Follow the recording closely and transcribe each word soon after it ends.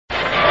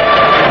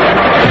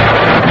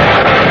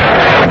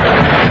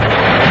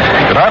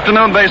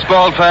Afternoon,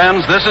 baseball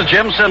fans. This is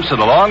Jim Simpson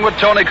along with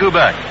Tony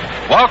Kubek.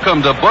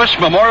 Welcome to Bush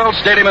Memorial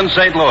Stadium in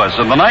St. Louis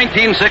in the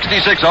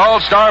 1966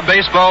 All-Star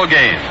Baseball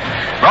Game.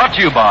 Brought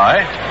to you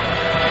by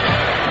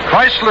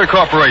Chrysler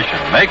Corporation,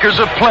 makers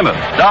of Plymouth,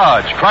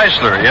 Dodge,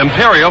 Chrysler,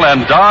 Imperial,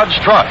 and Dodge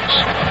trucks.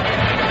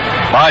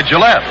 By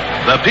Gillette,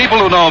 the people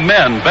who know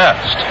men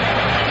best.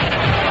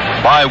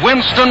 By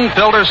Winston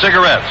Filter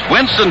Cigarettes.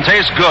 Winston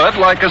tastes good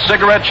like a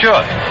cigarette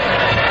should.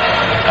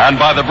 And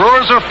by the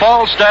Brewers of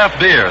Falstaff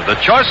Beer, the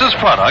choicest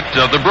product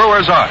of the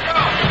Brewers Art.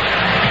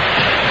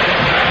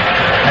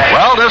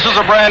 Well, this is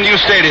a brand new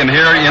stadium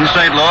here in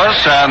St. Louis,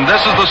 and this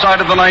is the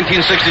site of the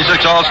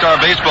 1966 All-Star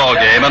Baseball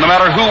Game. And no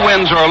matter who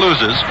wins or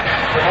loses,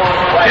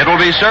 it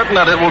will be certain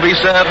that it will be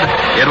said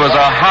it was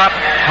a hot,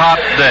 hot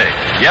day.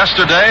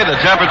 Yesterday, the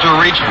temperature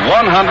reached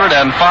 105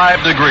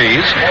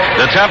 degrees.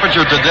 The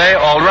temperature today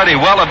already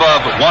well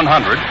above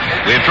 100.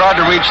 We've tried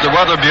to reach the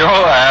Weather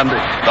Bureau, and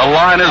the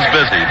line is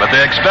busy. But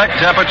they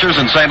expect temperatures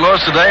in St. Louis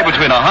today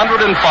between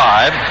 105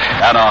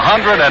 and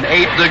 108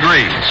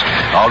 degrees.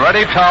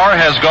 Already power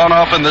has gone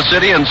off in the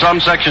city in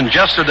some sections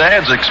yesterday.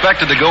 It's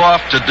expected to go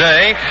off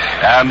today,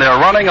 and they're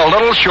running a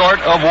little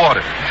short of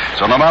water.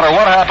 So no matter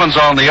what happens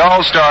on the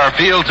All-Star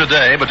field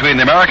today between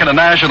the American and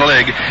National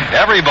League,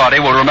 everybody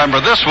will remember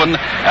this one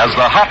as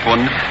the hot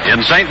one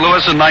in St.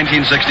 Louis in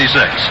 1966.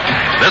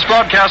 This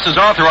broadcast is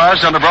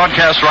authorized under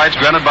broadcast rights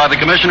granted by the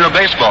Commissioner of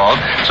Baseball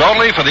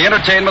solely for the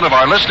entertainment of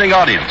our listening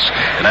audience.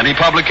 And any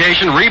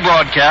publication,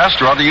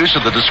 rebroadcast, or other use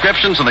of the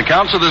descriptions and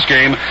accounts of this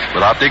game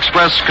without the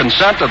express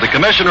consent of the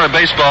Commissioner of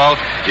Baseball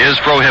is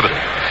prohibited.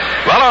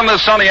 Well, on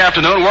this sunny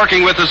afternoon,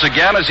 working with us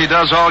again as he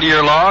does all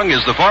year long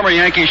is the former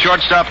Yankee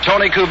shortstop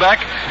Tony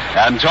Kubek.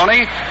 And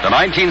Tony, the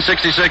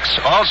 1966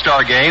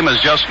 All-Star Game is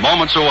just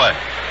moments away.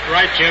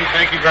 Right, Jim.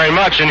 Thank you very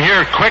much. And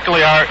here quickly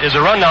is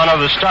a rundown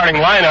of the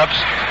starting lineups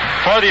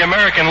for the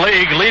American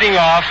League. Leading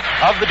off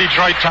of the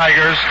Detroit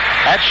Tigers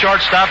at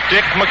shortstop,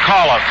 Dick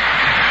McAuliffe.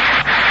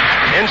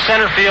 In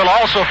center field,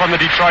 also from the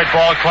Detroit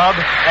Ball Club,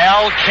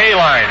 Al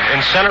Kaline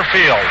in center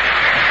field.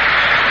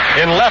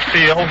 In left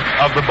field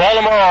of the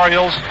Baltimore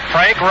Orioles,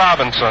 Frank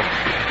Robinson.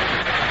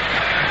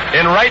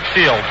 In right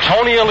field,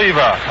 Tony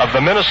Oliva of the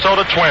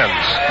Minnesota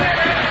Twins.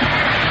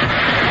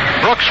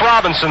 Brooks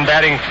Robinson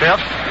batting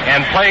fifth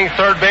and playing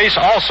third base,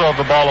 also of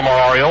the Baltimore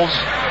Orioles.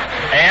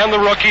 And the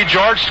rookie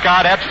George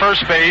Scott at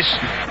first base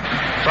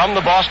from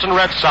the Boston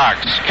Red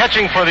Sox.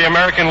 Catching for the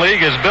American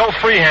League is Bill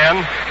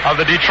Freehan of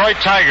the Detroit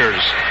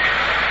Tigers.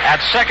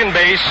 At second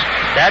base,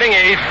 batting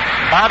eighth,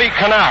 Bobby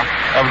Knock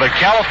of the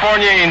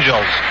California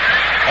Angels.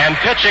 And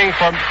pitching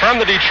from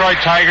the Detroit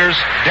Tigers,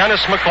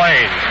 Dennis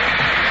McLain.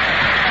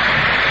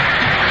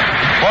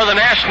 For the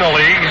National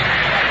League,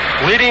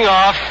 leading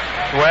off,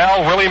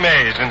 Willie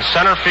Mays in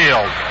center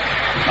field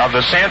of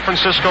the San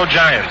Francisco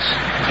Giants.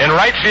 In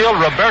right field,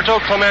 Roberto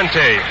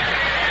Clemente,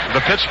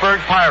 the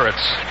Pittsburgh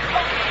Pirates.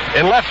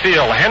 In left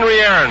field, Henry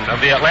Aaron of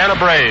the Atlanta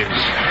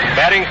Braves,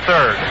 batting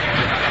third.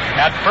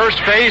 At first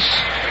base,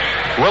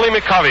 Willie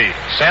McCovey,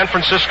 San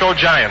Francisco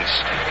Giants.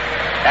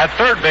 At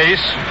third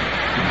base,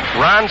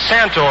 Ron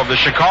Santo of the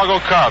Chicago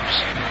Cubs,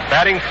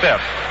 batting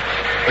fifth.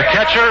 The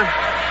catcher,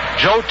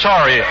 Joe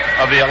Torre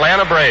of the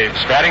Atlanta Braves,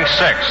 batting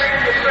sixth.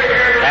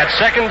 At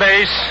second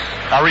base,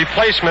 a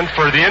replacement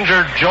for the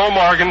injured Joe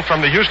Morgan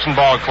from the Houston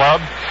Ball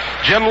Club,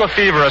 Jim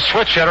Lefevre, a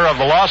switch hitter of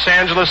the Los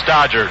Angeles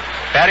Dodgers,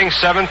 batting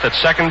seventh at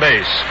second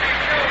base.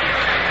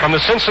 From the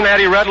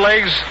Cincinnati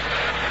Redlegs,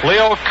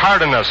 Leo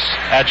Cardenas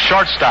at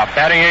shortstop,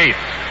 batting eighth.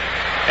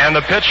 And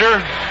the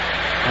pitcher,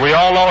 we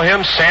all know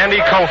him, Sandy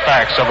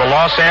Koufax of the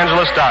Los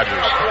Angeles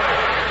Dodgers.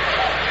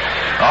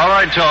 All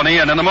right, Tony,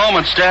 and in a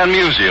moment, Stan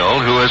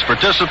Musial, who has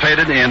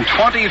participated in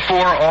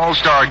 24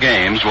 All-Star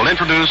games, will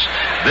introduce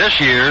this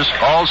year's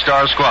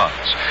All-Star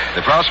squads.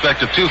 The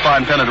prospect of two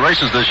fine pennant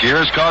races this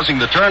year is causing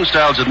the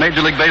turnstiles at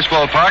Major League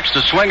Baseball parks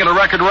to swing at a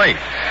record rate.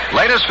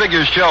 Latest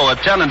figures show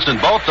attendance in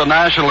both the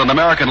National and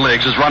American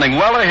Leagues is running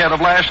well ahead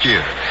of last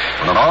year,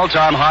 when an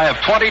all-time high of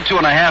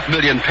 22.5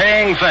 million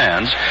paying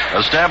fans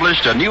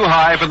established a new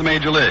high for the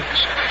Major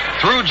Leagues.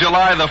 Through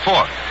July the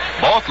 4th,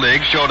 both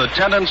leagues showed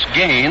attendance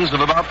gains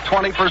of about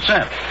 20%.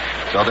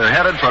 So they're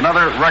headed for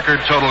another record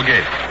total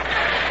game.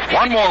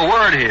 One more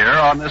word here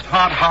on this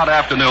hot, hot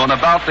afternoon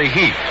about the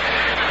heat.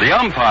 The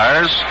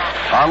umpires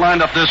are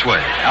lined up this way.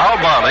 Al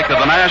Barlick of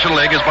the National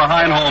League is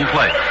behind home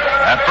plate.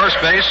 At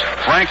first base,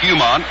 Frank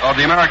Umont of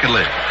the American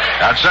League.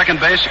 At second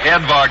base,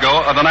 Ed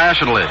Vargo of the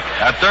National League.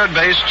 At third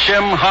base,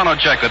 Jim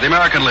Honocek of the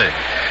American League.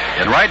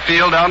 In right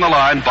field down the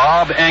line,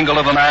 Bob Engel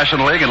of the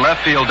National League. In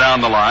left field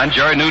down the line,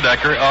 Jerry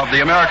Neudecker of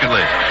the American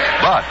League.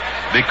 But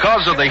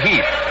because of the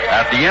heat,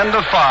 at the end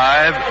of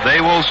five,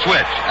 they will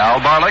switch. Al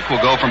Barlick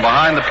will go from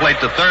behind the plate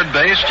to third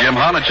base. Jim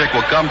Honocek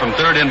will come from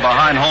third in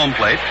behind home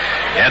plate.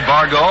 Ed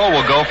Vargo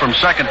will go from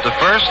second to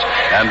first,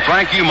 and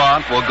Frank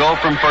Umont will go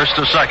from first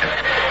to second.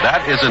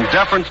 That is in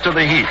deference to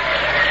the heat.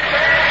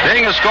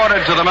 Being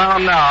escorted to the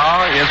mound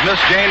now is Miss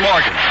Jane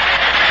Morgan,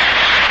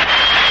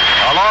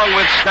 along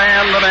with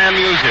Stan the Man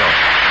Musial.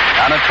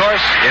 And, of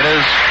course, it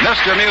is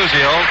Mr.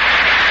 Musial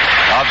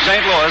of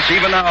St. Louis,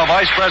 even now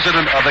vice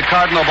president of the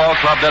Cardinal Ball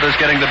Club, that is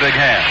getting the big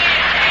hand.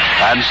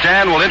 And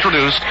Stan will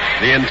introduce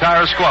the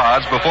entire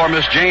squads before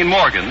Miss Jane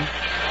Morgan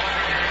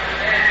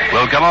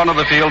will come onto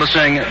the field to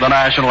sing the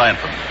national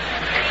anthem.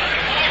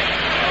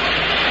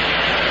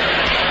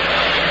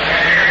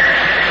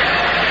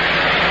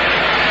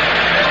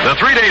 The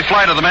 3-day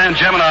flight of the Man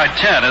Gemini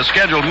 10 is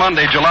scheduled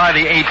Monday, July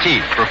the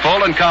 18th. For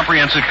full and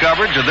comprehensive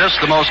coverage of this,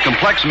 the most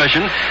complex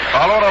mission,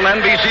 followed on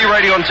NBC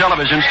Radio and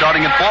Television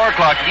starting at 4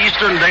 o'clock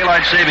Eastern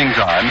Daylight Saving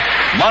Time,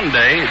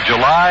 Monday,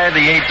 July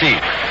the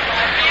 18th.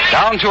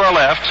 Down to our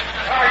left,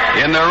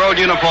 in their road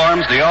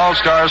uniforms, the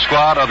All-Star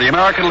squad of the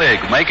American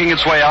League making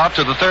its way out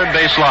to the third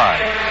base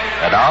line.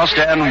 And now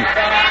Stan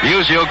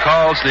Musial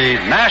calls the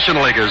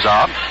National Leaguers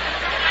out.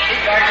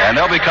 And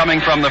they'll be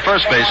coming from the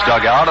first base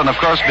dugout. And, of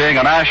course, being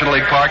a National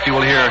League park, you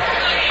will hear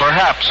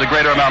perhaps a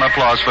greater amount of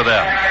applause for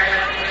them.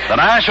 The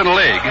National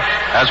League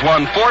has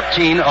won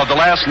 14 of the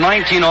last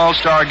 19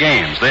 All-Star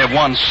games. They have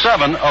won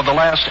 7 of the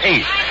last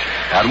 8.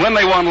 And when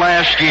they won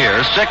last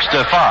year,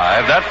 6-5,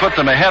 that put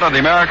them ahead of the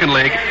American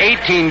League,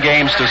 18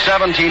 games to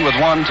 17 with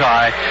one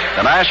tie.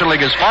 The National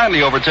League has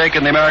finally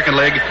overtaken the American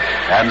League,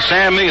 and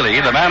Sam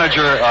Mealy, the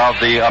manager of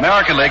the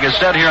American League, has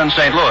said here in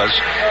St. Louis,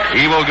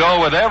 he will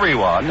go with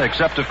everyone,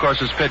 except, of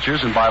course, his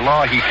pitchers, and by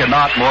law he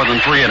cannot more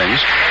than 3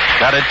 innings,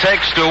 that it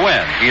takes to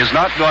win. He is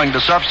not going to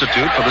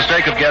substitute for the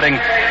sake of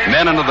getting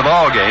men into the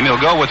ball game. He'll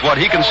go with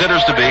what he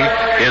considers to be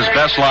his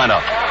best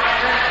lineup.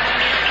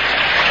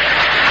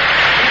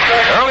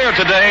 Earlier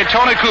today,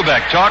 Tony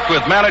Kubek talked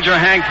with manager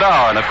Hank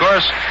Bauer, and of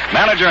course,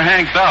 manager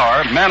Hank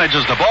Bauer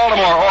manages the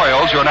Baltimore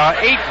Orioles, who are now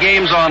 8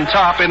 games on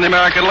top in the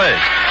American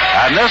League.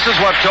 And this is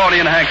what Tony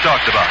and Hank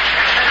talked about.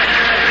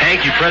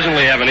 Hank, you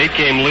presently have an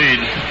 8-game lead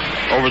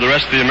over the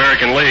rest of the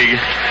American League,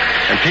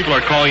 and people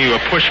are calling you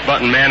a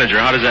push-button manager.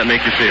 How does that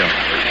make you feel?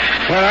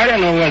 Well, I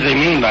don't know what they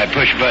mean by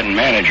push-button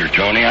manager,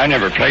 Tony. I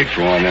never played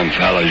for one of them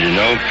fellas, you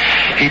know.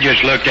 He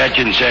just looked at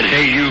you and said,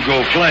 hey, you go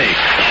play.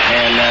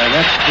 And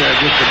that's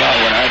just about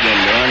what I've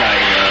been doing. I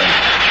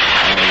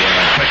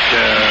put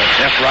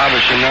F.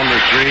 Robinson number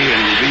 3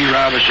 and V.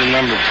 Robinson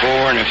number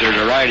 4, and if there's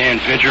a right-hand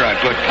pitcher, I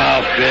put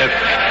Powell 5th.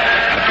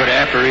 I put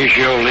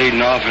Aparicio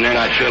leading off, and then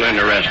I fill in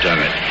the rest of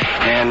it.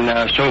 And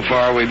so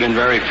far, we've been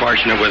very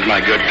fortunate with my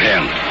good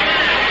pen.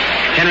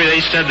 Henry,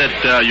 they said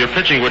that your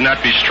pitching would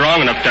not be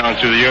strong enough down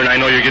through the year, and I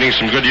know you're getting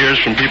some good years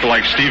from people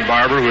like Steve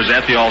Barber, who was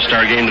at the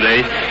All-Star game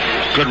today.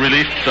 Good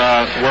relief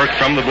work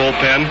from the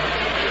bullpen.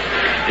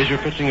 Is your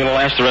pitching going to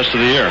last the rest of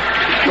the year?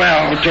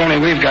 Well, Tony,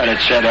 we've got it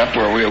set up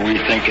where we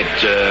think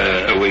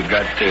we've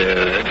got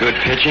good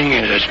pitching.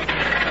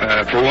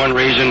 For one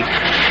reason,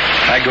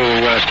 I go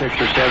 6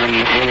 or 7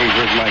 innings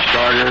with my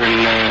starter,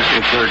 and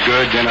if they're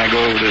good, then I go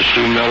to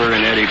Stu Miller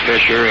and Eddie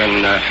Fisher,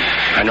 and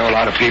I know a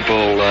lot of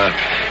people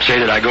say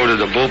that I go to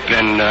the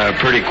bullpen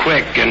pretty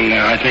quick, and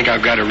I think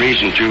I've got a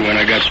reason to when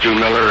I got Stu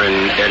Miller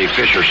and Eddie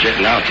Fisher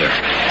sitting out there.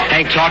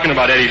 Hank, talking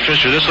about Eddie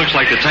Fisher, this looks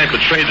like the type of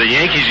trade the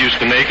Yankees used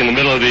to make in the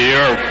middle of the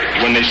year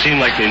when they seemed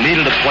like they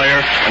needed a player,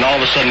 and all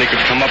of a sudden they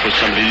could come up with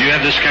somebody. Do you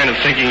have this kind of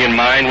thinking in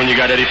mind when you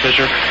got Eddie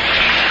Fisher?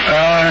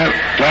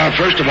 Well,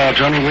 first of all,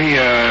 Tony, we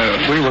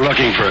were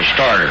looking for a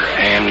starter,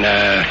 and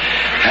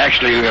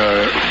actually,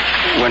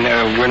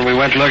 when we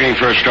went looking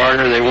for a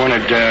starter, they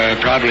wanted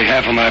probably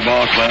half of my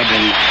ball club,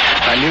 and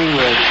I knew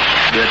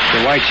that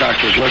the White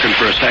Sox was looking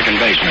for a second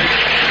baseman,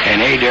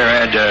 and Adair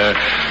had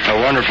a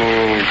wonderful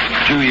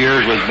 2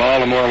 years with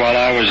Baltimore while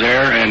I was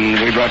there, and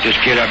we brought this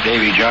kid up,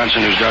 Davey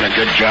Johnson, who's done a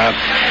good job.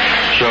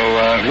 So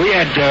we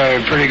had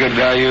pretty good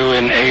value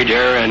in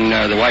Adair, and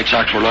the White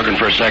Sox were looking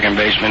for a second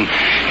baseman,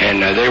 and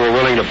they were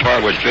willing to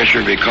part with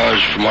Fisher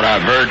because, from what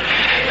I've heard,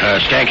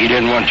 Stanky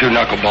didn't want 2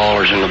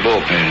 knuckleballers in the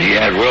bullpen. He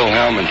had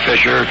Wilhelm and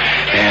Fisher,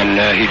 and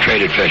he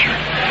traded Fisher.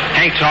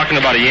 Hank, talking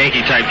about a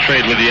Yankee-type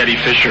trade with the Eddie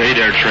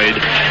Fisher-Adair trade,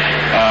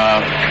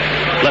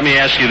 let me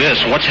ask you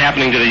this. What's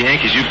happening to the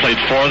Yankees? You played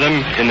for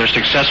them in their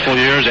successful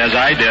years, as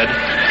I did,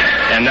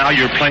 and now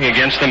you're playing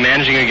against them,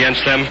 managing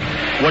against them.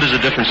 What is the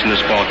difference in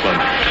this ball club?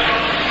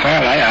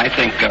 Well, I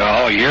think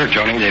all year,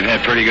 Tony, they've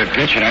had pretty good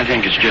pitching. I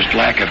think it's just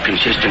lack of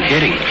consistent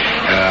hitting.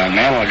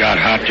 Mantle got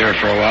hot there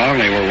for a while,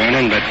 and they were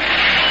winning, but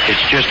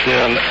it's just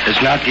it's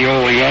not the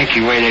old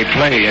Yankee way they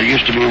play. It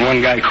used to be one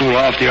guy cool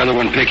off, the other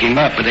one pick him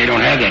up, but they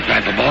don't have that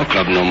type of ball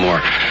club no more.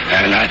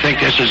 And I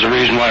think this is the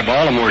reason why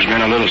Baltimore's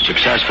been a little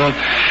successful,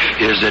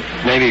 is that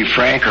maybe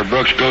Frank or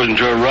Brooks goes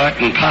into a rut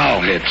and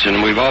Powell hits,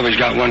 and we've always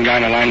got one guy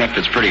in the lineup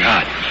that's pretty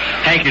hot.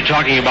 Hank, you're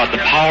talking about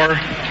the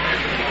power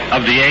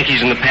of the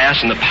Yankees in the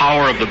past and the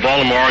power of the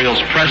Baltimore Orioles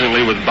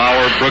presently with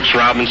Bauer, Brooks,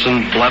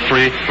 Robinson,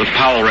 Blefary, with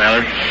Powell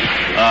rather,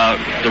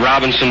 the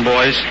Robinson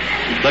boys.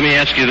 Let me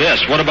ask you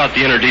this. What about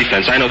the inner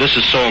defense? I know this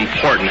is so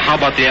important. How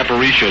about the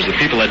Aparicios, the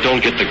people that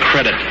don't get the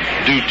credit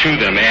due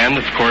to them? And,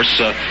 of course,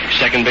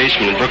 second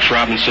baseman and Brooks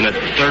Robinson at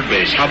third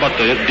base. How about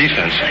the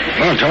defense?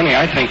 Well, Tony,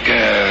 I think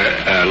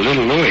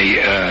Little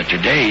Louie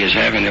today is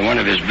having one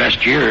of his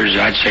best years,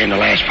 I'd say, in the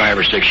last 5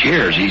 or 6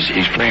 years.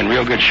 He's playing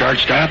real good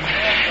shortstop.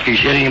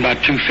 He's hitting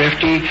about 250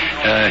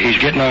 .350. He's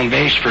getting on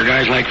base for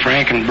guys like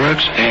Frank and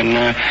Brooks, and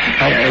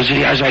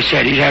as I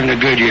said, he's having a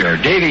good year.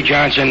 Davy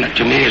Johnson,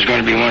 to me, is going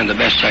to be one of the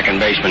best second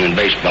basemen in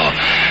baseball.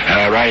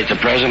 Right at the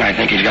present, I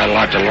think he's got a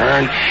lot to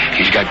learn.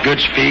 He's got good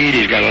speed.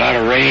 He's got a lot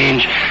of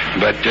range.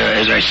 But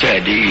as I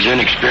said, he's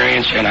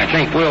inexperienced, and I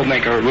think will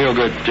make a real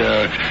good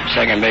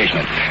second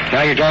baseman.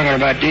 Now you're talking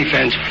about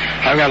defense.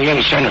 I've got a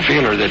little center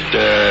fielder that,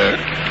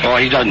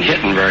 he doesn't hit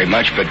him very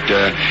much, but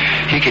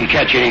he can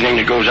catch anything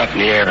that goes up in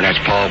the air, and that's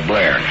Paul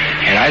Blair.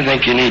 And I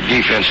think you need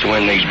defense to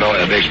win these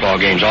baseball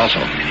games also.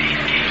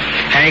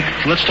 Hank,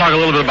 let's talk a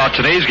little bit about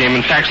today's game.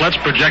 In fact, let's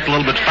project a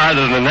little bit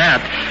farther than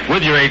that.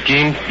 With your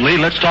 8-game lead,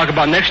 let's talk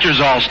about next year's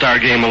All-Star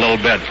game a little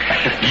bit.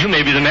 You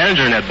may be the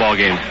manager in that ball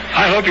game.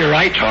 I hope you're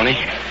right, Tony.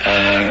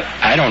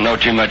 I don't know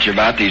too much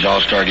about these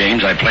All-Star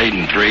games. I played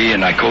in 3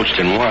 and I coached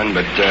in 1,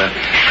 but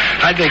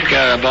I think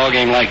a ball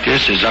game like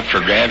this is up for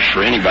grabs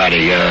for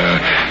anybody.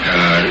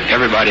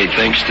 Everybody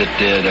thinks that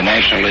the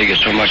National League is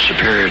so much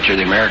superior to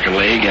the American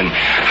League, and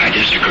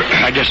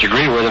I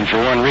disagree with them for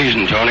one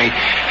reason, Tony.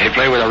 They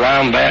play with a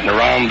round bat and a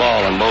round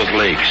ball in both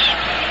leagues.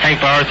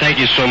 Hank Bauer, thank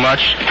you so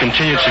much.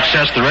 Continued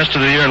success the rest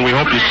of the year, and we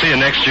hope you see you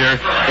next year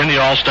in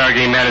the All-Star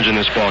game managing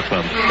this ball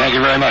club. Thank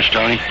you very much,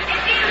 Tony.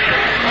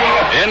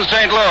 In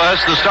St. Louis,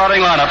 the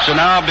starting lineups are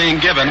now being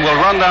given. We'll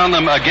run down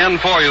them again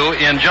for you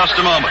in just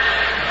a moment.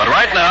 But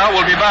right now,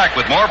 we'll be back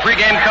with more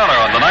pregame color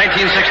on the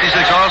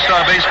 1966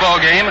 All-Star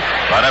Baseball game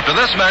right after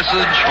this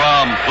message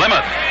from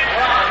Plymouth.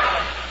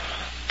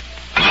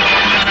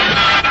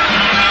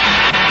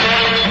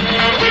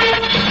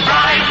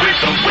 Ride with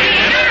the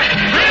winner,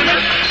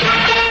 Plymouth.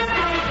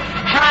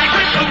 Ride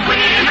with the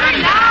winner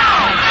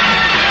now.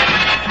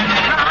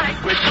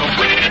 Ride with the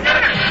winner,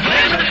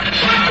 Plymouth.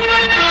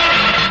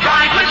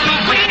 Ride with the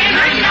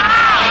winner now.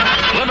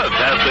 Plymouth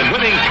has been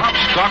winning top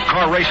stock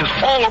car races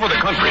all over the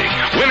country.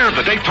 Winner of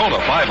the Daytona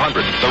 500,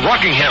 the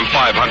Rockingham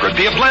 500,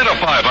 the Atlanta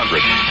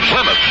 500.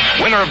 Plymouth,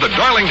 winner of the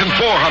Darlington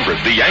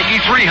 400, the Yankee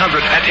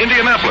 300 at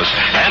Indianapolis,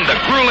 and the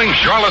grueling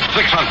Charlotte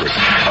 600.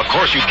 Of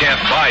course, you can't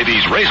buy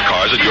these race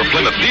cars at your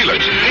Plymouth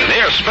dealers. They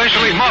are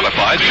specially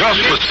modified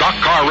just for stock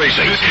car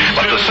racing.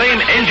 But the same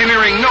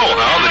engineering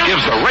know-how that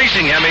gives the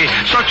Racing Emmy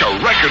such a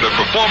record of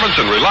performance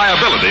and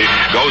reliability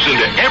goes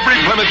into every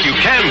Plymouth you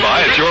can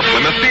buy at your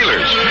Plymouth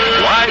dealers.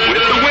 Ride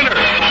with the winner.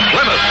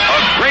 Plymouth, a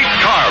great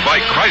car by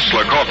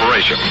Chrysler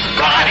Corporation.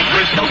 Ride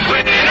with the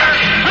winner,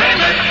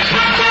 Plymouth.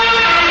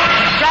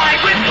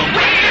 Ride with the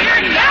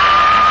winner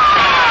now.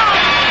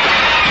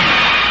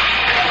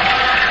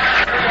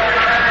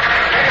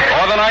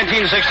 For the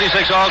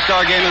 1966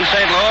 All-Star game in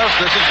St. Louis,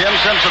 this is Jim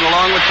Simpson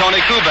along with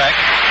Tony Kubek.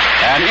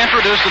 And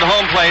introduced at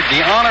home plate,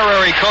 the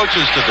honorary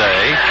coaches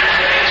today,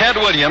 Ted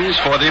Williams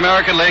for the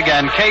American League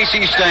and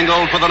Casey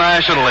Stengel for the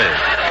National League.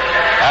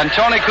 And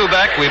Tony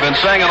Kubek, we've been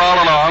saying it all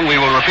along. We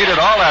will repeat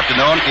it all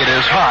afternoon. It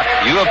is hot.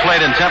 You have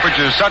played in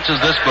temperatures such as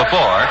this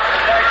before.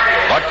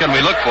 What can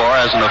we look for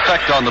as an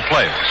effect on the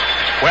players?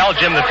 Well,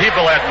 Jim, the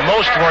people that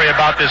most worry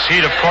about this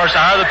heat, of course,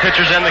 are the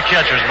pitchers and the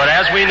catchers. But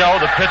as we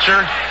know, the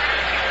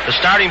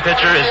starting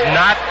pitcher is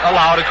not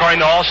allowed,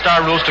 according to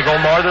All-Star rules, to go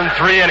more than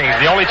 3 innings.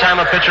 The only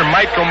time a pitcher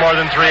might go more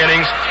than 3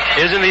 innings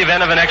is in the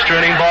event of an extra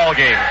inning ball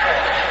game.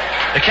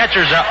 The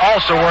catchers are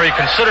also worried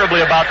considerably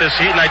about this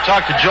heat, and I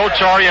talked to Joe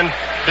Torre and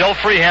Bill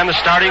Freehand, the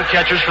starting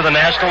catchers for the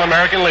National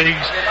American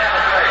Leagues,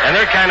 and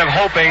they're kind of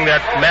hoping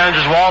that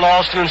managers Walt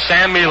Alston and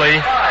Sam Mealy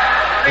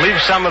leave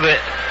some of the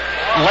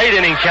late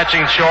inning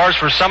catching chores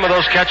for some of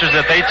those catchers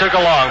that they took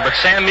along. But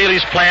Sam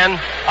Mealy's plan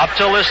up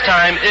till this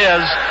time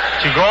is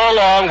to go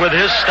along with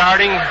his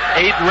starting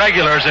 8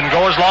 regulars and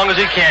go as long as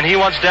he can. He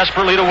wants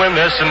desperately to win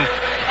this and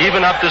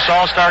even up this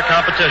all-star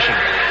competition.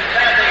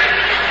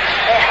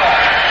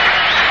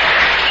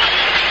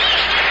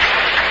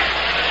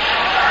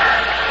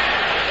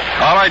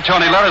 All right,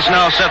 Tony, let us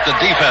now set the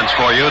defense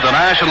for you. The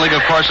National League,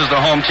 of course, is the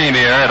home team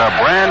here at a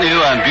brand new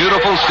and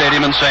beautiful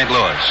stadium in St.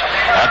 Louis.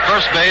 At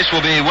first base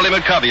will be Willie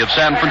McCovey of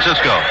San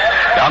Francisco.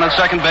 Down at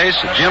second base,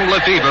 Jim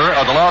Lefebvre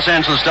of the Los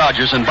Angeles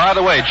Dodgers. And by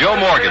the way, Joe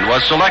Morgan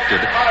was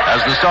selected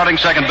as the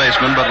starting second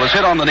baseman, but was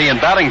hit on the knee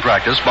in batting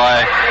practice by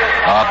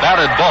a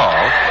batted ball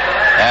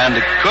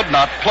and could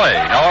not play.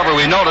 However,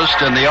 we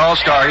noticed in the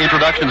All-Star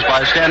introductions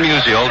by Stan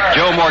Musial,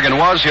 Joe Morgan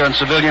was here in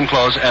civilian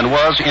clothes and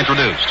was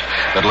introduced.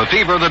 But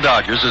Lefebvre of the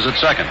Dodgers is at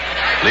second.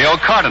 Leo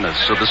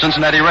Cardenas of the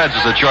Cincinnati Reds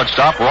is at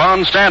shortstop.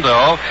 Ron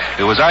Santo,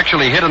 who was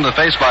actually hit in the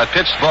face by a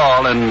pitched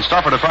ball and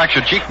suffered a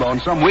fractured cheekbone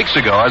some weeks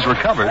ago, has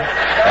recovered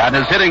and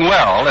is hitting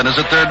well and is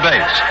at third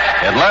base.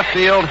 In left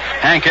field,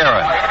 Hank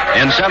Aaron.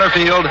 In center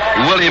field,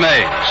 Willie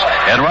Mays.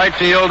 In right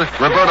field,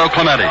 Roberto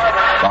Clemente.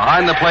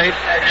 Behind the plate,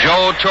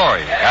 Joe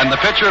Torre. And the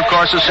pitcher, of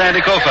course, is Sandy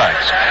Koufax.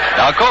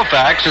 Now,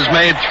 Koufax has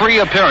made 3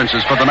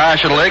 appearances for the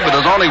National League, but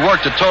has only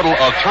worked a total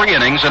of 3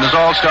 innings in his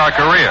All-Star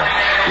career.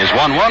 He's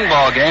won 1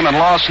 ball game and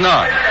lost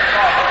none.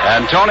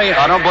 And, Tony,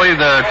 I don't believe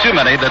there are too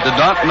many that did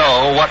not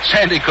know what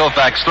Sandy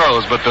Koufax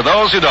throws, but for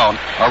those who don't,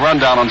 a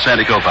rundown on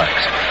Sandy Koufax.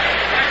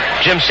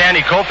 Jim, Sandy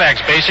Koufax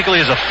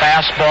basically is a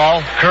fastball,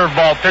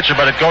 curveball pitcher,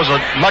 but it goes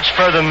much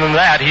further than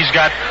that. He's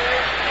got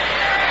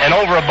an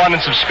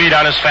overabundance of speed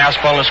on his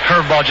fastball, and his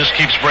curveball just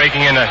keeps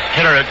breaking, and the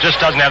hitter just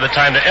doesn't have the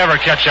time to ever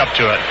catch up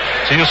to it.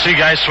 So you'll see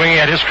guys swinging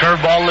at his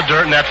curveball in the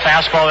dirt and that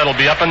fastball that'll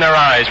be up in their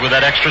eyes with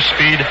that extra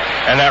speed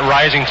and that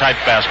rising type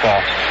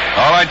fastball.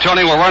 All right,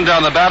 Tony, we'll run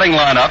down the batting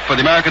lineup for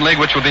the American League,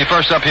 which will be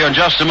first up here in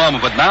just a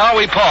moment. But now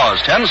we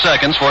pause 10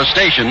 seconds for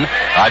station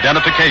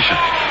identification.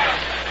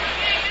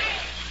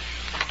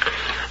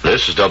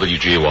 This is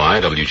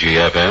WGY,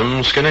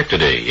 WGFM,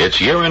 Schenectady.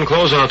 It's year-end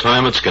closeout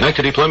time at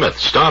Schenectady Plymouth.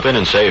 Stop in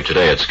and save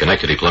today at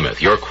Schenectady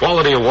Plymouth, your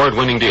quality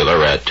award-winning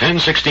dealer at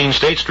 1016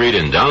 State Street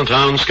in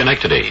downtown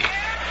Schenectady.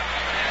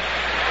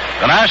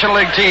 The National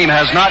League team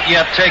has not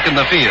yet taken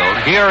the field.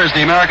 Here is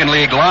the American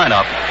League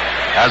lineup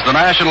as the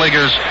National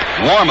Leaguers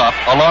warm up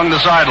along the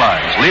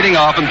sidelines. Leading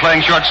off and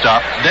playing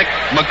shortstop, Dick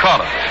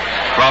McCullough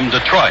from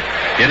Detroit,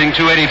 hitting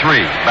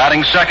 .283.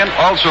 Batting second,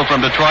 also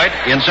from Detroit,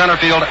 in center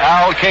field,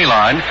 Al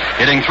Kaline,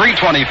 hitting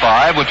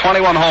 .325 with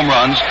 21 home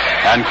runs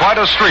and quite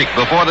a streak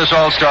before this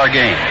All-Star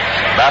game.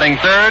 Batting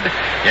third,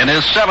 in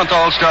his 7th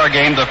All-Star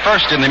game, the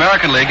first in the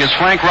American League, is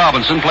Frank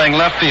Robinson, playing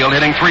left field,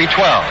 hitting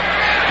 .312.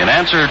 In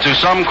answer to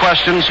some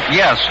questions,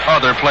 yes,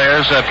 other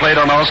players have played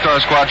on All-Star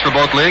squads for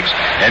both leagues,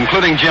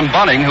 including Jim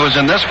Bunning, who is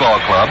in this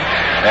ball club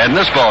and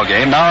this ball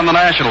game, now in the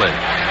National League.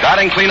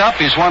 Batting cleanup,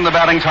 he's won the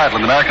batting title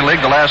in the American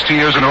League the last 2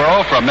 years in a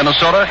row from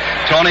Minnesota,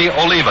 Tony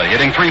Oliva,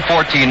 hitting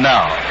 .314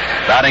 now.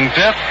 Batting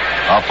fifth,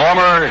 a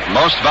former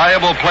most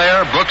valuable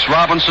player, Brooks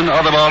Robinson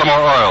of the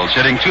Baltimore Orioles,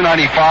 hitting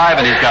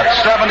 .295, and he's got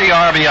 70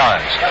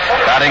 RBIs.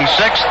 Batting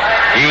sixth,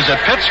 he was at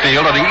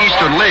Pittsfield of the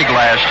Eastern League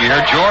last year,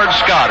 George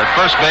Scott at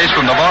first base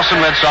from the Boston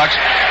Red Sox,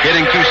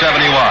 hitting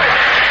 .271.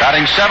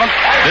 Batting seventh,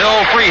 Bill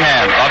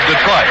Freehan of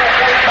Detroit.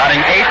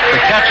 Batting eighth,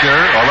 the catcher,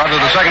 or rather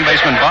the second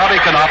baseman, Bobby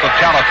Knopp of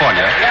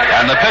California,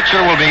 and the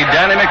pitcher will be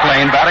Danny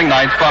McLean, batting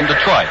ninth from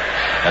Detroit.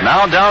 And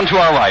now down to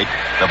our right,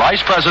 the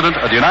Vice President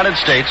of the United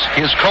States,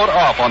 his coat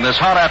off on this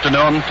hot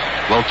afternoon,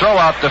 will throw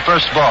out the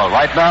first ball.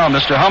 Right now,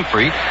 Mr.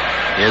 Humphrey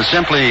is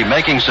simply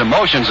making some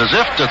motions as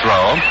if to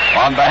throw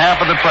on behalf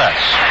of the press.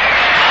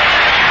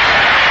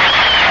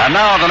 And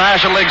now the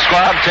National League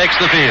squad takes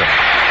the field.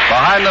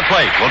 Behind the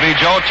plate will be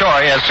Joe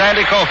Torre as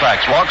Sandy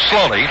Koufax walks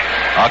slowly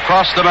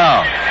across the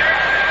mound.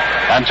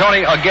 And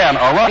Tony, again,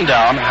 a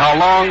rundown. How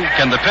long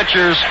can the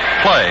pitchers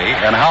play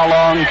and how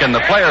long can the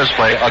players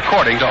play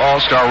according to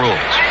All-Star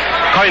rules?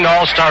 According to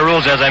All-Star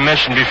rules, as I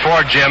mentioned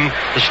before, Jim,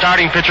 the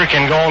starting pitcher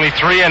can go only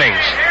 3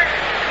 innings.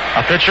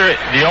 A pitcher,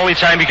 the only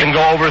time he can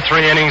go over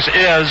 3 innings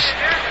is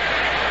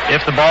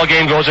if the ball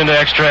game goes into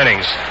extra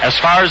innings. As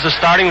far as the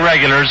starting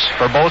regulars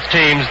for both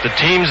teams, the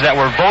teams that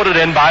were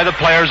voted in by the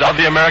players of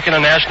the American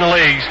and National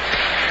Leagues,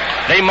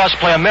 they must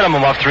play a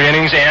minimum of 3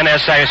 innings, and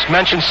as I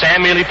mentioned,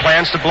 Sam Mealy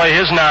plans to play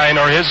his 9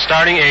 or his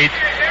starting 8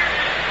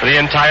 for the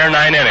entire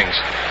 9 innings.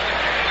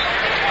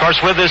 Of course,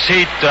 with this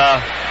heat,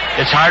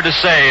 it's hard to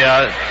say.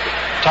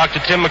 Talked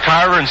to Tim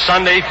McCarver, and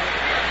Sunday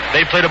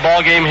they played a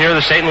ball game here,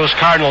 the St. Louis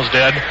Cardinals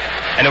did,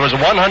 and it was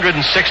 116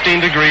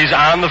 degrees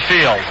on the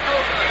field.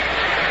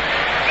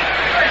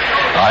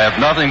 I have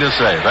nothing to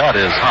say. That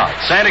is hot.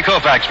 Sandy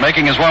Koufax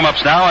making his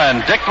warm-ups now,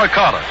 and Dick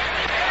McCullough.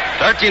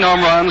 13 home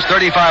runs,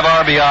 35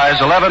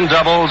 RBIs, 11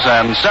 doubles,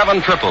 and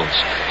 7 triples.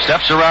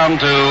 Steps around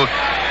to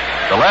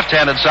the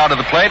left-handed side of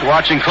the plate,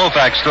 watching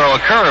Koufax throw a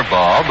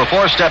curveball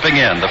before stepping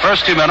in. The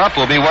first 2 men up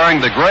will be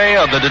wearing the gray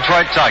of the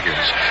Detroit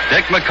Tigers,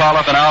 Dick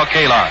McCullough and Al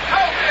Kaline.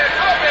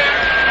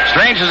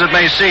 Strange as it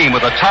may seem,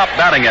 with the top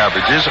batting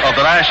averages of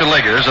the National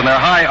Leaguers and their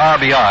high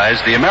RBIs,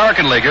 the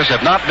American Leaguers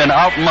have not been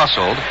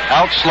out-muscled,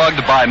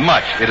 out-slugged by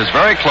much. It is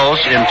very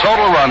close in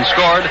total runs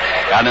scored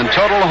and in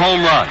total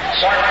home runs.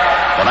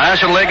 The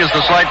National League is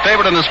the slight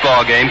favorite in this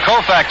ball game.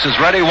 Koufax is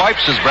ready,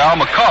 wipes his brow.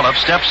 McCullough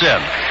steps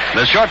in.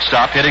 The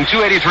shortstop hitting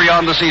 .283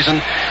 on the season.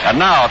 And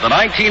now the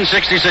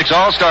 1966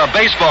 All-Star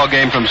Baseball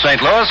game from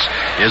St. Louis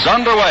is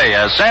underway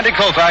as Sandy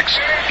Koufax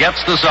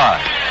gets the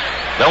side.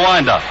 The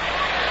windup.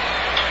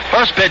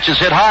 First pitch is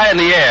hit high in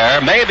the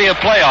air. Maybe a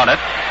play on it.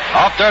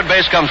 Off third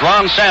base comes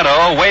Ron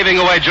Santo, waving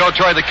away Joe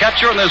Torre, the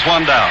catcher, and there's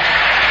one down.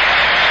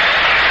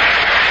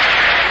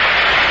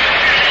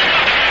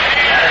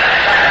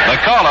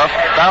 McCullough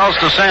fouls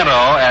to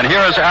Santo, and here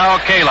is Al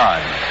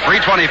Kaline,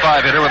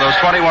 .325 hitter with those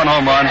 21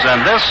 home runs,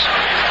 and this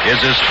is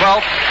his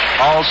 12th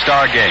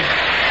All-Star game.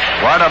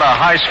 Right out of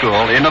high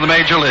school into the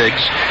major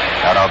leagues,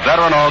 and a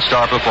veteran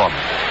All-Star performer.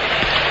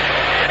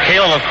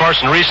 Kaline, of course,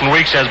 in recent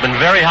weeks has been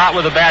very hot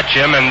with the bat,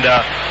 Jim, and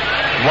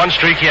one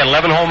streak he had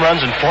 11 home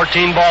runs in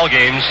 14 ball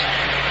games.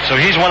 So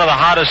he's one of the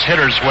hottest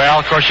hitters. Well,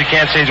 of course, you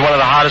can't say he's one of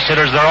the hottest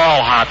hitters. They're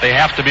all hot. They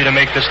have to be to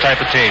make this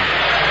type of team.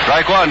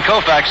 Strike one.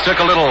 Koufax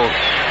took a little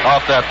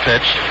off that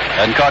pitch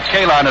and caught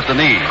Kaline at the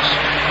knees.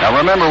 Now,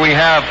 remember, we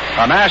have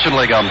a National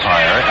League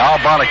umpire,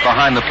 Al Barlick,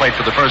 behind the plate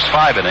for the first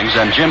 5 innings,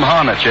 and Jim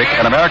Harnachik,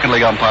 an American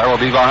League umpire,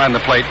 will be behind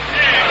the plate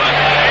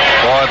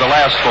for the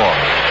last 4.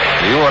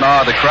 The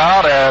U&R, the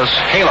crowd, as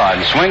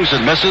Kaline swings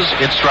and misses.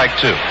 It's strike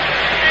 2.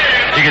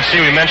 You can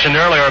see we mentioned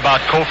earlier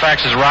about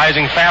Koufax's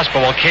rising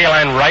fastball. Well,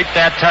 Kaline right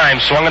that time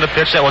swung at a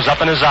pitch that was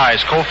up in his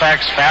eyes.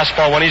 Koufax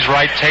fastball when he's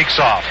right takes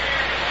off.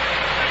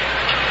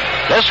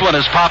 This one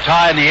is popped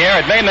high in the air.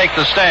 It may make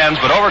the stands,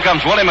 but over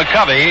comes Willie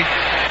McCovey,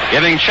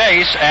 giving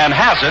chase, and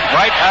has it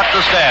right at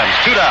the stands.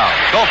 2 down.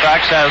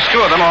 Koufax has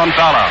 2 of them on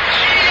foul outs.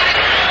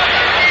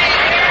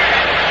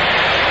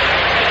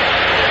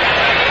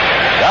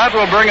 That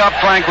will bring up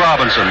Frank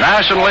Robinson.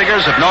 National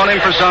Leaguers have known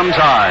him for some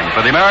time.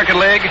 For the American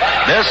League,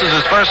 this is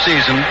his first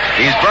season.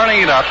 He's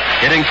burning it up,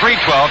 hitting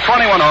 .312,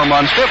 21 home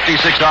runs, 56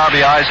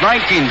 RBIs,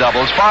 19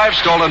 doubles, 5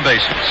 stolen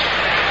bases.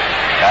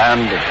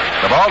 And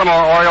the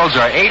Baltimore Orioles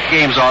are 8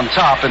 games on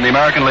top in the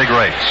American League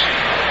race.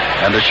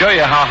 And to show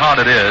you how hot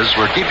it is,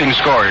 we're keeping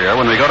score here.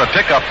 When we go to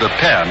pick up the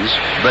pens,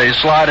 they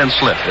slide and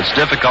slip. It's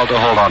difficult to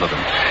hold on to them.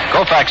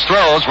 Koufax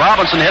throws.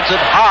 Robinson hits it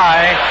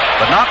high,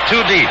 but not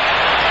too deep.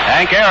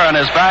 Hank Aaron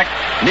is back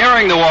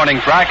nearing the warning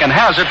track and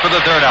has it for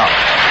the 3rd out.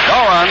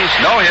 No runs,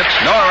 no hits,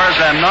 no errors,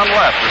 and none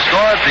left. The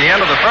score at the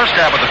end of the first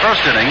half of the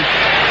first inning,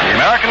 the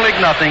American League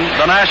nothing,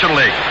 the National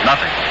League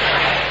nothing.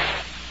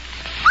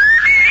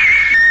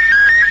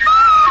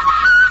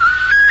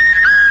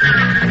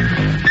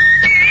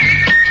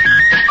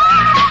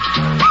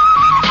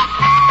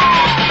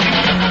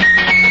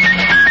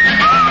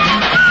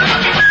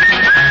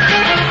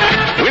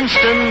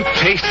 Winston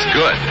tastes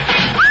good.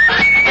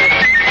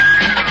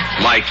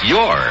 Like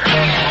your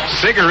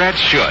cigarette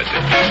should.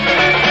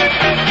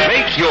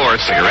 Make your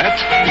cigarette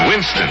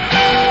Winston.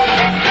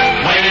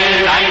 When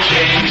I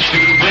change to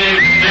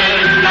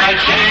Winston, I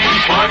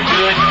change for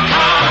good,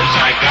 'cause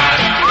I got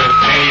the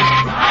taste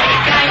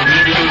like I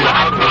knew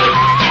I would.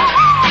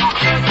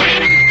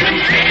 Winston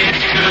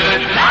tastes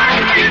good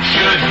like it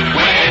should.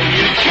 When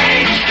you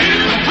change to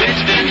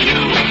Winston, you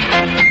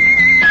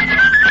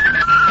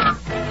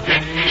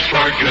change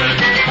for good.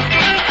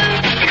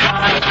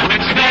 'Cause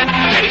Winston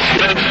tastes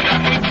good.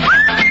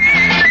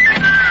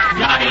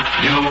 Like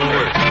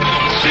your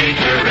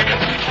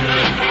cigarette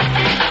should.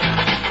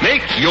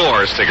 Make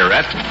your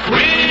cigarette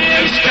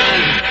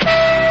Winston.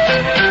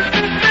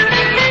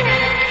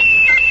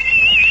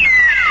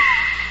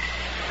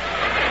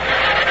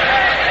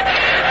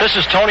 This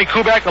is Tony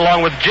Kubek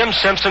along with Jim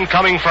Simpson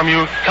coming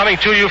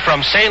to you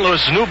from St.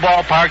 Louis' new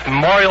ballpark,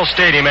 Memorial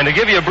Stadium. And to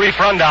give you a brief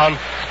rundown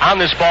on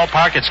this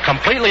ballpark, it's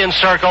completely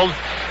encircled.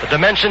 The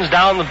dimensions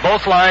down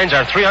both lines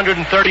are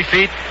 330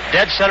 feet.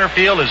 Dead center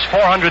field is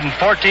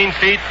 414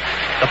 feet.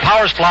 The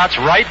power slots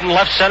right and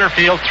left center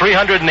field,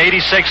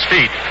 386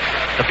 feet.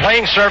 The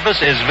playing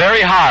surface is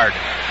very hard.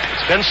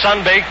 It's been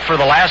sun-baked for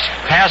the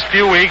past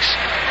few weeks.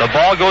 The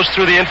ball goes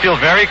through the infield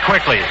very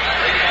quickly.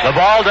 The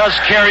ball does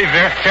carry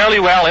fairly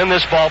well in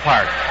this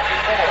ballpark.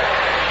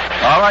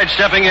 All right,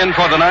 stepping in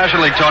for the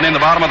National League, Tony, in the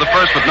bottom of the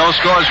first with no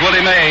scores,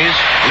 Willie Mays,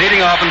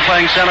 leading off and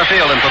playing center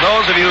field. And for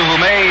those of you who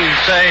may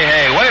say,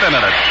 hey, wait a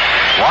minute,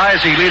 why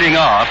is he leading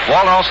off?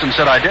 Walt Alston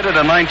said, I did it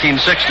in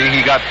 1960.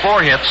 He got 4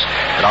 hits,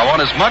 and I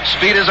want as much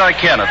speed as I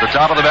can at the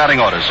top of the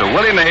batting order. So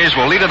Willie Mays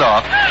will lead it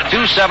off,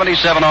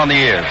 277 on the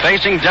year,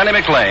 facing Denny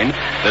McLain,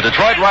 the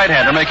Detroit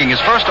right-hander, making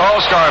his first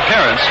All-Star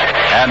appearance.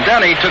 And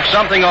Denny took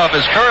something off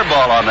his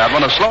curveball on that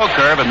one, a slow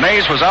curve, and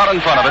Mays was out in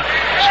front of it,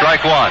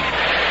 strike 1.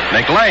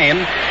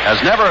 McLain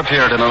has never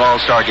appeared in an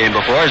All-Star game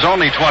before. He's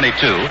only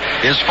 22.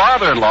 His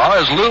father-in-law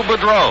is Lou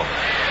Boudreau,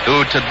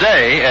 who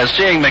today is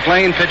seeing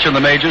McLain pitch in the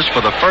majors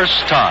for the first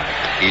time.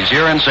 He's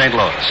here in St.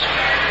 Louis.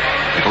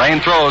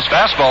 McLain throws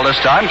fastball this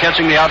time,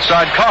 catching the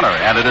outside corner,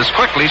 and it is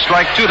quickly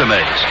strike 2 to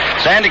Mays.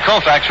 Sandy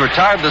Koufax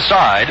retired the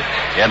side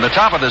in the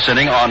top of this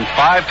inning on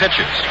 5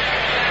 pitches.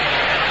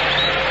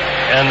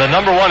 And the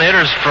number 1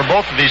 hitters for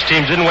both of these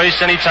teams didn't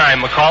waste any time.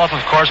 McAuliffe,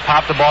 of course,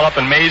 popped the ball up,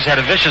 and Mays had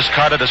a vicious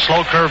cut at a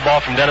slow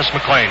curveball from Dennis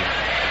McLain.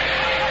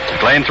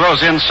 McLain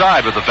throws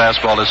inside with the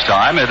fastball this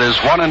time. It is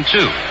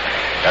 1-2.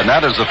 And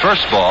that is the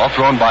first ball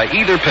thrown by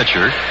either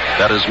pitcher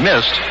that is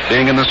missed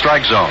being in the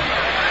strike zone.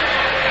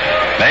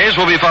 Mays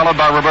will be followed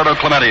by Roberto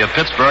Clemente of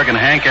Pittsburgh and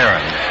Hank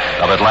Aaron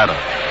of Atlanta.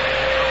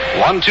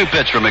 1-2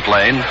 pitch for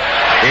McLain.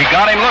 He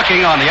got him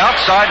looking on the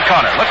outside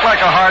corner. Looked like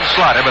a hard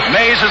slider, but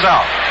Mays is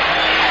out.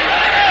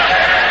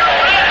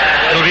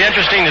 It'll be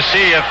interesting to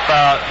see if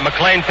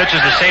McLain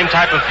pitches the same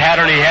type of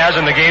pattern he has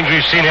in the games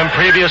we've seen him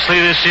previously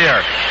this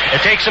year.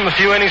 It takes him a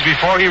few innings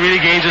before he really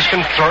gains his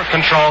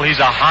control. He's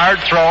a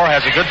hard thrower,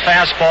 has a good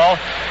fastball,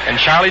 and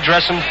Charlie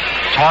Dressen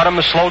taught him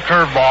the slow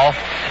curveball,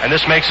 and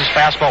this makes his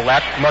fastball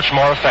that much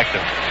more effective.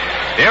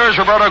 Here is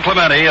Roberto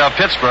Clemente of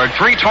Pittsburgh,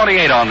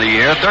 328 on the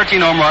year, 13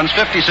 home runs,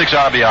 56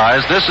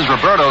 RBIs. This is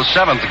Roberto's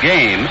 7th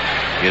game.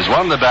 He has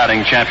won the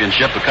batting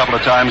championship a couple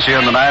of times here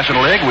in the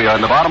National League. We are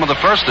in the bottom of the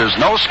first. There's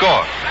no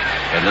score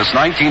in this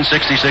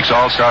 1966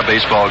 All-Star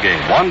baseball game.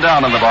 1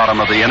 down in the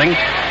bottom of the inning.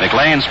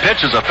 McLain's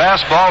pitch is a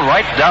fastball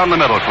right down the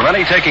middle.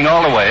 Clemente taking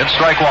all the way. It's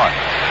strike 1.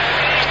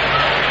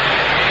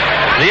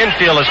 The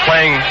infield is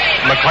playing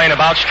McLain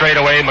about straight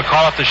away.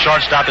 McAuliffe, the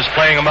shortstop, is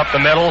playing him up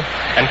the middle.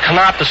 And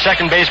Knott, the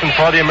second baseman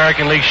for the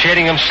American League,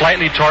 shading him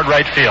slightly toward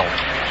right field.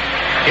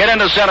 Hit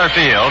into center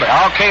field.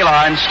 Al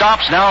Kaline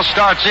stops, now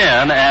starts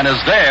in, and is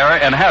there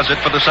and has it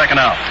for the second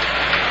out.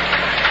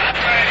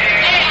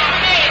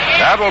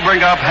 That will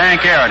bring up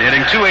Hank Aaron,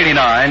 hitting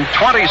 .289,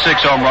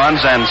 26 home runs,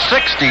 and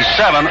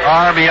 67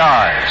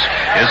 RBIs.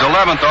 His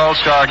 11th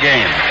All-Star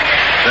game.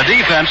 The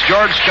defense,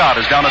 George Scott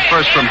is down at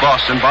first from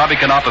Boston. Bobby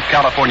Knopf of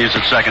California is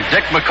at second.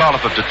 Dick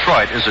McAuliffe of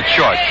Detroit is at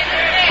short.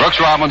 Brooks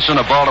Robinson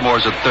of Baltimore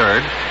is at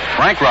third.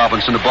 Frank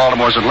Robinson of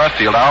Baltimore is in left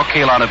field. Al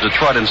Kaline of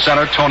Detroit in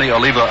center. Tony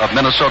Oliva of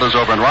Minnesota is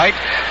over in right.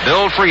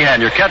 Bill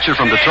Freehan, your catcher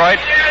from Detroit.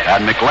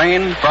 And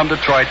McLean from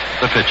Detroit,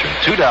 the pitcher.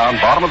 2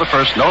 down, bottom of the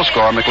first, no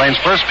score. McLean's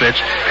first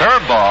pitch,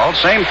 curve ball.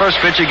 Same first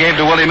pitch he gave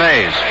to Willie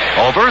Mays.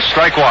 Over,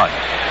 strike one.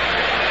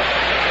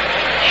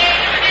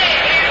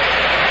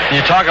 You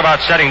talk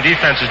about setting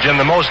defenses,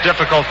 Jim. The most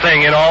difficult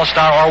thing in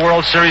All-Star or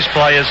World Series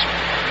play is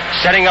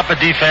setting up a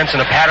defense and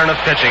a pattern of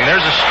pitching.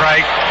 There's a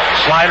strike,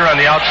 slider on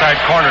the outside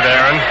corner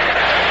there. And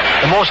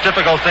the most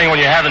difficult thing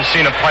when you haven't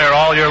seen a player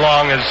all year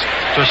long is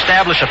to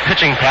establish a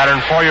pitching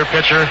pattern for your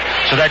pitcher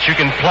so that you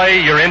can play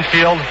your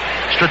infield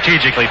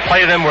strategically.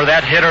 Play them where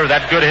that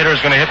good hitter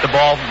is going to hit the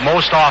ball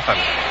most often.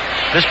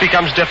 This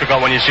becomes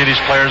difficult when you see these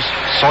players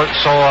so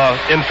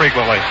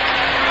infrequently.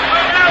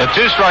 The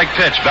 2-strike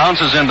pitch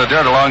bounces in the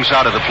dirt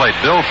alongside of the plate.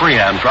 Bill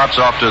Freehan drops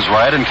off to his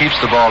right and keeps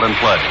the ball in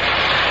play.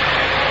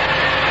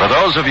 For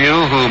those of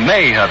you who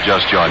may have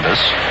just joined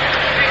us,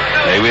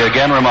 may we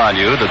again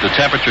remind you that the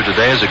temperature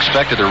today is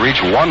expected to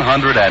reach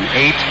 108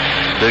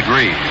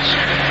 degrees.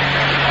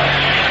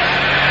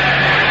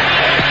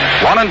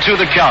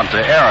 1-2 the count to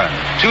Aaron.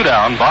 2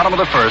 down, bottom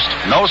of the first,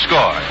 no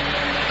score.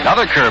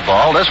 Another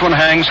curveball. This one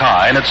hangs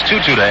high, and it's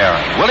 2-2 to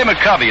Aaron. Willie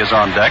McCovey is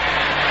on deck.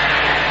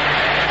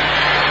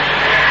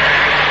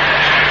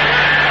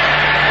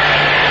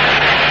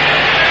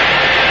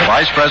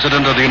 Vice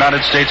President of the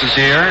United States is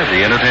here.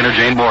 The entertainer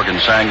Jane Morgan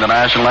sang the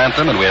national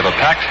anthem, and we have a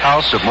packed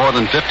house of more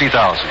than 50,000.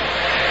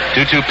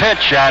 2-2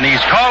 pitch, and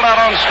he's called out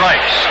on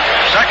strikes.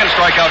 Second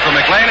strikeout for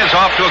McLean is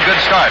off to a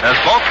good start, as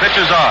both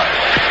pitches are.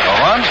 No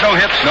runs, no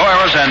hits, no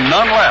errors, and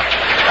none left.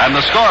 And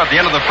the score at the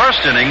end of the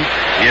first inning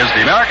is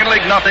the American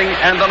League nothing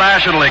and the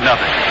National League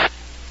nothing.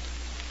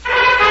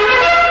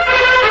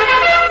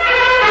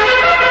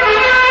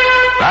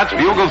 That's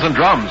Bugles and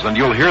Drums, and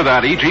you'll hear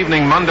that each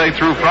evening Monday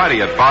through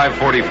Friday at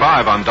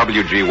 5:45 on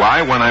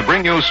WGY when I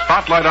bring you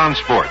Spotlight on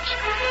Sports,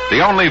 the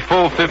only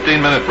full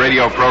 15-minute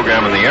radio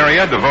program in the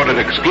area devoted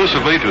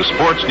exclusively to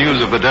sports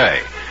news of the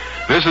day.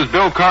 This is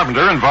Bill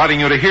Carpenter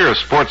inviting you to hear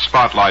Sports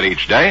Spotlight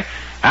each day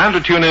and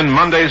to tune in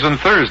Mondays and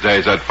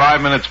Thursdays at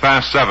 5 minutes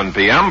past 7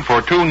 p.m.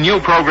 for 2 new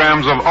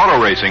programs of auto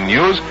racing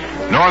news,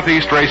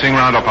 Northeast Racing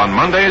Roundup on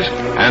Mondays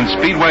and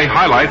Speedway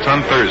Highlights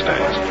on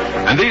Thursdays.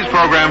 And these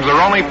programs are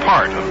only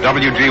part of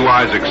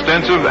WGY's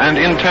extensive and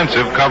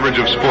intensive coverage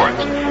of sports.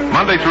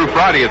 Monday through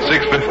Friday at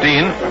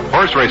 6:15,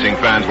 horse racing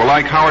fans will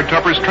like Howard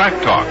Tupper's Track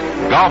Talk.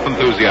 Golf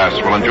enthusiasts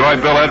will enjoy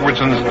Bill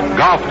Edwardson's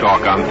Golf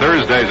Talk on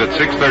Thursdays at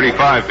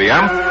 6:35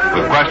 p.m.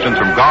 with questions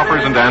from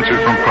golfers and answers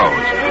from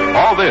pros.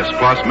 All this,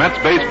 plus Mets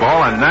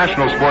baseball and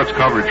national sports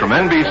coverage from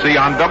NBC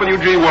on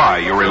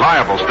WGY, your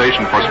reliable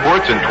station for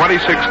sports in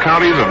 26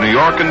 counties of New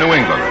York and New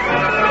England.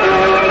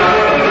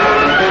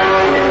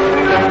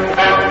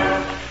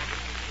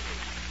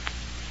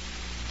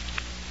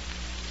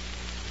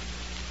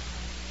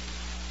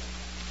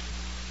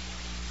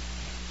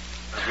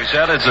 We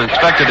said it's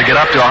expected to get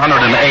up to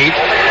 108.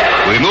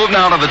 We move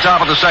now to the top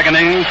of the second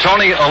inning.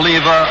 Tony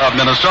Oliva of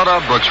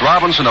Minnesota, Brooks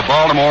Robinson of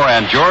Baltimore,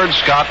 and George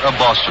Scott of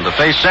Boston to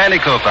face Sandy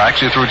Koufax,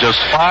 who threw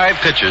just 5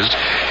 pitches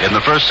in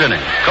the first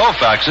inning.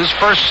 Koufax's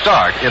first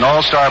start in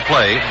All-Star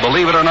play,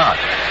 believe it or not.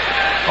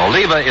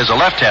 Oliva is a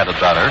left-handed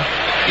batter.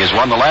 He has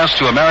won the last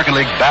 2 American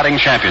League batting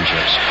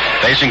championships.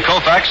 Facing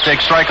Koufax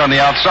takes strike on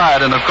the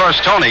outside, and of course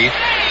Tony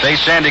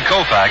faced Sandy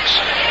Koufax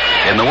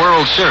in the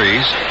World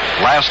Series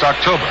last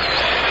October.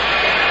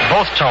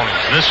 Both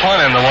Tonys, this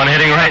one and the one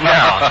hitting right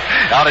now.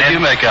 How did you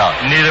make out?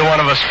 Neither one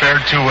of us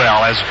fared too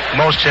well, as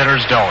most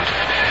hitters don't.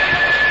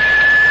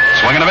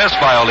 Swing and a miss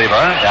by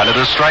Oliva, and it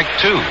is strike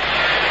 2.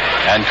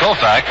 And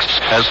Koufax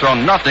has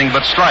thrown nothing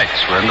but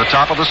strikes. We're in the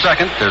top of the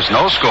second. There's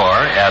no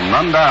score and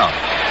none down.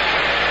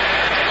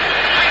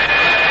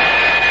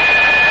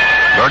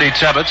 Bertie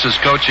Tebbetts is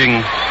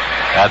coaching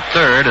at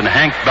third and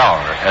Hank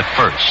Bauer at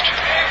first.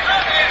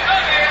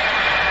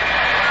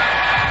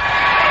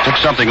 Took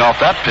something off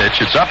that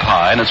pitch. It's up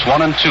high, and it's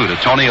 1-2 to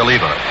Tony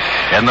Oliva.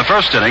 In the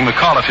first inning,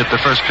 McAuliffe hit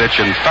the first pitch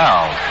and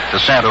fouled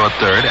to Santo at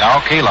third. Al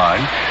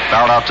Kaline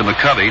fouled out to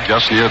McCovey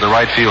just near the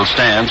right field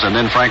stands, and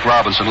then Frank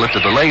Robinson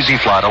lifted a lazy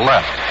fly to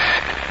left.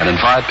 And in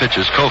 5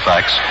 pitches,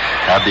 Koufax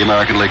had the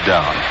American League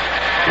down.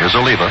 Here's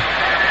Oliva.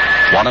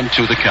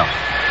 1-2 the count.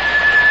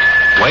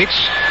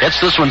 Waits, hits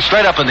this one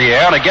straight up in the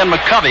air, and again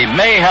McCovey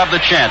may have the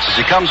chance as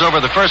he comes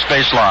over the first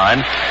base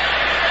line.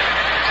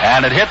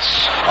 And it hits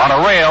on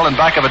a rail in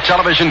back of a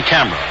television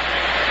camera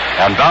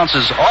and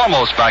bounces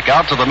almost back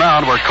out to the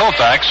mound where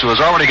Koufax, who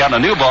has already gotten a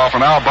new ball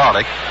from Al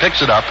Barlick,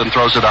 picks it up and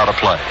throws it out of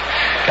play.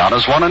 Count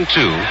is 1-2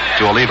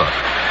 to Oliva.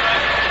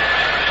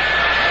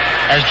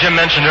 As Jim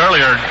mentioned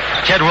earlier,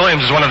 Ted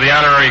Williams is one of the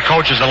honorary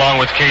coaches along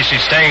with Casey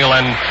Stengel,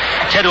 and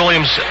Ted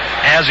Williams,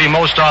 as he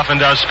most often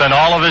does, spend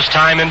all of his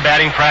time in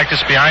batting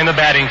practice behind the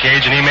batting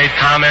cage, and he made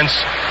comments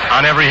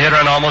on every hitter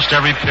and almost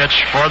every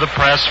pitch for the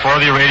press, for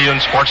the radio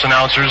and sports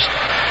announcers,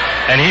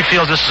 and he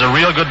feels this is a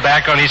real good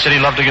background. He said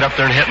he'd love to get up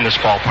there and hit in this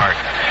ballpark.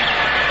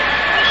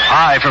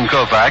 High from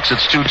Koufax.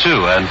 It's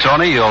 2-2. And,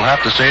 Tony, you'll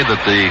have to say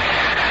that the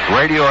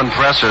radio and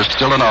press are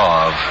still in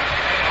awe of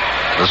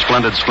the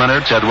splendid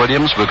splinter, Ted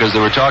Williams, because they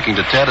were talking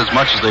to Ted as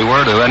much as they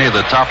were to any of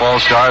the top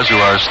all-stars who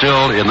are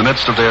still in the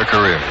midst of their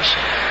careers.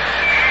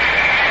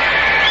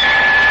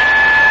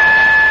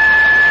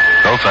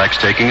 Koufax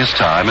taking his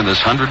time in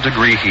this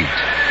 100-degree heat.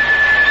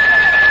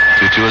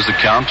 2-2 is the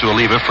count to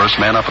Oliva. First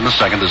man up in the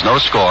second. There's no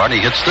score, and he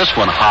hits this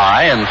one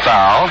high and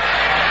foul.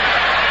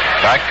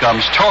 Back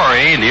comes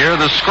Torrey near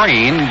the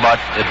screen, but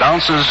it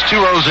bounces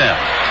 2 rows in,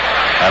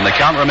 and the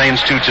count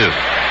remains 2-2.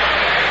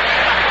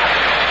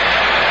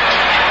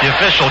 The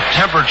official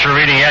temperature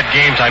reading at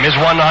game time is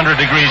 100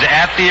 degrees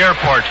at the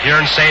airport here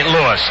in St.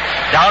 Louis.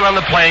 Down on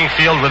the playing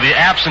field with the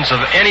absence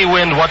of any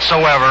wind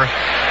whatsoever,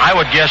 I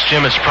would guess,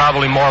 Jim, it's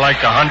probably more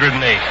like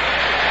 108.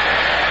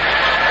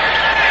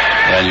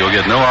 And you'll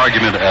get no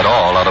argument at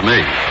all out of me.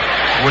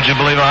 Would you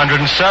believe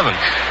 107?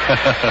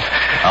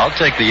 I'll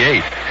take the 8.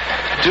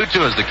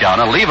 2-2 is the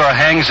count. Oliva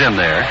hangs in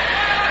there.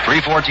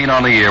 314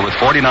 on the year with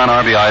 49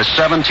 RBIs,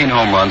 17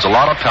 home runs, a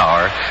lot of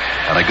power,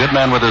 and a good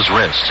man with his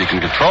wrists. He can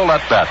control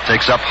that bat.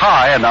 Takes up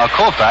high, and now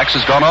Koufax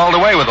has gone all the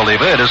way with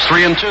Oliva. It is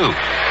 3-2.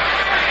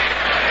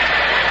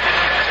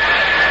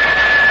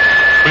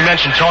 We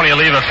mentioned Tony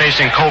Oliva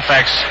facing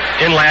Koufax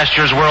in last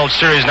year's World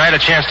Series, and I had a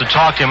chance to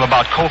talk to him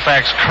about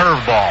Koufax's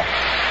curveball.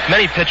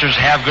 Many pitchers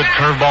have good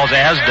curveballs,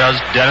 as does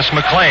Dennis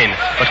McLain,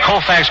 but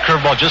Koufax's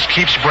curveball just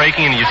keeps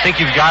breaking, and you think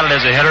you've got it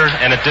as a hitter,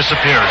 and it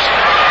disappears.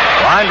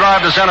 Line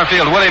drive to center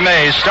field. Willie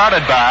Mays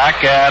started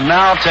back and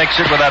now takes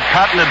it with that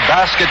patented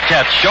basket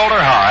catch, shoulder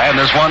high, and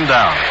there's one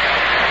down.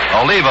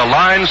 Oliva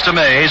lines to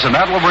Mays, and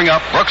that will bring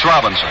up Brooks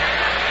Robinson.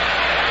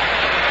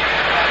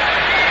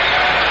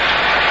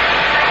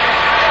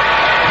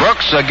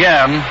 Brooks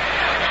again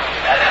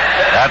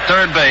at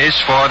third base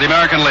for the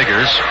American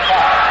Leaguers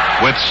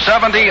with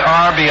 70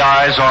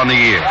 RBIs on the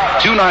year.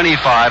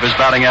 295 is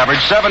batting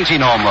average, 17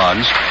 home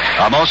runs.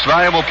 Our most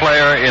valuable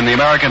player in the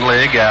American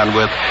League, and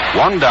with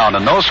one down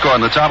and no score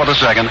in the top of the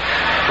second,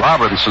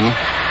 Robinson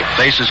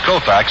faces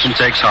Koufax and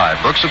takes high.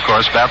 Brooks, of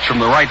course, bats from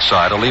the right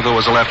side. Oliva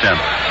was a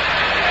left-hander.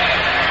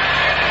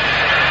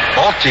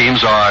 Both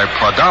teams are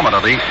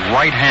predominantly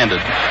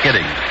right-handed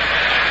hitting.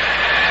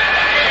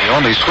 The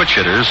only switch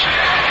hitters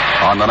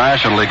on the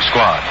National League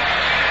squad.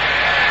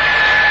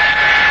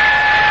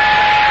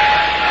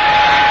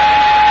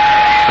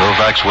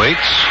 Koufax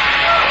waits.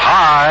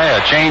 High,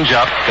 a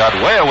change-up, got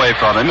way away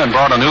from him and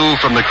brought an ooh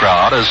from the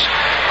crowd as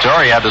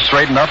Torrey had to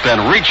straighten up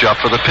and reach up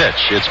for the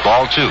pitch. It's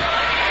ball 2.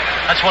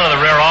 That's one of the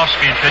rare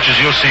off-speed pitches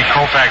you'll see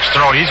Koufax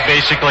throw. He's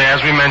basically,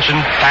 as we mentioned,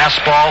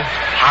 fastball,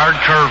 hard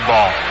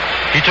curveball.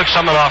 He took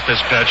something off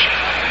this pitch.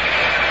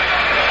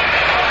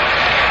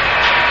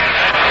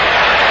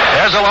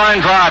 There's a line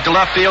drive to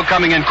left field.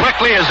 Coming in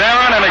quickly is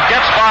Aaron, and it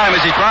gets by him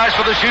as he tries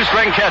for the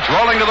shoestring catch.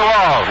 Rolling to the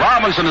wall.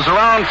 Robinson is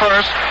around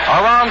first,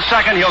 around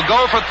second. He'll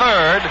go for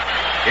third.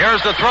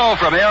 Here's the throw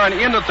from Aaron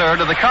into third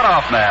to the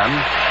cutoff man.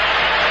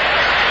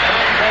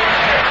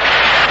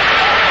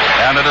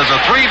 And it is a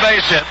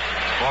 3-base hit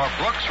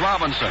for Brooks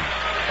Robinson.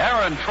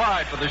 Aaron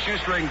tried for the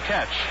shoestring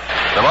catch.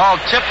 The ball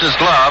tipped his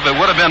glove. It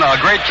would have been a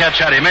great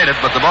catch had he made it,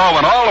 but the ball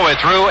went all the way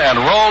through and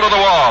rolled to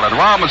the wall. And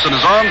Robinson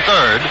is on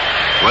third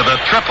with a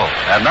triple.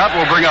 And that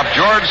will bring up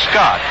George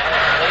Scott,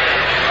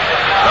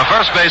 the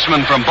first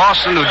baseman from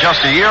Boston, who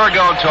just a year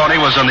ago, Tony,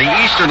 was in the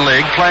Eastern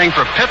League playing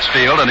for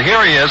Pittsfield, and here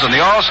he is in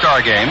the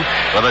All-Star game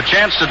with a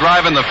chance to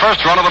drive in the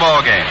first run of the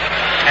ball game.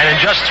 And in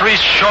just 3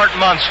 short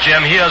months,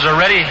 Jim, he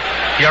already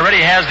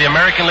has the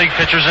American League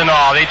pitchers in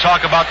awe. They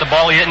talk about the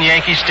ball he hit in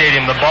Yankee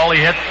Stadium, the ball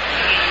he hit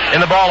in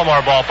the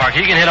Baltimore ballpark.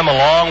 He can hit him a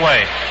long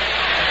way.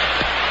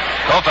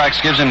 Koufax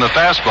gives him the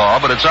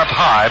fastball, but it's up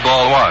high,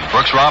 ball 1.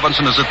 Brooks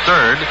Robinson is at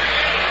third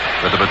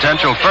with the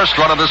potential first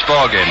run of this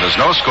ball game. There's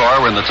no score.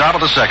 We're in the top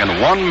of the second.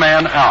 One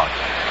man out.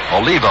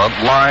 Oliva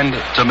lined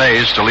to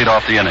Mays to lead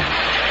off the inning.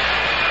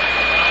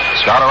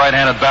 Scott, a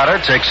right-handed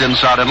batter, takes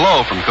inside and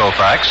low from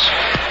Koufax.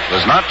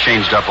 Was not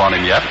changed up on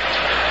him yet,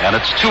 and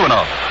it's 2-0.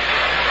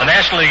 The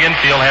National League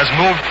infield has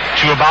moved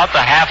to about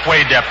the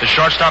halfway depth. The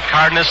shortstop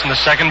Cardenas and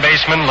the second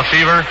baseman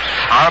Lefevre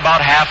are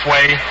about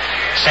halfway.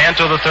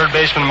 Santo, the third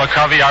baseman,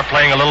 McCovey are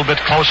playing a little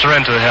bit closer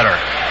into the hitter.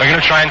 They're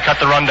going to try and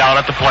cut the run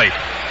down at the plate.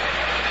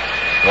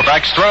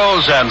 Koufax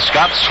throws, and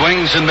Scott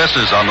swings and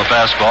misses on the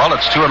fastball.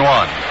 It's 2-1.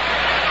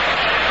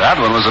 That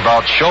one was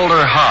about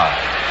shoulder high,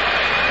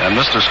 and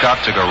Mr.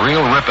 Scott took a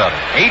real rip at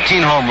it.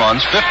 18 home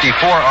runs, 54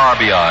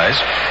 RBIs,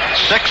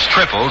 6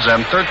 triples,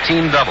 and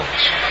 13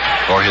 doubles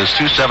for his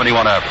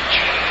 .271 average.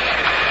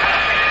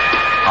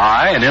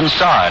 High and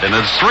inside, and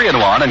it's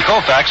 3-1, and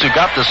Koufax, who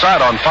got the side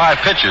on 5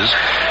 pitches,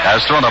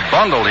 has thrown a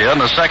bundle here in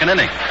the second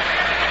inning.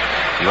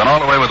 He went all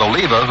the way with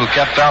Oliva, who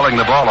kept fouling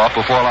the ball off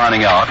before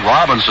lining out.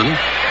 Robinson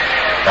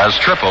has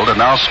tripled, and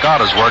now Scott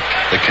has worked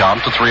the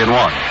count to 3-1.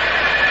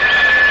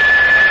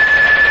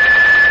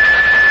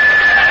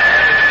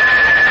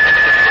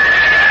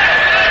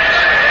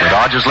 The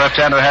Dodgers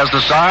left-hander has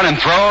the sign and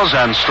throws,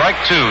 and strike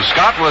 2.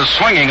 Scott was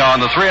swinging on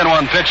the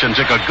 3-1 pitch and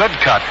took a good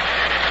cut,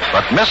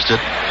 but missed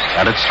it,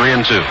 and it's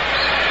 3-2.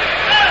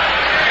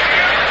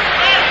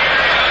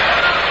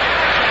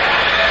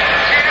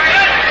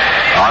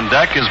 On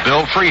deck is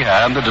Bill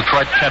Freehand, the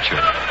Detroit catcher.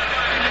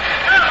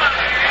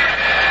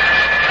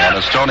 And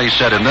as Tony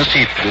said, in this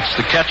heat, it's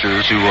the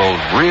catchers who will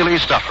really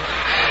suffer.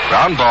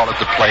 Ground ball at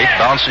the plate,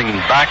 bouncing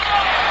back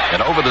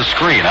and over the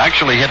screen.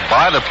 Actually hit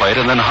by the plate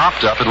and then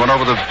hopped up and went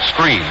over the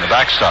screen, the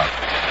backstop.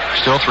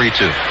 Still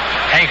 3-2.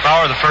 Hank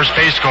Bauer, the first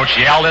base coach,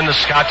 yelled into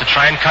Scott to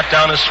try and cut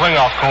down his swing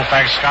off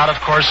Koufax. Scott,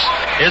 of course,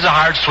 is a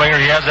hard swinger.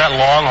 He has that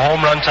long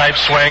home run type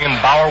swing, and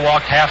Bauer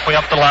walked halfway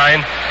up the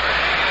line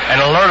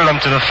and alerted him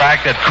to the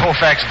fact that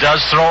Koufax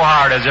does throw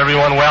hard, as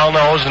everyone well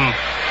knows, and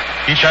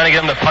he's trying to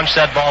get him to punch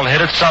that ball and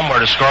hit it somewhere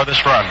to score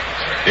this run.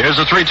 Here's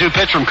a 3-2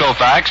 pitch from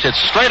Koufax.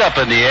 It's straight up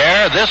in the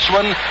air. This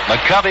one,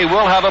 McCovey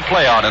will have a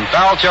play on in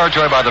foul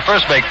territory by the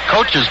first base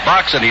coach's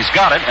box, and he's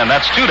got it, and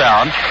that's 2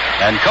 down.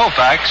 And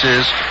Koufax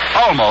is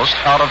almost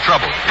out of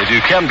trouble, if you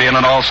can be in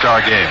an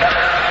all-star game.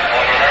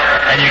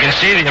 And you can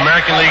see the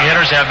American League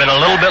hitters have been a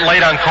little bit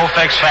late on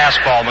Koufax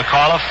fastball.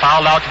 McAuliffe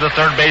fouled out to the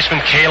third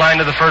baseman,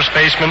 Kaline to the first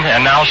baseman,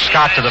 and now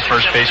Scott to the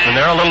first baseman.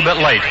 They're a little bit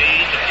late.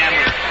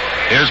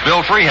 Here's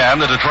Bill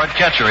Freehand, the Detroit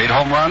catcher. 8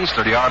 home runs,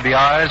 30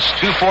 RBIs,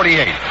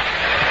 248.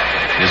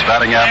 His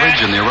batting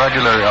average in the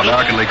regular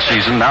American League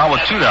season, now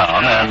with 2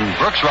 down, and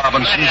Brooks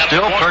Robinson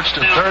still perched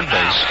at third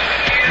base.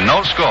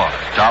 No score.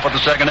 Top of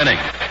the second inning.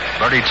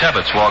 Bertie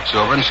Tebbetts walks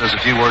over and says a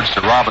few words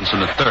to Robinson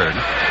at third.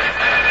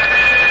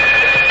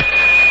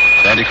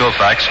 Sandy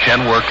Koufax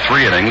can work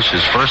 3 innings,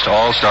 his first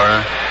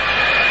all-star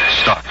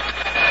start.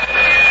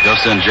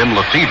 Just then Jim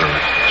Lefevre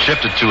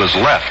shifted to his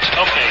left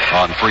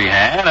on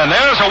Freehand, and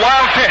there's a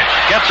wild pitch.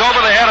 Gets over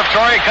the head of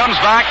Torrey, comes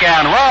back,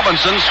 and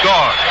Robinson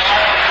scores.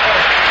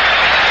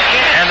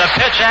 And the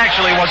pitch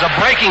actually was a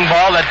breaking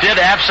ball that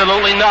did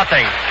absolutely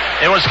nothing.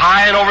 It was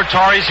high and over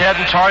Torrey's head,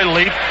 and Torrey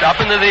leaped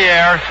up into the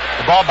air.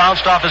 The ball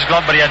bounced off his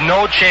glove, but he had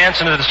no chance,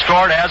 and it is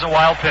scored as a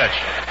wild pitch.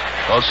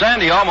 Well,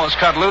 Sandy almost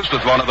cut loose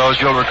with one of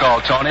those, you'll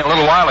recall, Tony, a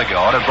little while ago.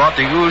 And it brought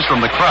the ooze from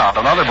the crowd.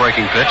 Another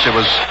breaking pitch. It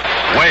was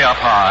way up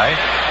high.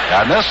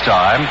 And this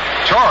time,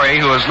 Torrey,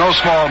 who is no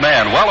small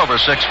man, well over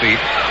 6 feet,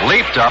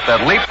 leaped up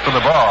and leaped for the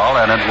ball,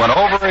 and it went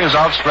over his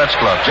outstretched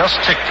glove. Just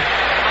ticked it.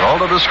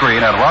 Rolled to the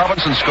screen, and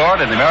Robinson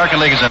scored, and the American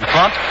League is in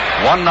front,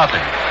 1-0.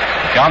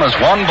 The count is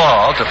 1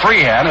 ball to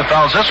Freehand, who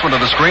fouls this one to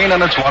the screen,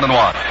 and it's 1-1.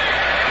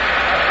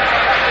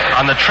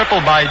 On the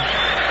triple by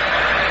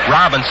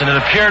Robinson, it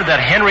appeared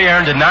that Henry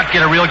Aaron did not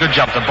get a real good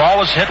jump. The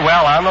ball was hit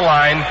well on the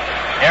line.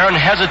 Aaron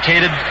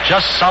hesitated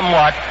just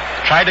somewhat,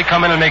 tried to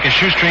come in and make a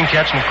shoestring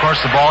catch, and of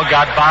course the ball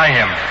got by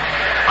him.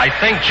 I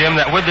think, Jim,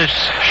 that with this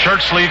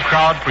shirt sleeve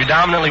crowd,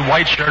 predominantly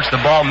white shirts, the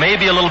ball may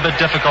be a little bit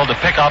difficult to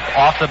pick up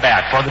off the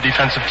bat for the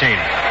defensive team.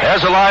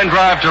 There's a line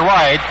drive to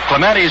right.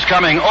 Clementi's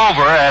coming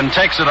over and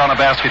takes it on a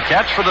basket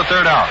catch for the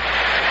third out.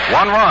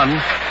 1 run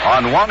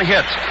on 1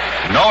 hit.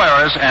 No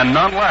errors and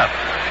none left.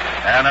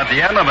 And at the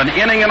end of an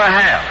inning and a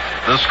half,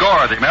 the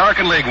score, the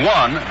American League 1,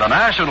 the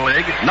National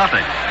League,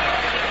 nothing.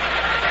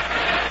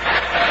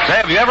 Say,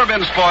 have you ever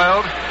been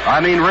spoiled? I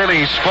mean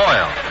really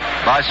spoiled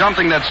by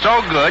something that's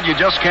so good you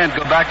just can't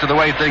go back to the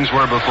way things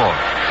were before.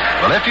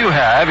 Well, if you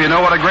have, you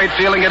know what a great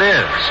feeling it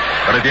is.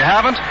 But if you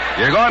haven't,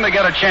 you're going to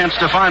get a chance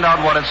to find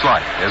out what it's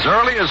like as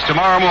early as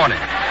tomorrow morning.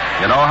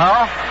 You know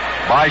how?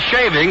 By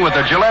shaving with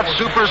the Gillette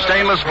Super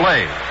Stainless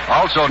Blade,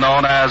 also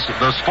known as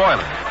the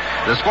Spoiler.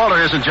 The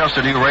Spoiler isn't just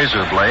a new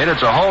razor blade,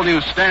 it's a whole new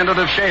standard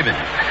of shaving.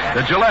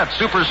 The Gillette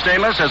Super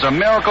Stainless has a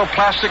miracle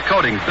plastic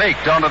coating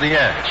baked onto the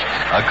edge,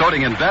 a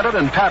coating invented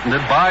and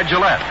patented by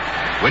Gillette.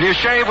 When you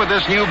shave with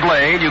this new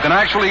blade, you can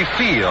actually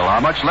feel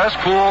how much less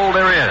pool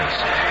there is.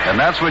 And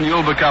that's when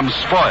you'll become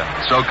spoiled,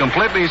 so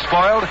completely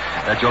spoiled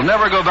that you'll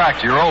never go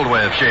back to your old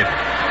way of shaving,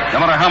 no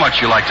matter how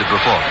much you liked it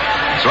before.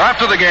 So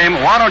after the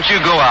game, why don't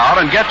you go out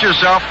and get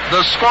yourself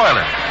the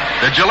Spoiler,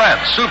 the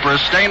Gillette Super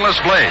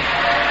Stainless Blade.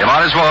 You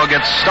might as well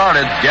get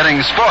started getting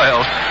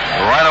spoiled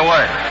right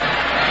away.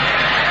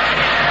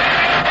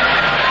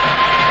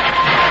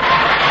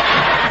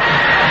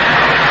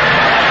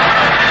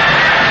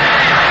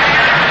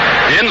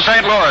 In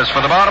St. Louis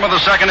for the bottom of the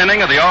second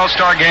inning of the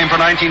All-Star game for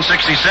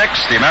 1966,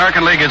 the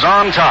American League is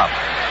on top.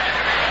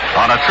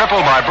 On a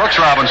triple by Brooks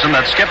Robinson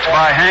that skipped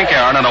by Hank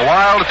Aaron and a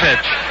wild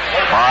pitch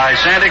by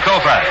Sandy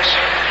Koufax.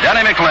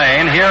 Denny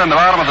McLain, here in the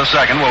bottom of the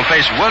second, will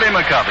face Willie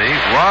McCovey,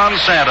 Ron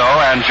Santo,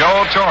 and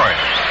Joe Torre.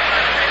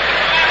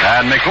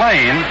 And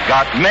McLain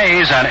got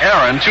Mays and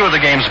Aaron, 2 of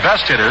the game's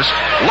best hitters,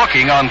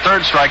 looking on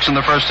 3rd strikes in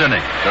the first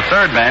inning. The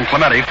third man,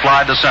 Clementi,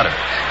 flied to center.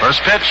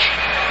 First pitch,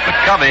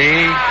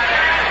 McCovey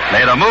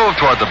made a move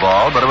toward the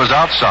ball, but it was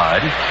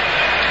outside.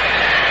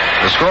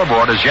 The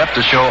scoreboard is yet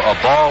to show a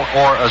ball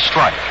or a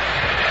strike.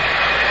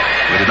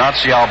 We did not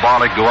see Al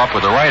Barlick go up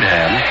with the right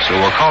hand, so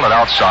we'll call it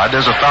outside.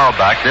 There's a foul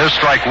back. There's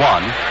strike 1.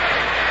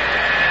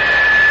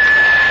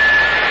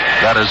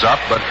 That is up,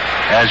 but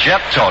as yet,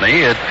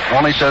 Tony, it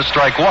only says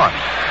strike 1.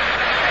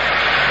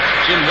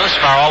 Jim, this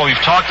far, all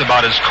we've talked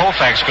about is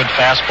Koufax, good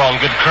fastball and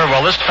good curve.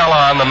 Well, this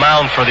fella on the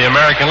mound for the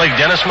American League,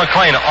 Dennis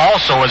McLain,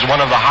 also is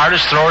one of the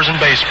hardest throwers in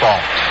baseball.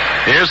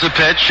 Here's the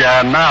pitch,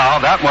 and now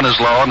that one is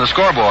low, and the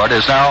scoreboard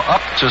is now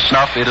up to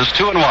snuff. It is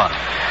 2-1.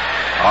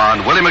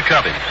 on Willie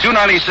McCovey.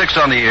 296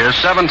 on the year,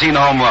 17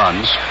 home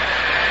runs,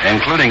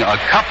 including a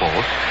couple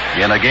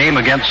in a game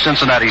against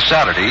Cincinnati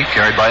Saturday,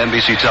 carried by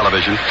NBC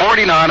Television.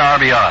 49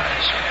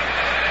 RBIs.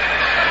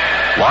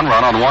 1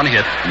 run on 1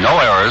 hit, no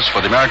errors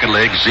for the American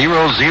League.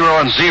 0, 0,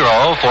 and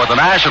 0 for the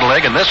National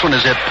League, and this one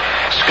is hit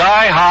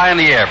sky high in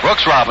the air.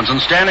 Brooks Robinson,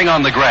 standing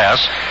on the grass,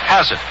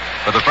 has it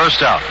for the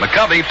first out.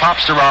 McCovey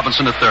pops to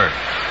Robinson at third.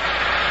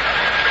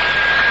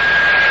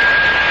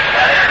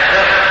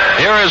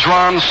 Here is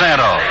Ron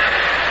Santo.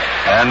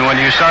 And when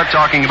you start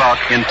talking about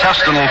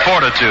intestinal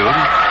fortitude,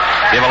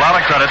 give a lot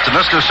of credit to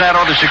Mr.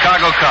 Santo, the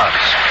Chicago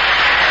Cubs.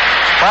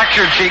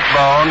 Fractured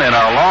cheekbone in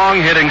a long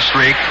hitting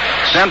streak,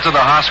 sent to the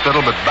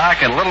hospital, but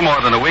back in a little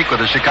more than a week with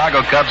the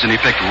Chicago Cubs, and he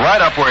picked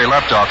right up where he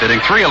left off, hitting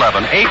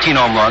 .311, 18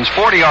 home runs,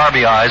 40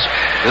 RBIs.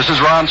 This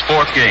is Ron's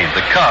 4th game.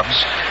 The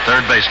Cubs,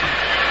 third baseman.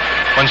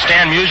 When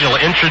Stan Musial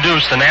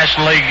introduced the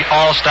National League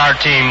All-Star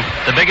team,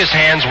 the biggest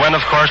hands went,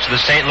 of course, to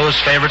the St. Louis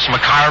favorites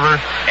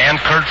McCarver and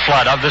Curt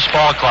Flood of this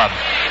ball club.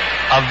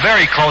 A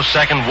very close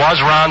second was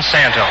Ron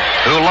Santo,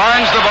 who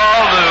lines the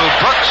ball to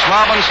Brooks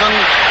Robinson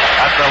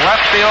at the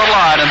left field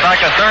line and back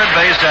at third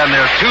base, and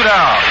they're 2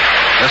 down.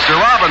 Mr.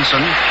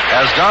 Robinson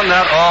has done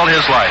that all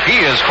his life.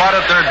 He is quite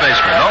a third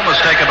baseman. No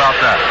mistake about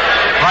that.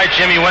 Right,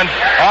 Jimmy went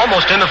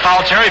almost into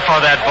foul territory for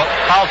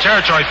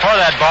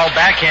that ball,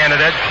 backhanded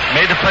it,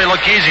 made the play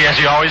look easy, as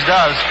he always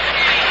does.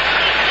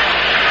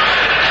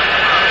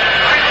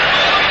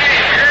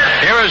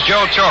 Here is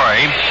Joe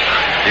Torre,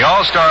 the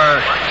All-Star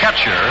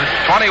catcher,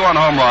 21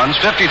 home runs,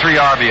 53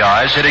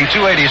 RBIs, hitting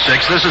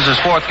 .286. This is his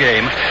 4th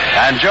game.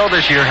 And Joe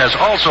this year has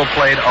also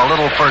played a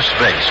little first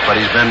base, but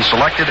he's been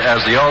selected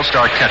as the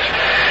All-Star catcher.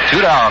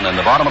 2 down in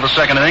the bottom of the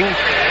second inning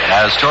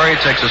as Torre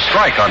takes a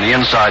strike on the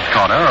inside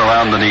corner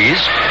around the knees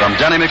from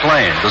Denny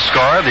McLain. The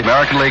score, the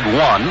American League 1,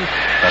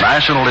 the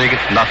National League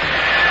nothing.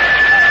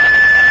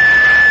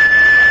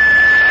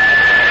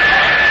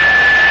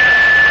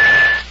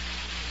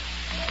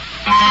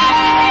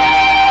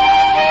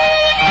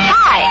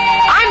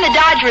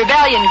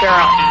 Rebellion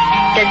girl.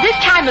 Does this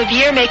time of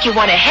year make you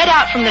want to head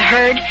out from the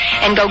herd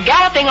and go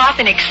galloping off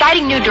in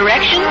exciting new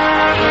directions?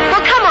 Well,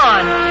 come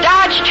on.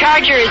 Dodge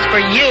Charger is for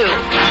you.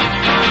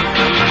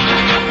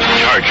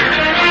 Charger.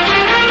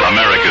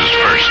 America's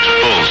first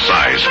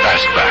full-size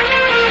fastback.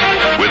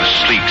 With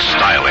sleek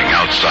styling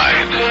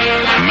outside.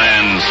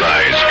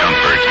 Man-size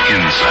comfort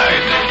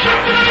inside.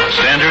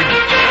 Standard?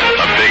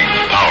 A big,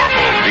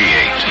 powerful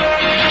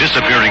V8.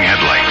 Disappearing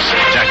headlights,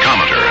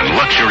 tachometer, and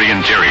luxury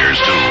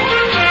interiors, too.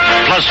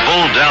 Plus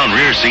fold-down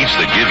rear seats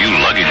that give you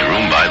luggage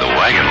room by the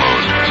wagon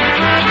load.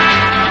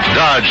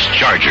 Dodge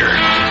Charger.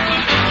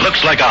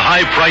 Looks like a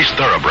high-priced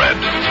thoroughbred,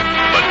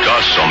 but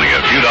costs only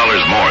a few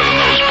dollars more than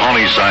those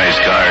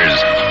pony-sized cars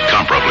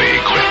comparably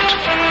equipped.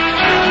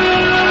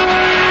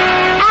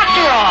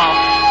 After all,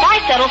 why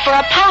settle for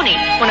a pony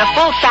when a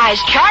full-size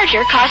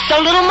Charger costs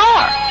so little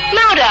more?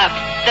 Mount up.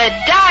 The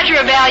Dodge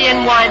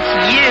Rebellion wants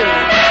you.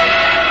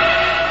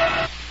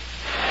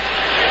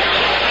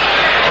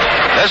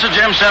 This is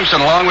Jim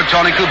Simpson along with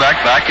Tony Kubek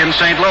back in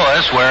St.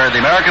 Louis, where the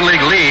American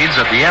League leads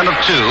at the end of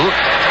 2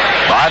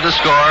 by the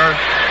score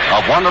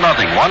of 1-0.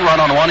 1 run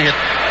on 1 hit.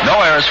 No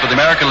errors for the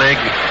American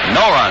League.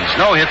 No runs,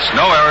 no hits,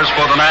 no errors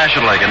for the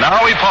National League. And now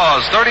we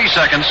pause 30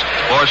 seconds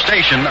for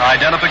station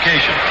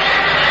identification.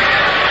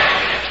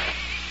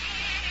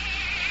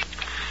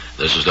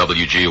 This is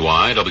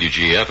WGY,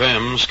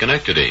 WGFM,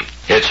 Schenectady.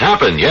 It's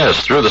happened,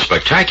 yes, through the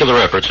spectacular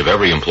efforts of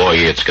every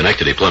employee at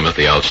Schenectady Plymouth.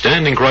 The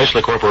Outstanding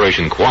Chrysler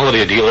Corporation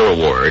Quality Dealer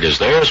Award is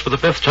theirs for the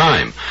 5th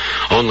time.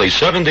 Only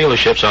 7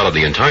 dealerships out of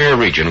the entire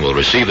region will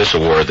receive this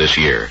award this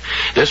year.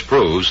 This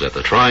proves that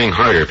the trying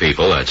harder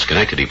people at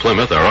Schenectady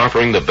Plymouth are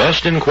offering the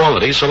best in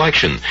quality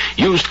selection,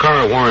 used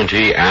car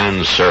warranty,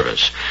 and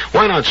service.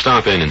 Why not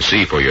stop in and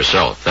see for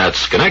yourself? That's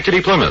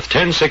Schenectady Plymouth,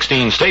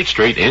 1016 State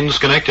Street in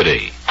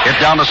Schenectady. Hit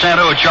down to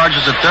Santo, who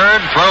charges at third,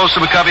 throws to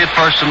McCovey at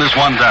first, and there's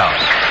 1 down.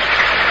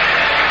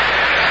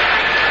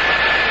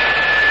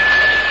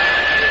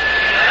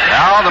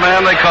 Now the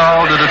man they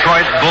call the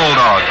Detroit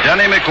Bulldog,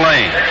 Denny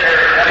McLain.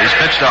 He's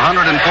pitched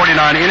 149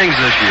 innings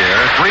this year,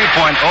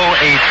 3.08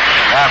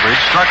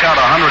 average, struck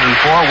out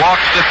 104,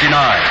 walked 59.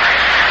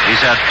 He's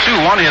had 2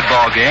 one-hit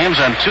ball games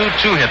and 2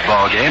 two-hit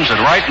ball games,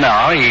 and right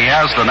now he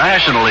has the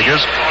National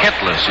Leaguers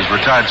hitless. He's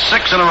retired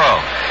 6 in a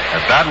row.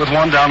 At bat with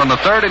 1 down in the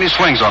 3rd, and he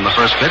swings on the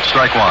first pitch,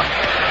 strike 1.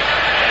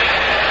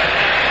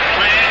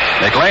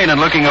 McLain, in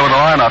looking over the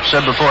lineup,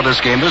 said before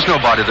this game, there's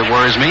nobody that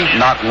worries me.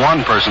 Not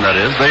one person, that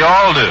is. They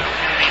all do.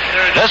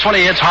 This one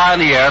he hits high in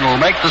the air and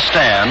will make the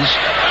stands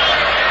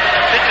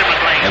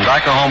in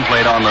back of home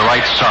plate on the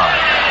right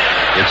side.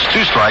 It's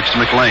 2 strikes to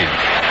McLain.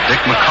 Dick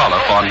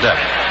McCullough on deck.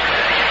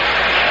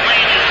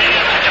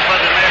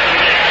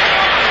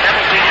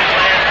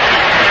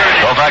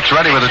 Koufax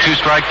ready with a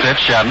 2-strike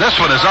pitch, and this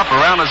one is up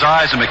around his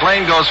eyes, and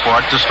McLain goes for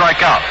it to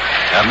strike out.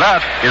 And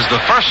that is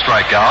the first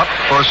strikeout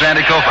for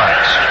Sandy Koufax.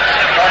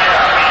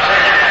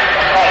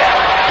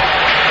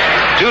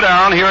 2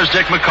 down, here is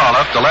Dick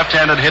McCullough, the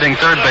left-handed hitting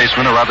third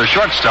baseman, or rather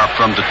shortstop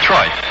from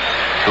Detroit.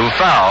 who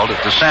fouled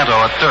DeSanto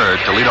at third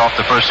to lead off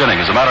the first inning.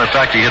 As a matter of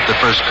fact, he hit the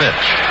first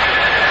pitch.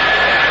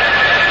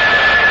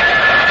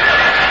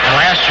 In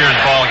last year's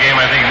ball game,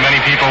 I think many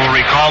people will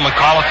recall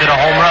McAuliffe hit a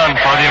home run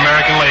for the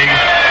American League.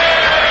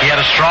 He had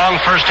a strong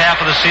first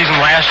half of the season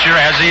last year,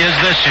 as he is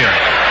this year.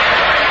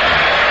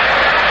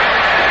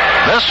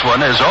 This one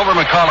is over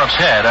McAuliffe's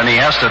head, and he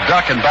has to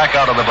duck and back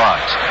out of the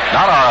box.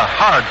 Not a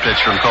hard pitch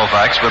from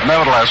Koufax, but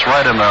nevertheless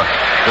right in the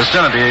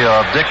vicinity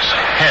of Dick's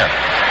head.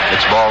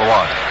 It's ball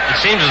one. It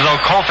seems as though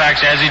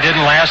Koufax, as he did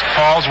in last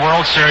fall's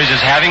World Series,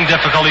 is having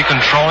difficulty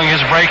controlling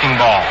his breaking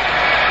ball.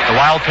 The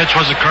wild pitch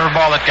was a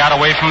curveball that got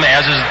away from him,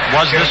 as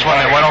was this one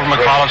that went over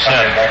McAuliffe's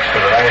head.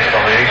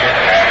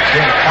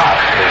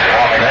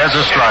 There's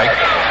a strike.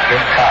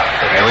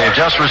 And we have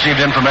just received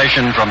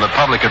information from the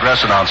public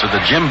address announcer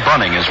that Jim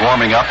Bunning is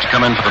warming up to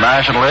come in for the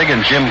National League,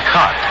 and Jim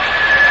Cott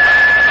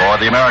for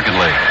the American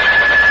League.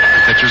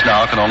 The pitchers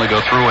now can only go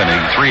through 3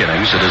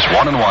 innings. It is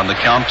 1-1 to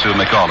count to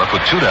McAuliffe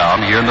with 2 down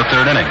here in the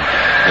third inning.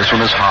 This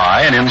one is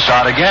high and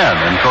inside again.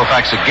 And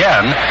Koufax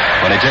again,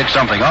 when he takes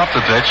something off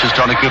the pitch, as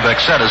Tony Kubek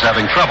said, is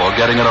having trouble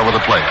getting it over the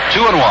plate.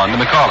 2-1 to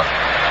McAuliffe.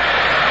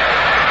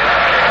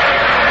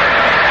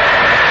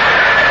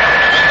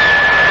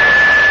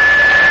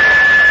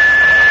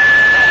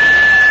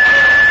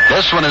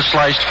 This one is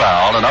sliced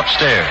foul and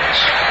upstairs.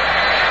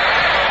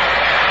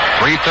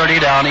 330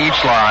 down each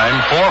line,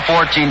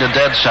 414 to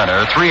dead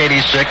center,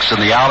 386 in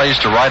the alleys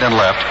to right and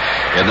left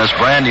in this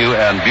brand new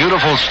and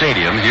beautiful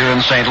stadium here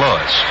in St.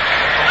 Louis,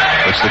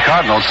 which the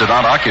Cardinals did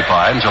not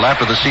occupy until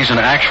after the season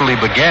actually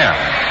began.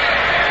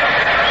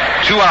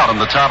 2 out in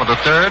the top of the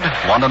third,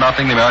 1-0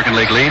 the American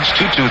League leads.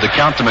 2-2 the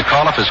count to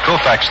McAuliffe as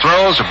Koufax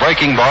throws a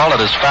breaking ball that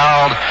is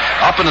fouled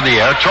up into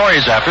the air.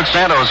 Torrey's after it,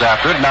 Santo's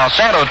after it. Now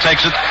Santo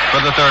takes it for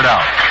the third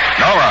out.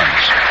 No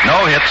runs,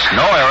 no hits,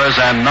 no errors,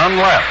 and none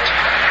left.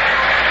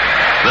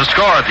 The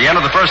score at the end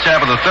of the first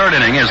half of the third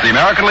inning is the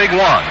American League 1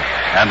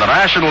 and the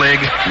National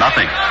League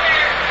nothing.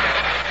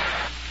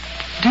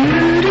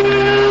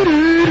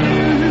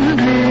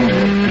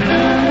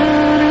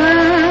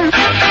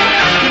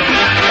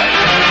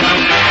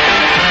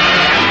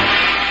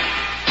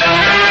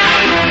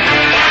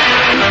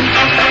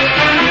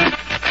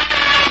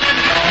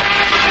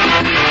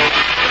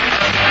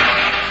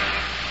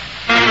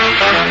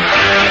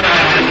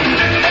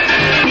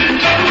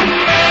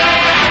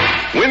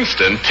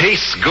 Winston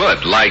tastes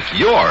good like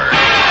your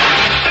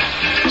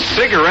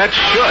cigarette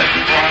should.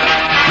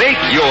 Make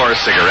your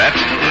cigarette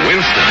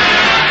Winston.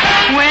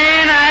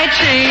 When I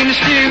changed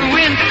to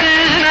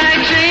Winston, I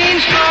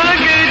changed for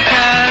good,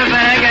 'cause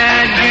I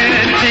got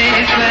good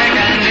taste like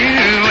I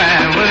knew I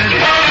would.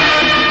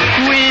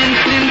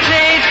 Winston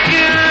tastes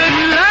good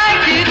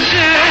like it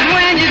should.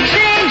 When you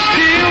change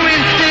to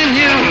Winston,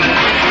 you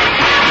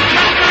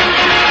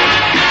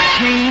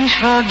change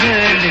for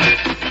good.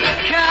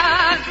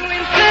 'Cause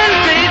Winston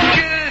tastes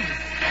good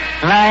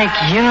like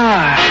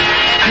your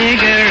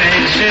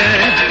cigarette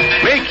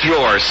should. Make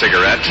your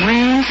cigarette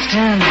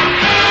Winston.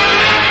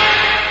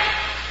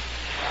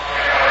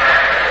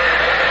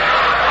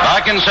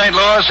 Back in St.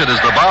 Louis, it is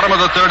the bottom of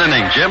the third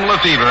inning. Jim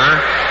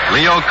Lefevre,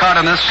 Leo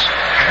Cardenas,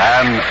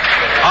 and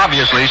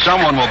obviously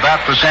someone will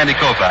bat for Sandy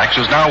Koufax,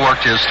 who's now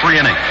worked his 3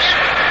 innings.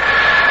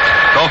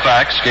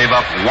 Koufax gave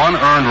up 1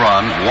 earned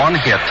run, 1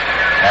 hit,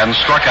 and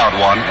struck out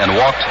 1 and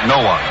walked no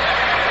one.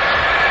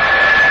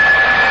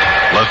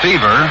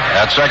 Lefevre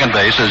at second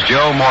base, as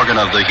Joe Morgan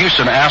of the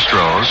Houston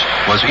Astros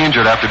was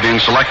injured after being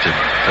selected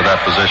to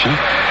that position.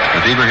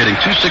 Lefevre hitting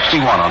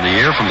 .261 on the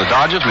year from the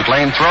Dodgers.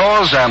 McLean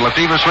throws, and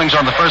Lefevre swings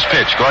on the first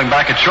pitch. Going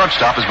back at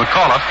shortstop is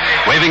McAuliffe,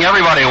 waving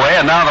everybody away,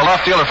 and now the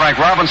left fielder Frank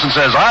Robinson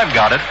says, "I've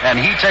got it," and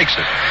he takes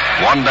it.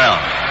 1 down.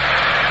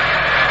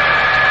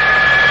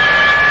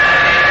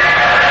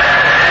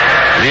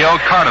 Leo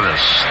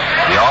Cardenas,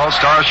 the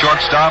All-Star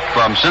shortstop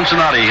from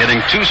Cincinnati,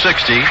 hitting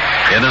 .260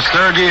 in his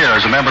third year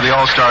as a member of the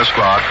All-Star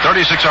squad.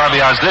 36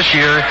 RBIs this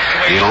year,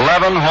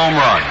 11 home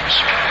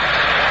runs.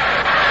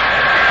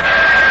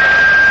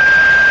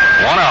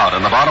 1 out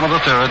in the bottom of the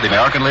third, the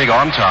American League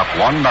on top,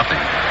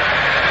 1-0.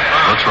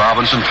 Butch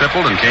Robinson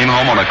tripled and came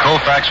home on a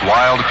Koufax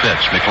wild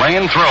pitch.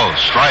 McLean throws,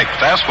 strike,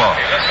 fastball.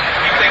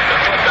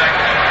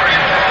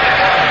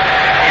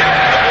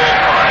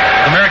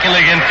 The American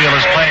League infield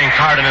is playing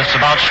Cardenas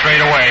about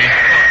straight away.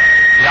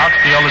 The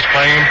outfield is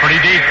playing him pretty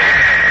deep.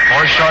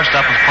 For his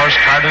shortstop, of course,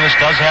 Cardenas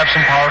does have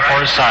some power for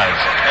his size.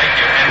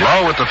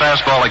 Low with the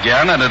fastball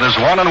again, and it is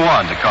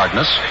 1-1 to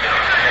Cardenas.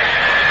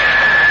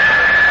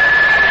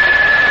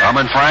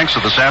 Norman Franks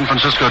of the San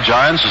Francisco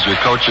Giants is your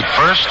coach at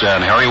first,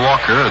 and Harry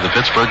Walker of the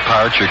Pittsburgh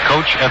Pirates your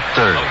coach at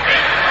third.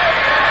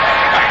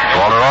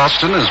 Walter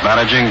Austin is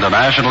managing the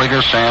National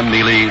Leaguer, Sam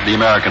Neely, the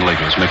American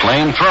Leaguers.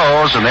 McLean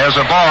throws, and there's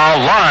a ball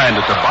lined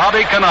to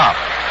Bobby Knopp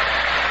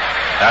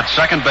at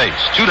second base.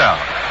 2 down.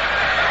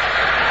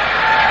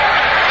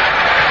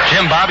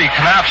 Jim Bobby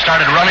Knopp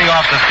started running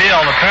off the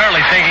field,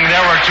 apparently thinking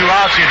there were 2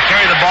 outs. He'd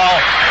carry the ball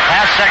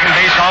past second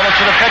base almost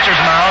to the pitcher's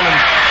mound, and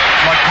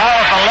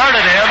McAuliffe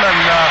alerted him,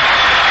 and,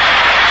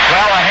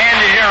 well, a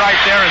handy here right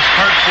there is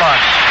Curt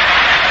Flood.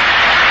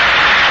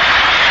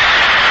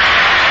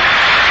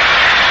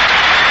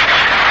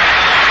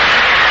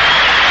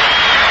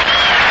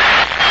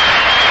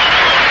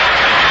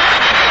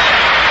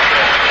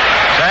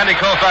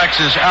 Sandy Koufax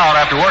is out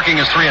after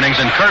working his 3 innings,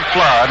 and Curt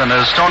Flood, and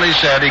as Tony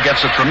said, he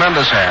gets a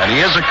tremendous hand.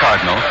 He is a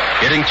Cardinal,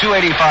 hitting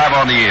 .285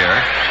 on the year,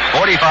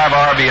 45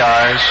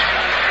 RBIs,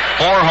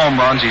 4 home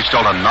runs. He's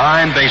stolen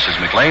 9 bases.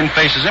 McLean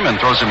faces him and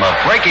throws him a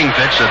breaking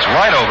pitch that's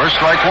right over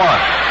strike 1.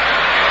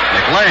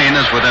 McLean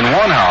is within 1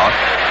 out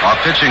of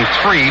pitching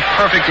 3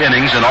 perfect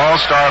innings in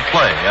all-star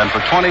play, and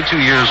for 22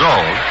 years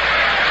old,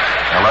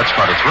 well, that's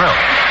quite a thrill.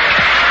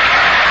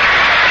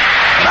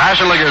 The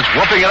National Leaguers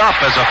whooping it up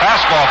as a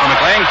fastball from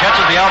McLean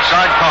catches the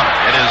outside corner.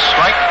 It is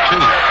strike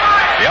 2.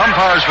 The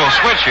umpires will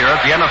switch here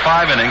at the end of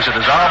 5 innings. It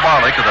is Al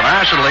Barlick of the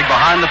National League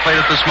behind the plate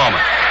at this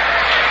moment.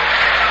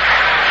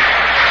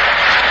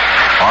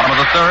 Bottom of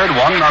the 3rd,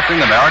 1-0,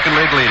 American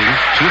League leading,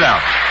 2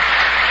 down.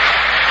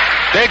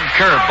 Big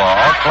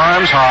curveball,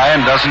 climbs high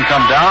and doesn't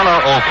come down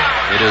or over.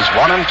 It is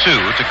 1-2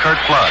 to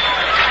Curt Flood.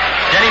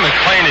 Denny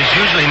McLean is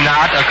usually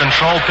not a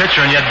control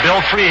pitcher, and yet Bill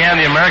Freehand,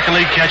 the American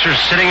League catcher,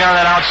 is sitting on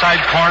that outside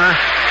corner,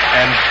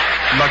 and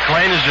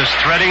McLean is just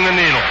threading the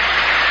needle.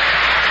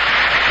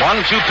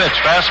 1-2 pitch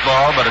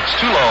fastball, but it's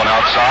too low and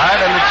outside,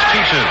 and it's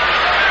 2-2.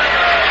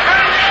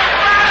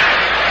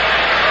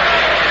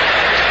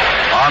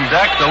 On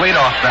deck, the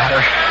leadoff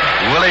batter,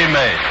 Willie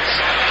Mays.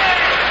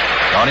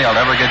 Tony, I'll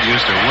never get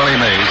used to Willie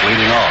Mays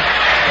leading off.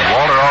 And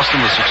Walter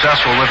Austin was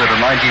successful with it in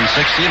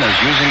 1960 and is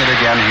using it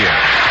again here.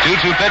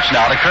 2-2 pitch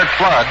now to Curt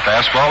Flood.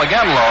 Fastball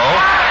again low.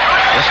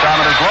 This time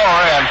it is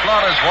lower, and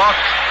Flood has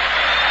walked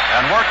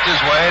and worked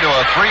his way to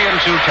a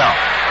 3-2 count.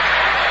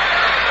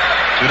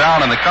 2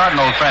 down, and the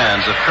Cardinal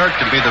fans, if Curt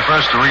can be the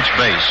first to reach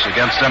base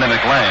against Denny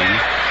McLean,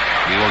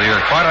 he will hear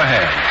quite a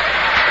hand.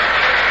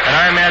 And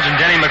I imagine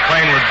Denny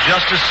McLean would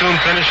just as soon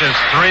finish his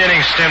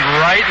 3-inning stint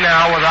right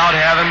now without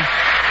having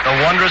the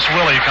wondrous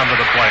Willie come to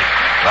the plate.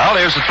 Well,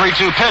 here's the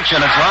 3-2 pitch, and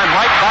it's lined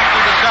right back to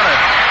the center.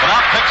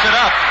 Knopf picks it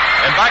up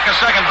and back to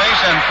second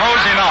base and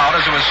throws him out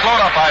as it was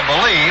slowed up, I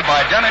believe,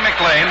 by Denny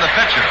McLean, the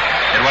pitcher.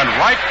 It went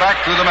right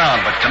back through the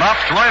mound, but Knopf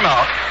threw him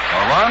out. No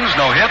runs,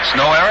 no hits,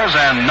 no errors,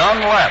 and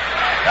none left.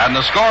 And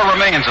the score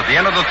remains at the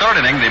end of the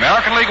 3rd inning, the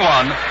American League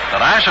 1, the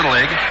National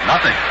League,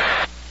 nothing.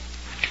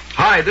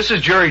 Hi, this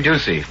is Jerry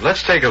Ducey.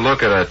 Let's take a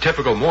look at a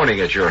typical morning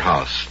at your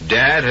house.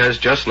 Dad has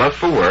just left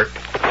for work.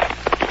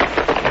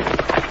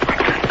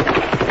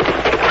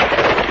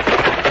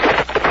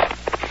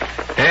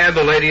 And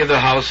the lady of the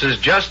house is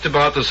just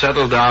about to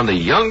settle down the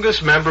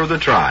youngest member of the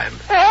tribe.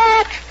 There,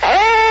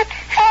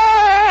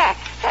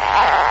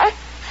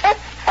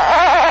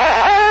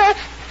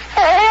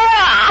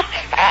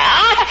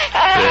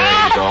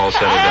 he's all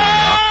settled down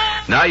now.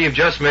 Now you've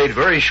just made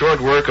very short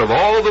work of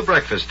all the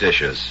breakfast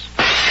dishes.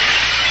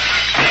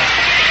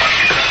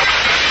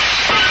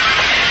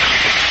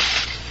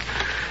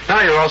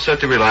 Now you're all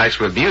set to relax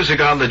with music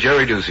on the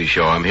Jerry Ducey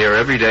Show. I'm here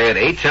every day at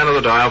 8:10 on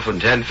the dial from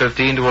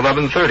 10:15 to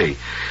 11:30.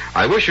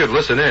 I wish you'd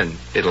listen in.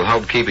 It'll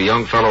help keep a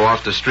young fellow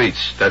off the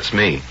streets. That's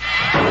me.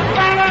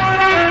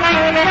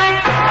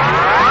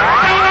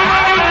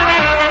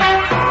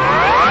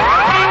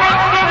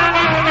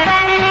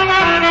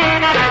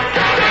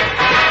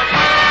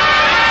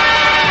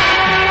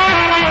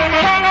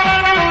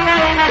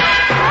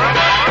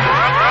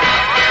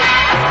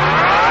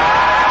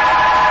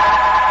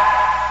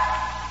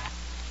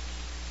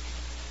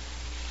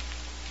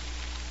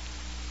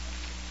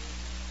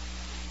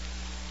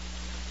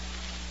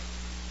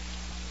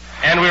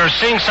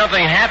 Seeing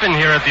something happen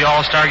here at the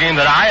All-Star Game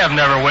that I have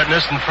never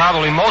witnessed, and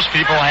probably most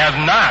people have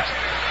not.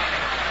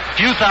 A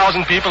few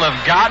thousand people have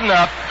gotten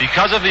up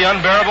because of the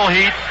unbearable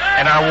heat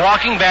and are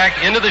walking back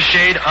into the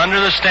shade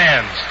under the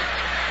stands.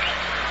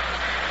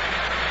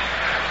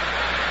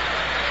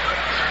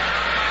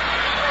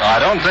 I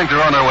don't think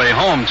they're on their way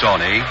home,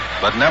 Tony,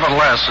 but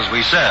nevertheless, as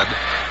we said,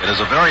 it is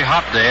a very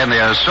hot day, and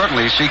they are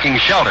certainly seeking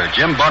shelter.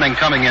 Jim Bunning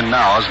coming in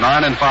now is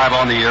 9-5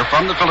 on the year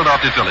from the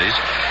Philadelphia Phillies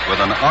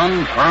with an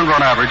unearned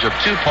run average of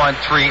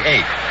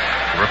 2.38.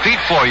 Repeat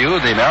for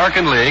you, the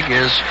American League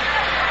is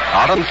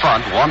out in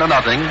front,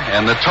 1-0,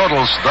 and the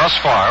totals thus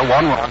far,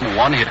 1 run,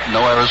 1 hit,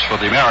 no errors for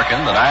the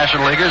American. The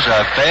National Leaguers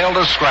have failed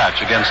to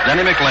scratch against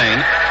Denny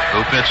McLean,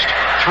 who pitched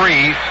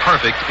 3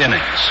 perfect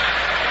innings.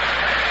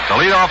 To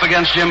lead off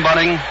against Jim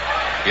Bunning,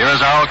 here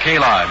is Al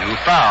Kaline, who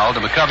fouled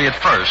to McCovey at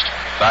first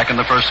back in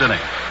the 1st inning.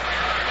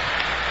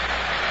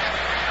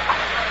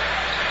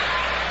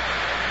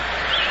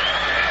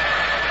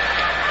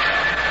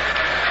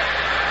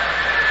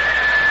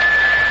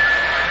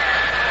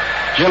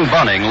 Jim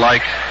Bunning,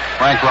 like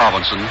Frank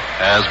Robinson,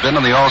 has been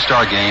in the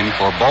All-Star game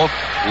for both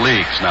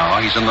leagues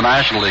now. He's in the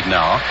National League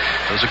now.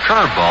 There's a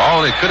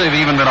curveball. It could have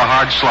even been a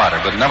hard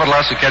slider, but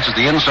nevertheless it catches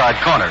the inside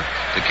corner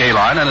to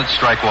Kaline, and it's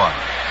strike 1.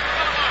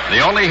 The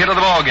only hit of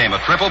the ball game, a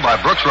triple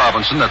by Brooks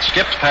Robinson that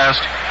skipped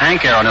past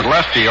Hank Aaron in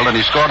left field, and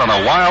he scored on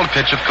a wild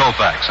pitch of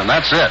Koufax, and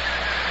that's it.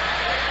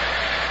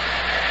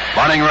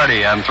 Bunning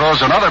ready and throws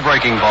another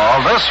breaking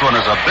ball. This one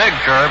is a big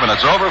curve, and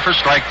it's over for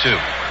strike 2.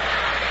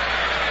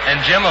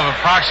 And Jim, of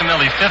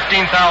approximately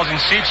 15,000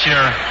 seats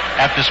here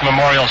at this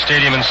Memorial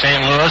Stadium in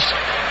St. Louis,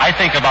 I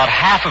think about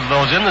half of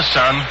those in the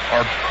sun,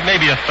 or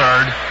maybe a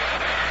third,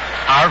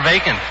 are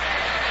vacant.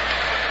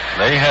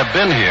 They have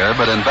been here,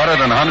 but in better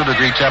than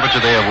 100-degree temperature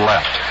they have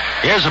left.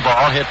 Here's a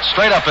ball hit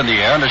straight up in the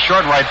air into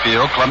short right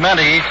field.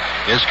 Clemente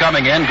is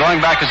coming in,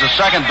 going back as a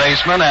second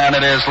baseman, and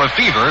it is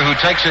Lefevre who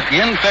takes it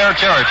in fair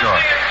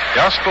territory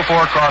just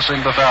before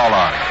crossing the foul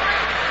line.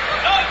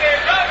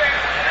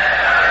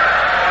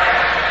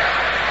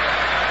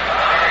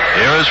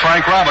 Here is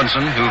Frank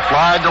Robinson, who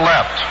flied to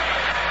left.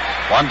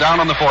 One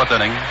down in the fourth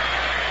inning.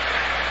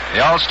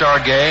 The All-Star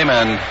game,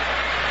 and,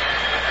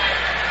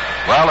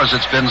 well, as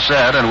it's been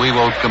said, and we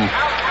will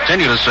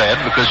continue to say it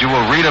because you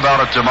will read about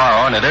it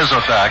tomorrow, and it is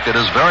a fact, it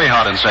is very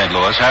hot in St.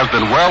 Louis, has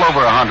been well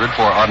over 100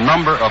 for a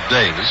number of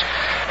days,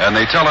 and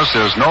they tell us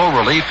there's no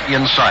relief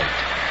in sight.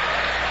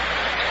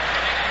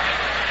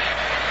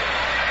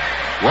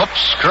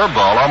 Whoops,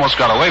 curveball almost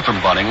got away from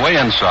Bunning, way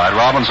inside.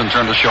 Robinson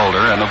turned the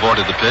shoulder and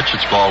avoided the pitch.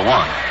 It's ball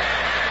one.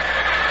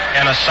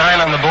 And a sign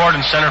on the board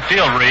in center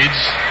field reads,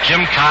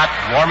 Jim Cott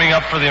warming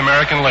up for the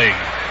American League.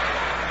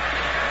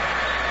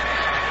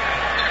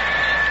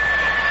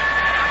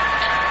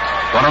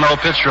 One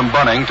 1-0 pitch from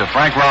Bunning to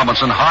Frank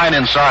Robinson, high and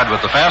inside with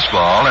the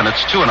fastball, and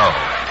it's 2-0.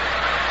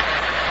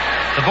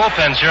 The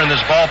bullpens here in this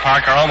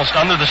ballpark are almost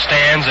under the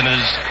stands, and it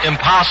is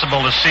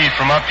impossible to see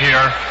from up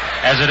here,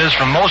 as it is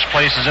from most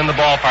places in the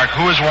ballpark,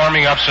 who is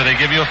warming up, so they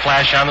give you a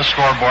flash on the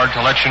scoreboard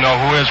to let you know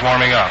who is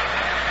warming up.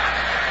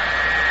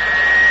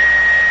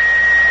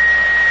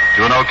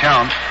 2-0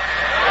 count.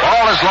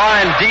 Ball is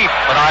lined deep,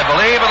 but I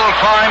believe it'll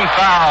climb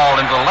foul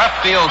into the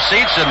left field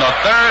seats in the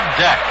third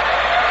deck.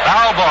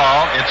 Foul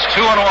ball, it's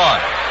 2-1.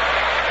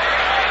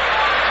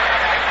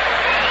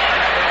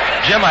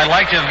 Jim, I'd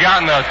like to have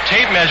gotten a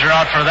tape measure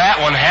out for that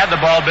one had the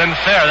ball been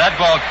fair. That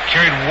ball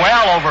carried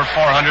well over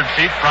 400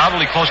 feet,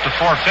 probably close to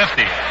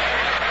 450.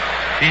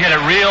 He hit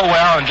it real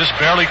well and just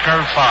barely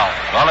curved foul.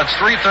 Well, it's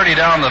 330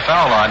 down the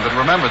foul line, but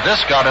remember,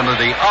 this got into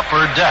the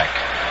upper deck.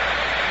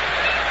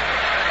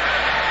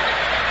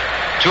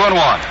 2-1.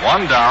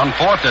 One down,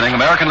 fourth inning,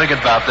 American League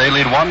at bat. They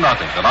lead 1-0.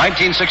 The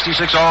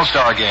 1966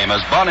 All-Star game as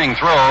Bunning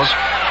throws.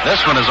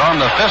 This one is on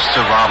the fists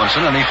of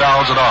Robinson, and he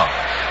fouls it off.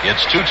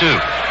 It's 2-2.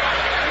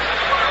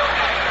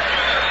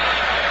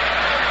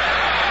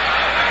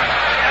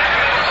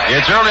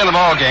 It's early in the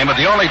ball game,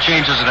 but the only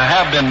changes that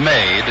have been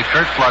made,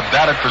 Kurt Flood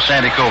batted for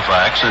Sandy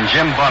Koufax, and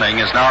Jim Bunning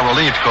has now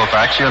relieved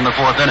Koufax here in the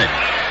fourth inning.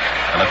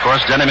 And, of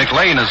course, Denny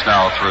McLain is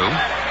now through,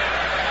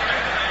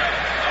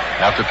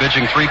 after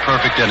pitching 3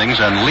 perfect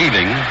innings and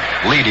leading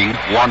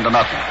 1-0.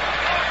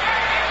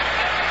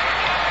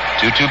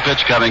 2-2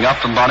 pitch coming up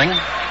from Bunning.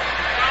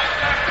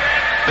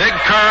 Big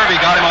curve,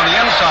 he got him on the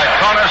inside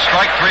corner,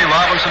 strike 3,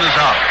 Robinson is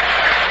out.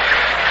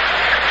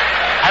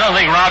 I don't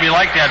think Robbie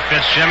liked that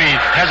pitch, Jim. He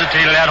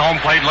hesitated at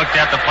home plate, looked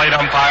at the plate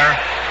umpire,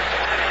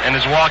 and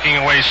is walking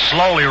away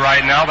slowly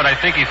right now, but I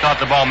think he thought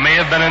the ball may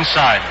have been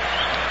inside.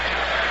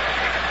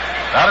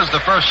 That is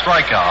the first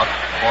strikeout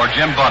for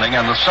Jim Bunning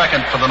and the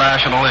second for the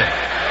National League.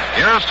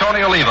 Here's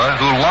Tony Oliva,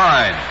 who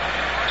lined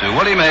to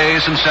Willie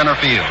Mays in center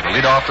field to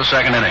lead off the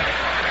second inning.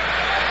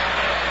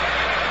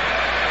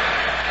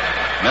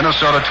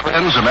 Minnesota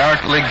Twins,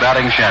 American League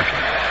batting champion.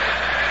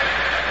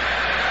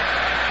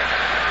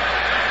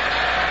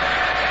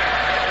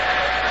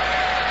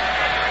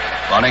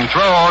 Bunning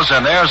throws,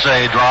 and there's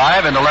a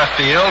drive into left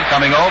field.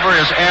 Coming over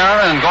is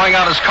Aaron, and going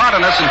out is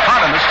Cardenas, and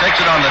Cardenas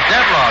takes it on the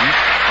dead run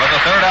for the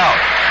third out.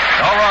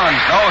 No runs,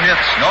 no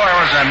hits, no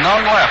errors, and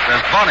none left as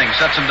Bunning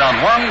sets him down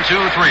 1-2-3.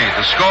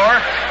 The score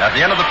at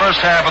the end of the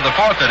first half of the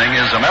fourth inning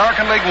is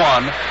American League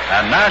 1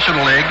 and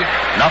National League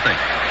 0.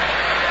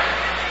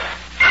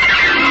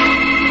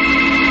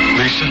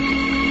 Lisa,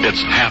 it's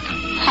happened.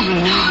 Oh,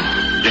 no.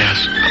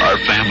 Yes, our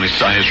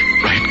family-sized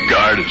right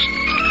guard is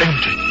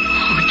empty.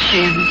 Oh,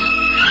 Jim.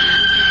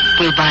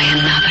 We'll buy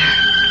another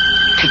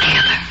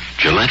together.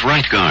 Gillette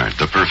Right Guard,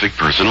 the perfect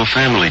personal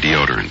family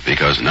deodorant,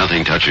 because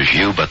nothing touches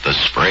you but the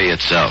spray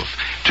itself.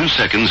 2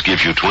 seconds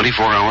gives you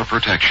 24-hour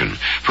protection.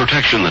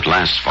 Protection that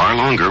lasts far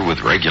longer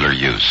with regular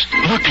use.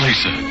 Look,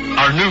 Lisa,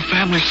 our new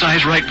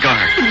family-size right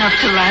guard. Enough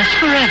to last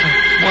forever.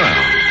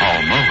 Well,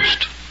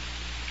 almost.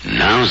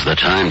 Now's the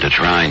time to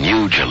try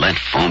new Gillette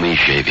Foamy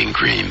Shaving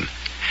Cream.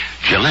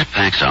 Gillette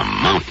packs a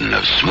mountain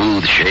of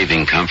smooth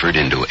shaving comfort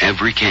into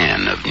every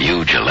can of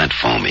new Gillette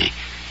Foamy.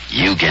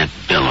 You get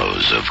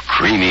billows of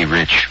creamy,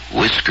 rich,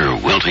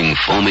 whisker-wilting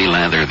foamy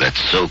lather that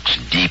soaks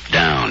deep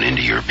down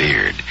into your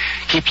beard,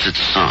 keeps it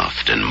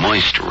soft and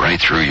moist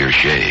right through your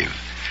shave.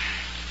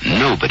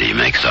 Nobody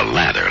makes a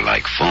lather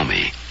like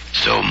Foamy.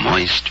 So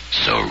moist,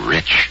 so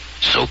rich,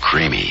 so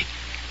creamy.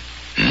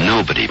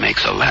 Nobody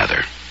makes a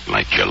lather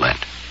like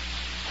Gillette.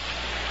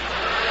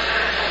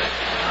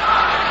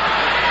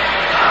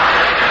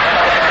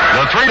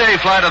 The 3-day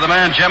flight of the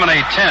Man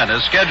Gemini 10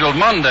 is scheduled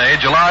Monday,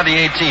 July the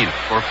 18th.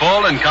 For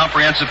full and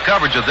comprehensive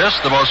coverage of this,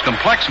 the most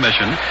complex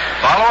mission,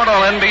 follow it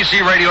on NBC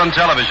Radio and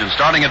Television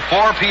starting at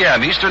 4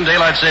 p.m. Eastern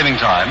Daylight Saving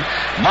Time,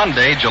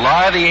 Monday,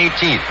 July the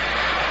 18th.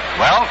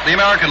 Well, the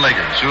American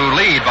Leaguers, who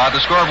lead by the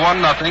score of 1-0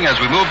 as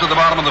we move to the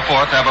bottom of the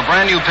fourth, have a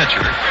brand new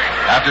pitcher.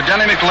 After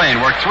Denny McLain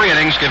worked 3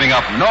 innings, giving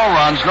up no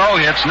runs, no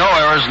hits, no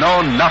errors,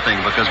 no nothing,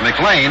 because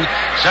McLain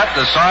set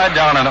the side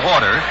down in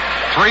order.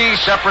 3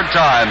 separate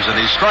times, and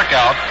he struck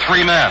out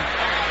 3 men.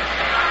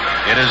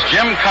 It is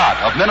Jim Cott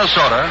of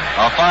Minnesota,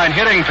 a fine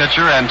hitting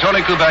pitcher, and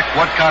Tony Kubek,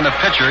 what kind of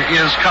pitcher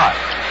is Cott?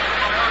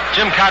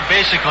 Jim Cott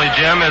basically,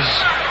 Jim, is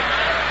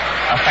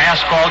a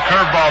fastball,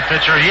 curveball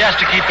pitcher. He has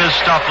to keep his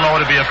stuff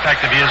low to be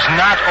effective. He is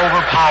not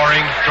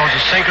overpowering, throws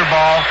a sinker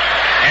ball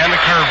and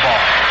the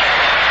curveball.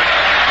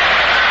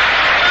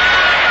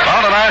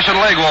 Well, the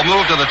National League will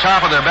move to the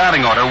top of their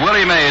batting order.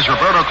 Willie Mays,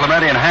 Roberto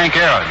Clemente, and Hank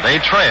Aaron. They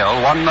trail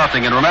 1-0.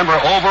 And remember,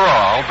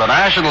 overall, the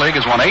National League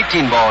has won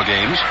 18 ball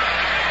games.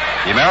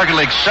 The American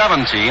League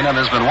 17, and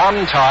there's been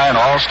 1 tie in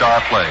all-star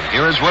play.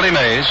 Here is Willie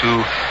Mays, who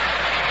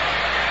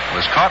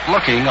was caught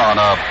looking on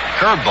a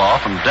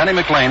curveball from Denny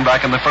McLain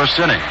back in the first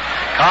inning.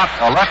 Cott,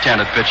 a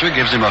left-handed pitcher,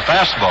 gives him a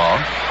fastball.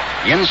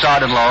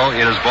 Inside and low,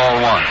 it is ball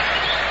 1.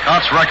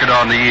 Cott's record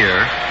on the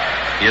year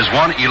is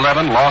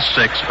 1-11, lost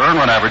 6, earned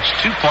run average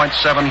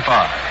 2.75.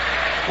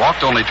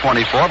 Walked only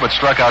 24, but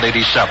struck out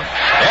 87.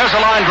 There's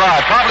a line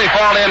drive, probably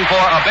fall in for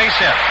a base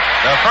hit.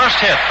 Their first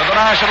hit for the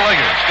National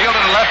Leaguers.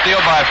 Fielded in left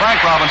field by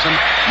Frank Robinson.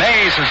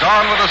 Mays is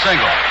on with a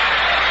single.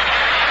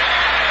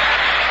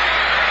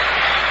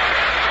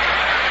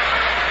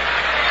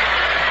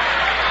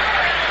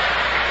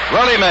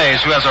 Willie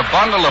Mays, who has a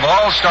bundle of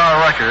all-star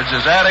records,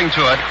 is adding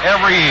to it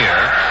every year.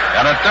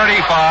 And at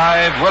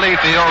 35, Willie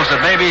feels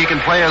that maybe he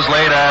can play as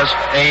late as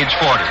age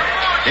 40.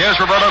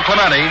 Here's Roberto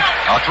Clemente,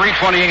 a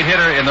 .328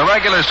 hitter in the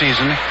regular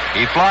season.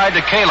 He flied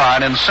to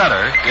K-line in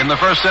center in the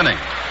first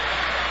inning.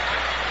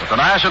 But the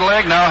National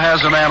League now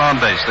has a man on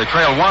base. They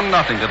trail 1-0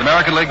 to the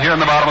American League here in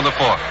the bottom of the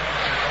 4th.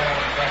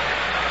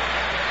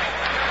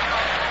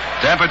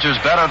 Temperature's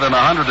better than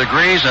 100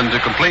 degrees, and to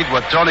complete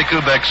what Tony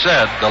Kubek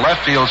said, the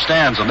left field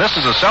stands, and this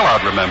is a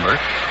sellout, remember,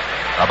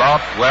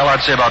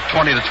 I'd say about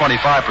 20 to 25%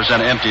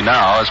 empty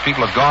now as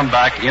people have gone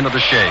back into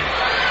the shade.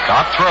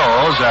 Cott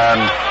throws, and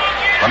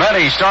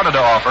Clemente started to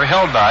offer,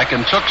 held back,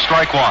 and took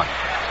strike 1.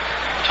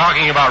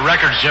 Talking about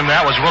records, Jim,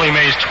 that was Willie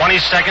Mays'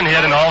 22nd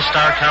hit in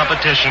all-star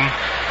competition,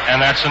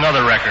 and that's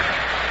another record.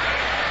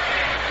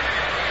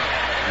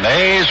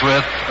 Mays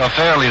with a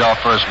fair lead off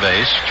first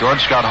base.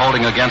 George Scott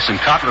holding against him.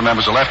 Cott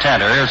remembers a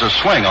left-hander. Here's a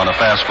swing on a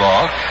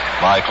fastball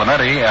by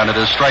Clemente, and it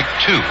is strike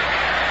 2.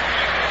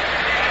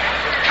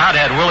 Cott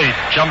had Willie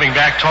jumping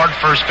back toward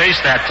first base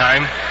that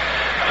time.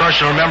 Of course,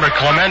 you remember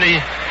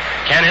Clemente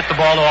can hit the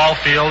ball to all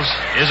fields,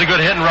 is a good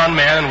hit-and-run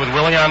man, and with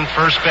Willie on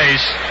first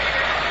base,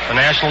 the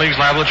National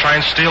League's liable to try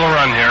and steal a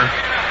run here,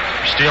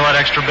 steal that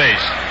extra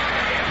base.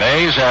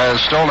 Mays has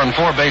stolen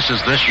 4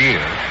 bases this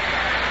year.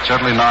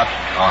 Certainly not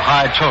a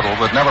high total,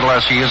 but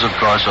nevertheless he is, of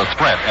course, a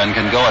threat and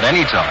can go at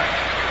any time.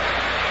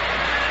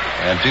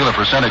 And fielder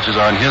percentages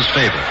are in his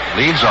favor.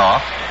 Leads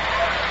off.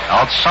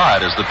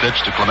 Outside is the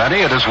pitch to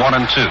Clemente. It is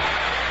 1-2.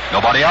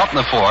 Nobody out in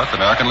the 4th.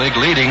 American League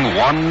leading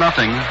 1-0,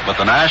 but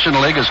the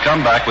National League has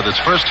come back with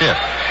its first hit.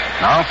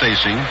 Now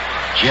facing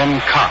Jim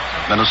Cott,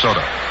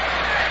 Minnesota.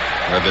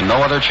 There have been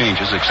no other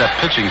changes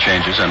except pitching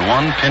changes and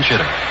 1 pinch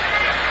hitter.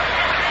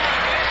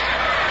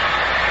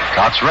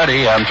 Cott's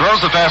ready and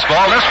throws the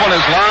fastball. This one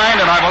is lined,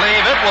 and I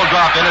believe it will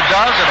drop in. It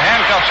does. It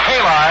handcuffs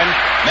K-line.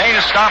 Mays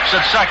stops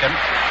at second,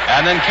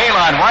 and then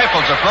K-line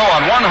rifles a throw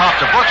on 1 hop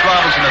to Brooks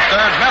Robinson at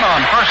third. Men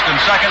on first and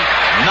second.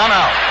 None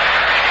out.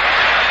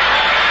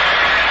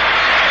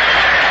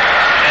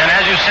 And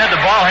as you said,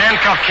 the ball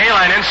handcuffed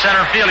K-line in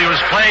center field. He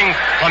was playing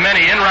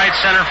Clemente in right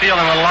center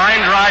field, and the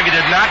line drive, he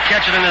did not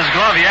catch it in his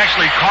glove. He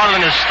actually caught it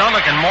in his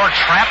stomach and more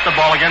trapped the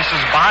ball against his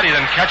body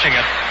than catching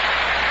it.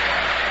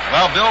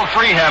 Well, Bill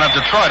Freehan of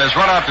Detroit has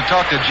run out to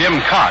talk to Jim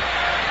Cott,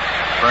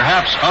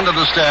 perhaps under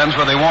the stands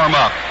where they warm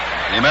up.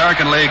 The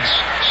American League's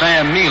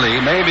Sam Neely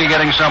may be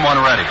getting someone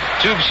ready.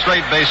 2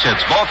 straight base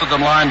hits, both of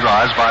them line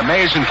drives by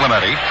Mays and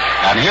Clemente.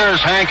 And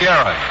here's Hank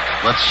Aaron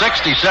with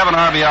 67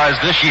 RBIs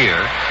this year.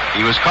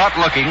 He was caught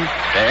looking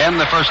to end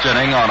the first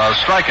inning on a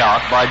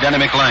strikeout by Denny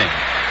McLain.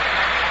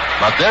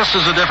 But this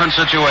is a different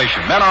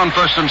situation. Men on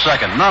first and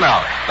second, none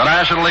out. The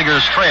National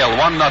Leaguers trail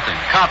 1-0.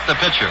 Cott, the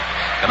pitcher.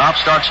 Knopf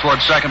starts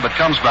towards second, but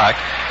comes back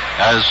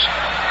as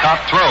Cott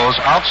throws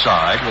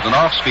outside with an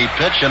off-speed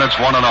pitch, and it's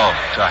 1-0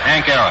 to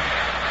Hank Aaron.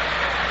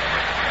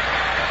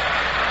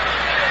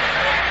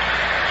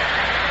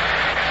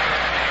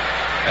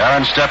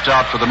 Aaron stepped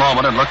out for the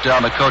moment and looked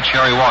down to Coach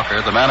Harry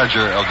Walker, the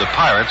manager of the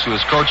Pirates, who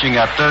is coaching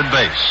at third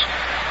base.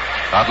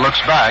 Cott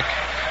looks back,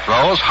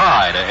 throws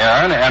high to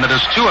Aaron, and it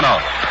is 2-0.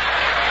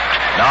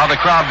 Now the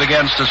crowd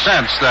begins to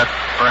sense that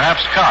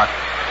perhaps Cott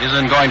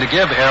isn't going to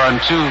give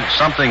Aaron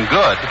something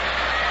good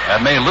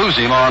and may lose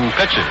him on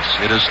pitches.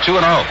 It is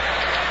 2-0.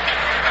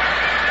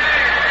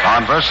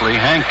 Conversely,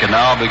 Hank can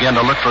now begin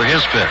to look for his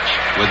pitch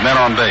with men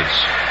on base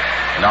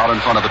and out in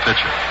front of the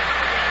pitcher.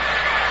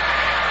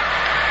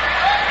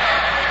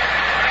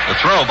 The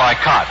throw by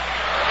Cott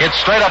hits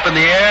straight up in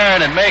the air,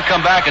 and it may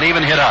come back and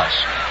even hit us.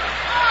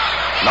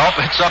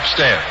 Nope, it's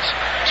upstairs.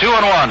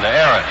 2-1 to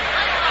Aaron.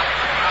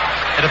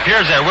 It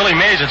appears that Willie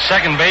Mays at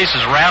second base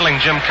is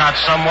rattling Jim Cott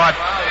somewhat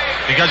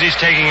because he's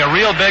taking a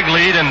real big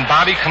lead, and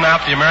Bobby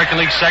Knopf, the American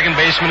League second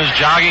baseman, is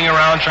jogging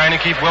around trying to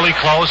keep Willie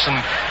close, and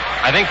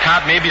I think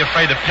Cott may be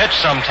afraid to pitch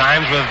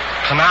sometimes with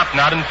Knopp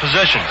not in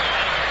position.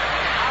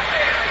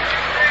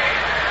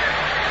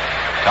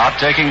 Cott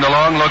taking the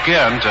long look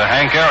in to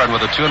Hank Aaron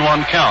with a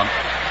 2-1 count.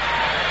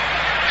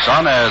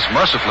 Sun has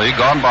mercifully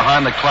gone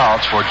behind the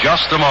clouds for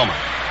just a moment.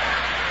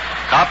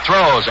 Cott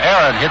throws.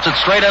 Aaron hits it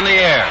straight in the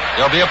air.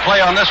 There'll be a play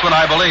on this one,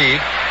 I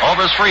believe,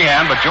 over his free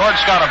hand, but George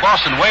Scott of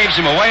Boston waves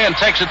him away and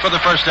takes it for the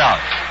first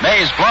out.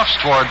 Mays bluffs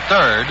toward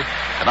third.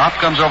 Knopp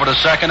comes over to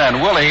second, and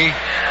Willie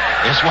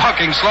is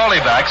walking slowly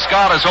back.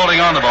 Scott is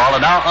holding on the ball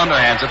and now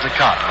underhands it to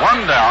Cott.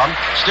 One down,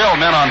 still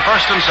men on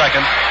first and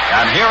second,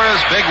 and here is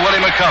Big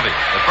Willie McCovey,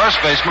 the first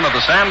baseman of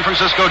the San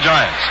Francisco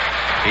Giants.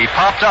 He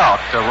popped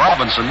out to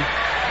Robinson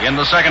in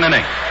the second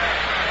inning.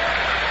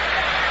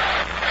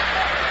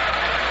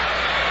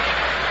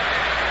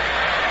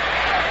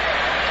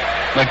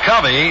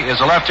 McCovey is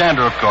a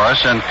left-hander, of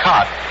course, and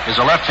Cott is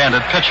a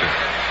left-handed pitcher.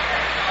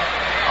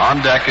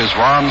 On deck is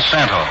Ron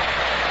Santo.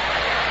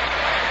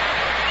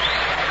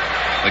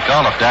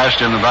 McAuliffe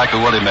dashed in the back of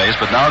Willie Mays,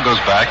 but now goes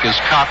back as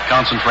Cott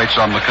concentrates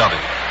on McCovey.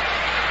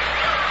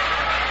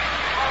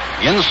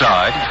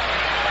 Inside,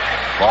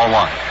 ball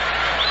one.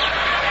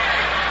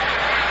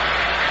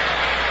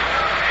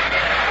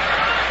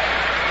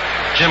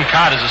 Jim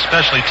Cott is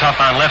especially tough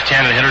on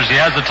left-handed hitters.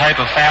 He has the type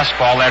of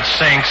fastball that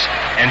sinks,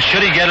 and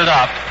should he get it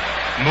up,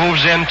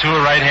 moves into a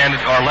right-handed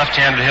or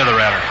left-handed hitter,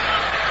 rather.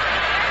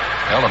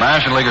 Well, the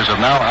National Leaguers have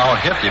now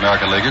out-hit the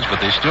American Leaguers,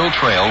 but they still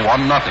trail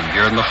 1-0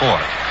 here in the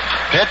fourth.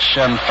 Pitch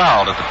and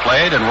fouled at the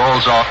plate and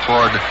rolls off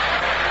toward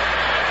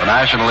the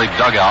National League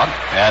dugout,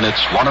 and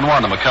it's 1-1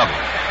 to McCovey.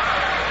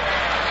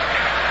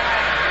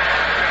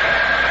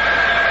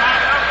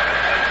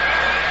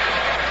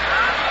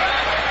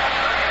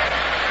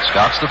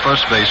 Scott's the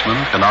first baseman,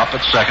 Knopp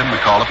at second,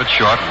 McAuliffe at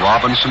short,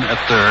 Robinson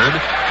at third,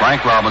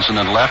 Frank Robinson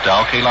in left,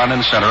 Al Kaline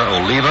in center,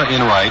 Oliva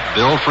in right,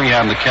 Bill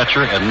Freehan the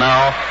catcher, and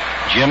now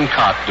Jim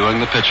Cott doing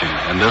the pitching,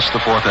 and this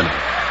the fourth inning.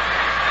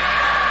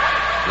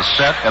 The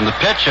set and the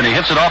pitch, and he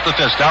hits it off the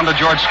fist down to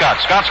George Scott.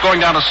 Scott's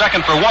going down to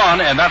second for one,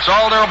 and that's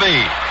all there'll be.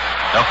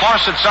 The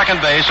force at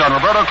second base on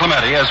Roberto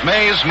Clemente as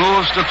Mays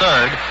moves to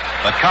third,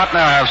 but Cott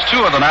now has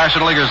two of the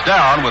National Leaguers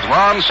down with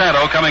Ron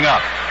Santo coming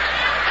up.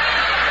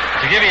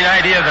 To give you an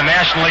idea of the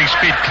National League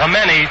speed,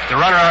 Clemente, the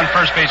runner on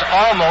first base,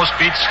 almost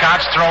beat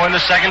Scott's throw into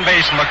second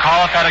base, and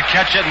McAuliffe had to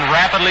catch it and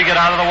rapidly get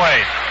out of the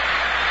way.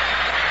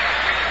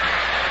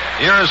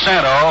 Here is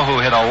Santo,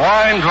 who hit a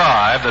line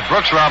drive that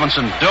Brooks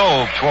Robinson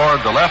dove toward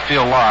the left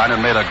field line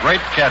and made a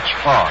great catch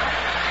far.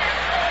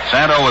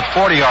 Santo, with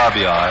 40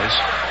 RBIs,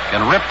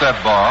 can rip that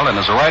ball and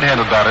is a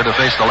right-handed batter to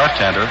face the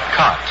left-hander,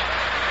 Cott.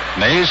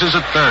 Mays is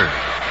at third.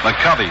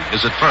 McCovey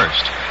is at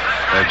first.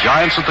 They're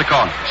Giants at the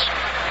corners.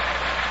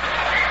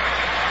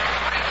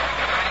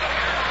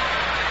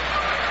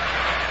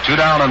 2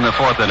 down in the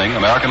fourth inning.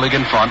 American League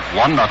in front,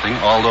 1-0,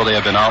 although they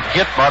have been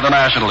out-hit by the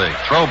National League.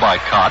 Throw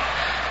by Cott.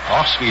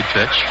 Off-speed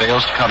pitch,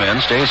 fails to come in,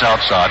 stays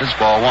outside. It's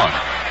ball one.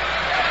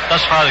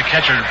 Thus far, the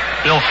catcher,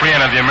 Bill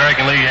Freehan of the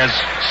American League, has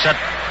set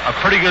a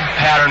pretty good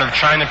pattern of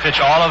trying to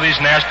pitch all of these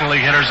National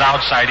League hitters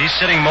outside. He's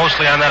sitting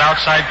mostly on that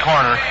outside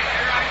corner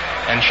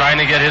and trying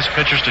to get his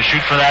pitchers to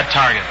shoot for that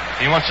target.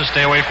 He wants to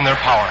stay away from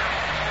their power.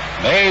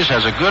 Mays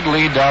has a good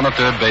lead down the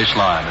third base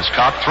line. As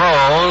Cott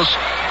throws,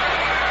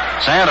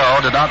 Santo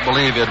did not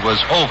believe it was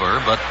over,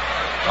 but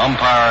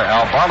umpire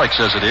Al Barlick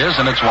says it is,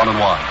 and it's 1-1.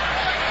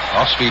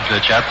 Off-speed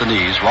pitch at the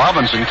knees.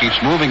 Robinson keeps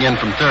moving in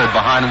from third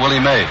behind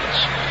Willie Mays.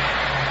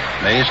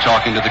 Mays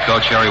talking to the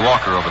coach, Harry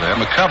Walker, over there.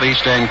 McCovey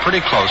staying pretty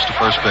close to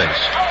first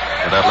base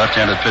with that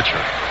left-handed pitcher.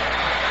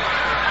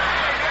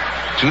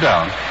 2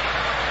 down.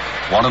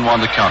 1-1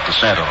 to count to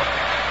Santo.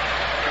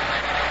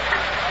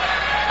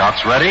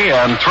 Cott's ready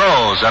and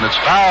throws, and it's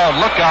fouled.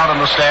 Look out in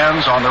the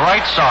stands on the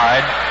right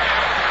side.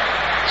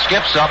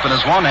 Skips up and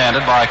is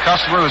one-handed by a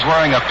customer who's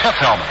wearing a pith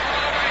helmet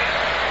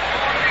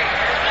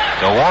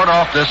to ward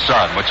off this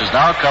sun, which has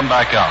now come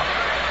back out.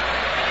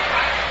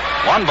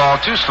 1 ball,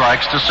 2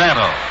 strikes to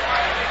Santo.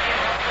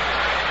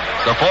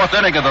 It's the fourth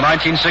inning of the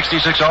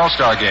 1966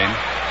 All-Star game.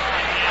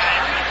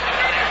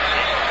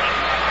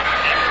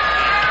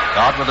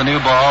 Cott with a new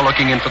ball,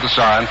 looking in for the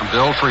sign from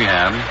Bill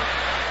Freehan,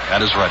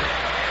 and is ready.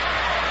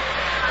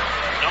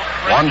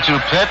 1-2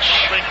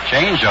 pitch,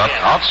 change up,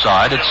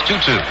 outside, it's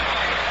 2-2.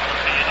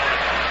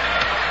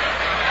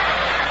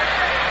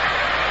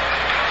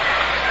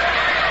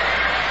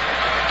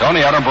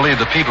 Tony, I don't believe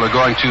the people are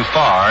going too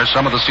far.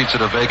 Some of the seats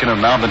that are vacant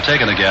have now been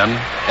taken again.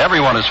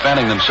 Everyone is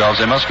fanning themselves.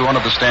 They must go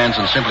into the stands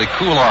and simply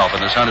cool off in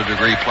this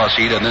 100-degree plus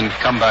heat and then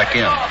come back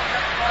in.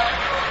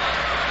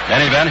 In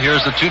any event,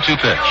 here's the 2-2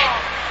 pitch.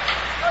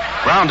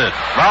 Grounded.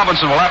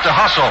 Robinson will have to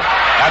hustle.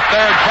 At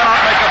third,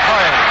 cannot make a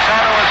play.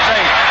 Santo is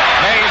safe.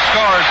 Mays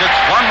scores. It's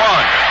 1-1.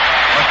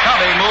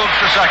 McCovey moves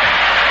to second.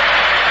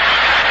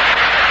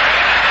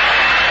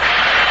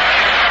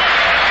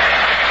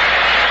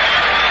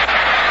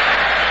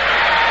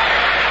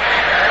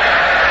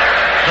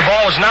 The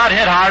ball was not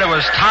hit hard. It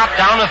was topped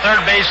down the third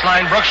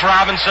baseline. Brooks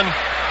Robinson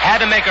had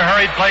to make a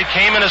hurried play,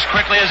 came in as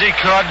quickly as he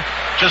could,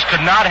 just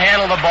could not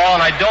handle the ball,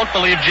 and I don't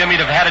believe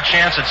Jimmy'd have had a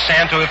chance at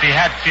Santo if he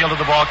had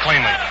fielded the ball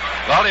cleanly.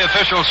 Well, the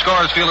official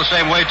scorers feel the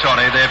same way,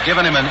 Tony. They've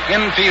given him an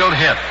infield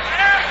hit.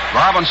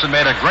 Robinson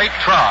made a great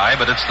try,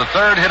 but it's the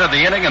third hit of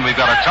the inning, and we've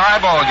got a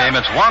tie ball game.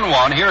 It's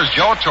 1-1. Here's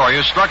Joe Torre,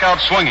 who struck out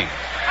swinging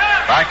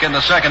back in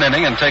the second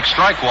inning and takes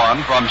strike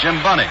one from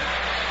Jim Bunning.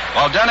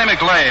 While Denny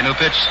McLean, who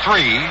pitched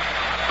 3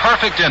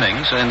 perfect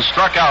innings and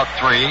struck out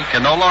 3,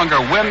 can no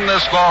longer win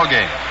this ball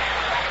game.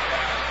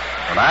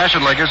 The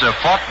National Leaguers have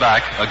fought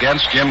back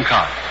against Jim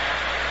Cott.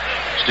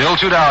 Still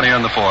 2 down here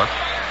in the fourth.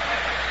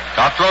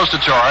 Cott throws to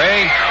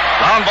Torre.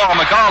 Ground ball.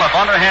 McAuliffe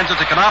underhands it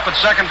to Knopp at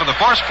second for the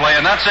force play,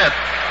 and that's it.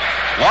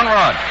 1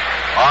 run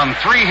on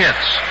 3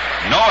 hits,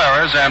 no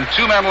errors, and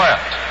 2 men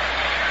left.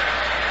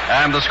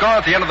 And the score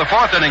at the end of the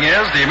fourth inning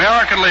is the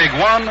American League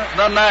 1,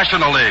 the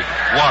National League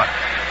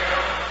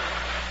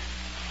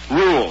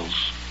 1.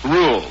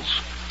 Rules.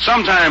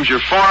 Sometimes you're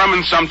for them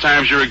and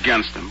sometimes you're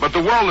against them. But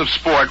the world of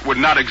sport would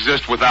not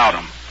exist without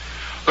them.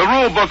 The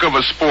rule book of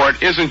a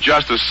sport isn't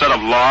just a set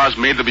of laws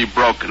made to be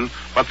broken,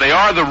 but they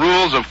are the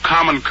rules of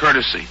common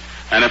courtesy.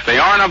 And if they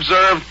aren't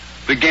observed,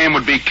 the game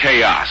would be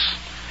chaos.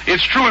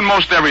 It's true in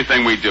most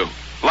everything we do,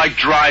 like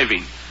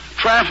driving.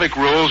 Traffic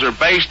rules are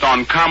based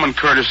on common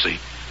courtesy,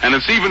 and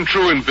it's even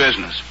true in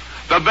business.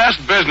 The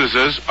best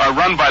businesses are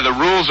run by the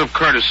rules of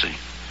courtesy,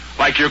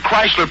 like your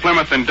Chrysler,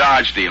 Plymouth, and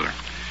Dodge dealer.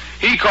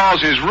 He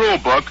calls his rule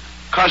book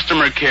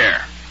customer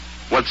care.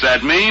 What's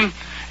that mean?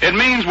 It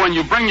means when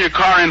you bring your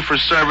car in for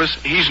service,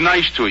 he's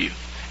nice to you.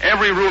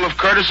 Every rule of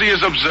courtesy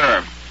is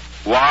observed.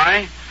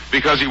 Why?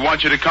 Because he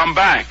wants you to come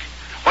back.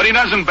 But he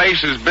doesn't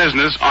base his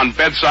business on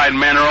bedside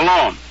manner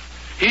alone.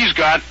 He's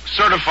got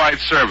certified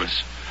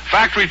service,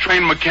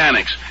 factory-trained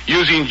mechanics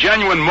using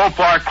genuine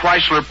Mopar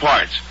Chrysler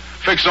parts.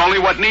 Fix only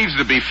what needs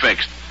to be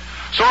fixed.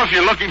 So if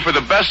you're looking for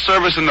the best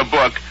service in the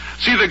book,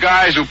 see the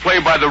guys who play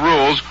by the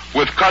rules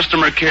with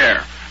customer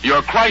care.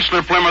 Your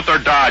Chrysler, Plymouth, or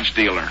Dodge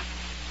dealer.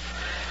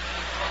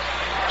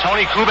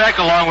 Tony Kubek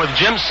along with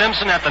Jim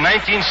Simpson at the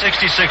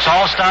 1966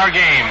 All-Star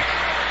Game.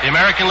 The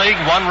American League,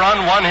 1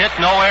 run, 1 hit,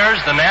 no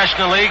errors. The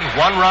National League, 1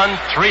 run,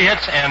 3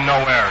 hits, and no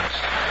errors.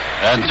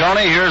 And,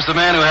 Tony, here's the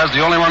man who has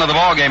the only run of the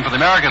ball game for the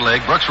American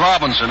League, Brooks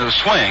Robinson, who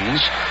swings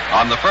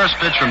on the first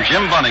pitch from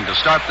Jim Bunning to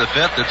start the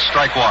fifth. It's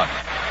strike 1.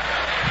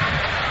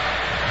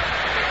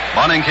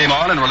 Bunning came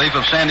on in relief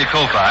of Sandy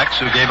Koufax,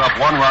 who gave up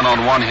 1 run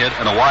on 1 hit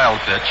and a wild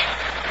pitch,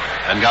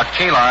 and got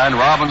Kaline,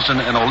 Robinson,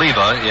 and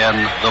Oliva in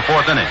the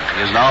fourth inning.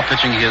 He is now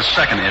pitching his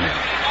second inning.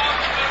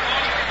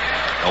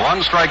 The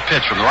 1-strike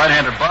pitch from the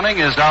right-handed Bunning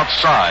is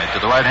outside to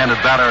the right-handed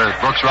batter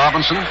Brooks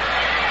Robinson.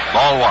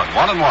 Ball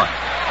 1, 1-1.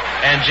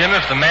 And, Jim,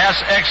 if the mass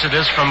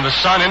exodus from the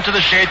sun into the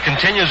shade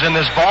continues in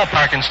this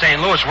ballpark in St.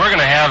 Louis, we're going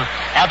to have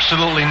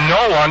absolutely no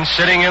one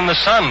sitting in the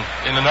sun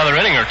in another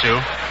inning or two.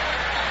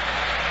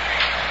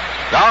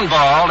 Ground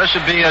ball. This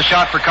should be a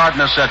shot for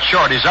Cardenas at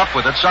short. He's up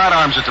with it.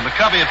 Sidearms it to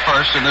McCovey at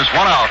first, and there's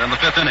 1 out in the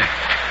fifth inning.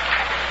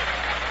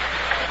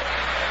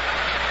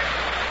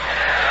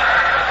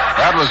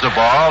 That was the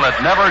ball that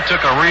never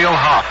took a real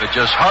hop. It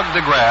just hugged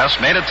the grass,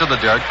 made it to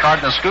the dirt.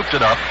 Cardenas scooped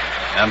it up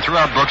and threw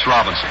out Brooks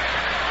Robinson.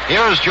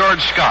 Here's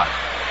George Scott,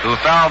 who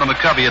fouled to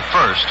McCovey at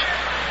first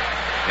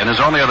in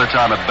his only other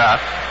time at bat,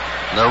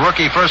 the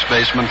rookie first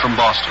baseman from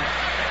Boston.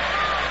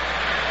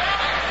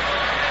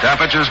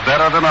 Temperatures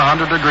better than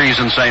 100 degrees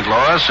in St.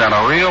 Louis, and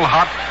a real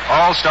hot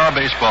all-star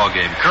baseball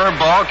game. Curve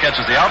ball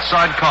catches the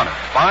outside corner.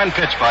 Fine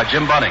pitch by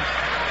Jim Bunning.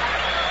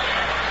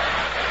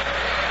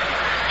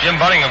 Jim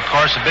Bunning, of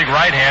course, a big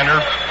right-hander,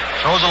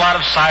 throws a lot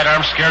of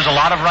sidearms, scares a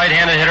lot of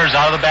right-handed hitters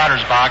out of the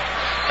batter's box,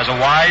 has a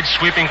wide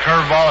sweeping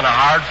curveball and a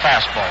hard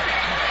fastball.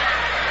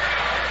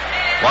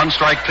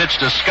 1-strike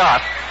pitch to Scott.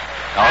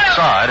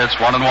 Outside, it's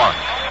 1-1.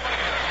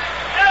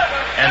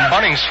 And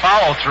Bunning's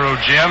follow-through,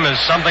 Jim,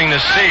 is something to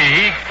see.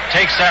 He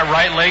takes that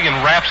right leg and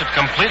wraps it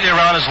completely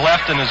around his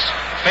left and his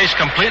face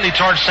completely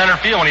towards center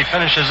field when he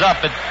finishes up.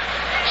 It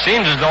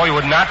seems as though he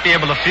would not be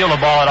able to feel the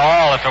ball at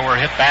all if it were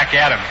hit back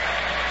at him.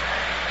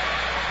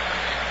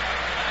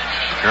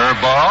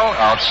 Curveball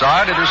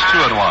outside. It is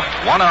 2-1.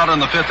 1 out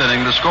in the fifth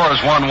inning. The score is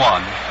 1-1.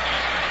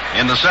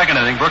 In the second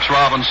inning, Brooks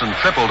Robinson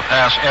tripled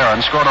past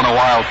Aaron, scored on a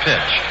wild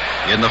pitch.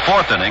 In the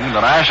fourth inning,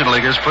 the National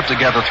Leaguers put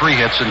together 3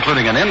 hits,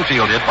 including an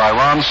infield hit by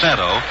Ron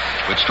Santo,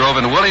 which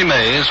drove in Willie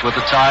Mays with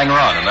the tying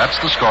run, and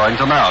that's the scoring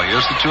to now.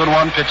 Here's the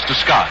 2-1 pitch to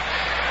Scott.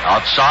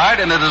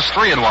 Outside, and it is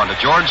 3-1 to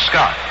George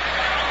Scott.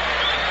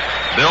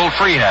 Bill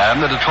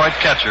Freehand, the Detroit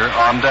catcher,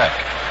 on deck.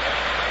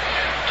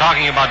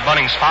 Talking about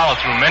Bunning's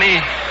follow-through,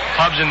 many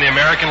clubs in the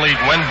American League,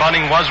 when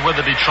Bunning was with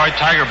the Detroit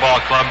Tiger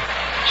Ball Club,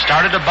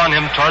 started to bunt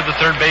him toward the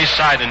third base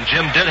side, and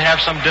Jim did have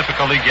some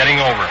difficulty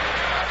getting over.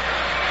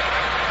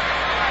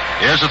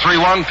 Here's the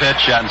 3-1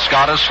 pitch, and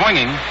Scott is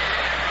swinging.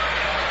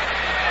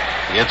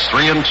 It's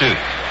 3-2.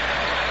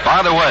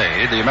 By the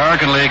way, the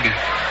American League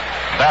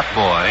bat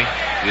boy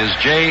is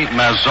Jay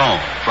Mazzone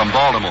from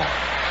Baltimore.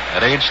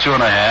 At age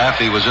 2.5,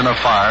 he was in a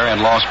fire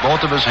and lost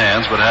both of his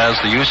hands, but has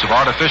the use of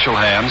artificial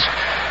hands.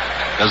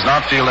 does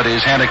not feel that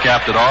he's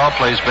handicapped at all,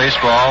 plays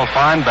baseball,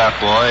 fine bat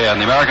boy, and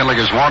the American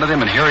Leaguers wanted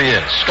him, and here he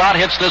is. Scott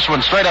hits this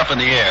one straight up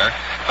in the air.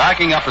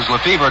 Backing up is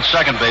Lefevre at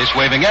second base,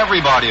 waving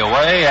everybody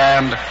away,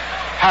 and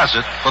has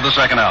it for the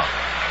second out.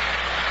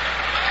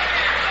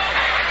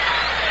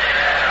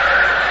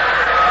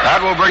 That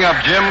will bring up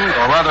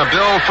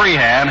Bill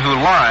Freehan, who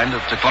lined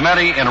to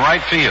Clemente in right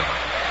field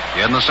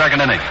in the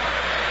second inning.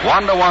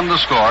 1-1 the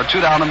score,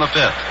 2 down in the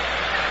fifth.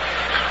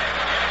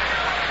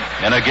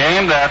 In a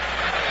game that,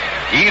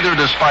 either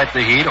despite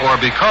the heat or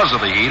because of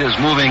the heat, is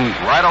moving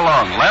right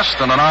along, less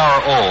than an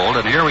hour old,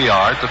 and here we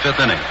are at the fifth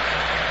inning.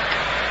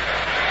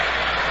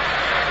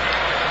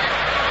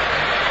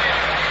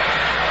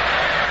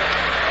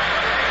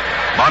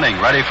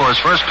 Bunning ready for his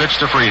first pitch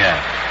to Freehan.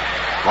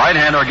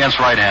 Right-hander against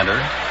right-hander.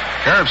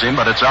 Curves him,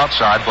 but it's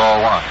outside,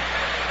 ball one.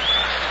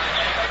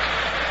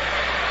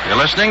 You're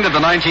listening to the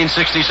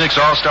 1966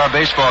 All-Star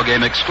Baseball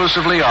Game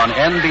exclusively on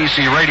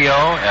NBC Radio,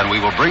 and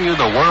we will bring you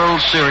the World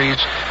Series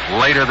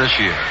later this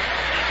year.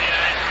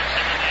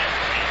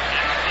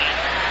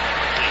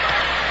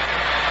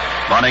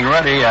 Bunning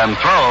ready and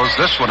throws.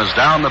 This one is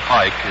down the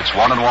pike. It's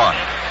 1-1.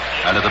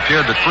 And it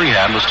appeared that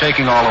Freehan was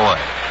taking all away.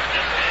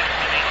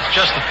 It's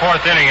just the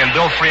fourth inning, and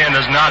Bill Freehan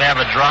does not have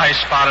a dry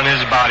spot on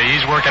his body.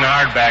 He's working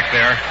hard back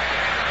there.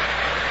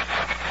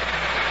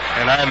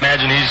 And I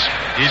imagine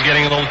he's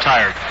getting a little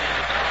tired.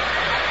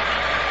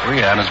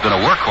 Freehan has been a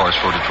workhorse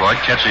for Detroit,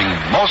 catching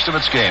most of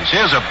its games.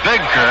 Here's a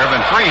big curve,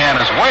 and Freehan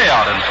is way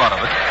out in front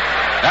of it.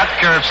 That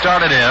curve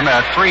started in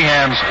at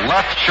Freehan's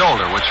left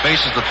shoulder, which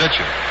faces the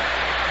pitcher,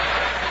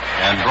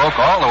 and broke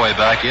all the way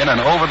back in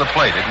and over the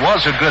plate. It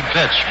was a good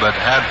pitch, but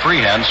had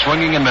Freehan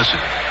swinging and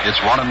missing.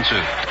 It's 1-2.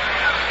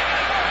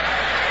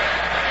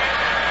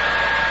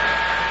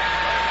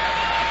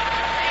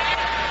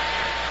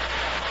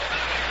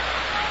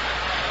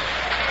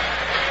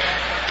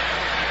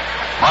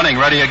 Bunning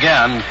ready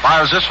again,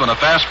 fires this one a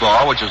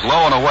fastball, which is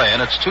low and away,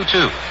 and it's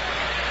 2-2.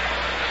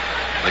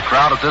 The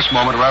crowd at this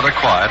moment rather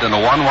quiet in a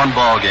 1-1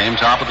 ball game,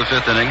 top of the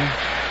fifth inning,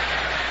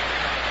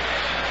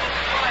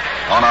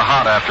 on a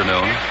hot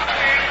afternoon.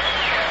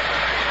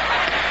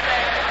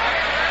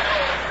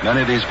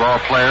 Many of these ball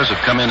players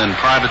have come in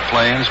private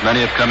planes.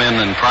 Many have come in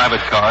private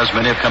cars.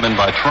 Many have come in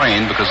by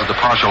train because of the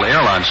partial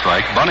airline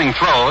strike. Bunning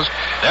throws.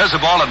 There's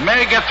a ball that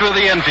may get through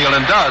the infield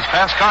and does,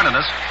 past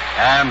Cardenas.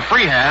 And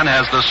Freehan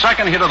has the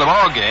second hit of the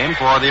ball game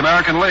for the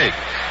American League.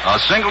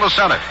 A single to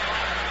center.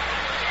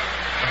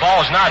 The ball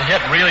was not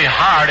hit really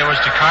hard. It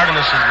was to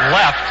Cardenas'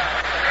 left,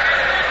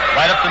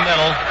 right up the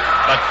middle.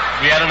 But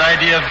we had an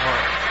idea of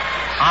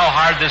how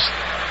hard this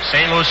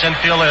St. Louis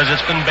infield is.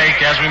 It's been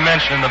baked, as we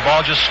mentioned, and the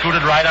ball just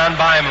scooted right on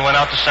by him and went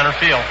out to center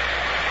field.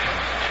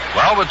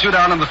 Well, with 2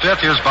 down in the fifth,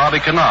 here's Bobby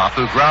Knopf,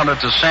 who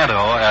grounded to Santo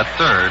at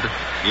third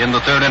in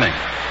the third inning.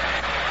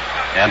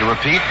 And to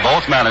repeat,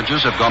 both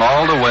managers have gone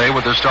all the way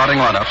with their starting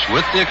lineups,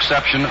 with the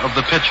exception of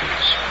the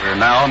pitchers. We're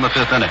now in the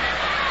fifth inning.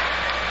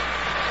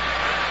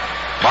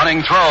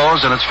 Bunning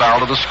throws, and it's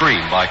fouled to the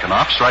screen by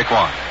Knopf, strike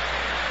one.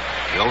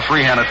 Bill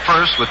Freehan at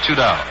first with 2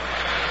 down.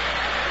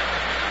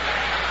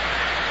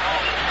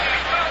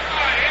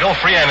 Bill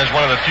Freehan is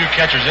one of the few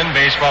catchers in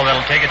baseball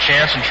that'll take a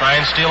chance and try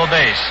and steal a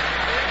base.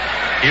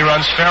 He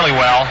runs fairly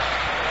well.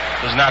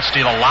 Does not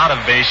steal a lot of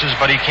bases,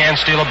 but he can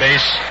steal a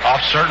base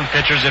off certain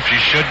pitchers if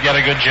you should get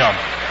a good jump.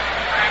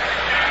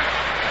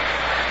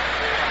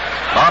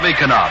 Bobby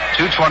Knopf,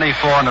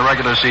 224 in the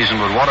regular season,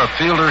 but what a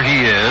fielder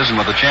he is,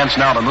 and with a chance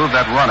now to move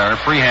that runner,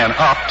 Freehan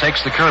up,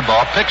 takes the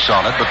curveball, picks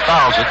on it, but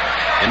fouls it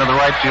into the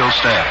right field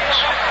stands.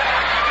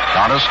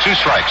 Count is 2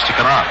 strikes to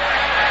Knopf,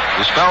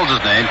 who spells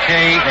his name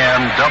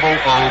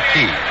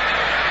K-N-O-O-P.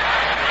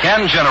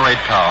 Can generate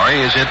power.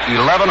 He has hit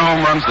 11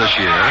 home runs this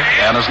year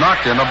and has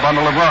knocked in a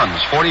bundle of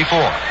runs,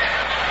 44.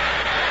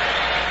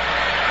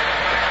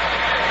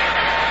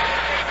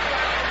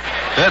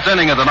 Fifth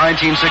inning of the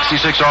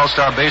 1966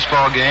 All-Star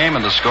Baseball Game,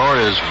 and the score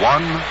is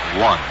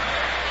 1-1.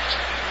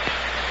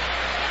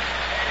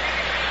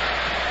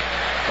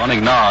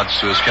 Bunning nods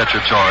to his catcher,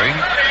 Torrey.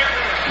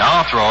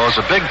 Now throws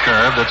a big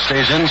curve that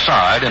stays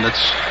inside, and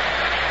it's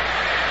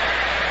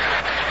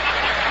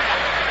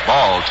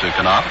ball to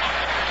Knopf.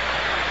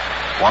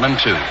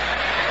 1-2.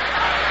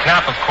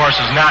 Knopf, of course,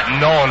 is not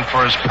known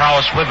for his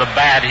prowess with the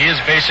bat. He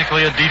is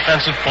basically a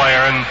defensive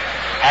player, and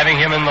having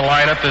him in the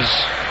lineup is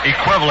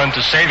equivalent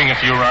to saving a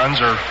few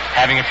runs or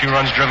having a few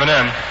runs driven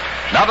in.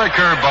 Another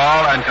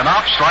curveball, and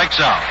Knopf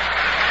strikes out.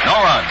 No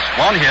runs,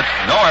 1 hit,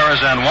 no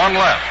errors, and 1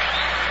 left.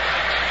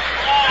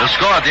 The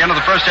score at the end of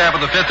the first half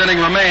of the fifth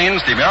inning remains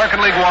the American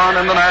League 1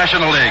 and the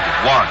National League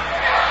 1.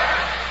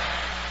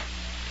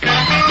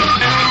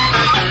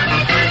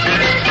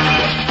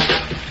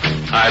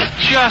 I've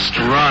just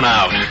run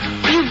out.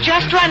 You've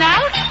just run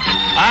out?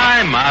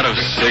 I'm out of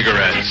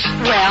cigarettes.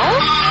 Well,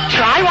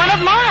 try one of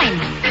mine.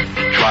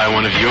 Try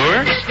one of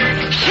yours?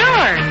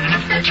 Sure.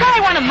 Try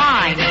one of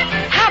mine.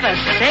 Have a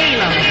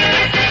Salem.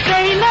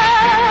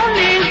 Salem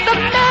is the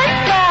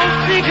menthol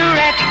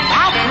cigarette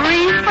that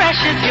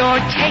refreshes your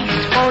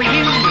taste for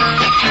you.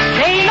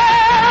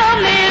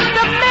 Salem is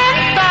the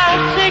menthol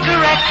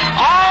cigarette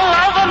all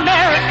of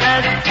America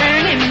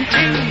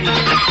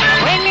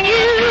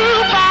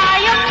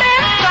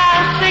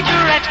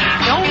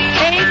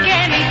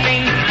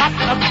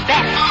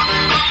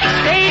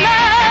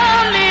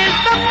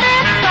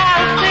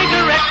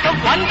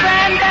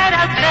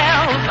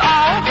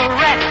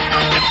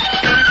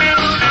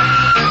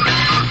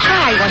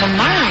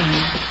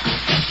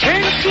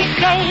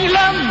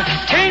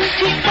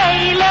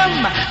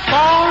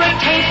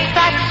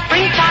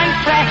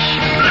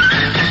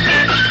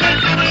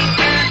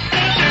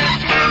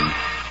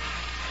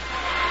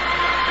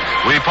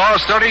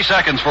Pause 30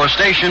 seconds for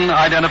station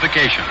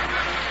identification.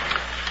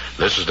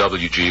 This is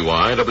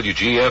WGY,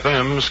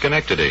 WGFM,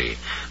 Schenectady.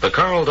 The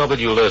Carl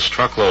W. List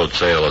truckload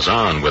sale is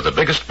on with the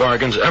biggest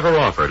bargains ever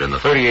offered in the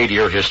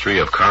 38-year history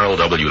of Carl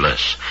W.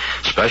 List.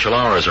 Special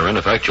hours are in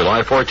effect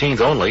July 14th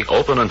only,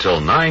 open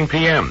until 9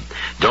 p.m.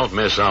 Don't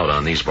miss out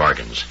on these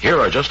bargains. Here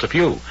are just a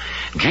few.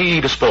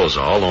 GE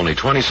Disposal, only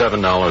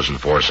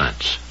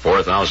 $27.04.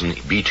 4,000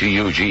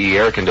 BTU GE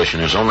air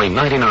conditioners, only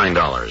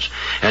 $99.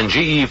 And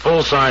GE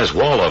full-size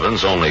wall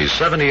ovens, only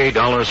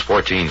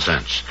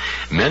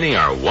 $78.14. Many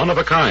are one of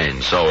a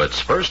kind, so it's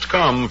first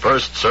come,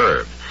 first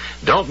served.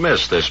 Don't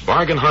miss this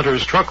Bargain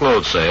Hunters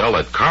truckload sale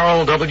at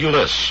Carl W.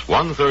 List,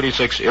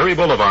 136 Erie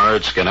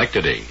Boulevard,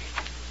 Schenectady.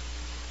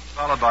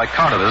 Followed by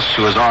Cardenas,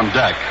 who is on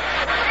deck.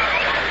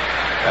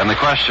 And the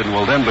question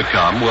will then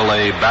become, will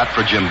they bat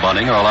for Jim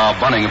Bunning or allow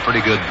Bunning, a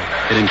pretty good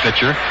hitting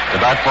pitcher, to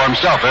bat for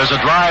himself? There's a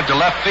drive to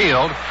left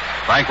field.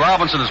 Frank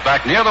Robinson is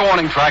back near the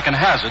warning track and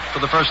has it for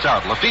the first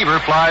out. Lefebvre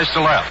flies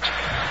to left.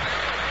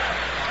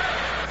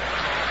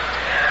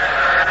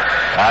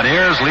 And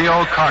here's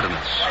Leo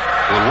Cardenas,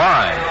 who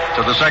lined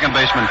to the second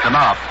baseman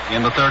Knopp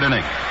in the third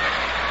inning.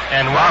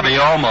 And Robbie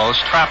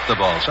almost trapped the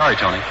ball. Sorry,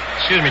 Tony.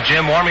 Excuse me,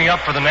 Jim. Warming up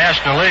for the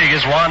National League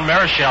is Juan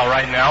Marichal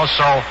right now,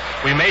 so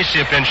we may see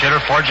a pinch hitter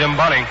for Jim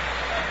Bunning.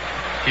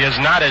 He has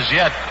not as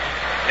yet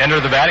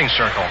entered the batting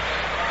circle.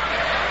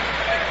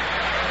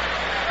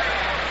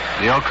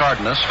 Leo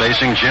Cardenas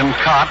facing Jim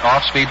Cott,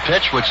 off-speed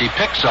pitch, which he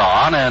picks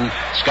on and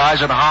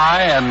skies it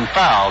high and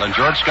foul. And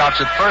George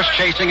Scott's at first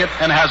chasing it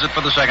and has it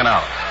for the second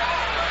out.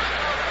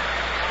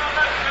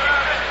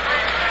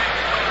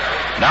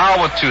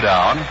 Now with two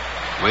down,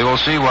 we will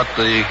see what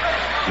the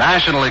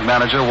National League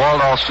manager,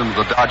 Walt Alston of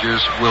the Dodgers,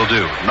 will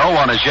do. No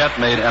one has yet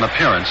made an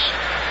appearance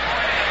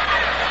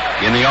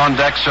in the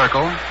on-deck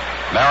circle.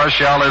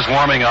 Marichal is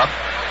warming up.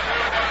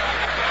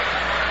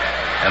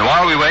 And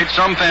while we wait,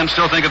 some fans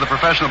still think of the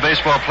professional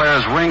baseball player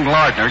as Ring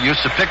Lardner.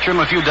 Used to picture him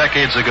a few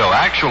decades ago.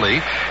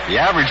 Actually, the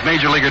average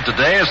major leaguer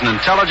today is an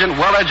intelligent,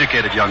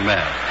 well-educated young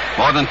man.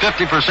 More than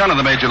 50% of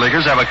the major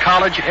leaguers have a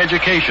college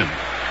education.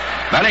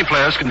 Many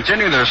players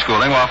continue their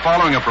schooling while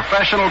following a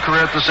professional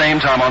career at the same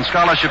time on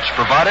scholarships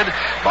provided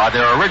by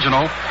their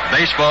original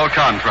baseball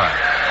contract.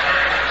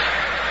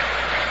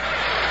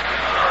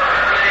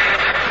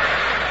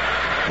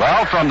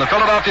 Well, from the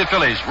Philadelphia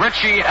Phillies,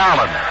 Richie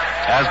Allen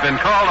has been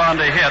called on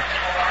to hit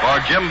for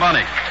Jim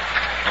Bunning.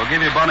 We'll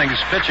give you Bunning's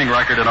pitching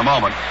record in a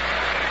moment.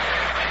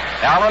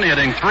 Allen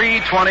hitting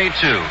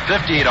 .322,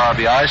 58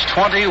 RBIs,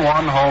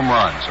 21 home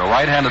runs. A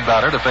right-handed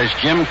batter to face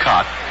Jim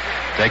Cott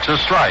takes a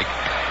strike.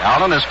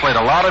 Allen has played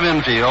a lot of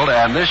infield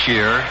and this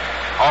year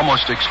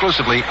almost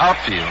exclusively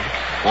outfield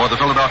for the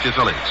Philadelphia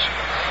Phillies.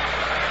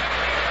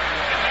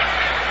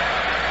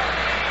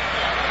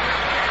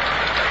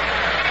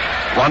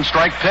 One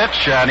strike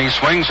pitch and he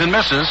swings and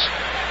misses.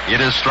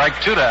 It is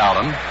strike two to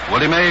Allen.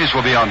 Willie Mays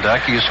will be on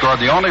deck. He has scored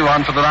the only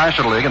run for the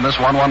National League in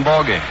this 1-1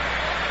 ball game.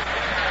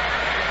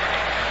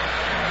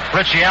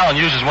 Richie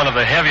Allen uses one of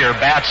the heavier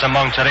bats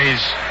among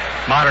today's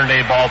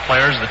modern-day ball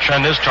players. The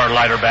trend is toward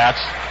lighter bats.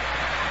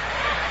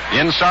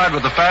 Inside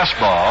with the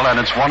fastball,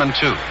 and it's 1-2.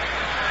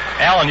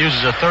 Allen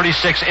uses a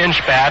 36-inch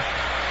bat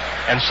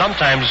and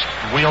sometimes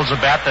wields a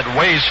bat that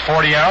weighs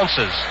 40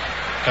 ounces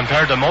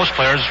compared to most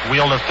players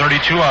wield a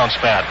 32-ounce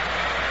bat.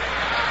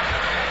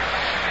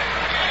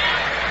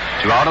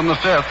 Two out in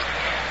the fifth.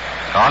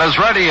 Cott is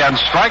ready and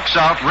strikes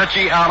out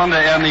Richie Allen to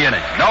end the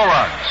inning. No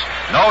runs,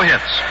 no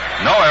hits,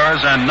 no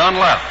errors, and none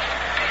left.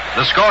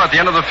 The score at the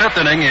end of the fifth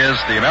inning is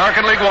the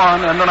American League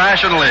 1 and the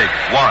National League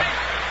 1.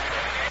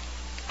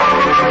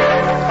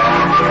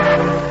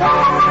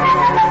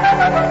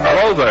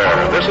 Hello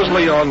there, this is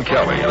Leon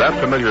Kelly. That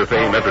familiar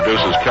theme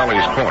introduces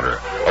Kelly's Corner,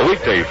 a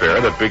weekday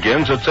fair that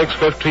begins at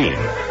 6:15.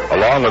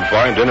 Along with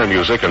fine dinner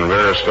music and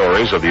rare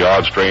stories of the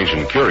odd, strange,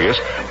 and curious,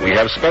 we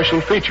have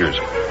special features.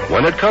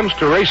 When it comes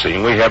to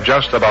racing, we have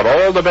just about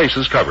all the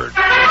bases covered.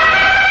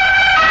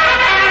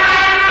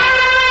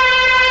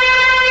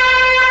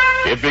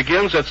 It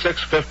begins at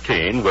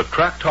 6:15 with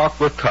Track Talk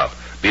with Tuff,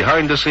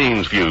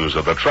 behind-the-scenes views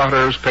of the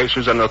trotters,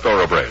 pacers, and the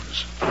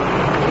thoroughbreds.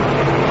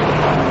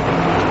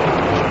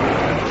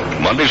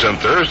 Mondays and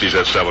Thursdays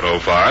at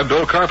 7:05,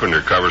 Bill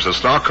Carpenter covers the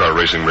stock car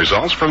racing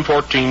results from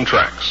 14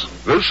 tracks.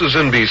 This is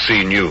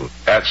NBC News.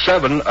 At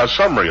 7, a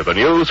summary of the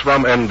news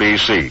from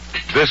NBC.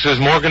 This is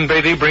Morgan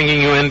Beatty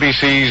bringing you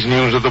NBC's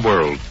News of the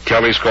World.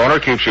 Kelly's Corner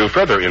keeps you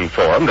further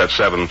informed at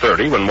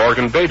 7:30 when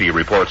Morgan Beatty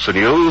reports the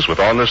news with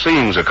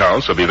on-the-scenes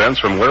accounts of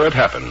events from where it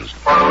happens.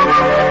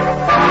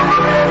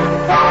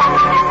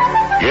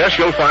 Yes,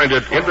 you'll find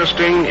it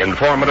interesting,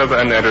 informative,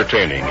 and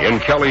entertaining in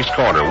Kelly's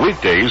Corner,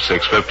 weekdays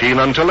 6:15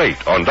 until 8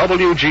 on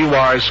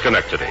WGY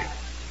Schenectady.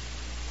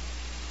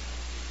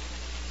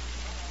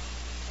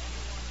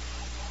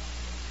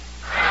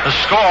 The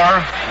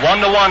score,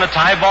 1-1, a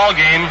tie ball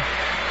game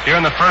here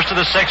in the first of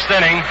the sixth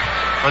inning.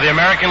 For the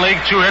American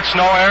League, 2 hits,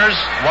 no errors,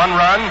 1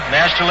 run.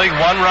 National League,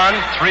 1 run,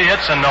 3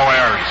 hits, and no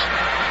errors.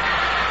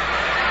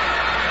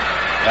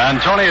 And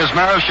Tony, as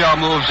Marichal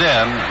moves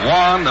in,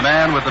 Juan, the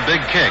man with the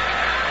big kick,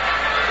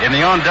 In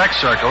the on-deck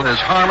circle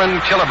is Harmon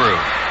Killebrew,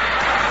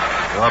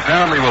 who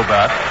apparently will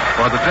bat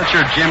for the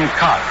pitcher Jim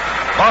Cott.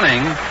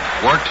 Bunning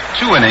worked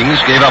 2 innings,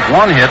 gave up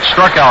 1 hit,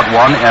 struck out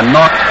 1, and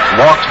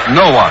walked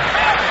no one.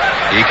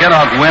 He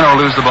cannot win or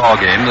lose the ball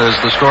game as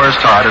the score is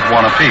tied at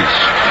 1 apiece.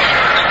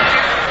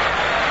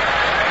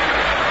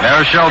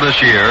 Marichal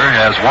this year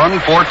has won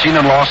 14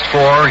 and lost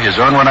 4. His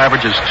earned run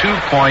average is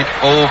 2.04.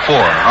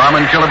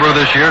 Harmon Killebrew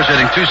this year is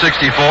hitting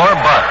 .264,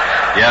 but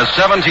he has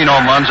 17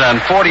 home runs and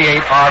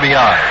 48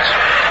 RBIs.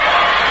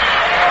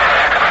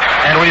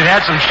 And we've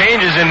had some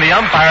changes in the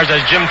umpires,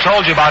 as Jim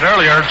told you about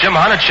earlier. Jim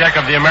Hunacek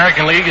of the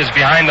American League is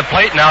behind the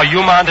plate. Now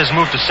Umont has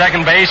moved to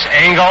second base.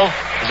 Engel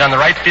is on the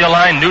right field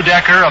line.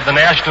 Newdecker of the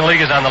National League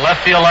is on the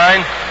left field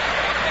line.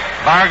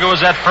 Vargo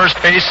is at first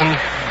base, and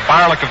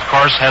Barlick, of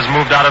course, has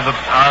moved out of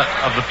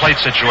the plate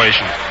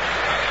situation.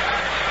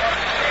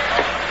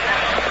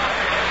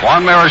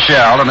 Juan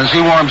Marichal, and as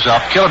he warms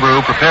up,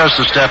 Killebrew prepares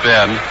to step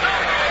in.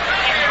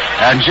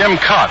 And Jim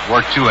Cott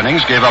worked 2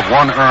 innings, gave up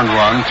 1 earned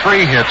run,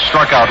 3 hits,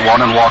 struck out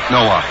 1, and walked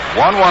no one.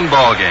 1-1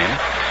 ball game.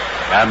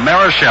 And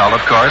Marichal,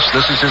 of course,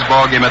 this is his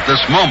ball game at this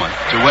moment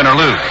to win or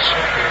lose.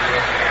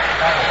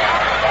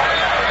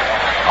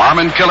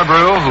 Harmon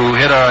Killebrew, who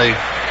hit a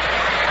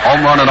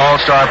home run in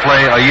All-Star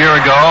play a year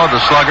ago,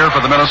 the slugger for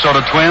the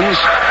Minnesota Twins.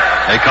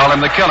 They call him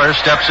the killer,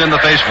 steps in to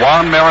face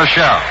Juan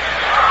Marichal.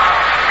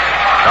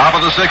 Top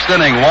of the 6th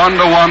inning,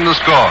 1-1 the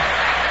score.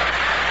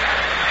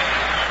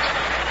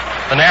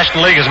 The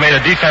National League has made a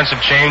defensive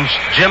change.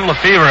 Jim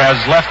Lefevre has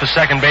left the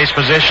second base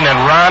position, and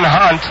Ron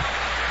Hunt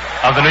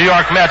of the New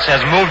York Mets has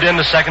moved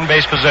into second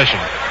base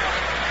position.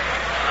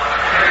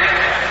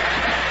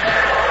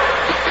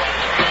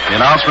 The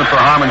announcement for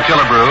Harmon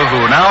Killebrew,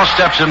 who now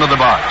steps into the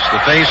box to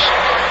face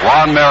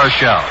Juan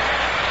Marichal.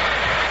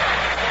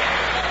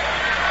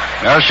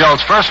 Marichal's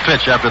first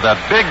pitch after that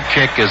big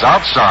kick is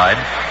outside,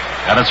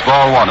 and it's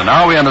ball 1. And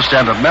now we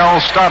understand that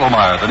Mel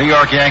Stottlemyre, the New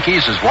York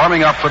Yankees, is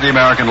warming up for the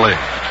American League.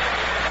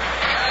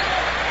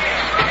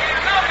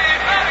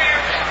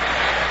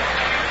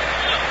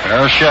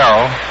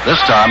 Marichal,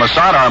 this time a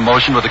sidearm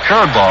motion with a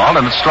curveball,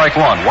 and it's strike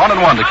 1.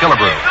 1-1 to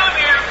Killebrew.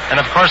 And,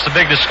 of course, the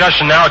big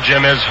discussion now,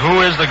 Jim, is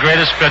who is the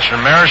greatest pitcher,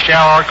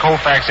 Marichal or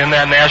Koufax in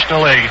that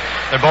National League.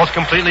 They're both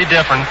completely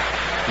different.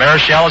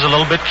 Marichal is a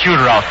little bit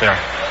cuter out there.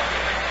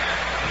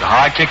 The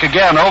high kick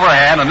again,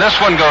 overhand, and this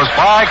one goes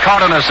by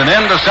Cardenas and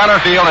into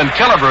center field, and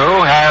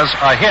Killebrew has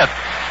a hit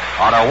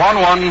on a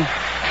 1-1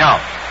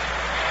 count.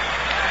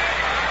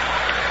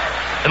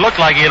 It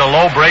looked like he had a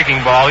low breaking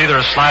ball, either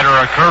a slider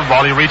or a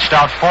curveball. He reached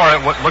out for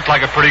it, what looked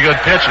like a pretty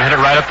good pitch, and hit it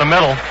right up the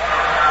middle.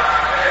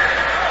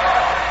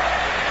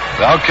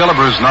 Well,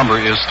 Killebrew's number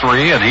is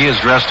 3, and he is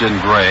dressed in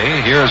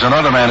gray. Here's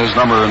another man who's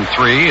number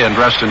 3 and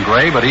dressed in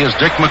gray, but he is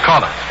Dick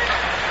McAuliffe,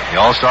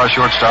 the all-star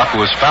shortstop who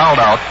was fouled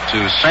out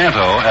to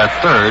Santo at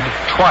third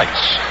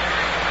twice.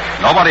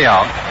 Nobody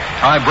out.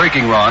 High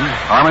breaking run.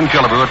 Harmon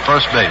Killebrew at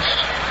first base.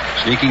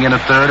 Sneaking in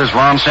at third is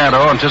Ron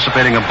Santo,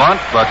 anticipating a bunt,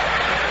 but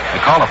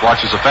McAuliffe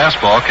watches a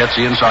fastball, catch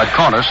the inside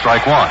corner,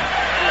 strike 1.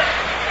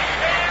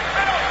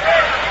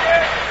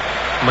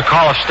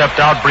 McAuliffe stepped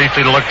out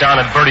briefly to look down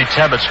at Bertie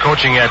Tebbetts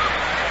coaching at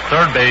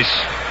third base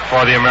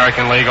for the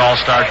American League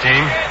All-Star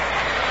team.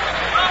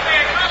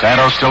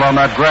 Santos still on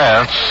that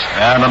grass,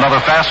 and another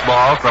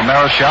fastball from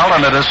Marichal,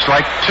 and it is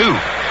strike 2.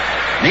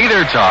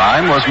 Neither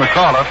time was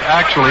McAuliffe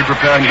actually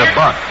preparing to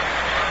bunt.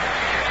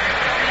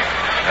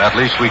 At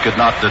least we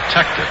could not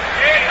detect it.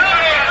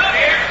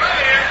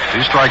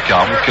 2-strike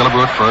count with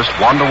Killebrew at first.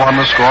 1-1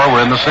 the score.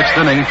 We're in the 6th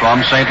inning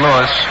from St.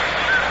 Louis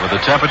with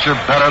a temperature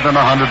better than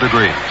 100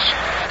 degrees.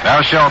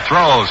 Marichal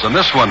throws, and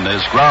this one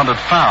is grounded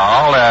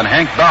foul, and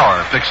Hank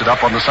Bauer picks it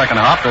up on the second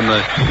hop in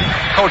the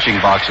coaching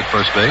box at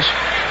first base.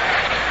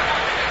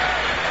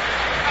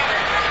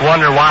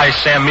 Wonder why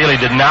Sam Mealy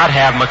did not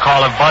have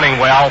McAuliffe bunting.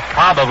 Well,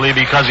 probably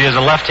because he is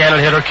a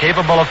left-handed hitter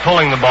capable of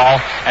pulling the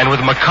ball, and with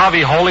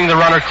McCovey holding the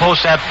runner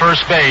close at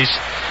first base,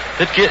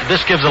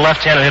 this gives a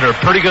left-handed hitter a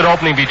pretty good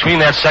opening between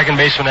that second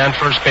baseman and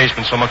first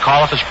baseman, so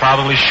McAuliffe is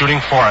probably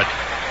shooting for it.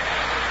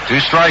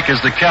 2-strike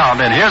is the count,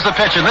 and here's the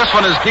pitch, and this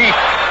one is deep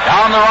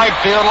down the right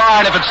field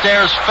line if it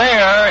stares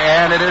fair,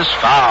 and it is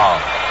foul.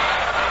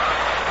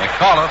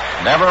 McAuliffe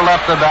never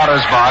left the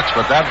batter's box,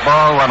 but that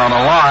ball went on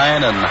a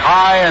line and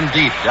high and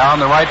deep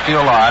down the right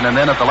field line, and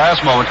then at the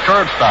last moment,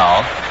 curved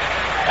foul,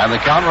 and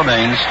the count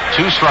remains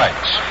 2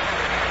 strikes.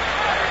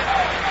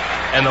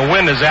 And the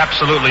wind is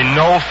absolutely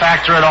no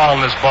factor at all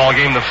in this ball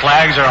game. The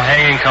flags are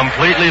hanging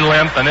completely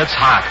limp, and it's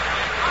hot.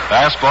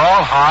 Fastball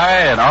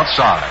high and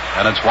outside,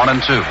 and it's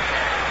 1-2.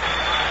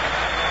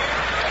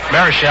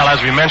 Marichal,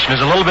 as we mentioned,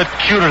 is a little bit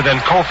cuter than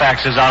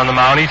Koufax is out on the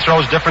mound. He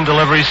throws different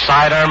deliveries,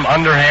 sidearm,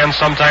 underhand,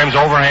 sometimes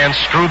overhand,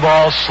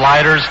 screwballs,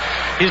 sliders.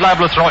 He's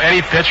liable to throw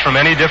any pitch from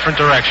any different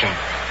direction.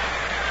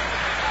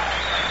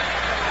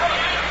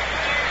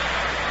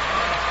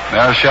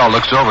 Marichal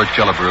looks over at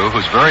Killebrew,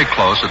 who's very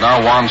close, and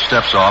now Juan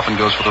steps off and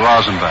goes for the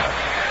rosin bat.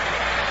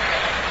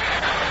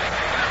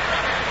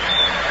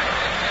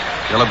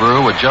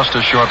 Killebrew with just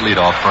a short lead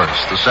off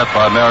first. The set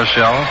by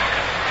Marichal.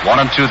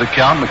 1-2 the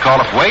count.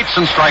 McAuliffe waits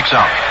and strikes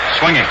out.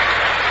 Swinging.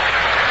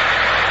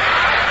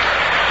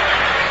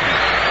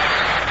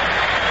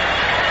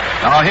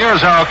 Now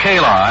here's Al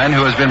Kaline,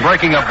 who has been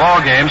breaking up ball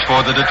games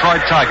for the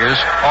Detroit Tigers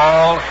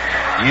all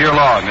year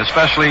long,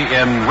 especially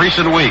in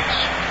recent weeks.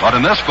 But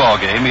in this ball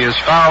game, he is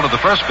fouled to the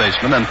first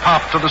baseman and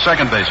popped to the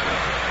second baseman.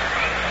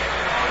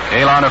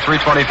 Kaline, a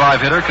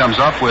 .325 hitter, comes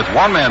up with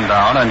one man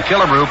down, and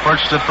Killebrew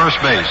perched at first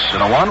base.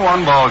 In a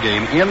 1-1 ball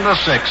game in the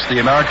sixth, the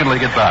American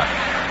League at bat.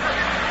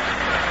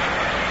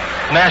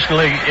 National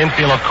League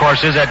infield, of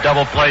course, is at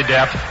double play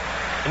depth,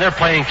 and they're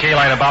playing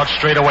Kaline about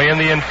straight away in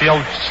the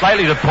infield,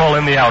 slightly to pull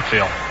in the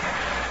outfield.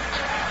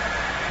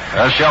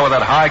 Urshel with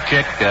that high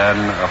kick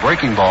and a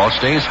breaking ball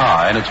stays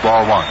high, and it's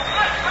ball one.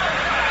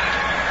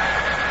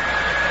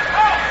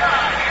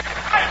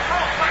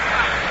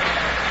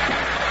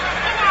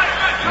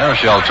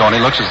 Urshel,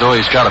 Tony, looks as though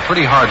he's got a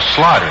pretty hard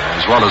slider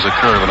as well as a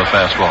curve and a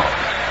fastball.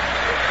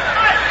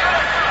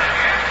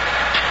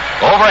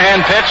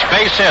 Overhand pitch,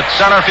 base hit,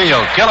 center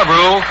field.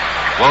 Killebrew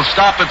will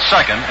stop at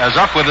second, as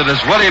up with it is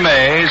Willie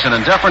Mays, and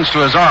in deference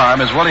to his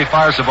arm as Willie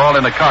fires the ball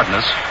into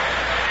Cardenas.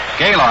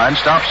 Kaline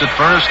stops at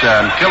first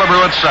and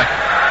Killebrew at second.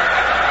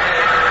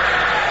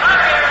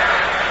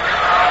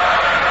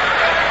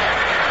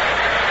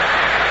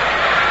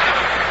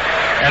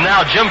 And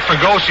now Jim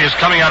Fregosi is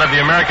coming out of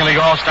the American League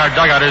All-Star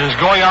dugout and is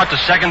going out to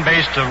second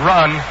base to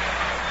run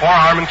for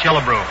Harmon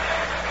Killebrew.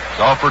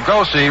 So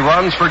Fregosi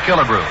runs for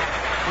Killebrew.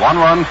 1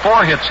 run,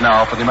 4 hits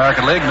now for the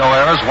American League, no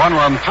errors. 1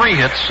 run, 3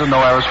 hits, and no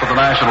errors for the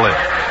National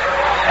League.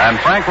 And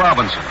Frank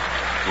Robinson,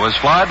 who has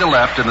flied to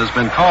left and has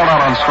been called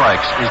out on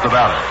strikes, is the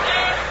batter.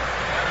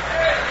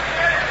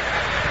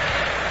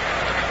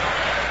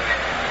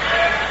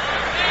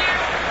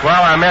 Well,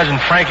 I imagine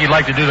Frankie'd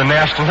like to do the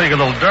National League a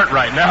little dirt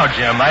right now,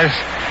 Jim.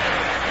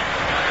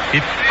 He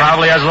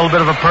probably has a little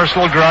bit of a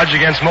personal grudge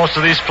against most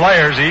of these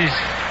players.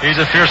 He's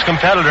a fierce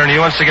competitor, and he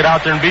wants to get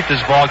out there and beat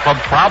this ball club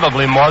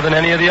probably more than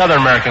any of the other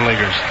American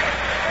leaguers.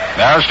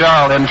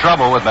 Marichal in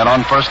trouble with men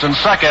on first and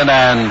second,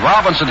 and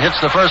Robinson hits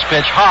the first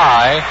pitch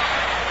high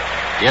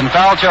in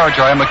foul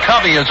territory.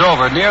 McCovey is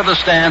over near the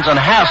stands and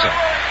has it,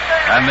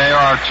 and they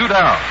are 2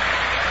 down.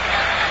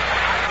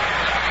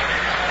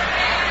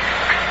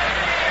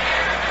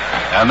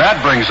 And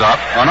that brings up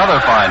another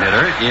fine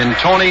hitter in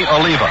Tony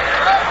Oliva.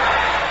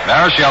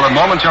 Marichal in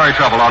momentary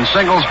trouble on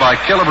singles by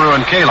Killebrew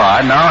and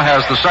Kaline now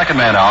has the second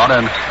man out,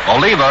 and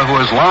Oliva, who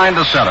is lined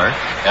to center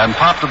and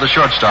popped to the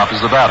shortstop,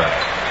 is the batter.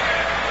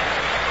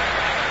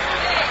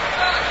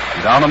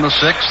 Down in the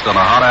sixth on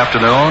a hot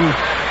afternoon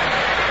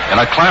in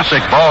a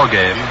classic ball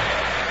game.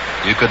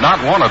 You could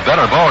not want a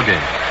better ball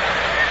game.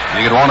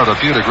 You could want it a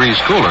few degrees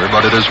cooler,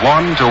 but it is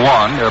 1-1.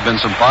 There have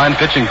been some fine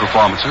pitching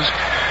performances,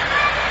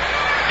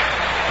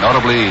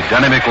 notably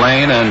Denny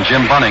McLean and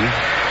Jim Bunning.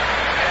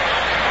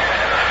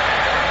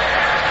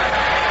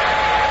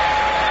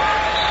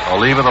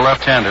 Oliva, the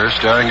left-hander,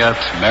 staring at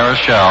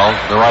Marichal,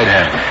 the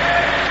right-hander.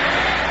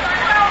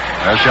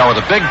 Marichal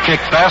with a big kick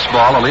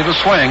fastball. Oliva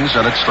swings,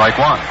 and it's strike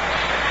one.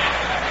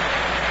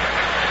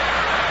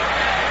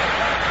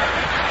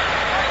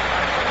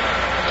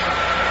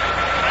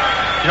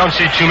 You don't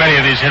see too many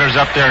of these hitters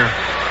up there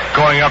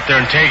going up there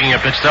and taking a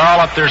pitch. They're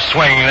all up there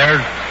swinging.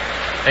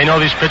 They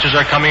know these pitchers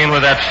are coming in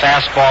with that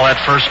fastball, that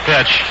first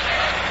pitch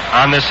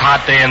on this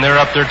hot day, and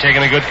they're up there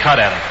taking a good cut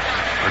at it.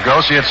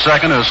 Fregosi at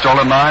second, who has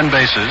stolen 9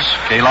 bases.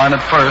 Kaline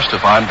at first to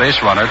find base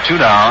runner. 2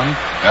 down.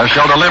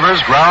 Marichal delivers,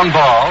 ground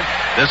ball.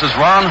 This is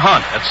Ron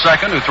Hunt at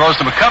second, who throws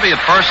to McCovey at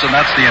first, and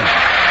that's the inning.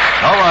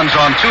 No runs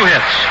on 2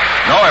 hits,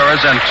 no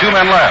errors, and 2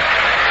 men left.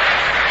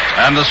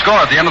 And the score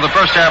at the end of the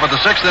first half of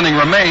the 6th inning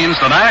remains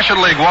the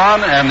National League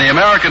 1 and the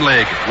American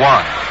League 1.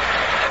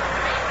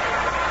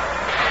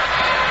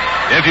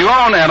 If you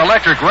own an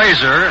electric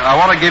razor, I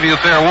want to give you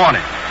fair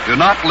warning. Do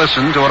not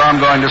listen to what I'm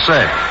going to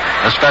say,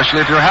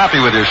 especially if you're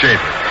happy with your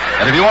shaver.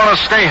 And if you want to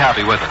stay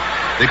happy with it,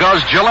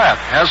 because Gillette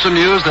has some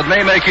news that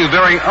may make you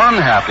very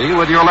unhappy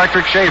with your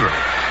electric shaver.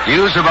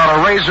 News about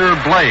a razor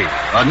blade,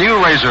 a new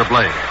razor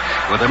blade,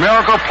 with a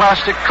miracle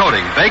plastic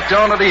coating baked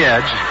onto the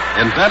edge,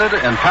 invented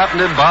and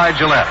patented by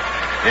Gillette.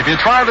 If you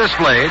try this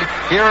blade,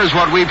 here is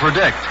what we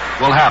predict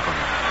will happen.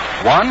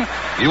 1,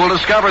 you will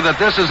discover that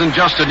this isn't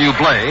just a new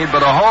blade,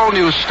 but a whole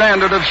new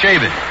standard of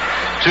shaving.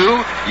 2,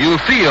 you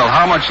feel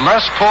how much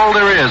less pull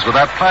there is with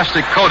that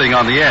plastic coating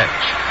on the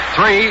edge.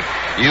 3,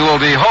 you will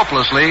be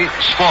hopelessly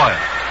spoiled.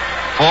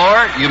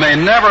 4, you may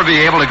never be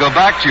able to go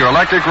back to your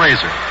electric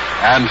razor.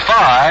 And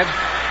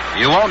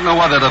 5, you won't know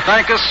whether to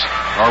thank us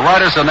or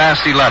write us a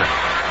nasty letter.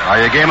 Are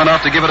you game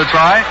enough to give it a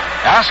try?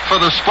 Ask for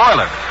the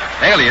spoiler,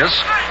 alias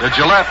the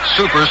Gillette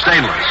Super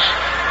Stainless.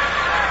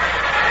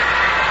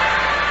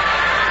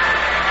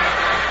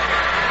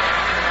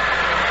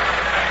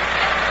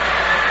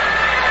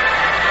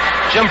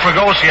 Jim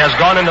Fregosi has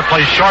gone in to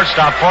play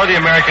shortstop for the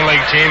American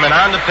League team, and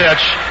on the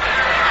pitch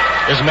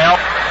is Mel.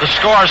 The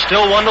score is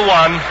still 1-1.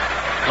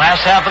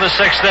 Last half of the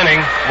 6th inning,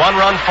 1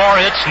 run,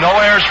 4 hits, no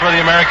errors for the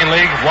American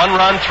League. 1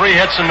 run, 3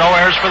 hits, and no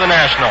errors for the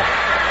National.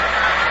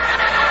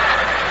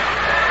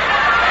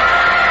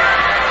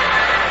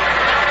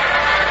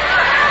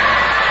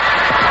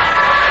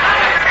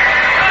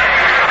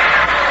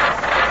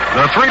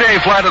 three-day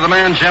flight of the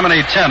Man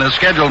Gemini 10 is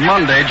scheduled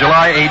Monday,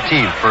 July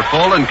 18th. For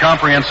full and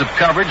comprehensive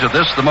coverage of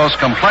this, the most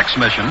complex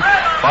mission,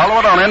 follow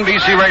it on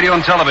NBC Radio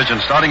and Television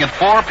starting at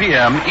 4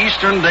 p.m.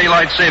 Eastern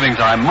Daylight Saving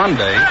Time,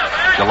 Monday,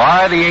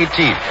 July the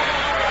 18th.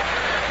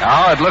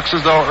 Now it looks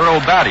as though Earl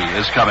Batty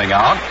is coming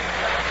out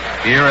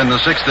here in the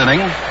sixth inning,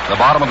 the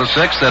bottom of the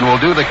sixth, and will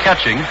do the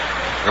catching,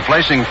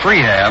 replacing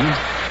Freehand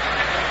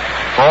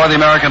for the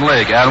American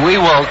League. And we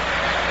will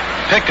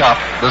pick up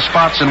the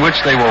spots in which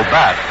they will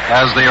bat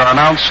as they are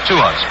announced to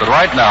us. But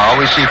right now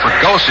we see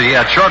Fregosi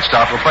at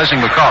shortstop replacing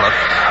McAuliffe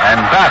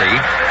and Batty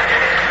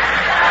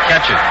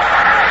catching.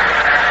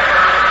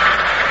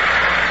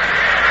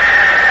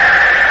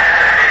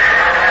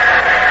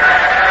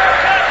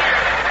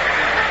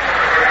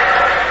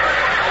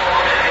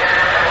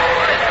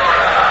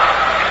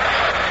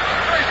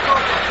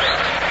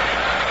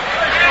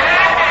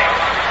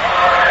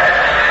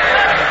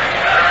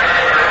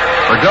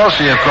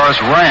 Fregosi, of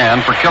course, ran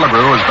for Killebrew,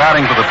 who was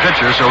batting for the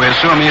pitcher, so we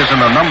assume he is in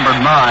the number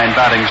 9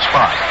 batting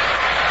spot.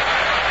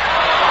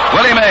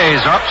 Willie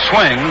Mays up,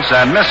 swings,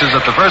 and misses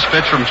at the first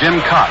pitch from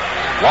Jim Cott.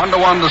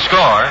 1-1 the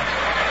score.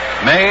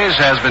 Mays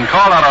has been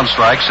called out on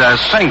strikes,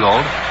 has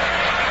singled,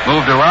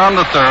 moved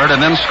around the third, and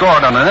then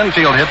scored on an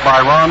infield hit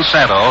by Ron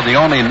Santo, the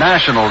only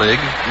National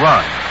League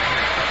run.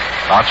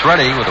 Cott's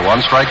ready with a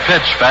one-strike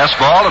pitch,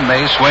 fastball, and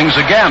Mays swings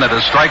again at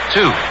his strike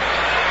 2.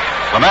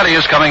 Clemente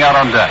is coming out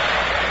on deck.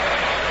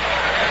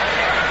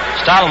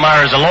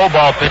 Stottlemyre is a low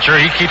ball pitcher.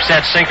 He keeps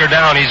that sinker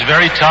down. He's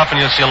very tough,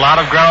 and you'll see a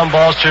lot of ground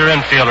balls to your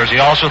infielders.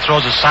 He also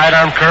throws a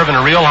sidearm curve and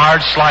a real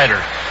hard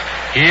slider.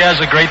 He has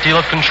a great deal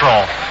of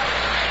control.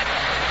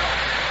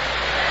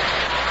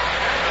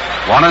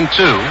 1-2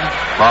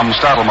 from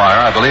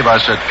Stottlemyre. I believe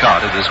I said Cott.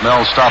 It is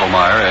Mel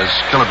Stottlemyre as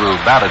Killebrew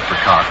batted for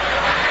Cott.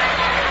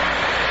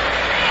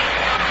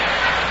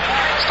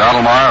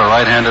 Stottlemyre, a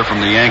right-hander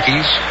from the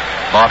Yankees.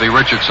 Bobby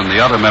Richardson,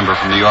 the other member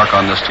from New York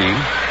on this team.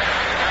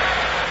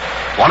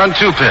 1-2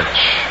 pitch.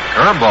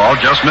 Curveball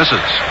just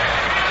misses.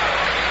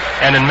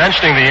 And in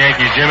mentioning the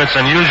Yankees, Jim, it's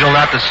unusual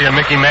not to see a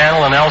Mickey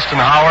Mantle, an Elston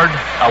Howard,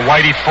 a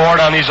Whitey Ford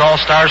on these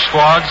all-star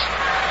squads.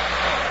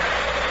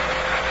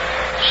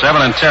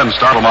 7-10,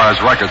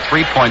 Stottlemyre's record.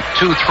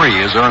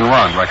 3.23 is earned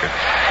run record.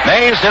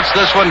 Mays hits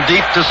this one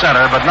deep to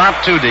center, but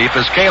not too deep,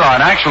 as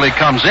Kaline actually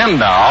comes in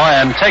now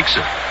and takes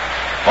it.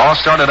 Ball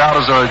started out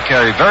as though it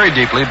carried very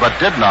deeply, but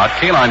did not.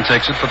 Kaline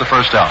takes it for the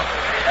first out.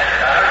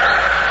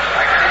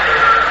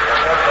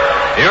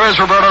 Here is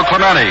Roberto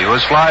Clemente, who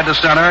has flied to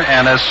center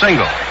and has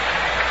singled.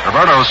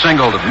 Roberto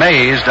singled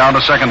Mays down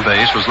to second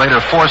base, was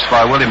later forced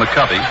by Willie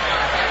McCovey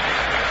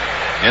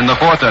in the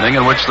fourth inning,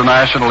 in which the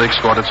National League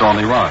scored its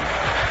only run.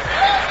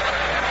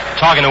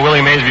 Talking to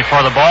Willie Mays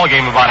before the ball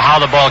game about how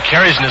the ball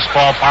carries in this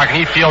ballpark, and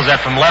he feels that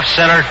from left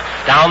center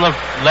down the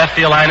left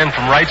field line and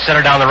from right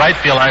center down the right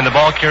field line, the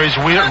ball carries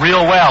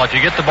real well. If you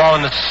get the ball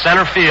in the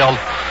center field,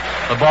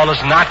 the ball does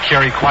not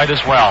carry quite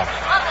as well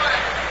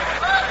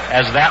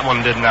as that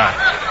one did not.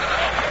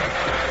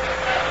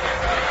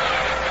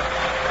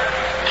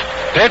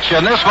 Pitch,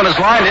 and this one is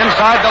lined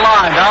inside the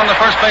line, down the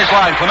first base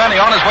line. Clemente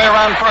on his way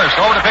around first.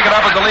 Over to pick it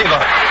up is Oliva.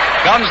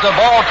 Guns the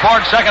ball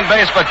toward second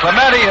base, but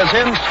Clemente is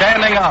in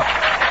standing up.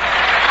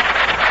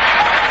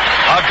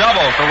 A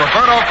double for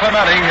Roberto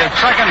Clemente, his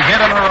second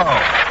hit in a row.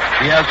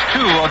 He has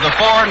 2 of the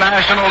 4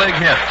 National League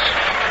hits.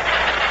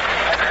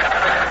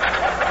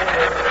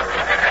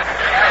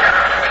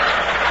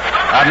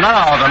 And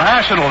now the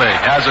National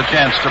League has a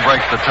chance to break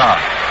the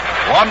tie.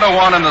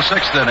 1-1 in the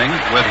sixth inning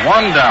with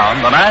 1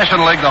 down. The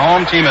National League, the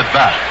home team at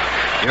bat.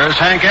 Here's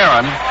Hank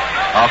Aaron,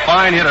 a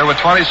fine hitter with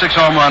 26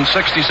 home runs,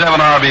 67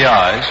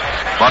 RBIs.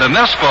 But in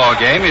this ball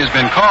game, he's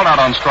been called out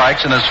on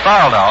strikes and has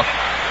fouled out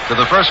to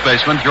the first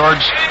baseman,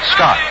 George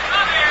Scott.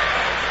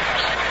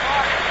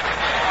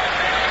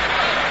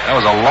 That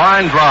was a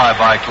line drive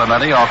by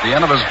Clemente off the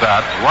end of his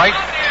bat, right,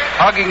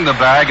 hugging the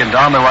bag and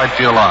down the right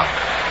field line.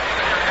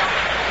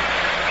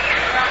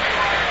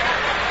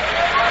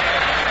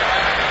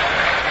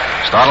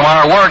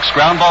 Stottlemyre works.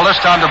 Ground ball this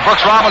time to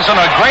Brooks Robinson.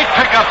 A great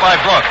pickup by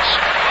Brooks.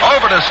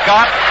 Over to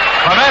Scott.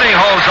 Clemente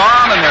holds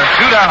on, and they're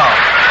 2 down.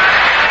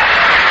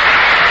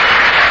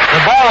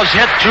 The ball was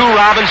hit to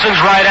Robinson's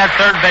right at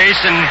third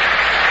base, and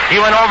he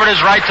went over to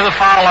his right to the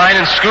foul line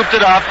and scooped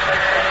it up,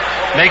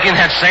 making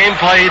that same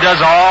play he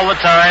does all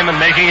the time and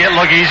making it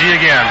look easy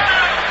again.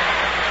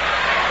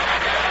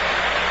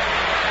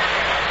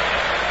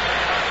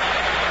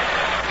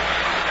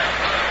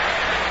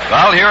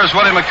 Well, here is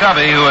Willie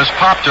McCovey, who has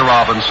popped to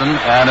Robinson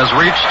and has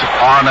reached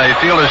on a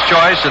fielder's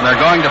choice, and they're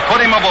going to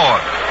put him aboard.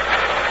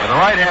 With the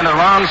right-hander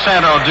Ron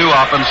Santo due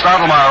up and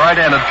Stottlemyre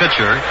right-handed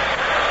pitcher.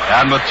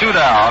 And with 2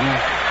 down,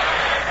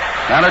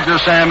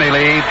 manager Sam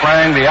Ely,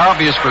 playing the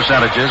obvious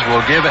percentages,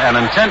 will give an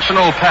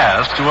intentional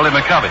pass to Willie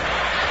McCovey.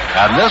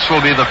 And this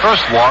will be the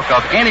first walk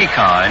of any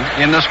kind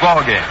in this ball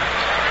game.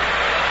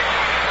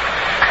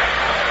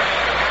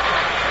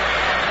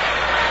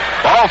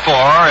 Ball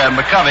 4, and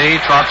McCovey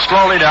trots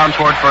slowly down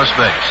toward first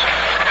base.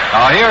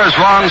 Now here is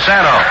Ron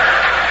Santo,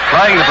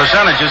 playing the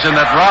percentages in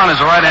that Ron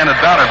is a right-handed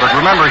batter, but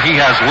remember he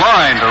has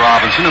lined to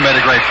Robinson, who made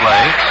a great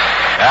play.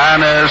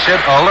 and has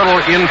hit a little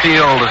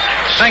infield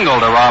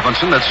single to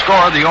Robinson that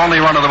scored the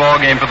only run of the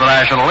ball game for the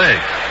National League.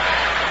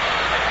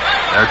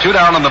 They're 2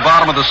 down in the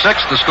bottom of the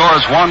 6th. The score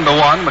is 1-1.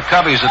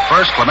 McCovey's at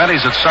first,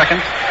 Clementi's at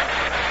second,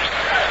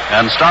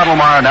 and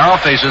Stottlemyre now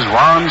faces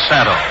Ron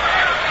Santo.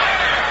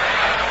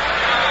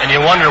 And you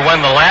wonder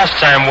when the last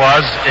time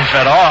was, if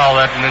at all,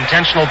 that an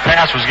intentional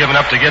pass was given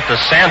up to get to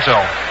Santo.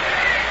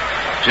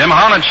 Jim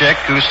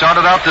Honachek, who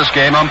started out this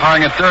game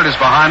umpiring at third, is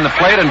behind the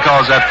plate and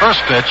calls that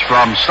first pitch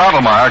from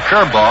Stottlemyre,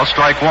 curveball,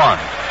 strike 1.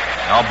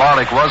 Al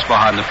Barlick was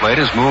behind the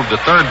plate, has moved to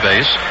third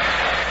base.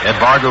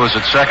 Ed Barger was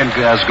at second,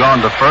 has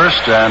gone to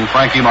first, and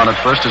Frank Humon at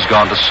first has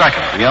gone to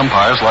second. The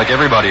umpires, like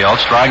everybody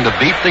else, trying to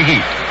beat the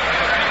heat.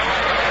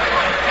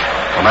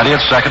 Clementi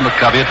at second,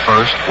 McCovey at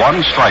first. 1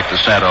 strike to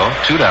Santo,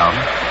 2 down.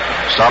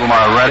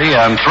 Stottlemyre ready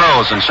and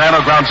throws, and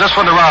Santo grounds this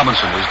one to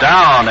Robinson, who's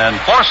down and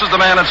forces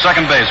the man at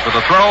second base for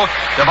the throw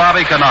to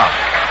Bobby Knopf.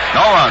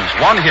 No runs,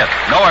 1 hit,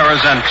 no errors,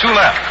 and 2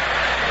 left.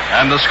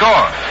 And the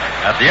score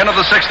at the end of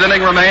the 6th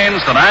inning remains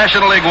the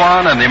National League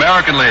 1 and the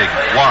American League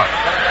 1.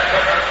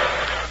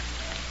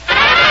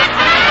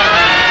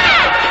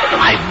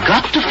 I've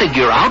got to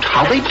figure out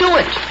how they do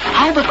it.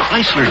 How the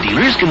Chrysler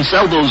dealers can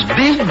sell those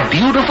big,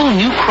 beautiful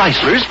new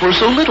Chryslers for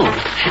so little.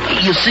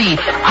 You see,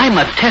 I'm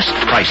a test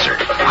pricer.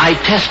 I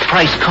test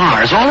price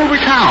cars all over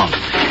town.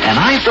 And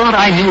I thought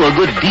I knew a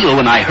good deal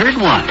when I heard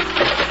one.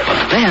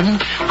 But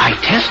then I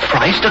test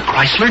priced a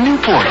Chrysler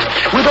Newport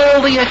with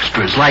all the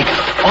extras like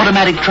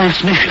automatic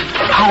transmission,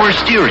 power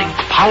steering,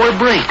 power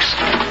brakes,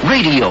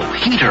 radio,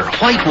 heater,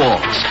 white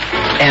walls,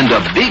 and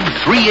a big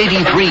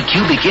 383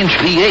 cubic inch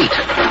V8.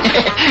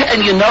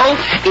 And you know,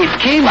 it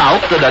came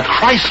out that a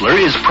Chrysler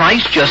is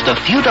priced just a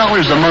few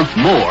dollars a month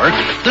more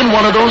than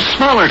one of those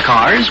smaller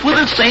cars with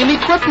the same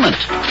equipment.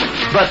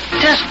 But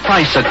test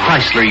price a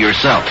Chrysler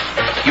yourself.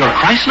 Your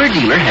Chrysler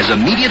dealer has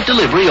immediate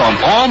delivery on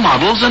all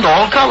models and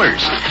all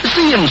colors.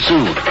 See him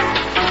soon.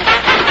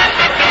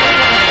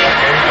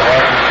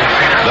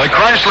 The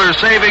Chrysler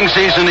saving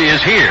season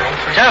is here.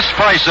 Test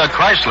price a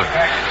Chrysler.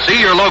 See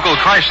your local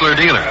Chrysler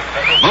dealer.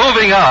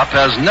 Moving up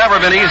has never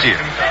been easier.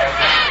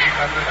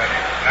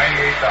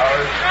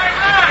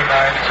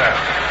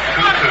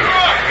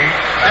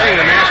 Setting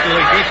the National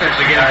League defense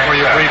again for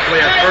you briefly.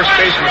 At first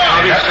base,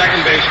 McCovey.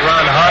 Second base,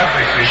 Ron Hunt.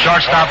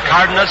 Shortstop,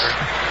 Cardenas.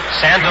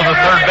 Santo, the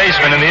third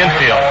baseman in the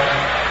infield.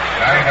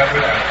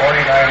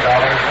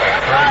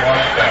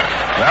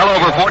 Well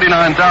over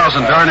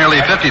 49,000, very nearly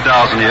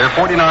 50,000 here.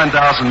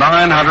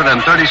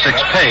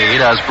 49,936 paid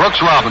as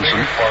Brooks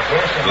Robinson,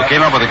 who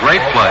came up with a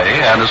great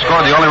play and has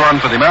scored the only run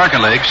for the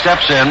American League,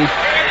 steps in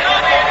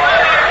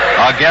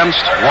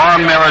against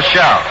Juan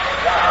Marichal.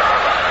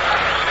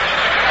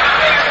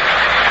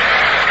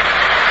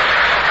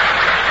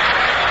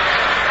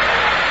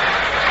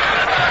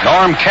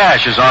 Norm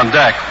Cash is on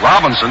deck.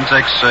 Robinson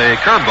takes a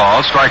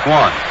curveball, strike 1.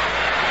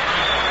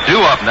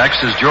 Due up next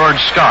is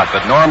George Scott,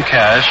 but Norm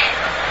Cash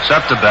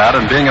set to bat,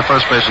 and being a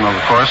first baseman,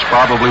 of course,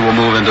 probably will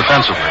move in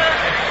defensively.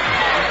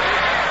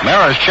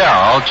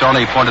 Marichal,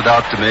 Tony pointed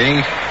out to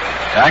me,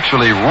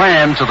 actually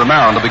ran to the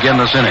mound to begin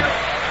this inning.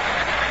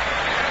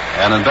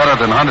 And in better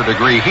than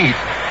 100-degree heat,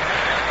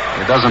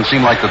 it doesn't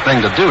seem like the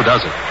thing to do,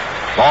 does it?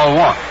 Ball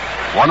 1.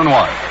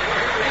 1-1.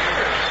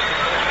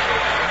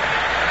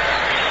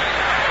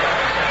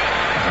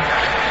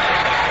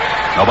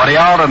 Nobody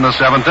out in the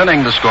 7th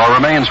inning. The score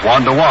remains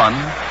 1-1.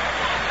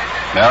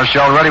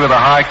 Marichal ready with a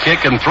high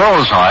kick and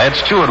throws high.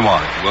 It's 2-1.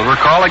 We'll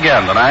recall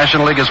again, the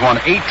National League has won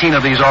 18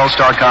 of these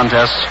All-Star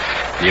contests.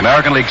 The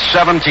American League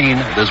 17.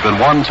 There's been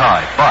 1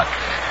 tie. But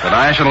the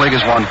National League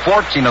has won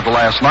 14 of the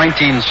last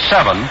 19,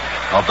 7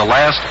 of the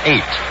last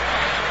 8.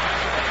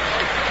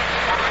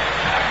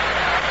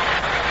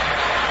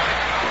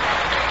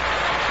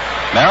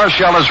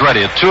 Marichal is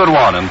ready at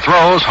 2-1 and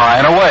throws high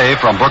and away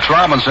from Brooks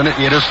Robinson.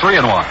 It is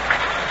 3-1.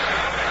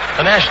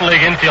 The National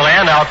League infield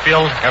and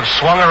outfield have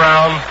swung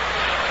around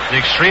the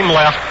extreme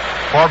left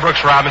for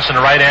Brooks Robinson,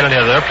 the right and the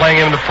other. They're playing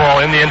him in the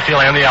pull in the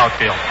infield and the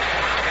outfield.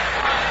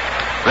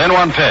 Then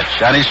 1 pitch,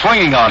 and he's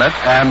swinging on it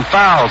and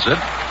fouls it.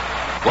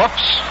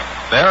 Whoops.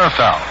 Fair or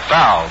foul?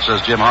 Foul,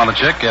 says Jim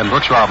Honachek, and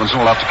Brooks Robinson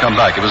will have to come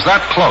back. It was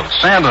that close.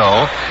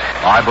 Santo,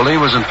 I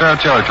believe, was in fair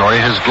territory.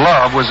 His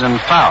glove was in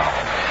foul.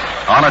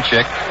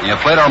 Honachek, the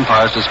plate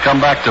umpires, has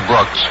come back to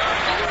Brooks,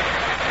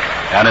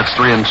 and it's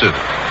 3-2.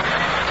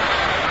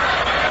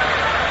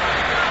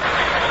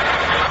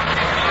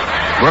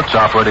 Brooks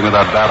operating with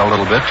that bat a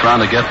little bit, trying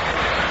to get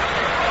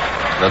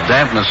the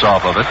dampness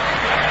off of it.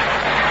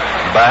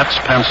 Bats,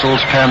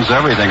 pencils, pens,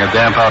 everything are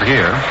damp out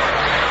here.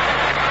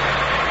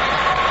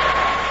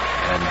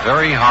 And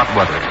very hot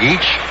weather.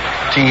 Each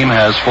team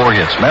has 4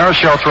 hits.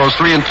 Marichal throws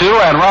 3-2,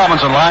 and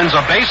Robinson lines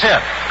a base hit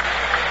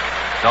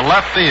to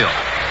left field.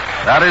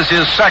 That is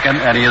his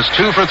second, and he is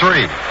 2 for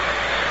 3.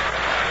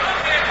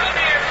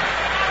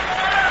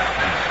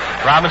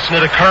 Robinson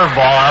hit a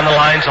curveball on the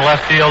line to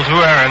left field to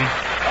Aaron.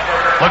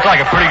 Looked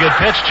like a pretty good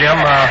pitch, Jim.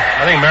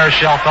 I think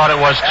Marichal thought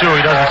it was too. He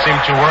doesn't seem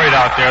too worried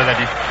out there that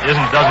he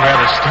doesn't have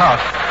his stuff.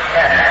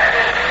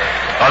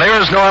 Well, here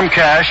is Norm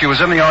Cash. He was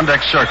in the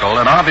on-deck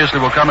circle and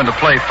obviously will come into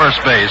play first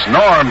base.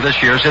 Norm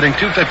this year is hitting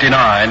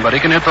 .259, but he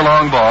can hit the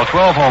long ball,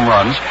 12 home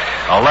runs,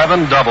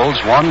 11 doubles,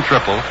 1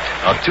 triple,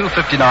 a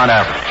 .259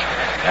 average.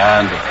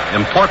 And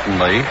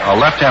importantly, a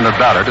left-handed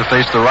batter to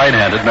face the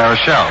right-handed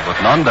Marichal with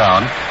none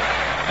down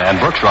and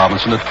Brooks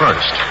Robinson at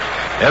first.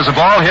 There's a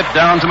ball hit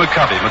down to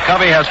McCovey.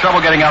 McCovey has trouble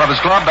getting out of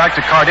his glove. Back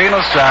to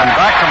Cardenas and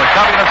back to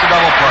McCovey. That's a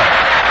double play.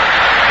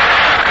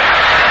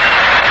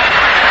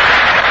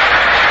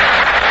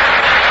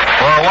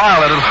 For a while,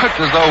 it looked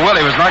as though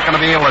Willie was not going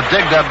to be able to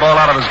dig that ball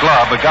out of his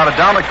glove, but got it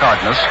down to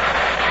Cardenas,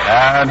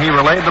 and he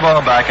relayed the ball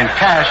back, and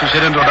Cash is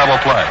hit into a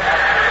double play.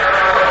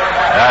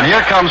 And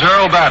here comes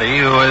Earl Batty,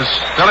 who is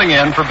filling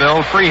in for Bill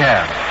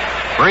Freehan.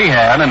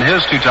 Freehan, in his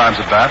 2 times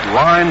at bat,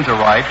 line to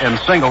right and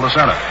single to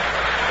center.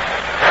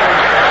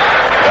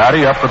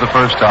 Batty up for the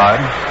first time.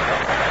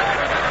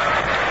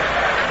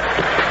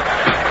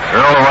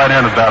 Earl, a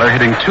right-handed batter,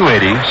 hitting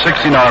 .280,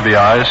 16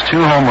 RBIs, 2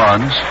 home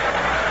runs.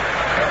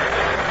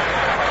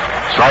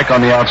 Strike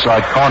on the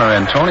outside corner,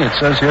 and Tony, it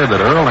says here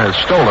that Earl has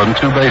stolen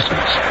 2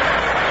 bases.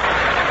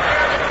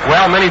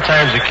 Well, many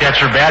times the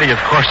catcher, Batty, of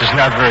course, is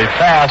not very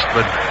fast,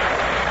 but...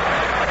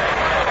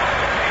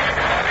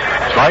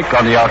 Strike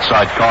on the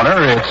outside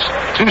corner. It's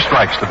 2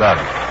 strikes to Batty.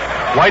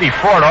 Whitey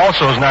Ford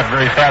also is not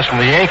very fast from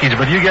the Yankees,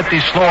 but you get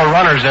these slower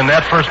runners, and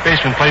that first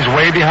baseman plays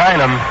way behind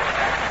them.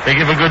 They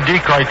give a good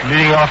decoy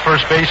leading off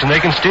first base, and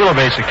they can steal a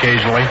base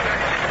occasionally.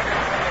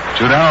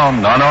 2 down,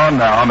 none on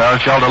now.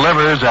 Marichal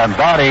delivers, and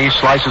Batty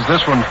slices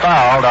this one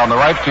foul down the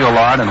right field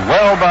line and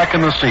well back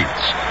in the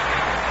seats.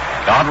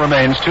 Count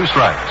remains 2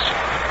 strikes.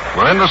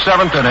 We're in the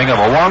 7th inning of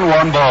a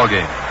 1-1 ball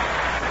game.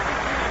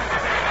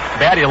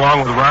 Batty, along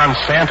with Ron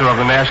Santo of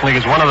the National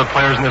League, is one of the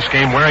players in this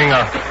game wearing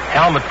a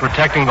helmet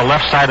protecting the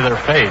left side of their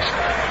face.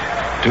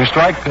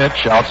 2-strike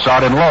pitch,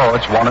 outside and low.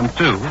 It's 1-2.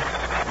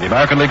 The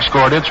American League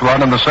scored its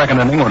run in the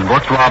 2nd inning when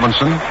Brooks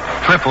Robinson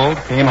tripled,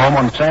 came home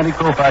on Sandy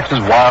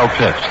Koufax's wild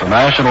pitch. The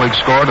National League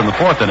scored in the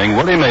 4th inning.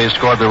 Willie Mays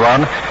scored the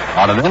run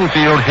on an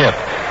infield hit,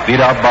 beat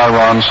out by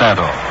Ron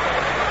Santo.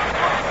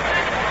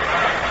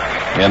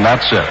 And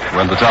that's it.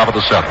 We're at the top of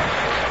the 7th.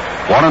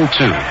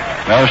 1-2.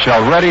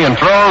 Marichal ready and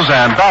throws,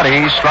 and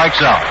Batty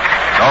strikes out.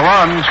 No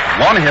runs,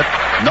 1 hit,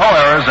 no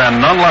errors,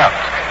 and none left.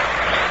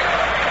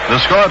 The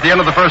score at the end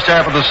of the first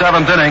half of the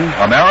 7th inning,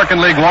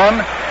 American League 1,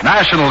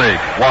 National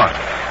League 1.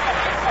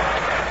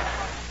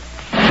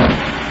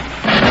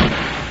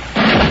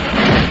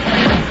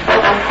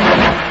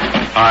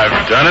 I've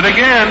done it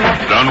again.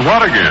 Done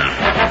what again?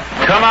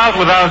 Come out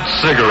without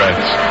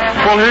cigarettes.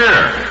 Well,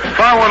 here,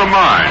 try one of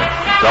mine.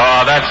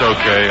 Oh, that's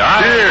okay.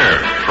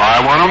 Here,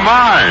 try one of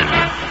mine.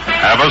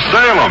 Have a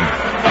Salem.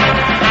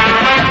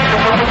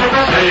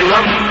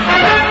 Salem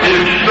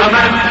is the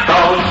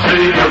menthol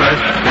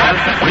cigarette that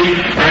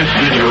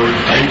refreshes your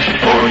taste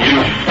for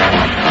you.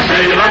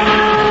 Salem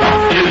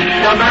is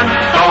the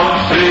menthol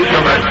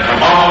cigarette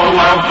all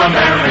of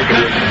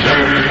America's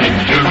turning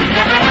to.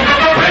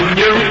 When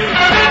you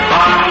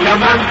buy a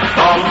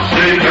menthol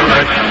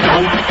cigarette,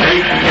 don't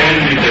take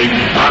anything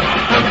but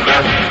the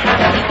best.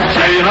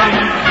 Salem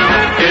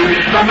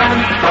is the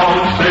menthol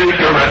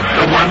cigarette,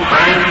 the one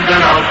brand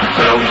that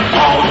outsells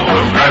all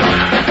the rest.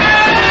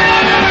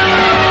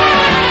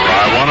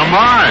 Try one of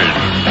mine.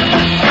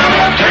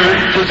 Turn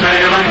to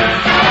Salem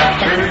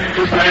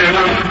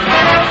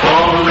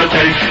for a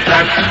taste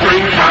that's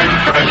springtime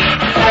fresh.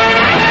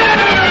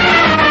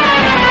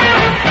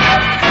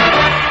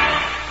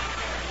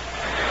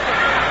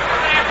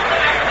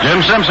 Jim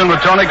Simpson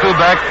with Tony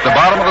Kubek. The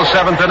bottom of the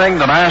 7th inning,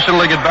 the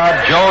National League at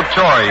bat, Joe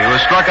Torre, who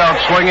was struck out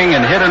swinging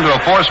and hit into a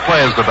forced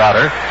play as the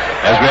batter.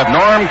 As we have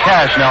Norm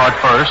Cash now at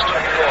first.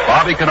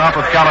 Bobby Knopf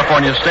of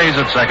California stays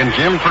at second.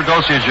 Jim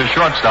Fregosi is your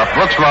shortstop.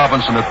 Brooks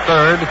Robinson at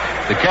third.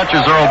 The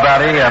catcher's Earl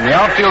Batty, and the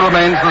outfield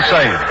remains the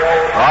same.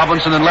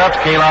 Robinson in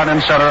left, Kaline in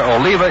center,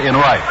 Oliva in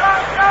right.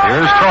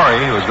 Here's Torre,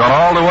 who has gone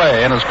all the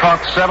way and has caught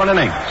 7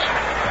 innings.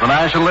 The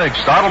National League.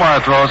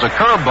 Stottlemyre throws a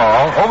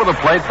curveball over the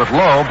plate, but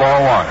low,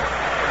 ball 1.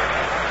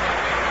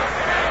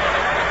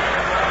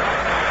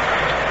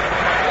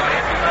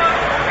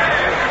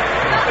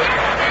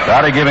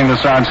 Batty giving the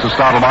signs to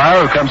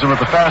Stottlemyre, who comes in with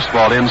the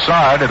fastball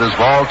inside. It is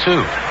ball 2.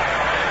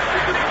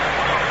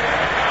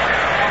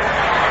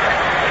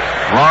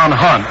 Ron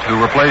Hunt,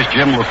 who replaced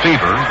Jim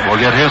Lefevre, will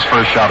get his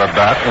first shot at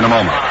bat in a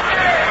moment.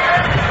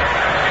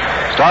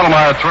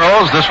 Stottlemyre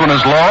throws. This one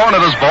is low, and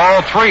it is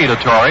ball 3 to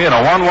Torre in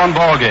a 1-1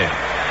 ball game.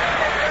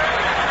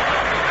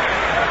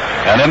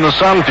 And in the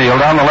sun field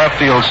on the left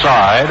field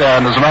side,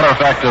 and as a matter of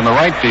fact, in the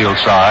right field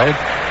side,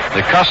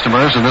 the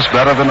customers in this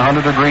better than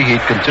 100-degree heat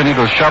continue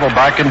to shuttle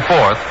back and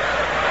forth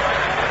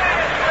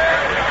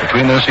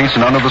between their seats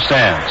and under the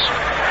stands.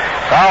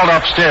 Fouled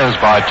upstairs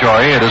by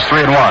Torre. It is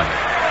 3-1.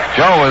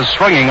 Joe is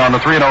swinging on the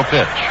 3-0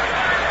 pitch.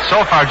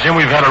 So far, Jim,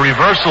 we've had a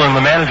reversal in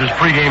the manager's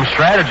pregame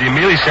strategy.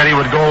 Mealy said he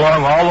would go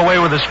along all the way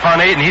with his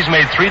front 8, and he's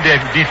made 3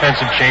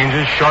 defensive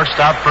changes: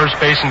 shortstop, first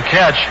base, and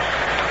catch.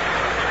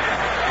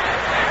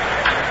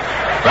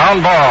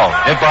 Ground ball.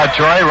 Hit by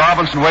Torrey.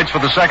 Robinson waits for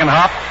the second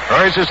hop,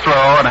 hurries his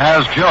throw, and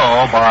has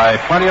Joe by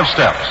plenty of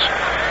steps.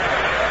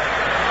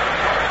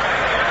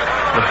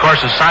 Of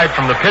course, aside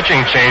from the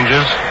pitching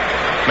changes,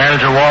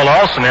 manager Walt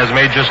Olson has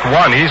made just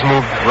one. He's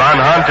moved Ron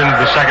Hunt into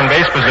the second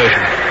base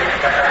position.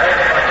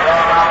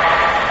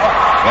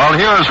 Well,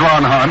 here's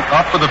Ron Hunt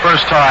up for the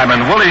first time,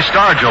 and Willie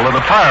Stargell of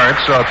the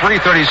Pirates, a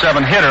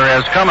 .337 hitter,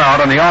 has come out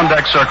on the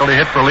on-deck circle to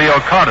hit for Leo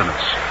Cardenas.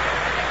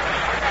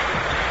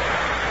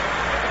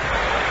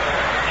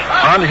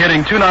 Hunt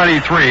hitting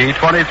 .293,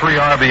 23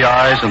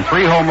 RBIs, and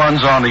 3 home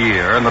runs on the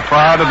year, and the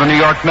pride of the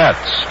New York Mets.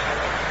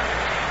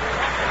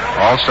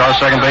 All-star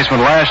second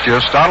baseman last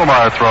year.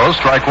 Stottlemyre throws,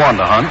 strike one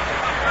to Hunt.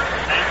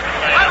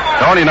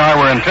 Tony and I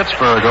were in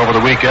Pittsburgh over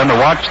the weekend to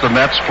watch the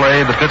Mets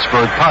play the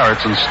Pittsburgh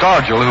Pirates, and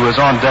Stargell, who is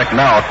on deck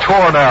now,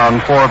 tore down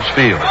Forbes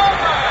Field.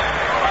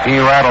 He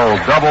rattled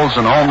doubles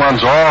and home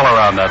runs all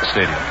around that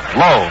stadium.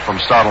 Low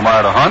from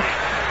Stottlemyre to Hunt,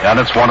 and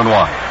it's 1-1.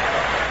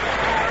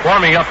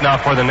 Warming up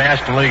now for the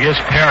National League is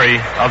Perry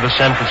of the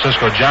San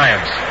Francisco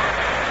Giants.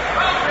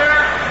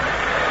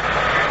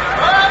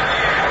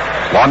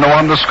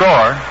 1-1 to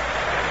score.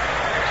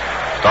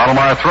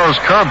 Stottlemyre throws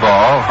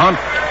curveball. Hunt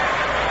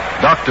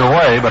ducked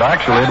away, but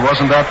actually it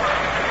wasn't that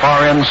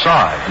far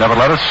inside.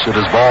 Nevertheless, it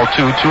is ball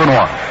 2-1.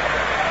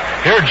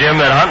 Here, Jim,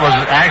 that Hunt was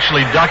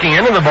actually ducking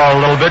into the ball a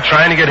little bit,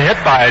 trying to get hit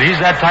by it.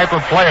 He's that type of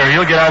player.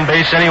 He'll get on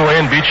base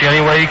anyway and beat you any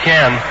way he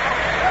can.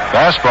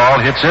 Fastball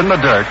hits in the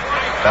dirt.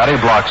 Patty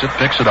blocks it,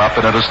 picks it up,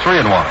 and it is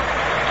 3-1.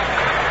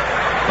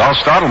 Well,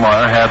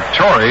 Stottlemyre had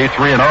Torrey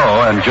 3-0,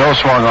 and Joe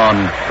swung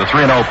on the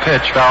 3-0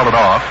 pitch, fouled it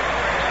off,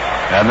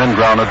 and then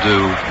grounded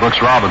to Brooks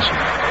Robinson.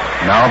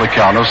 Now the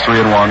count is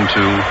 3-1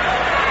 to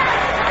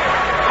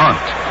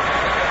Hunt.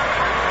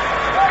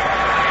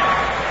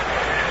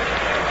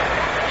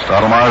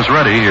 Stottlemyre's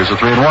ready. Here's a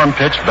 3-1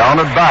 pitch,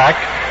 bounded back.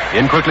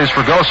 In quickly is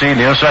Fregosi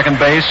near second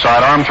base.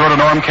 Sidearm throw to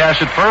Norm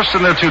Cash at first,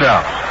 and they're 2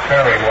 down.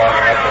 Perry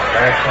warming up for the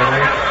National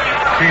League.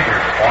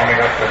 Peters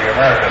warming up for the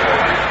American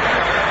League.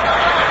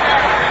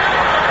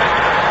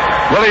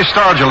 Willie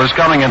Stargell is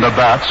coming into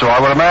bat, so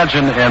I would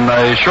imagine in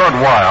a short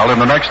while, in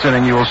the next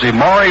inning, you will see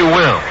Maury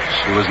Wills,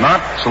 who was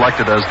not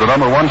selected as the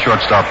number 1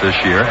 shortstop this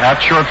year, at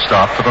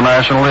shortstop for the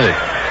National League.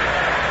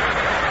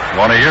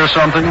 Want to hear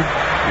something?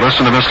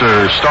 Listen to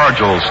Mr.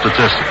 Stargell's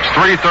statistics.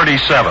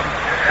 .337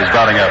 his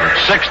batting average,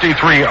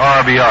 63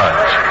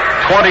 RBIs,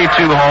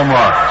 22 home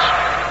runs.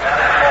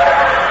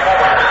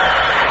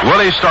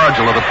 Willie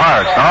Stargell of the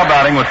Pirates now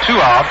batting with 2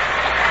 out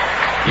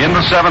in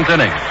the 7th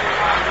inning.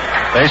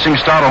 Facing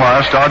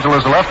Stottlemyre, Stargell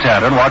is a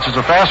left-hander and watches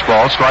a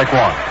fastball, strike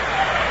one.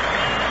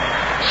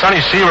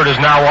 Sonny Sievert is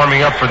now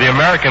warming up for the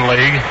American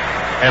League.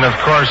 And, of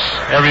course,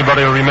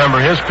 everybody will remember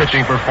his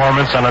pitching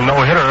performance on a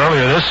no-hitter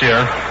earlier this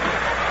year.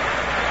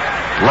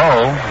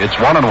 Low, it's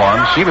 1-1.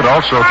 Sievert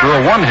also threw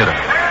a one-hitter.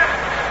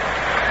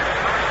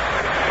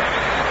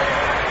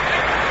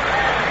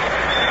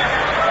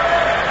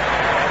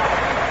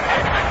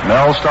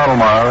 Mel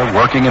Stottlemyre,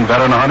 working in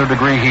better than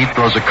 100-degree heat,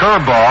 throws a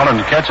curveball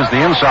and catches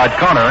the inside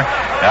corner.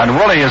 And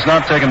Willie has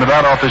not taken the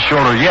bat off his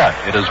shoulder yet.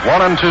 It is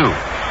 1-2.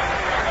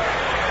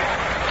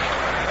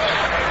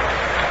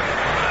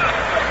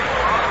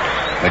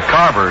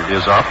 McCarver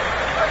is up.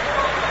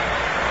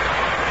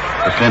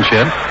 The pinch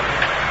hit.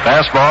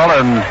 Fastball,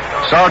 and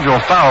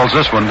Stargell fouls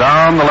this one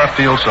down the left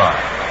field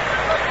side.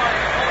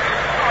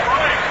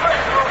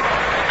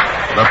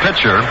 The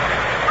pitcher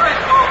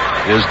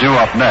is due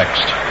up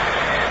next.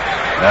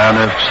 And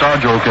if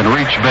Stargell can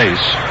reach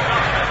base,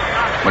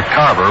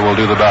 McCarver will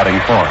do the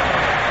batting for him.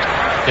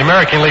 The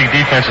American League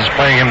defense is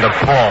playing him to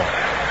pull.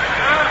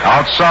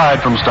 Outside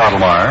from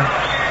Stottlemyre.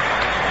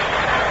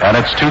 And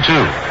it's 2-2.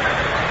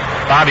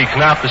 Bobby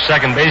Knopf, the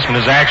second baseman,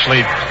 is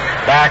actually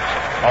back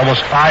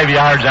almost 5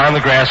 yards on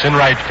the grass in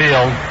right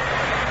field.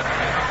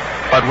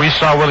 But we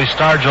saw Willie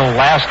Stargell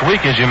last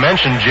week, as you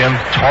mentioned, Jim,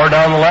 tore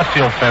down the left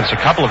field fence a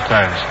couple of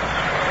times.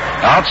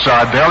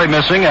 Outside, barely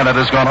missing, and it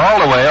has gone all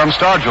the way on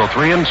Stargell,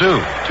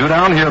 3-2. 2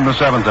 down here in the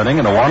 7th inning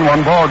in a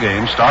 1-1 ball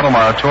game.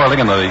 Stottlemyre toiling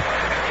in the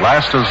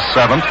last of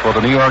 7th for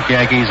the New York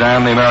Yankees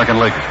and the American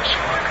Leaguers.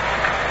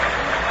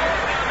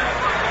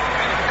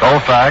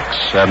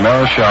 Koufax and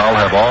Marichal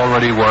have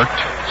already worked.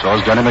 So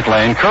has Denny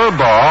McLain.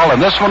 Curveball,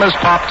 and this one is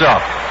popped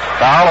up.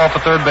 Foul off the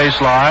third base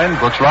line.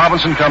 Brooks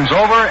Robinson comes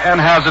over and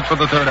has it for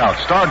the third out.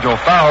 Stargell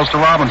fouls to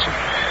Robinson.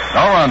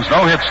 No runs,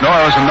 no hits, no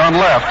errors, and none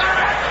left.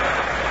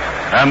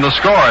 And the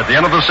score at the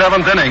end of the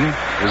 7th inning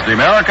is the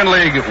American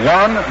League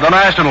 1, the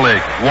National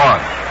League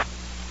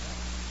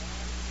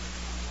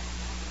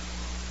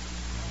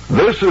 1.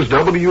 This is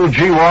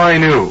WGY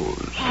News.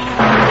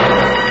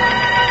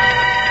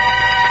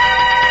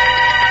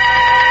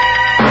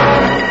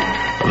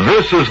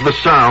 This is the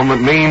sound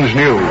that means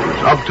news.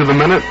 Up to the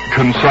minute,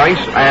 concise,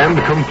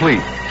 and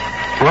complete.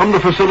 From the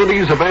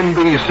facilities of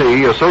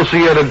NBC,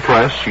 Associated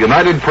Press,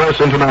 United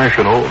Press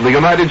International, the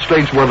United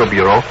States Weather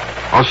Bureau,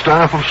 a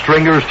staff of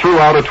stringers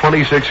throughout a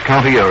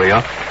 26-county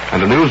area,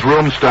 and a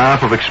newsroom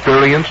staff of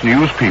experienced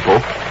news people,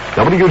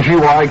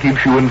 WGY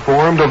keeps you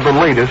informed of the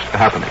latest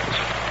happenings.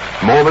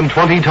 More than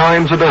 20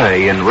 times a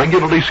day in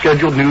regularly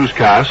scheduled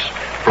newscasts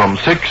from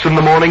 6 in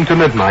the morning to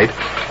midnight,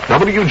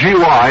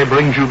 WGY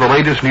brings you the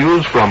latest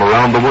news from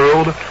around the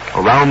world,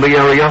 around the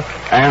area,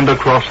 and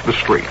across the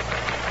street.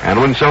 And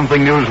when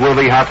something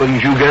newsworthy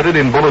happens, you get it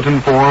in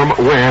bulletin form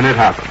when it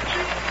happens.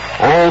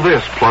 All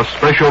this, plus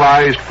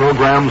specialized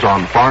programs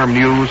on farm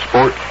news,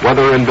 sport,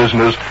 weather, and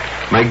business,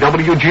 make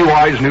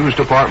WGY's news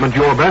department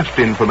your best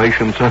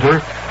information center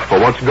for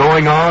what's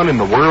going on in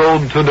the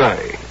world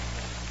today.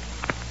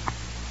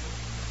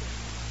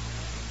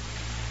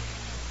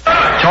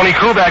 Tony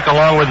Kubek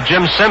along with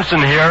Jim Simpson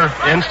here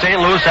in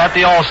St. Louis at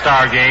the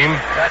All-Star game.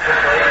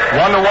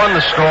 1-1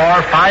 the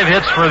score, 5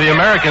 hits for the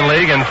American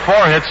League and 4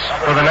 hits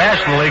for the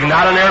National League.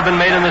 Not an error been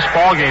made in this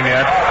ball game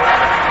yet.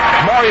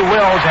 Maury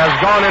Wills has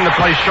gone in to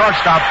play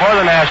shortstop for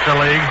the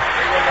National League.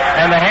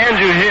 And the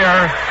hand you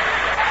hear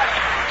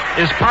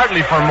is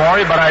partly for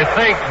Maury, but I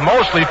think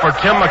mostly for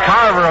Tim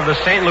McCarver of the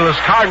St. Louis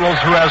Cardinals,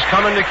 who has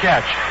come in to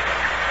catch.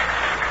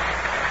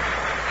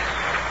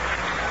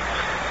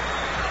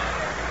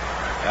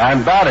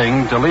 And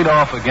batting to lead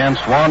off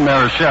against Juan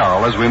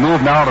Marichal as we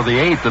move now to the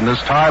 8th in this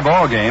tie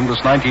ball game,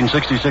 this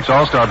 1966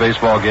 All-Star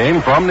Baseball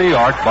game, from New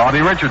York,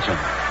 Bobby Richardson.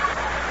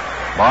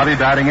 Bobby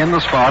batting in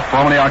the spot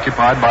formerly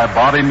occupied by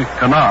Bobby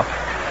Knopp,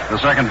 the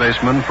second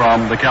baseman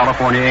from the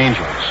California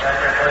Angels.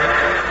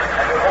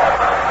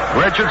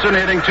 Richardson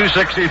hitting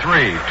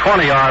 .263,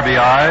 20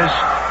 RBIs,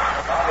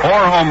 4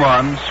 home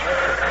runs.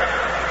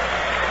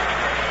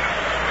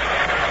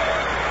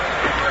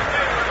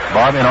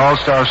 Bobby, an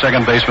all-star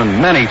second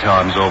baseman many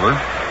times over.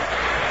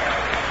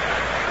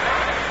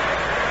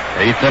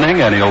 8th inning,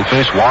 and he'll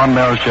face Juan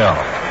Marichal.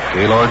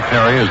 Gaylord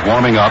Perry is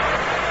warming up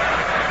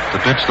to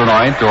pitch the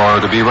 9th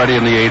or to be ready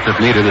in the 8th if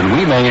needed, and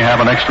we may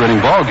have an extra inning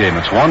ball game.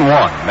 It's 1-1.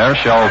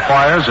 Marichal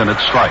fires, and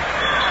it's strike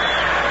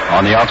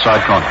on the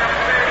outside corner.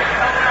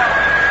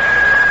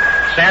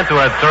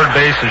 Santo at third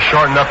base is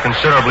shortened up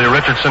considerably.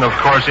 Richardson, of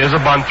course, is a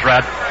bunt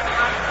threat.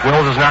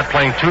 Wills is not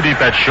playing too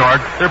deep at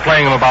short. They're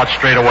playing him about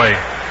straight away.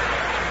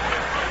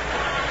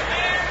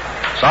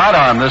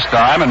 Sidearm this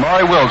time, and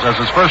Maury Wills has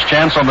his first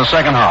chance on the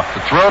second hop. The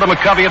throw to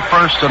McCovey at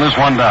first, and is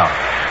one down.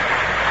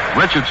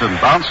 Richardson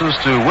bounces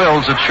to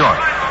Wills at short.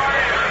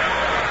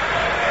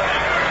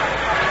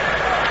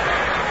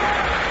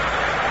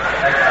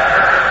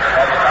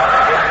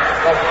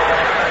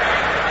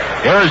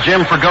 Here's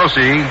Jim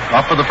Fregosi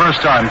up for the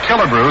first time.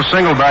 Killebrew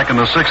singled back in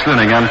the 6th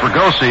inning, and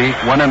Fregosi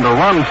went in to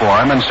run for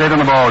him and stayed in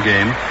the ball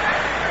game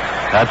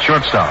at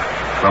shortstop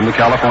from the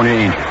California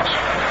Angels.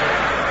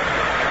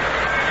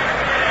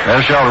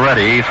 Marichal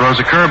ready. He throws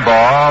a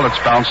curveball. It's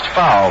bounced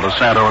foul to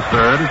Santo at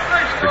third.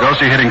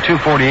 Fregosi hitting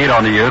 .248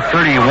 on the year,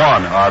 31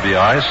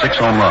 RBIs, 6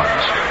 home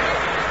runs.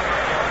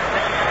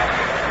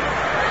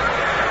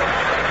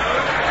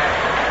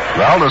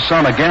 Well, the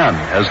sun again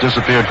has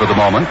disappeared for the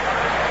moment.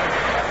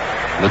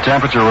 The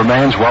temperature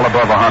remains well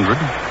above 100.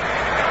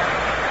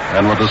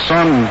 And with the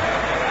sun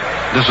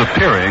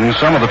disappearing,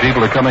 some of the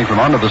people are coming from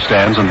under the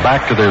stands and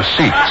back to their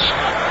seats.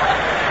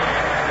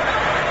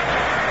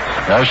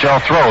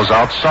 Marichal throws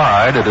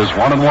outside. It is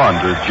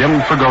 1-1 to Jim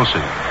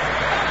Fregosi.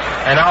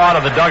 And now out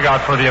of the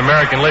dugout for the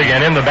American League,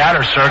 and in the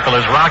batter's circle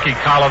is Rocky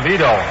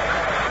Colavito,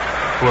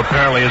 who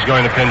apparently is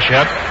going to pinch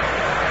hit.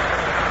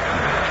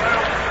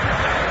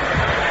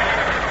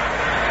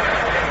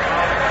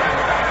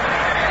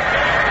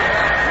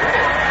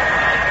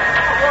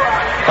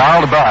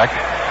 Fouled back.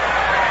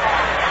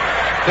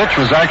 Pitch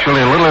was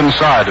actually a little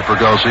inside to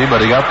Fregosi,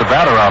 but he got the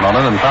bat around on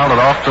it and fouled it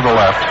off to the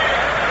left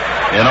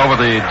and over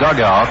the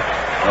dugout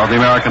of the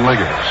American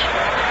Leaguers.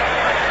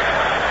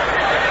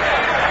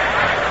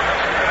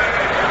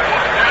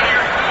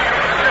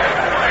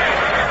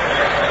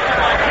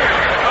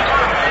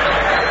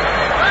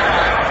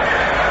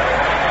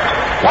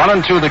 One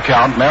and two the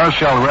count.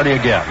 Marichal ready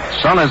again.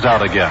 Sun is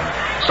out again.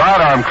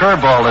 Sidearm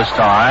curveball this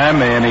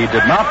time, and he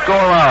did not go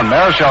around.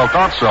 Marichal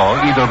thought so.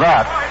 Either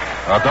that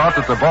or thought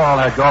that the ball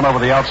had gone over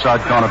the outside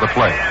corner of the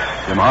plate.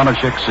 Jim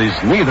Honachik sees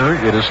neither.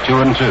 It is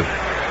 2-2.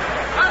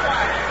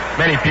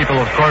 Many people,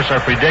 of course, are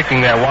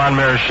predicting that Juan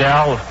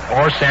Marichal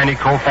or Sandy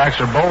Koufax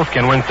or both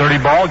can win 30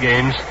 ball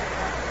games.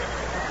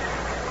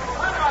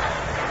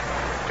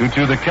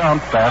 2-2 the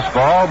count.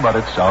 Fastball, but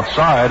it's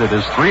outside. It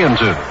is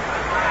 3-2.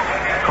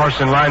 Of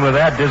course, in line with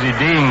that, Dizzy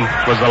Dean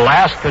was the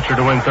last pitcher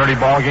to win 30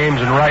 ball games,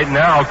 and right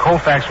now,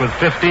 Koufax with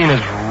 15 is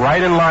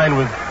right in line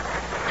with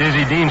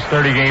Dizzy Dean's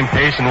 30-game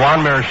pace, and Juan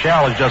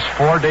Marichal is just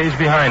 4 days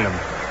behind him.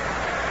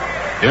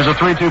 Here's a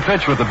 3-2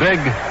 pitch with a big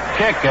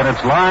kick, and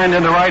it's lined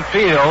into right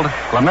field.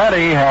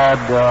 Clemente had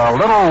a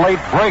little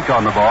late break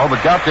on the ball,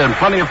 but got there in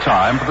plenty of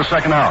time for the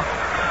second out.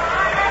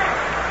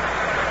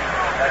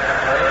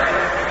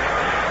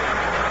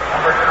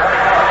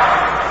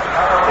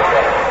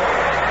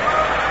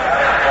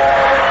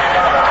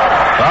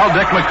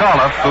 Dick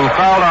McAuliffe, who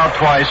fouled out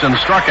twice and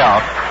struck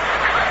out.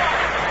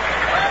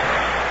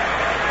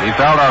 He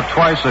fouled out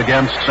twice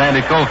against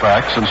Sandy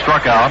Koufax and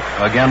struck out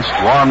against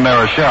Juan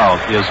Marichal,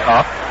 is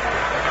up.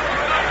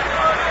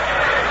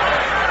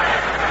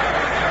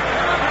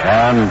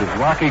 And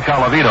Rocky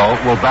Colavito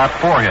will bat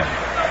for him.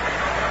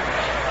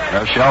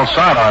 Shell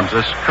sidearms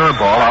this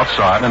curveball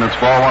outside, and it's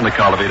ball one to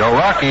Colavito.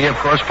 Rocky, of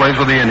course, plays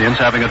with the Indians,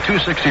 having a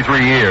 .263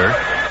 year,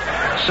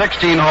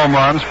 16 home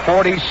runs,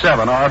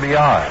 47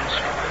 RBIs.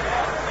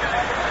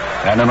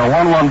 And in a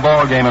 1-1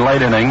 ball game in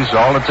late innings,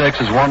 all it takes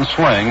is one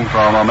swing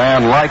from a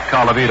man like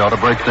Colavito to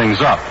break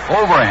things up.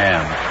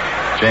 Overhand.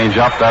 Change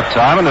up that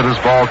time, and it is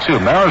ball two.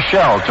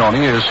 Marichal,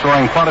 Tony, is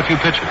throwing quite a few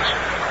pitches.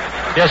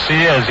 Yes,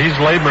 he is. He's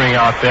laboring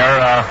out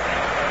there.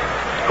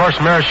 Of course,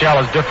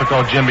 Marichal is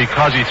difficult, Jim,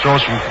 because he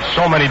throws from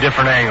so many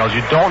different angles.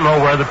 You don't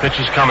know where the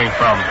pitch is coming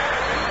from.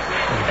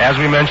 As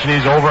we mentioned,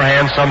 he's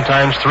overhand,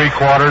 sometimes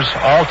three-quarters,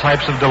 all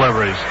types of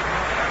deliveries.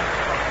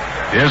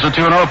 Here's a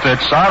 2-0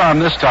 pitch. Sidearm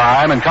this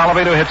time, and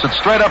Colavito hits it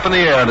straight up in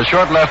the air into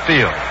short left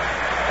field.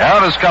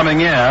 Aaron is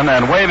coming in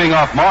and waving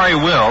off Maury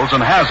Wills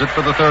and has it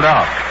for the third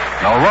out.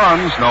 No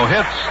runs, no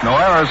hits, no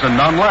errors, and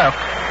none left.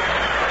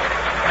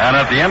 And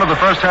at the end of the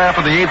first half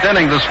of the 8th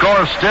inning, the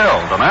score is still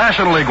the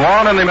National League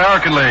 1 and the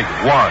American League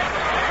 1.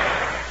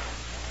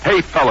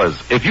 Hey, fellas,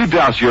 if you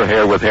douse your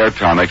hair with hair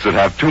tonics that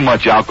have too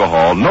much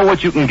alcohol, know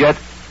what you can get?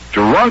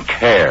 Drunk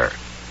hair.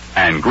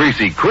 And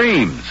greasy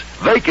creams.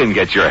 They can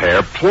get your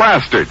hair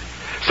plastered.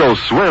 So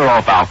swear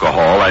off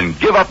alcohol and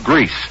give up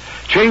grease.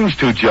 Change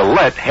to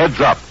Gillette Heads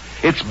Up.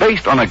 It's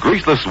based on a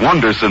greaseless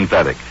wonder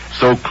synthetic.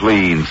 So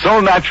clean,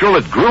 so natural,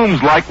 it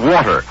grooms like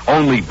water,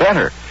 only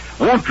better.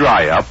 Won't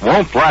dry up,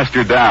 won't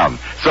plaster down.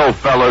 So,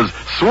 fellas,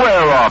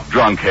 swear off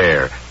drunk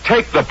hair.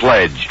 Take the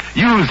pledge.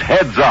 Use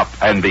Heads Up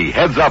and be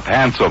Heads Up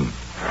handsome.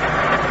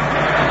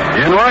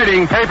 In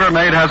writing,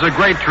 Papermate has a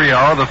great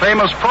trio, the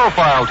famous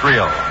Profile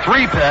Trio.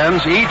 3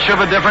 pens, each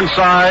of a different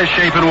size,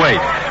 shape, and weight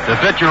to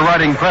fit your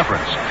writing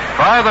preference.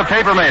 Try the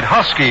Papermate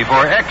Husky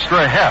for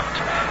extra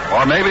heft.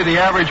 Or maybe the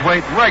average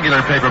weight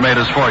regular Papermate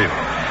is for you.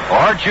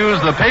 Or choose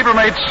the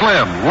Papermate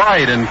Slim,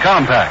 light, and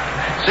compact.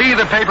 See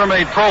the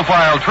Papermate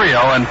Profile Trio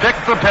and pick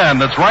the pen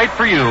that's right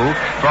for you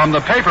from the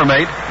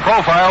Papermate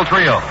Profile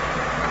Trio.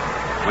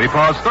 We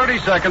pause 30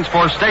 seconds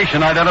for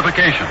station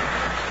identification.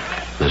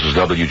 This is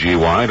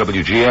WGY,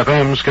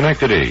 WGFM,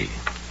 Schenectady.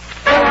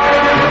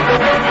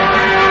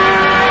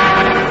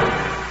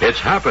 It's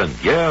happened,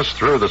 yes,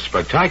 through the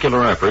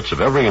spectacular efforts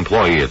of every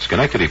employee at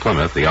Schenectady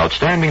Plymouth, the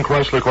Outstanding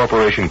Chrysler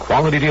Corporation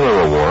Quality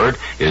Dealer Award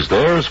is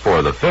theirs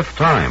for the 5th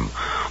time.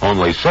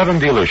 Only 7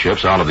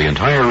 dealerships out of the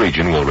entire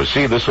region will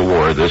receive this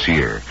award this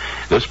year.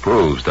 This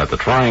proves that the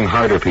trying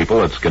harder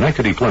people at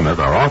Schenectady Plymouth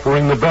are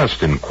offering the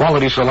best in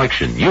quality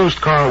selection, used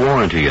car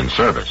warranty, and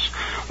service.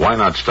 Why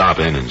not stop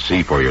in and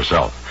see for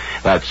yourself?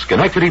 That's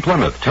Schenectady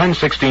Plymouth,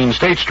 1016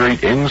 State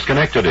Street in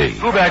Schenectady.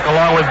 Kubek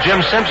along with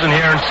Jim Simpson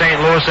here in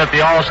St. Louis at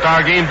the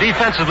All-Star game.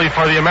 Defensively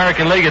for the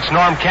American League, it's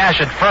Norm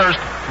Cash at first.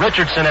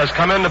 Richardson has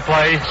come into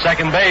play,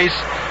 second base.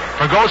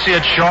 Fregosi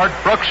at short,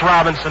 Brooks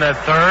Robinson at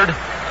third.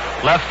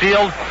 Left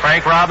field,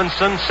 Frank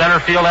Robinson. Center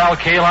field, Al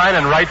Kaline.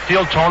 And right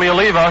field, Tony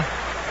Oliva.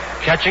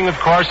 Catching, of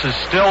course, is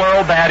still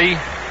Earl Batty.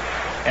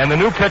 And the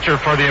new pitcher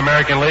for the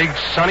American League,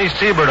 Sonny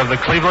Siebert of the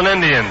Cleveland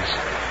Indians.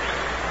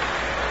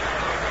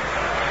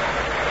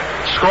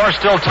 Score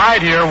still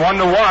tied here,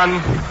 1-1.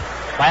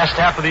 Last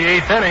half of the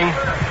 8th inning.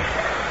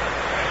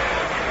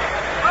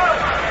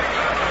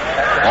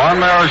 Juan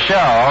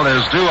Marichal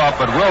is due up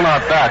but will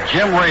not bat.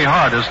 Jim Ray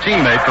Hart, his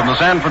teammate from the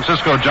San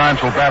Francisco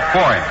Giants, will bat for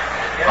him.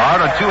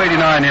 Hart, a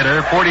 .289 hitter,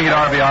 48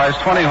 RBIs,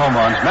 20 home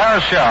runs.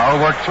 Marichal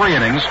worked 3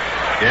 innings,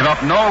 gave up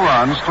no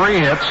runs, 3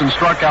 hits, and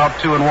struck out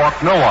 2 and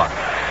walked no one.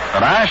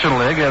 The National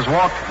League has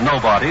walked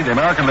nobody. The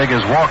American League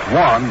has walked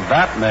 1.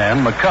 That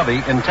man, McCovey,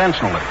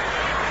 intentionally.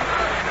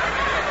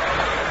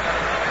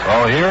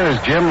 So here is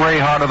Jim Ray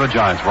Hart of the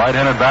Giants,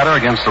 right-handed batter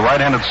against the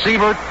right-handed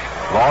Siebert.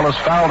 Ball is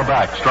fouled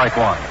back, strike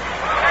 1.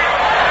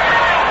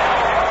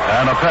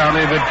 And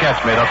apparently a good catch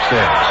made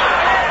upstairs.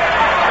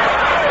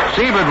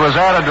 Siebert was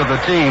added to the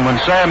team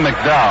when Sam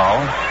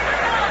McDowell,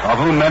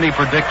 of whom many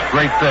predict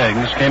great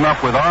things, came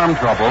up with arm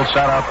trouble,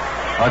 sat out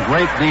a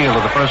great deal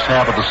of the first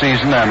half of the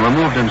season and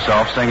removed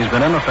himself, saying he's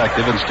been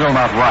ineffective and still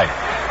not right.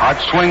 Hart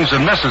swings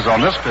and misses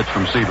on this pitch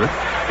from Siebert.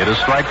 It is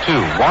strike 2.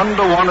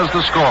 1-1 is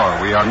the score.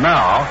 We are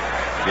now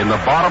in the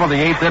bottom of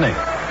the 8th inning.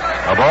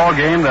 A ball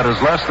game that is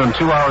less than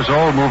 2 hours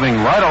old, moving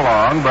right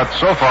along, but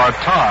so far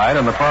tied,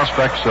 and the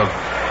prospects of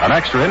an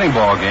extra inning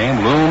ball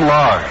game loom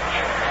large.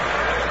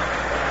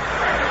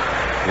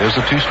 Here's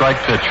the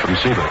 2-strike pitch from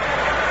Siebert.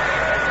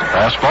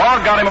 Fastball,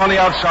 got him on the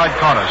outside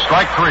corner.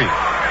 Strike 3.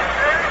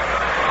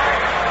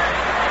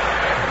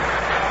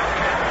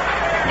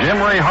 Jim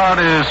Ray Hart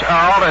is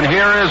out, and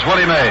here is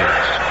Willie Mays.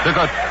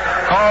 Took a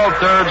called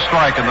third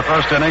strike in the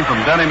first inning from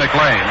Denny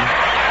McLean.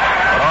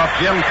 But off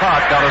Jim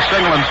Cott, got a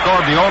single and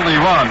scored the only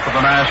run for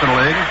the National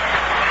League.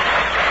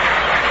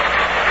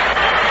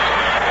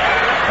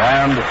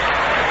 And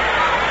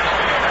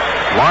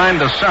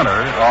line to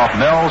center off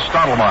Mel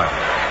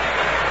Stottlemyre.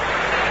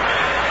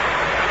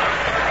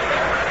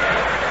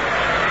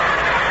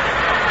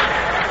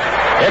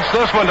 It's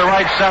this one to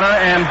right center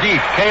and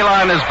deep.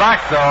 Kaline is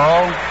back,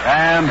 though,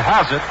 and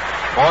has it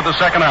for the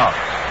second out.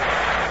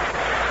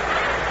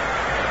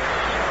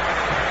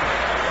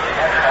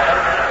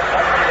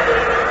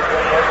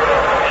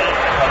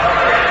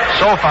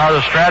 so far,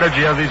 the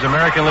strategy of these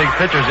American League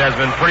pitchers has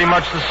been pretty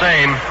much the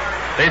same.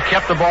 They've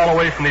kept the ball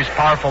away from these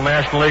powerful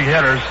National League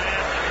hitters.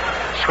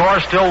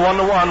 Score is still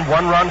 1-1. 1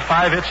 run,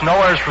 5 hits, no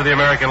errors for the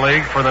American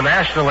League. For the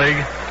National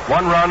League,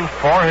 1 run,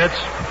 4 hits,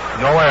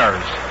 no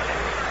errors.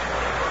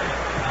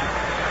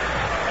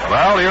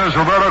 Well, here's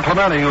Roberto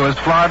Clemente, who has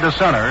flied to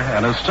center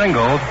and has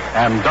singled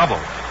and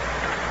doubled.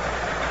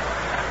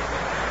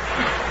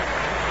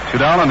 2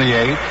 down in the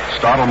 8th.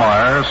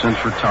 Stottlemyre, since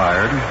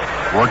retired,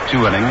 worked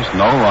 2 innings,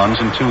 no runs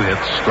and 2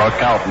 hits,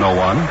 struck out no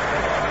one.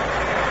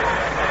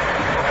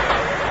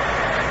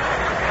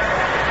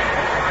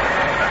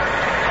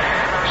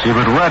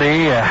 Siebert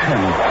ready,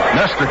 and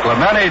Mr.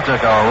 Clemente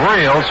took a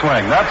real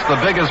swing. That's the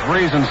biggest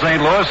breeze in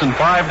St. Louis in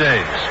 5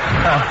 days.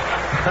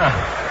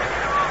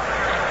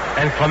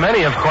 And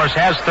Clemente, of course,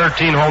 has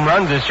 13 home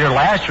runs this year.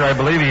 Last year, I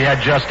believe he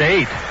had just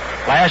 8.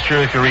 Last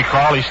year, if you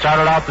recall, he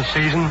started out the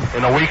season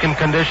in a weakened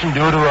condition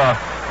due to a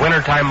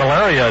wintertime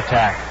malaria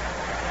attack.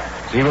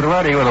 Siebert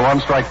ready with a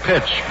 1-strike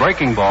pitch.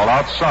 Breaking ball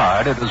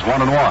outside. It is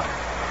 1-1.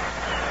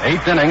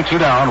 8th inning, 2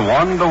 down,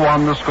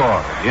 1-1 the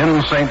score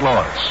in St.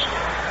 Louis.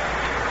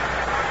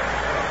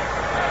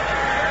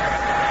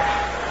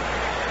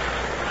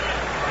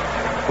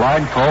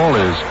 Flagpole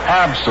is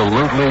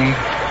absolutely,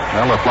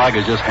 well, the flag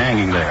is just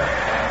hanging there.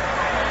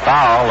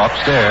 Foul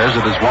upstairs.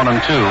 It is 1-2.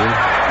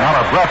 Not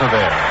a breath of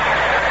air.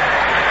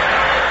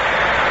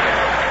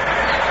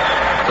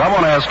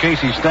 Someone asked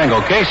Casey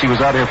Stengel. Casey was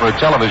out here for a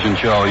television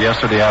show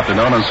yesterday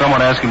afternoon, and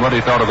someone asked him what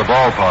he thought of the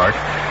ballpark.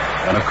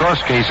 And, of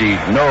course, Casey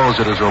knows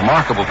it is a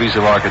remarkable piece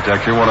of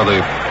architecture, one of the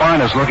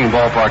finest-looking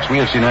ballparks we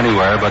have seen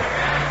anywhere. But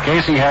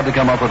Casey had to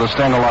come up with a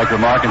Stengel-like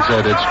remark and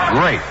said, it's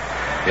great.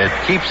 It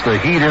keeps the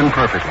heat in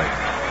perfectly.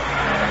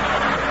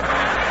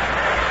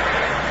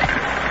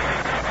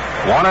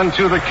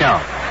 1-2 the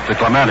count to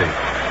Clemente.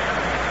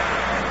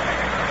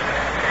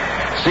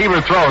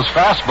 Siebert throws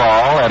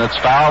fastball, and it's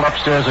fouled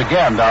upstairs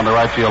again down the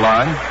right field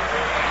line.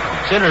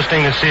 It's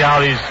interesting to see how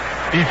these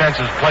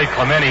defenses play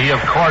Clemente. He, of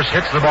course,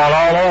 hits the ball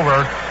all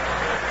over,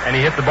 and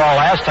he hit the ball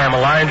last time, a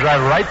line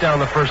drive right down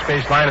the first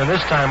base line, and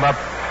this time up,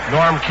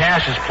 Norm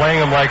Cash is playing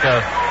him like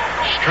a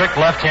strict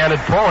left-handed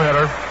pull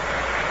hitter.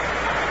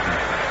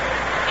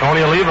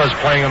 Tony Oliva is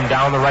playing him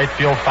down the right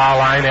field foul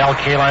line, Al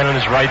Kaline in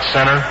his right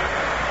center.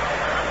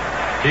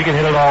 He can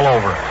hit it all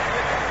over.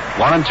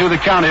 1-2 the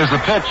count. Here's the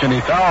pitch, and he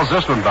fouls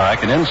this one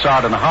back, an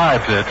inside and a high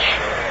pitch,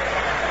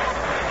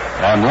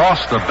 and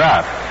lost the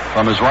bat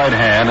from his right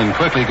hand and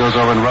quickly goes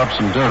over and rubs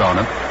some dirt on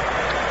it.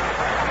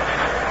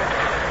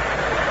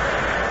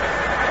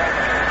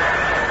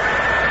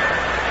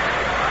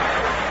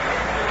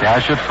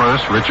 Cash at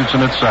first,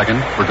 Richardson at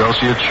second,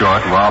 Ferdosi at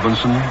short,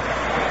 Robinson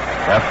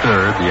at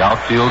third. The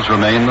outfields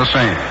remain the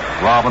same.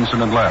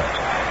 Robinson in left,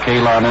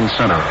 Kaline in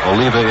center,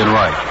 Oliva in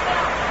right.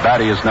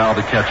 Batty is now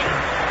the catcher.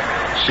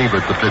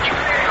 Siebert the pitcher.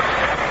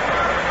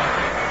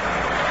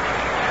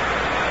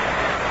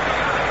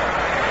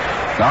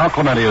 Now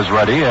Clemente is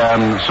ready,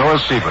 and so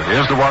is Siebert.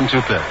 Here's the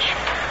 1-2 pitch.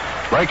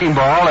 Breaking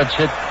ball, it's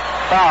hit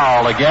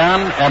foul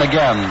again and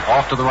again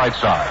off to the right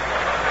side.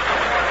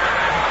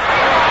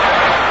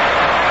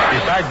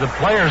 Besides the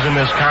players in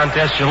this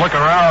contest, you look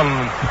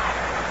around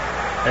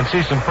and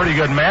see some pretty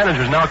good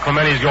managers. Now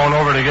Clemente's going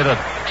over to get a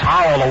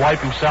towel to wipe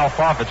himself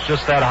off. It's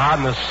just that hot,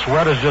 and the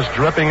sweat is just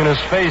dripping in his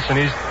face, and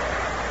he's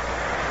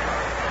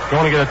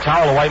going to get a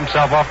towel to wipe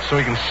himself off so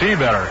he can see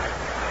better.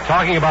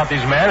 Talking about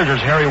these managers,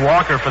 Harry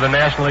Walker for the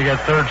National League at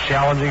third,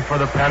 challenging for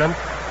the pennant.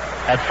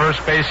 At first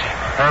base,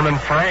 Herman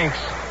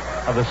Franks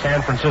of the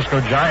San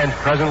Francisco Giants,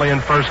 presently in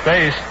first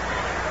base.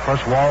 Of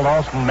course, Walt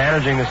Alston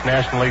managing this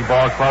National League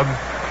ball club.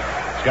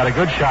 He's got a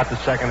good shot the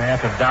second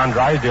half if Don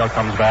Drysdale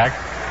comes back.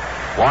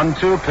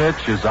 1-2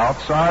 pitch is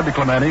outside to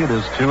Clemente. It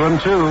is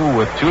 2-2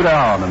 with 2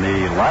 down in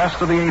the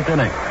last of the 8th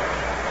inning.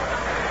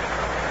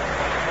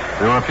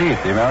 To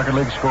repeat, the American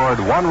League scored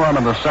 1 run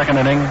in the second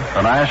inning,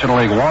 the National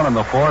League 1 in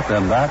the 4th,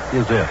 and that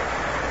is it.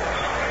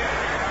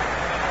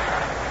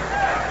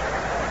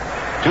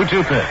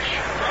 2-2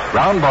 pitch.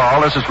 Ground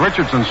ball. This is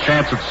Richardson's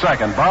chance at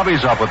second.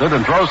 Bobby's up with it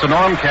and throws to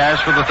Norm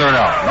Cash for the third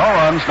out. No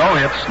runs, no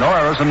hits, no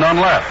errors, and none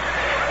left.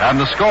 And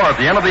the score at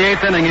the end of the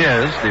 8th inning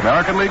is the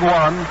American League 1,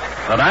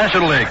 the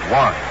National League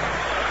 1.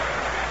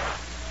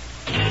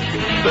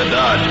 The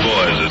Dodge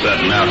boys are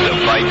setting out to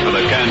fight for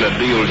the kind of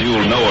deals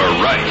you'll know are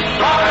right.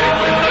 Ride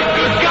with the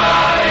good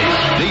guys.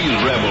 These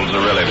rebels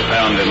are really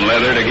pounding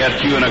leather to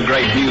get you in a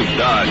great new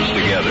Dodge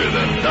together,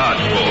 the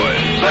Dodge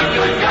boys. The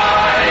good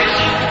guys,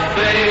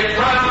 they've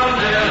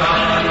rounded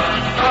on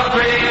a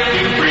great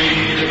new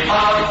breed of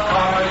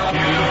cars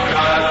you've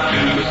got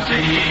to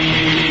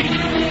see.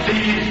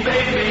 These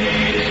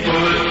babies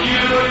put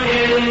you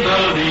in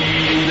the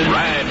lead.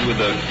 Ride with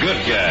the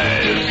good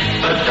guys.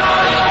 The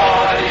Dodge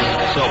boys.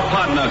 So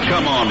partner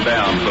come on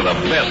down for the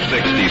best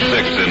 66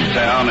 in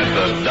town at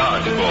the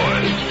Dodge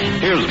Boys.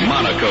 Here's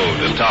Monaco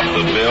to top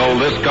the bill.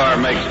 This car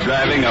makes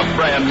driving a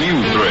brand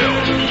new thrill.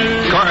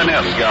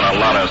 Coronet's got a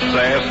lot of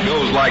sass,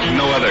 goes like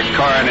no other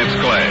car in its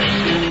class.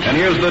 And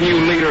here's the new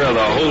leader of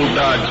the whole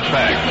Dodge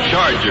pack,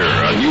 Charger,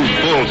 a new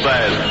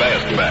full-size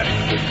fastback.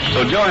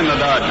 So join the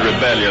Dodge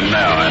Rebellion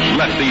now and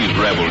let these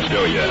rebels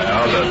show you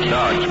how the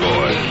Dodge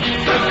Boys.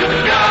 The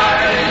good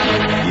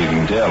guys. You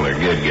can tell they're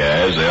good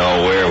guys. They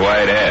all wear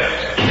white hats.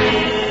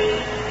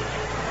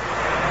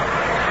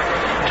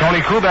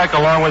 Tony Kubek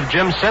along with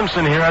Jim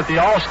Simpson here at the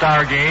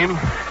All-Star game.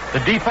 The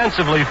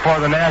defensively for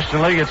the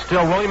National League, it's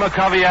still Willie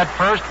McCovey at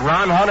first,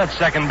 Ron Hunt at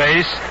second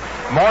base,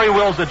 Maury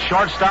Wills at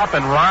shortstop,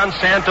 and Ron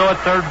Santo at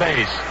third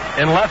base.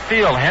 In left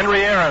field,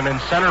 Henry Aaron. In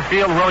center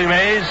field, Willie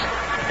Mays.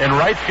 In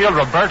right field,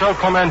 Roberto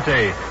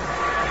Clemente.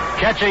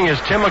 Catching is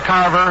Tim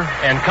McCarver,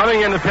 and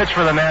coming in to pitch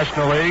for the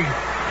National League,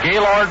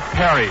 Gaylord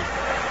Perry.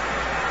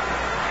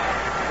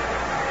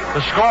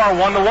 The score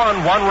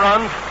 1-1, 1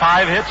 run,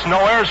 5 hits, no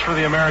errors for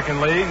the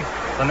American League.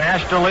 The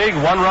National League,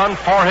 1 run,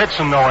 4 hits,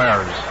 and no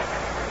errors.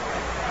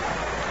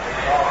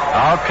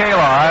 Al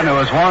Kaline, who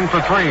is 1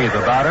 for 3, the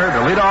batter,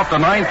 to lead off the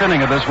ninth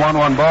inning of this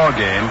 1-1 ball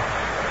game.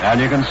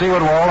 And you can see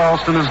what Walt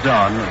Alston has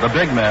done. The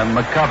big men,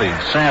 McCovey,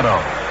 Santo,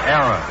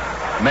 Aaron,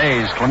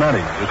 Mays,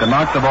 Clemente, who can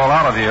knock the ball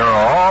out of here,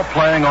 are all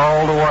playing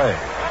all the way.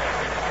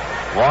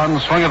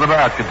 One swing of the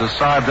bat could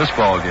decide this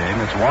ball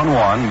game. It's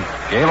 1-1.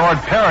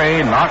 Gaylord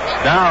Perry knocks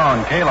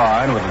down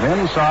Kaline with an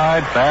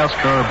inside fast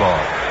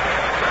curveball.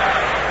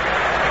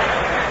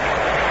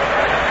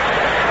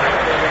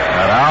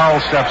 And Al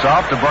steps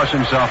out to brush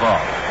himself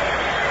off.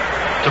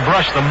 To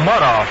brush the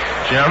mud off,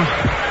 Jim.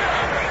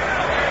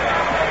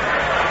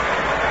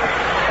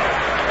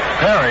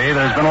 Perry,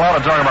 there's been a lot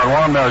of talk about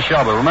Juan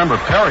Marichal, but remember,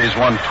 Perry's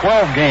won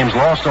 12 games,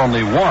 lost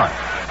only 1.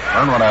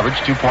 Earned run average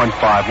 2.51.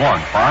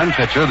 Fine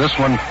pitcher. This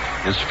one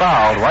is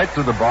fouled right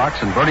through the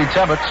box, and Bertie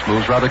Tebbetts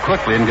moves rather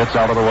quickly and gets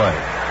out of the way.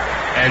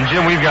 And,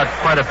 Jim, we've got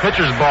quite a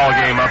pitcher's ball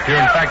game up here.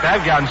 In fact,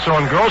 I've gotten so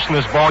engrossed in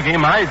this ball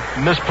game, I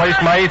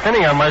misplaced my 8th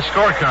inning on my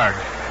scorecard.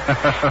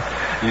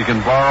 You can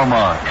borrow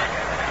mine.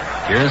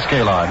 Here's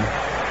Kaline.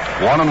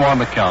 1-1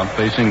 the count,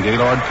 facing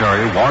Gaylord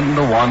Perry.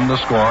 1-1 the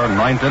score,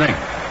 9th inning.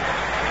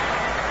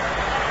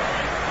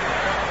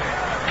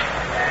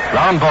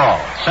 Ground ball.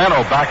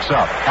 Santo backs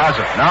up, has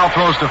it. Now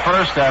throws to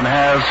first and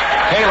has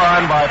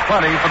Kaline by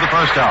plenty for the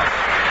first out.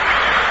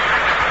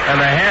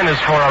 And the hand is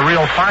for a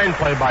real fine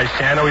play by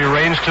Santo. He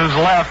ranged to his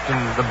left, and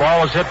the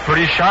ball was hit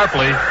pretty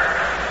sharply.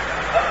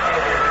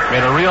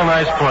 Made a real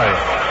nice play.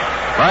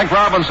 Frank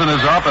Robinson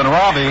is up, and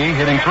Robbie,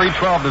 hitting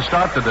 .312 to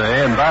start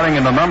today, and batting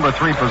in the number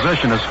 3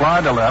 position, has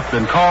flied to left,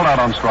 been called out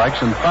on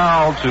strikes, and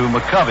fouled to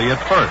McCovey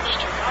at first.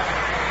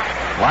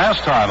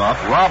 Last time up,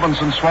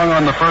 Robinson swung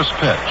on the first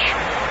pitch.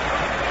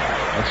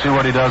 Let's see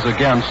what he does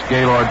against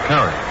Gaylord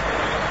Perry.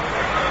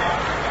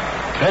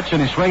 Pitch,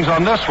 and he swings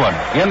on this one.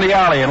 In the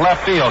alley in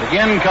left field.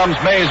 In comes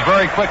Mays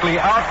very quickly.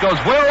 Out goes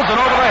Wills, and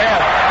over the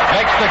head.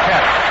 Makes the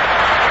catch.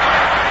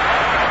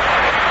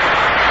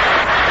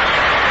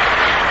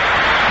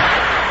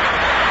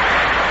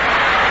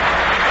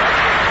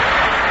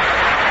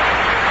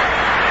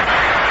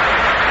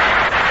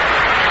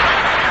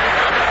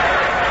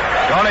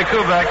 Tony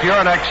Kubek, you're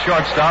an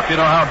ex-shortstop. You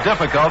know how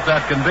difficult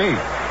that can be.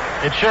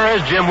 It sure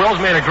is. Jim Wills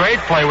made a great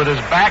play with his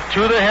back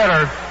to the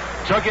hitter.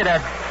 Took it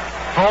at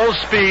full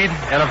speed.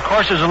 And, of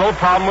course, there's a little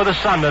problem with the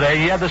sun today.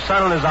 He had the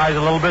sun in his eyes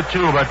a little bit,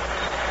 too. But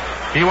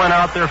he went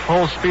out there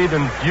full speed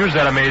and used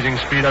that amazing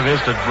speed of his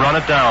to run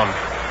it down.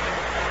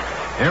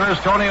 Here is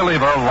Tony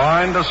Oliva,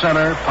 line to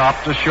center,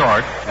 popped to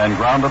short, and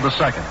grounded to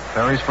second.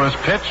 Perry's first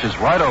pitch is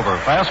right over.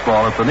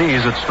 Fastball at the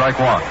knees. It's strike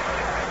 1.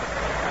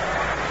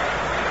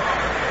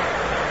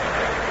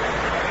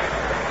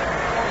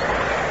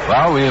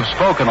 Well, we have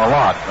spoken a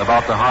lot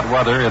about the hot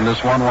weather in this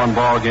 1-1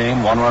 ball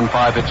game. 1 run,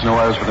 5 hits, no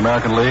errors for the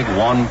American League.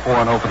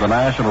 1-4-0 for the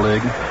National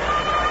League.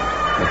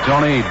 But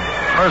Tony,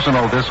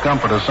 personal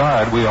discomfort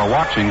aside, we are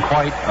watching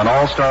quite an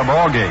all-star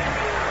ball game.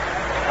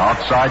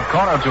 Outside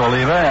corner to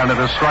Oliva, and it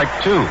is strike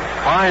 2.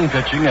 Fine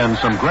pitching and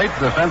some great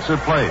defensive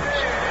plays.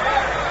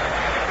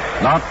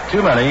 Not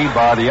too many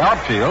by the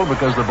outfield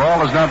because the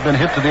ball has not been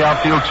hit to the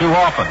outfield too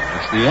often.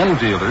 It's the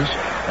infielders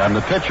and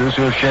the pitchers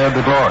who have shared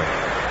the glory.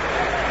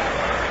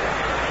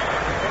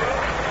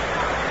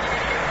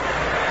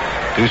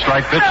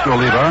 2-strike pitch to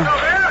Oliva.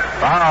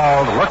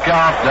 Fouled. Look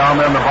out down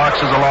there in the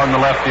boxes along the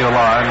left field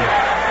line.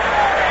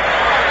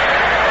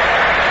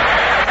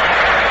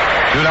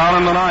 2 down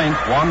in the ninth.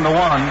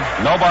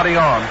 1-1. Nobody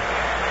on.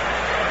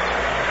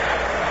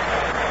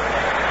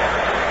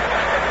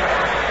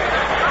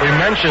 We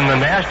mentioned the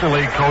National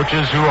League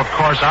coaches who, of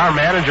course, are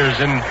managers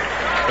in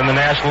the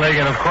National League.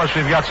 And, of course,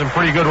 we've got some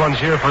pretty good ones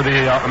here for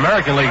the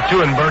American League,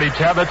 too. And Bertie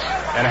Tebbetts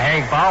and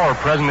Hank Bauer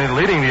presently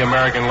leading the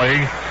American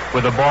League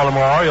with the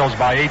Baltimore Orioles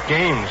by 8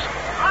 games.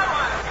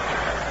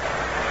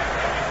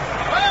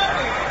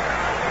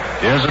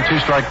 Here's a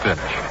 2-strike pitch.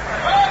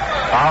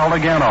 Fouled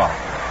again off.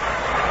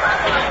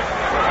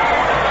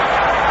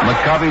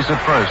 McCovey's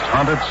at first,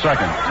 Hunt at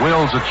second,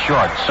 Wills at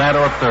short,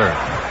 Santo at third.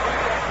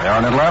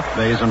 Aaron at left,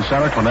 Mays in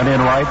center, Clemente in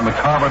right,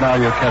 McCarver now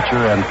your catcher,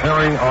 and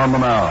Perry on the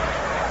mound.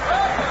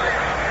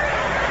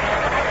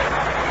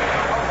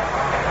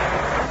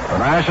 The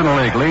National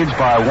League leads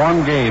by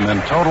 1 game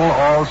in total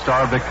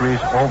All-Star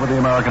victories over the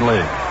American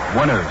League.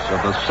 Winners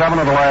of the 7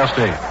 of the last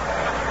 8.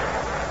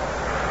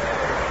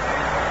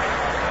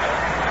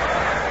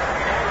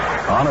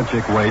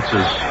 Onachik waits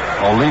as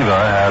Oliva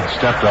had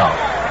stepped out.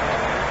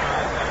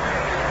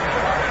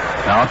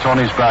 Now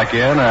Tony's back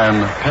in,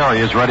 and Perry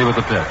is ready with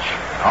the pitch.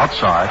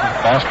 Outside,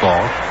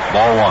 fastball,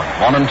 ball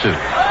 1, 1 and 2.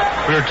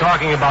 We were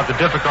talking about the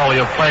difficulty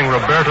of playing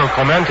Roberto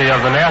Clemente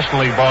of the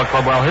National League Ball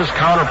Club. Well, his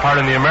counterpart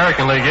in the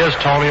American League is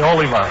Tony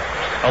Oliva.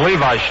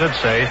 Oliva, I should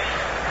say.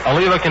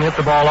 Oliva can hit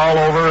the ball all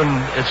over, and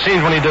it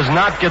seems when he does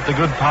not get the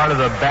good part of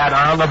the bat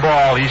on the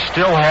ball, he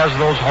still has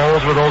those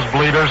holes with those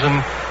bleeders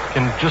and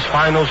can just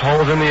find those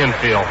holes in the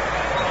infield.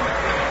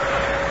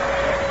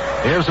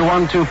 Here's the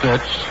 1-2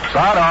 pitch.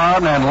 Side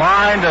on and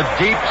line to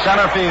deep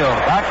center field.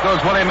 Back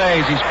goes Willie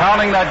Mays. He's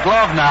pounding that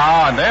glove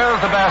now, and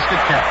there's the basket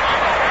catch.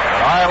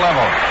 At high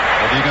level.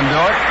 If he can do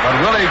it, but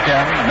Willie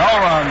can. No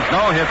runs,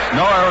 no hits,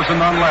 no errors,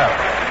 and none left.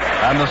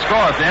 And the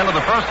score at the end of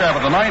the first half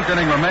of the 9th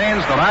inning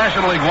remains the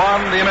National League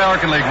 1, the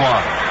American League 1.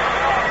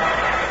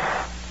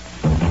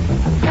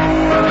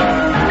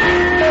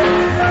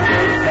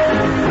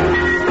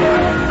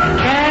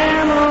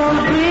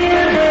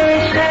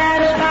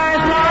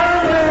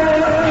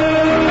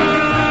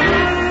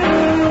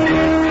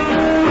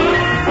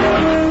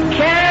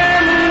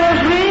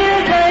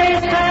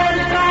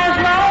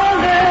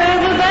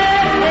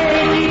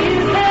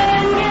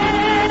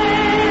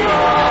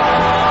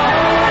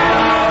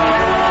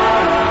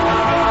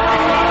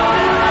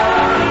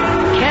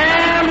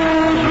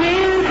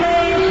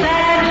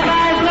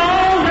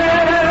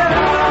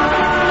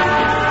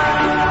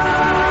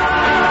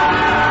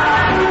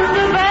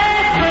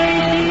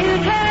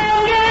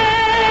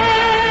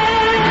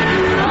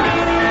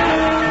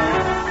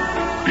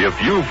 If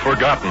you've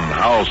forgotten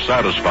how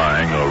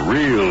satisfying a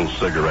real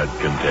cigarette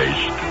can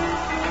taste,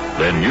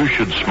 then you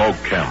should smoke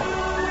Camel.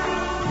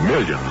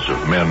 Millions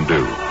of men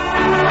do.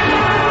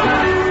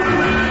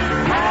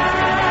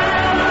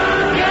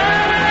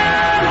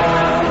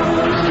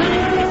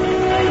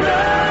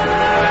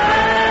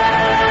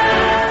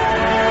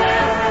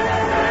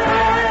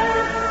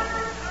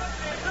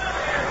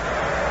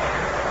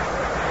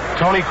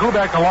 Tony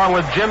Kubek along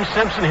with Jim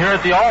Simpson here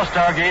at the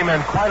All-Star game,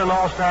 and quite an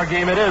All-Star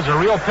game it is. A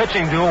real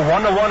pitching duel.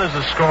 1-1 is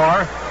the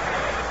score.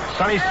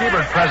 Sonny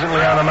Siebert presently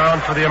on the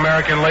mound for the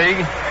American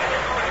League.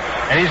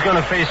 And he's going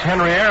to face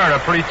Henry Aaron, a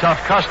pretty tough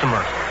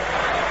customer,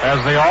 as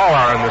they all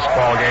are in this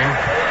ball game.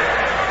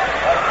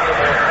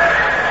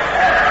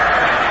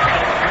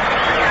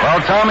 Well,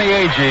 Tommy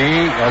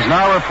Agee has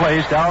now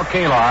replaced Al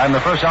Kaline,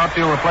 the first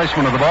outfield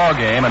replacement of the ball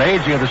game, and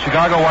Agee of the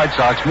Chicago White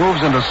Sox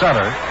moves into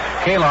center.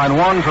 Kaline,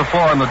 1 for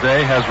 4 in the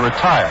day, has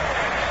retired.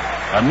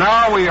 And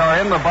now we are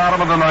in the bottom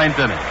of the 9th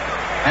inning.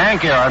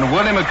 Hank Aaron,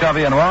 Willie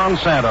McCovey, and Ron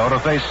Santo to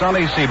face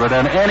Sonny Siebert,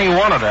 and any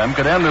one of them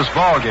could end this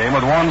ball game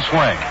with one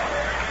swing.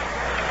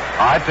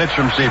 High pitch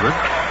from Siebert.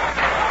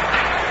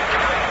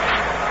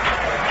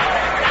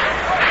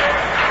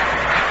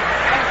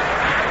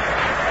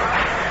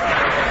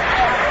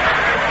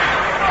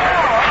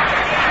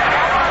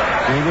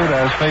 Siebert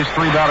has faced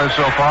 3 batters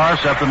so far,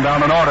 set them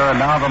down in order, and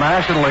now the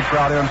National League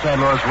crowd here in St.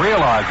 Louis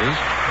realizes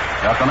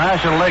that the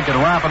National League can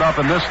wrap it up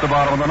in this, the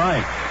bottom of the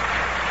 9th.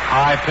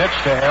 High pitch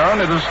to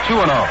Aaron. It is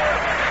 2-0.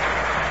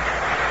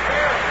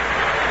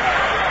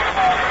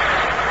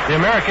 The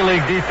American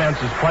League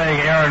defense is playing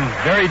Aaron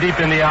very deep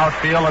in the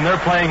outfield, and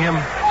they're playing him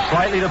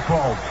slightly to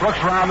pull. Brooks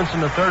Robinson,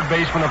 the third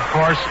baseman, of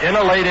course, in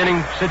a late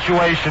inning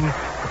situation,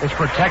 is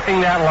protecting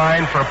that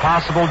line for a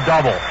possible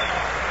double.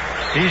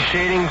 He's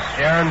shading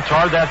Aaron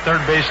toward that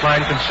third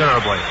baseline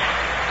considerably.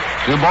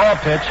 2-ball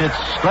pitch. It's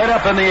straight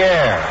up in the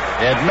air.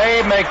 It may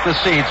make the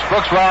seats.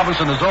 Brooks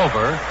Robinson is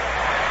over,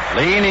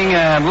 leaning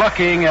and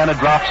looking, and it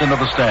drops into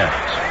the stands.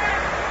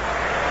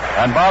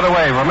 And by the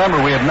way, remember,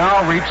 we have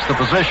now reached the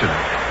position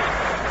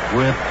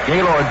with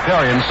Gaylord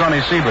Perry and Sonny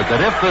Siebert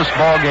that if this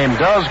ball game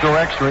does go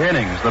extra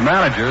innings, the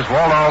managers,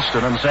 Walt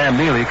Alston and Sam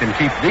Neely, can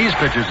keep these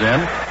pitchers in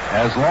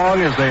as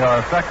long as they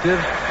are effective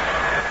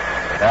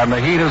and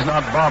the heat has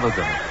not bothered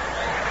them.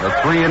 The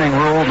 3-inning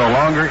rule no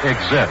longer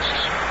exists.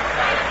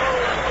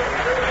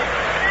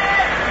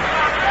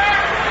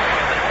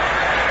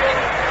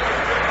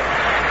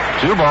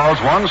 Two balls,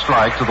 1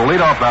 strike to the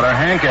leadoff batter,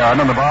 Hank Aaron,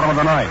 in the bottom of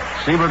the 9th.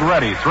 Siebert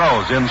ready,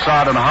 throws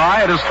inside and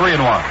high. It is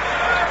 3-1.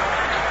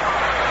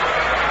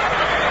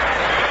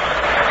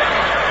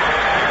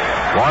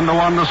 One to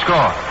one to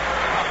score.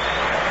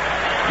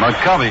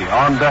 McCovey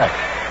on deck.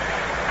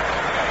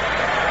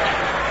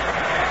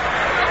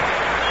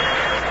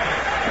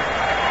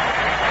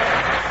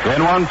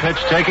 Then 1 pitch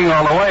taking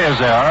all the way is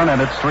Aaron,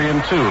 and it's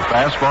 3-2.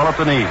 Fastball at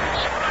the knees.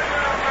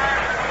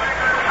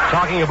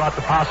 Talking about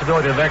the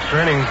possibility of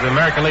extra innings, the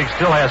American League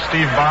still has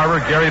Steve Barber,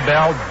 Gary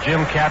Bell,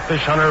 Jim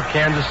Catfish Hunter of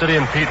Kansas City,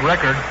 and Pete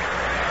Rickard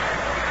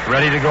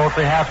ready to go if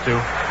they have to.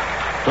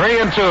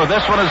 3-2.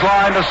 This one is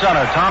lined to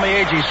center. Tommy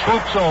Agee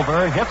swoops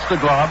over, hits the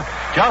glove,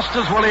 just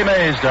as Willie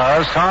Mays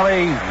does.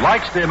 Tommy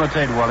likes to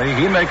imitate Willie.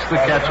 He makes the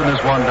catch and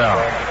is one down.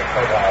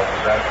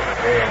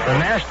 The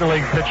National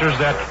League pitchers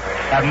that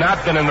have not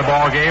been in the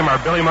ball game are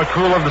Billy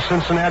McCool of the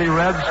Cincinnati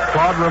Reds,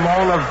 Claude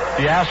Ramon of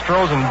the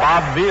Astros, and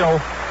Bob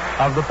Veal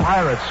of the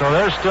Pirates. So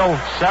there's still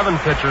 7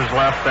 pitchers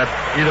left that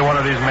either one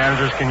of these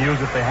managers can use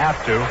if they have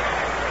to.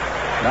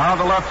 Now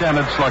the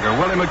left-handed slugger,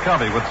 Willie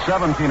McCovey, with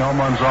 17 home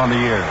runs on the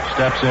year,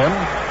 steps in.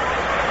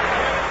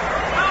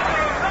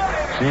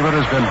 Siebert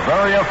has been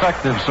very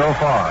effective so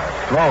far.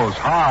 Throws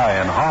high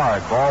and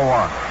hard, ball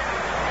 1.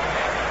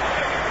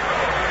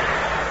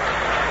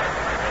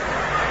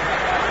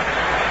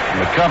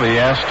 McCovey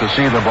asked to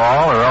see the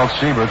ball, or else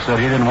Siebert said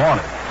he didn't want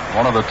it.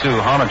 One of the two,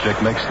 Honachek,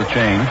 makes the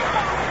change.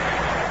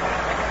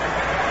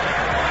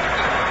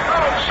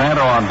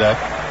 Santo on deck.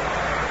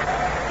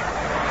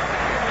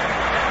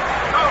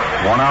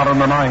 1 out in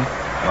the 9th.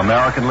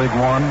 American League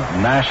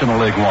 1, National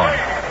League 1.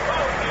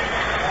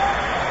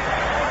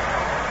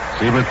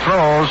 Siebert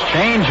throws,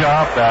 change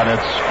up, and it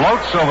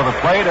floats over the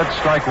plate at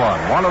strike 1.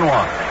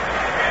 1-1.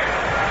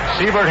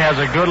 Siebert has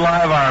a good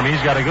live arm.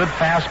 He's got a good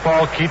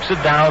fastball, keeps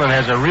it down, and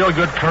has a real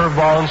good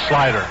curveball and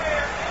slider.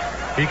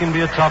 He can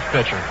be a tough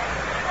pitcher.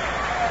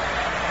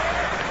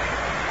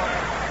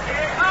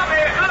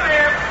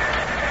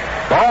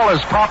 Ball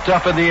is popped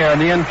up in the air in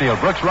the infield.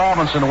 Brooks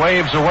Robinson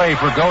waves away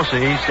for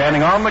Gosey,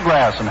 standing on the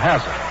grass and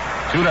has it.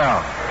 2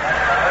 down.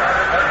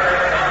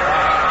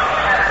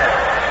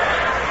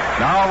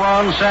 Now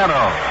Ron Santo.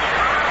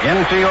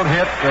 Infield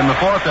hit in the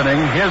 4th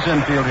inning. His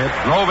infield hit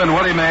drove in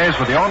Willie Mays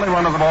with the only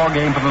run of the ball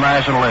game for the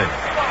National League.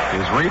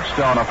 He's reached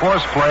on a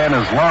force play and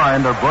is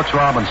lined to Brooks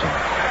Robinson.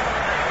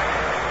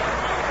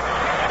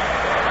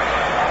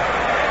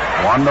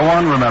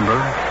 1-1, remember.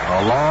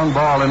 A long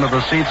ball into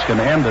the seats can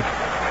end it.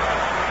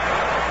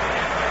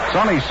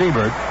 Sonny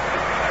Siebert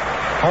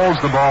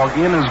holds the ball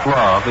in his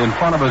glove in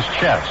front of his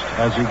chest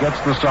as he gets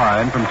the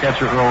sign from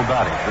catcher Earl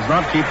Batty. Does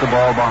not keep the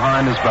ball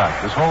behind his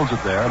back. Just holds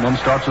it there and then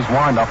starts his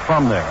windup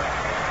from there.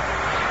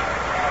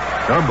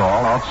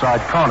 Curveball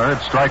outside corner.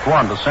 It's strike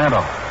 1 to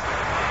Santo.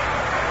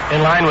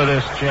 In line with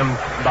this, Jim,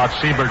 about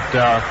Siebert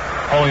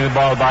holding the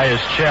ball by his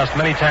chest,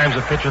 many times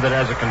a pitcher that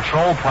has a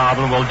control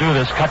problem will do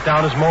this, cut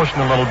down his motion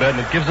a little bit,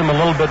 and it gives him a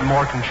little bit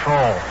more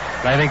control.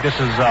 And I think this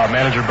is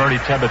manager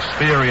Bertie Tebbett's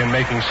theory in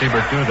making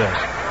Siebert do this.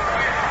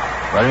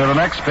 Ready to the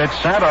next pitch.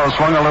 Santo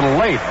swung a little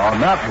late on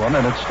that one,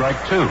 and it's strike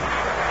 2.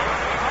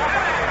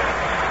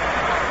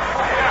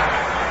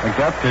 I think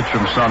that pitch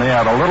from Sonny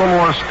had a little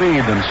more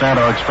speed than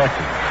Santo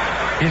expected.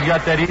 He's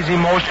got that easy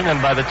motion,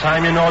 and by the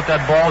time you know it,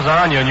 that ball's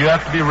on you, and you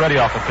have to be ready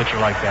off a pitcher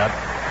like that.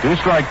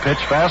 2-strike pitch,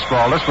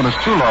 fastball. This one is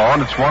too low,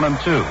 and it's 1-2.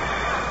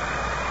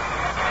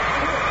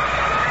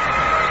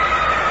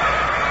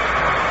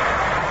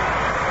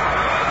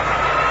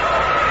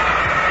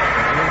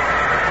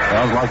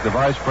 Sounds like the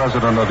Vice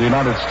President of the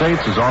United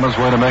States is on his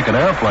way to make an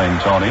airplane,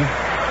 Tony.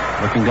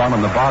 Looking down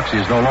in the box,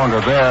 he's no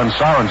longer there, and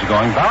sirens are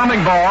going.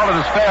 Bounding ball, it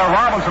is fair.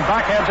 Robinson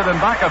backhands it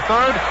and back a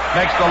third.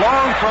 Makes the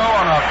long throw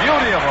on a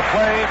beauty of a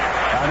play,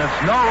 and it's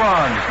no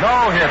runs, no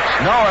hits,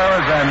 no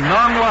errors, and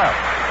none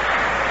left.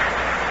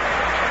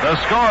 The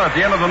score at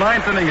the end of the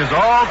 9th inning is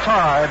all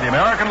tied. The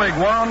American League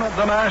 1,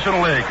 the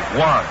National League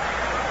 1.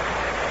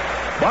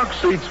 Box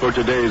seats for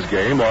today's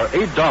game are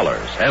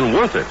 $8 and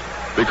worth it,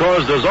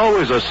 because there's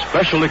always a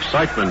special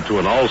excitement to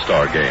an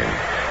all-star game.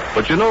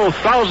 But you know,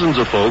 thousands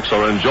of folks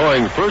are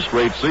enjoying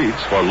first-rate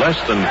seats for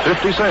less than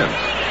 50 cents.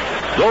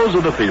 Those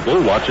are the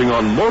people watching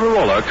on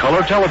Motorola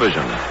Color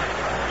Television.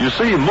 You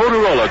see,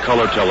 Motorola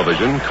Color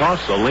Television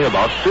costs only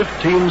about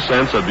 15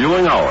 cents a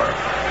viewing hour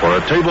for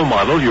a table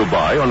model you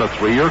buy on a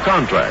 3-year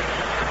contract.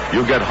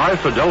 You get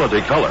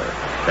high-fidelity color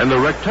and the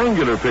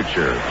rectangular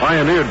picture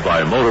pioneered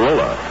by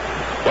Motorola.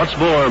 What's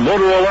more,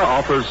 Motorola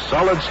offers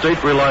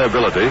solid-state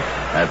reliability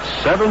at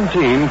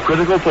 17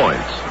 critical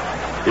points.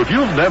 If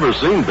you've never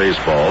seen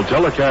baseball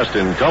telecast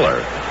in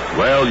color,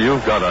 well,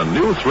 you've got a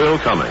new thrill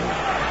coming.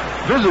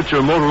 Visit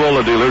your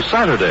Motorola dealer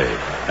Saturday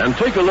and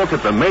take a look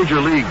at the Major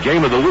League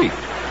Game of the Week,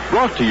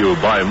 brought to you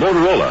by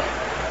Motorola.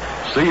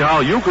 See how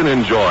you can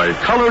enjoy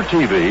color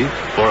TV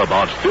for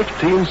about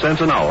 15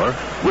 cents an hour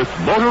with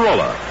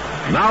Motorola.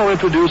 Now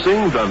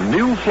introducing the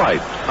new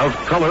flight of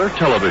color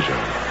television.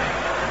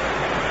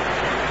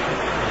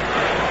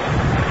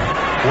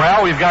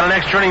 Well, we've got an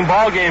extra inning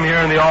ball game here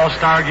in the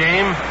All-Star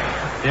game.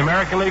 The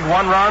American League,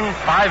 1 run,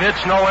 5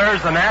 hits, no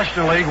errors. The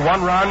National League,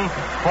 1 run,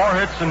 4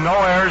 hits, and no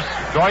errors,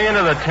 going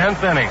into the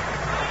 10th inning.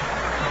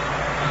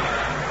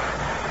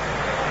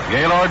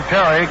 Gaylord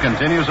Perry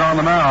continues on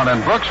the mound,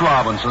 and Brooks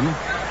Robinson,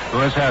 who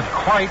has had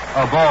quite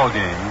a ball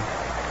game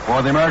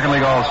for the American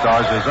League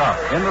All-Stars, is up.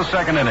 In the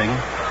 2nd inning,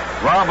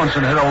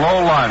 Robinson hit a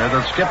low liner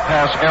that skipped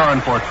past Aaron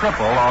for a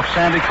triple off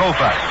Sandy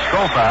Koufax.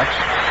 Koufax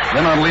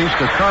then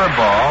unleashed a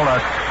curveball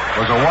that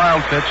was a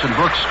wild pitch, and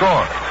Brooks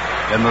scored.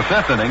 In the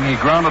 5th inning, he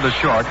grounded a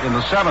short. In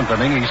the 7th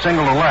inning, he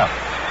singled a left.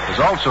 Has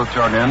also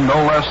turned in no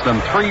less than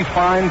 3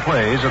 fine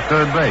plays at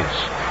third base.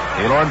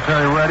 Gaylord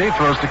Perry ready,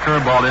 throws the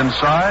curveball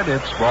inside.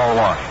 It's ball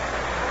 1.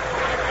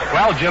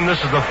 Well, Jim, this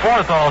is the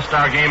fourth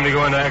All-Star game to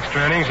go into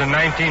extra innings. In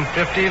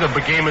 1950, the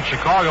game at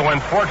Chicago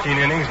went 14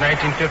 innings.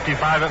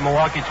 1955 at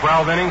Milwaukee,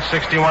 12 innings.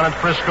 61 at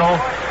Frisco,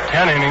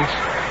 10 innings.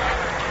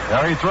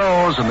 There he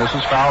throws, and this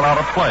is fouled out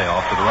of play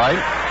off to the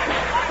right.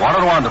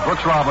 1-1 to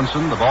Brooks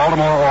Robinson, the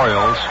Baltimore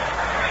Orioles.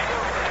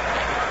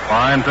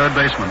 Fine third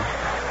baseman.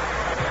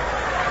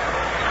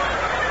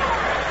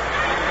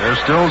 There's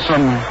still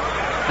some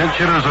pinch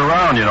hitters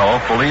around, you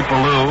know. Philippe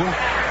Alou,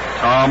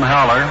 Tom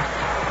Haller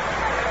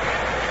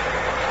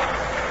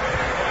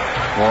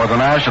for the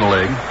National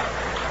League.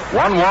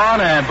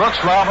 1-1, and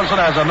Brooks Robinson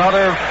has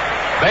another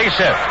base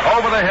hit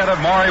over the head of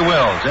Maury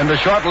Wills into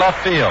short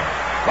left field.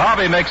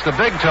 Bobby makes the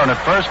big turn at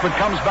first, but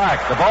comes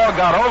back. The ball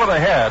got over the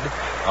head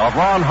of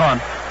Ron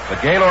Hunt, but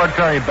Gaylord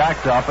Perry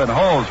backed up and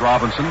holds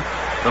Robinson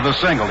to the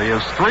single. He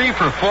is 3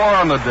 for 4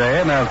 on the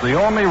day and has the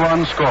only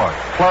run scored,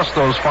 plus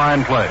those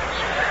fine plays.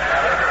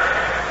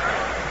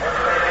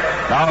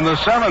 Now in the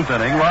 7th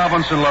inning,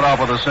 Robinson led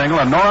off with a single,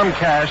 and Norm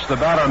Cash, the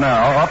batter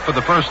now, up for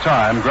the first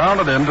time,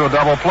 grounded into a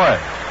double play.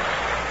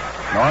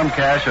 Norm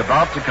Cash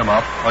about to come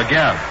up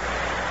again.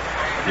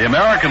 The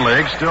American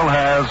League still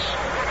has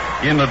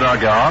in the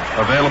dugout,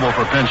 available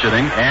for pinch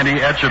hitting, Andy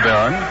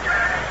Etchebarren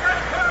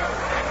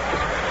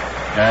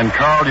and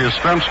Carl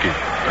Yastrzemski,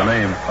 to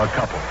name a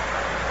couple.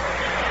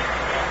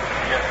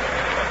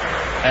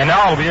 And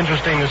now it'll be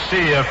interesting to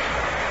see if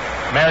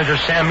manager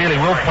Sam Mealy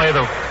will play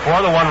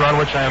for the 1 run,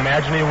 which I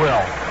imagine he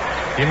will.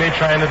 He may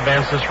try and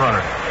advance this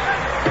runner.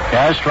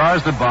 Cash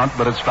tries to bunt,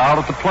 but it's fouled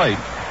at the plate.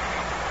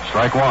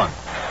 Strike 1.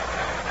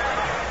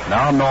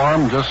 Now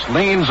Norm just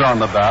leans on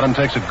the bat and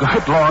takes a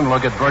good long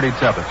look at Bertie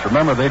Tebbets.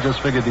 Remember, they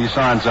just figured these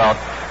signs out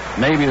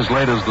maybe as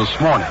late as this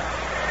morning.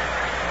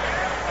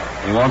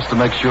 He wants to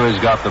make sure he's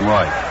got them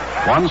right.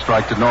 1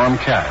 strike to Norm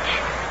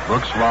Cash.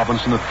 Brooks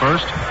Robinson at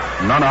first.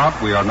 None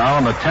out. We are now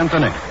in the 10th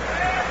inning.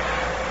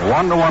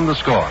 1-1 the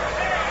score.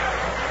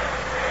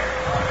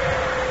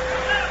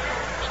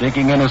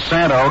 Sneaking in is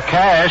Santo.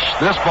 Cash.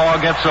 This ball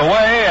gets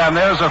away, and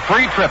there's a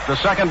free trip to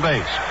second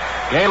base.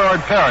 Gaylord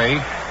Perry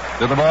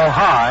to the ball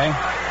high.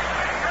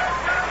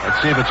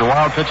 Let's see if it's a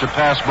wild pitch or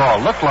pass ball.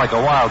 Looked like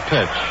a wild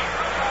pitch,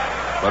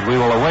 but we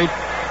will await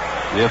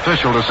the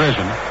official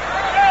decision.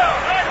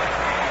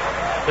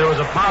 There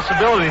was a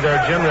possibility there,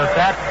 Jim,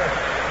 that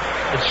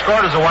it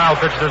scored as a wild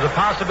pitch. There's a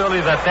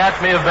possibility that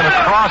may have been a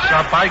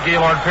cross-up by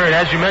Gaylord Perry.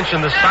 As you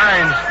mentioned, the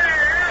signs,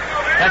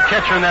 that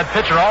catcher and that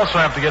pitcher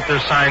also have to get their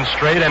signs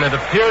straight, and it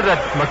appeared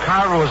that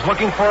McCarver was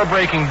looking for a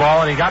breaking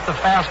ball, and he got the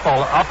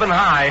fastball up and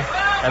high,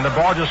 and the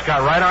ball just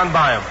got right on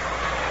by him.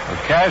 But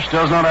Cash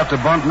does not have to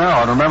bunt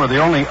now, and remember, the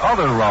only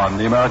other run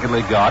the American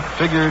League got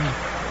figured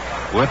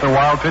with a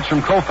wild pitch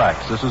from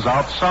Koufax. This is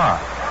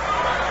outside.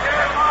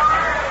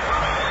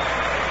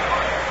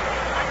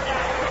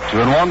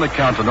 2-1 the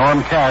count to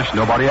Norm Cash.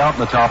 Nobody out in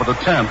the top of the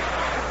 10th.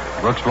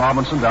 Brooks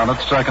Robinson down at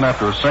second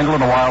after a single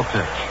and a wild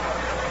pitch.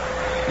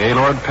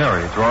 Gaylord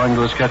Perry throwing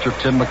to his catcher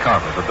Tim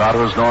McCarver. The batter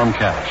is Norm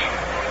Cash.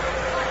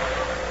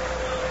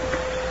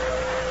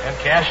 And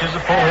Cash is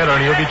a pull hitter,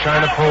 and he'll be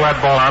trying to pull that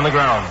ball on the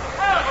ground.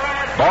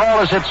 Ball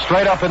is hit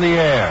straight up in the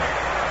air.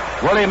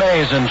 Willie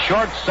Mays in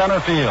short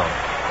center field.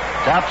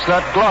 Taps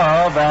that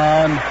glove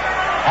and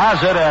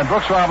has it, and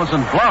Brooks Robinson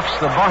bluffs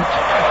the bunt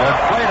to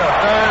play to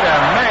third,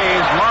 and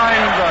Mays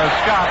lines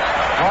Scott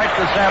right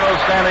to Santos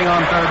standing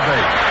on third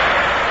base.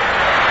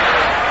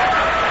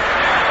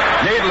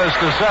 Needless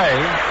to say,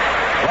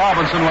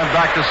 Robinson went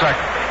back to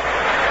second.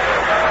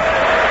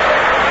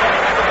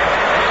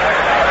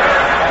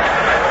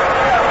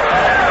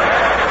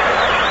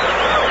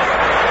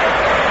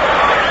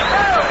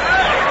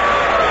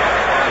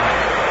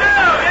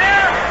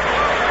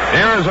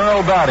 Here's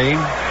Earl Batty,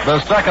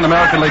 the second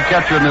American League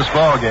catcher in this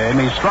ball game.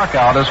 He struck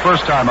out his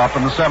first time up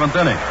in the 7th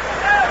inning.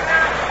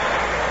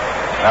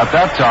 At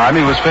that time,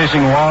 he was facing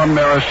Juan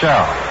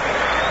Marichal.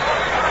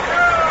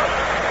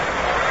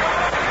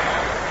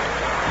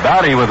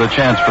 Batty with a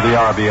chance for the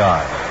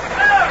RBI.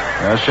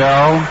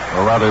 Marichal,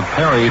 or rather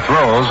Perry,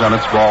 throws, and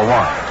it's ball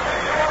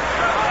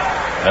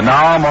 1. And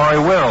now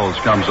Maury Wills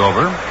comes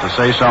over to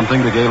say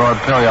something to Gaylord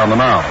Perry on the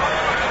mound.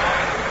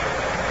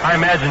 I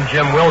imagine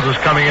Jim Wills is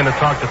coming in to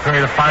talk to Perry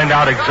to find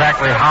out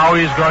exactly how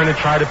he's going to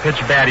try to pitch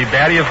Batty.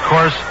 Batty, of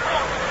course,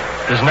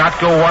 does not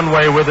go one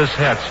way with his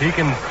hits. He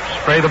can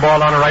spray the ball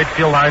down the right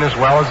field line as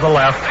well as the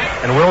left.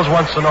 And Wills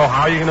wants to know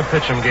how you're going to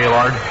pitch him,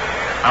 Gaylord.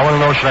 I want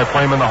to know, should I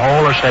play him in the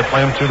hole or should I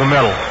play him through the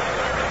middle?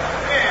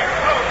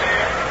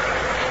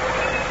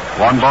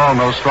 1 ball,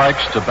 no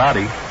strikes to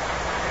Batty.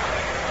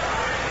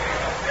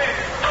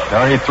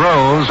 Perry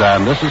throws,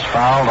 and this is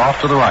fouled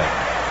off to the right.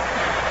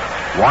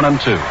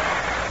 1-2.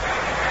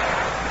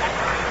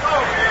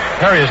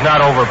 Perry is not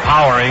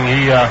overpowering.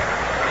 He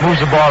moves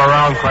the ball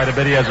around quite a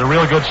bit. He has a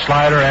real good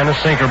slider and a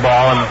sinker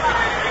ball, and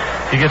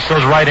he gets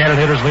those right-handed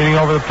hitters leaning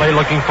over the plate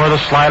looking for the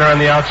slider on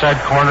the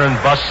outside corner and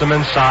busts them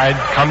inside.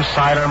 Comes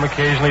sidearm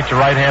occasionally to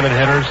right-handed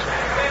hitters.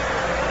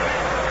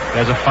 He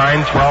has a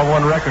fine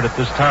 12-1 record at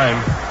this time.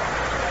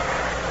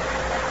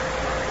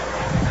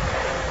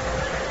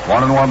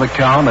 1-1 the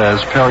count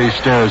as Perry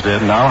stares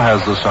in. Now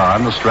has the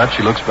sign. The stretch.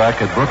 He looks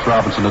back at Brooks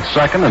Robinson at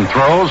second and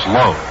throws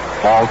low.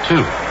 Ball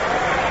 2.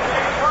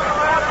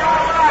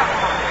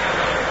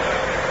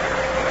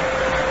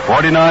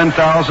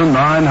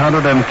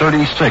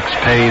 49,936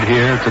 paid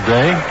here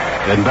today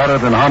in better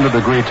than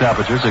 100-degree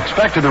temperatures.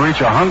 Expected to reach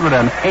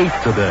 108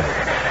 today.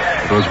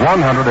 It was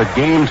 100 at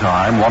game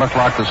time, 1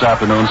 o'clock this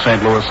afternoon,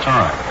 St. Louis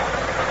time.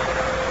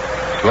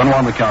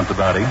 2-1 the count to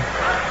Batty.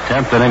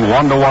 10th inning,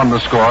 1-1 the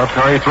score.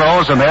 Perry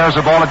throws, and there's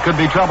a ball that could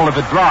be trouble if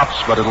it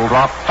drops, but it'll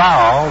drop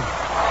foul.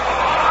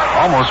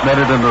 Almost made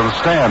it into the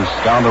stands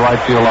down the right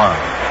field line.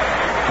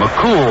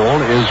 McCool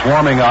is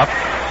warming up,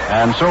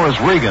 and so is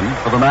Regan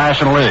for the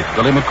National League.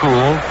 Billy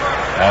McCool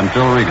and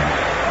Phil Regan.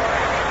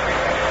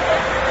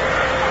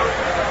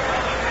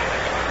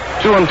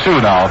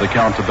 2-2 now, the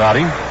count to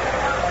Batty.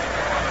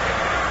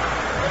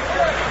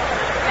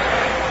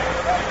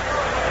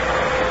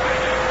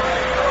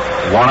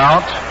 One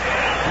out,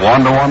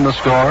 1-1 the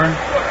score,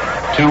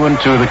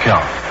 2-2 the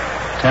count.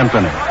 10th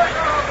inning.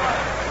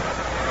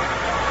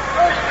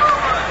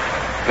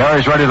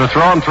 Perry's ready to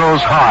throw and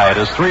throws high. It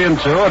is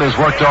 3-2. It has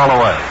worked all the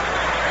way.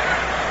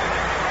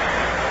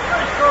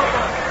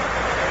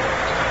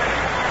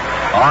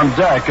 On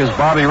deck is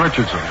Bobby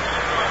Richardson.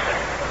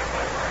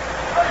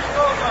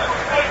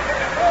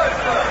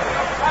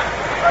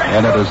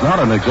 And it is not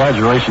an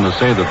exaggeration to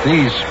say that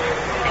these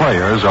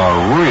players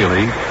are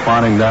really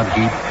finding that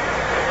heat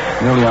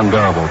nearly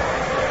unbearable.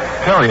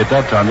 Perry at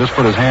that time just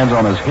put his hands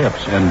on his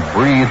hips and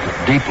breathed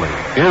deeply.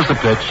 Here's the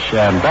pitch,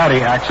 and Batty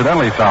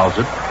accidentally fouls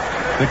it.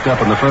 Picked up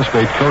in the first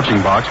base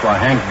coaching box by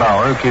Hank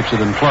Bauer, who keeps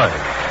it in play.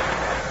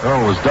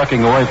 Earl was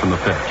ducking away from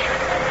the pitch.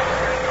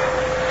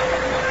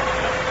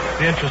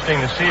 Be interesting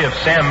to see if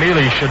Sam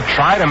Mealy should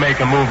try to make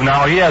a move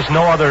now. He has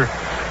no other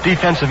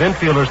defensive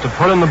infielders to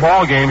put in the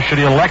ball game should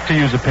he elect to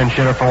use a pinch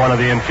hitter for one of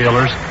the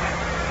infielders.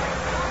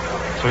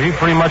 So he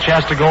pretty much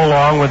has to go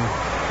along with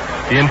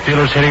the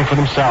infielders hitting for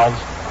themselves.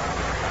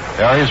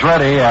 Perry's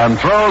ready and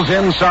throws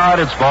inside.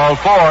 It's ball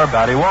 4.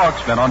 Batty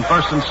walks. Men on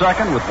first and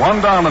second with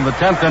 1 down in the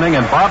 10th inning,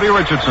 and Bobby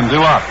Richardson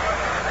due up.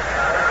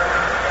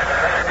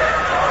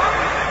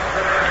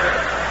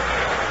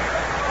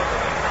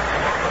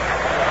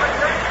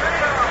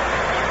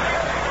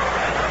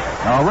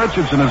 Now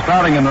Richardson is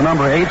batting in the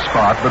number 8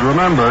 spot, but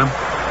remember,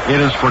 it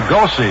is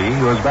Fregosi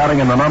who is batting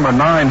in the number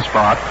 9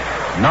 spot,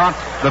 not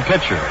the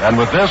pitcher. And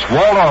with this,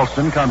 Walt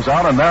Alston comes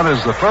out, and that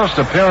is the first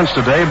appearance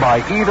today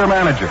by either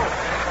manager.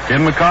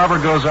 Tim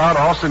McCarver goes out,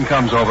 Alston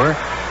comes over,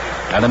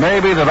 and it may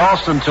be that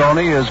Alston,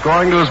 Tony, is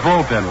going to his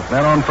bullpen with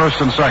men on first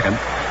and second,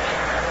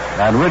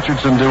 and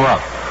Richardson due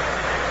up.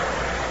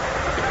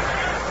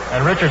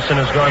 And Richardson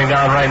is going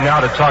down right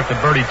now to talk to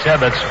Bertie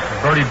Tebbetts.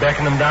 Bertie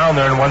beckoned him down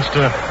there and wants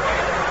to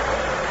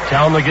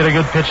tell him to get a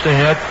good pitch to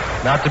hit,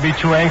 not to be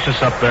too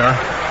anxious up there.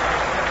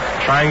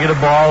 Try and get a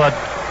ball that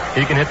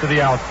he can hit to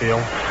the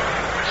outfield.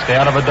 Stay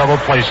out of a double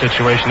play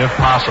situation if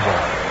possible.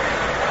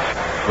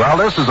 Well,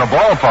 this is a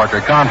ballpark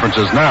of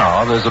conferences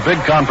now. There's a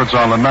big conference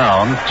on the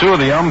mound. 2 of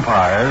the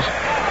umpires,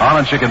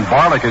 Onachik and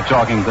Barlick, are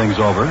talking things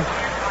over.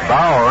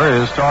 Bauer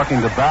is talking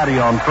to Batty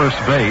on first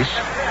base.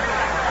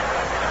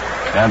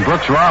 And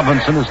Brooks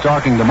Robinson is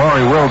talking to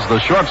Maury Wills, the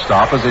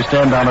shortstop, as they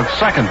stand down at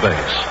second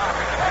base.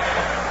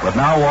 But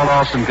now Walt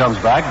Alston comes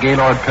back.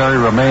 Gaylord Perry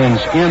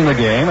remains in the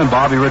game, and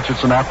Bobby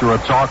Richardson, after a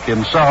talk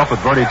himself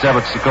with Bertie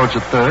Tebbetts, the coach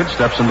at third,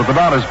 steps into the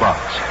batter's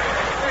box.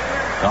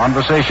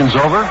 Conversation's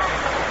over.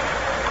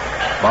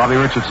 Bobby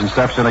Richardson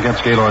steps in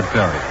against Gaylord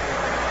Perry.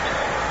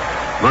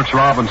 Brooks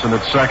Robinson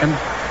at second.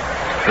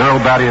 Earl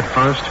Batty at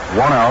first. 1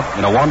 out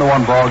in a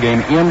 1-1 ball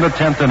game in the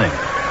 10th inning.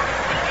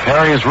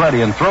 Perry is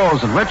ready and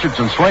throws, and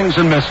Richardson swings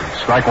and misses.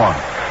 Strike 1.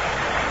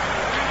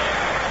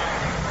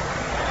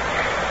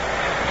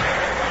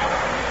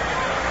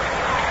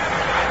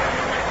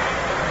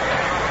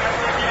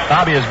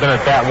 Bobby has been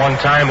at bat one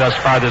time thus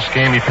far this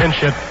game. He pinch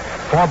hit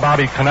for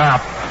Bobby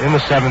Knopp in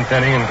the 7th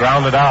inning and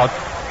grounded out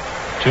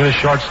to the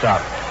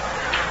shortstop.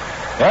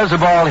 There's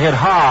the ball hit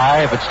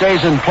high. If it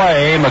stays in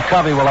play,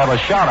 McCovey will have a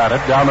shot at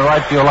it down the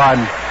right field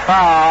line.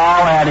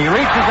 Foul, and he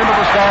reaches into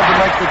the stands and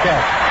makes the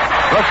catch.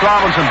 Brooks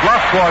Robinson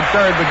bluffed toward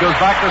third, but goes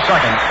back to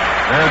second.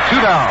 They're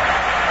 2 down.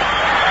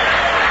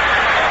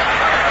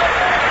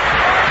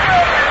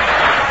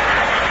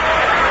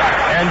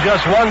 And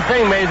just one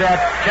thing made that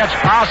catch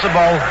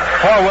possible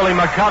for Willie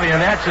McCovey, and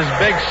that's his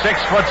big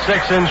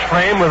 6'6"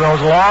 frame with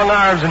those long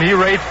arms, and he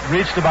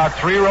reached about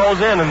 3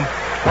 rows in and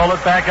pulled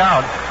it back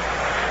out.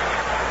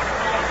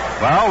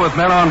 Well, with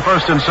men on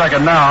first and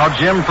second now,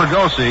 Jim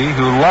Fregosi,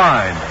 who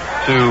lined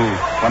to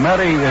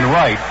Clemente in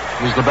right,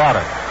 is the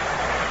batter.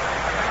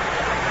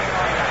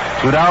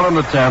 2 down in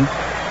the 10th.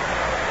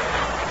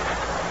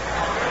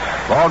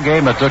 Ball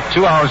game that took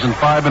 2 hours and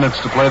 5 minutes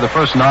to play the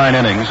first 9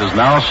 innings is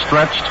now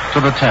stretched to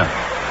the 10th.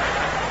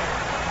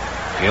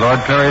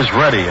 Gaylord Perry is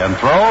ready and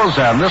throws,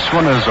 and this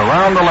one is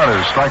around the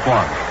letters. Strike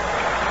 1.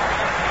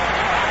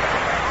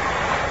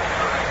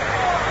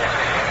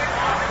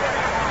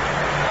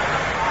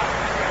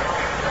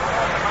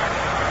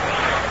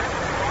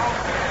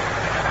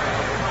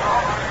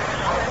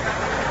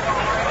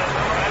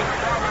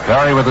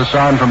 Perry with a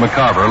sign from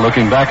McCarver,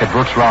 looking back at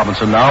Brooks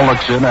Robinson, now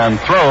looks in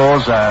and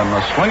throws, and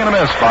a swing and a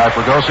miss by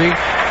Fregosi.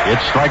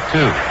 It's strike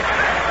two.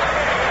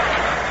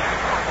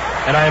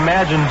 And I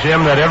imagine,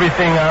 Jim, that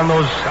everything on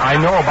those, I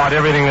know about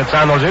everything that's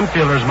on those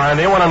infielders' mind.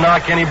 They want to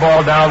knock any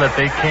ball down that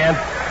they can't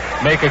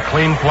make a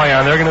clean play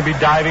on. They're going to be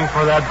diving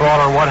for that ball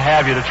or what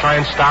have you to try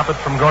and stop it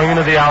from going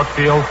into the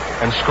outfield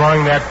and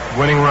scoring that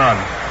winning run.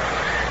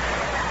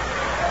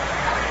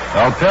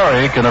 Well,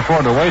 Perry can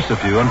afford to waste a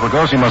few, and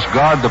Fregosi must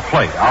guard the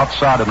plate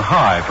outside and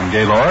high from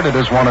Gaylord. It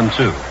is 1-2.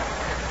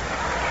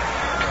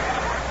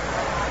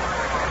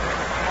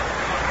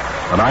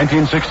 The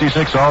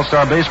 1966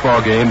 All-Star Baseball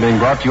game being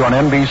brought to you on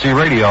NBC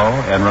Radio,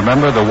 and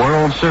remember the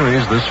World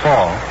Series this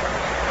fall.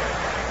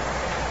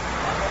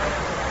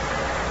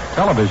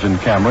 Television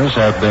cameras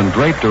have been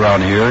draped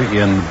around here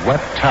in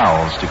wet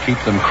towels to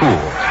keep them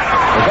cool.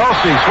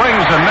 Fregosi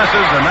swings and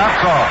misses, and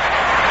that's all.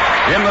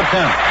 In the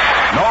 10th,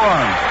 no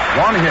runs,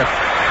 1 hit,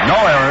 no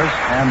errors,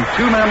 and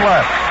 2 men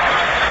left.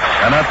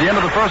 And at the end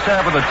of the first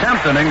half of the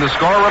 10th inning, the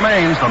score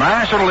remains the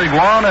National League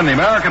 1 and the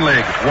American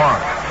League 1.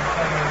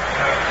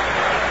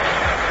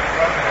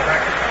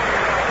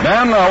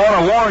 Men, I want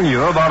to warn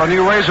you about a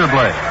new razor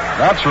blade.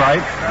 That's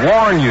right,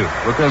 warn you,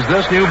 because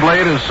this new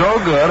blade is so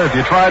good, if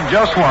you try it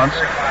just once,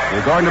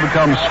 you're going to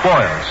become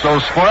spoiled.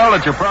 So spoiled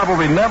that you'll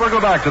probably never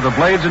go back to the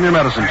blades in your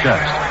medicine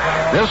chest.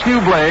 This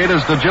new blade is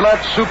the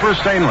Gillette Super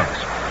Stainless,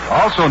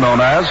 also known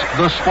as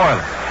the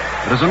Spoiler.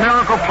 It is a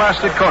miracle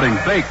plastic coating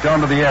baked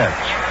onto the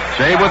edge.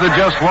 Shave with it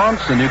just once,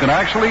 and you can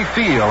actually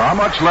feel how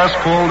much less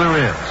pull there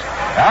is.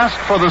 Ask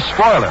for the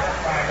Spoiler,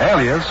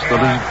 alias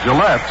the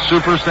Gillette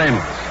Super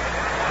Stainless.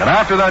 And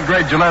after that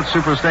great Gillette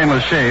Super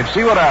Stainless shave,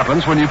 see what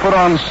happens when you put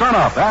on Sun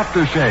Up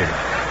aftershave,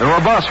 the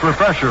robust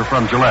refresher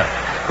from Gillette.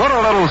 Put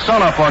a little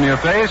Sun Up on your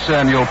face,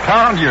 and you'll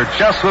pound your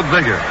chest with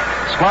vigor.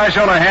 Splash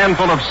on a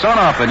handful of Sun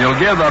Up, and you'll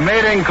give the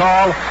mating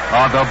call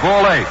of the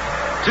Bull 8.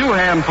 2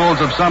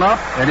 handfuls of Sun Up,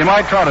 and you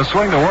might try to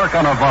swing to work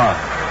on a vine.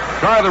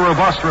 Try the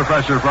robust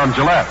refresher from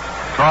Gillette.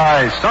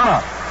 Try Sun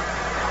Up.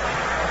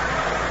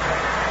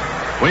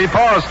 We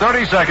pause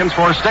 30 seconds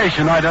for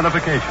station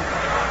identification.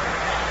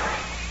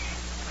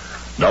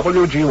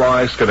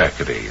 WGY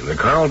Schenectady. The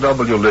Carl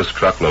W. List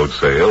truckload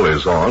sale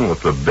is on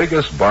with the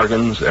biggest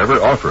bargains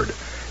ever offered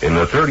in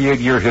the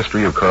 38-year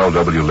history of Carl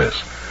W.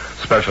 List.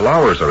 Special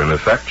hours are in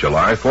effect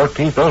July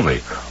 14th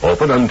only,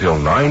 open until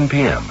 9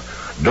 p.m.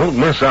 Don't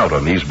miss out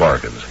on these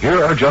bargains.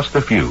 Here are just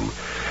a few.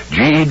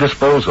 GE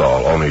Disposal,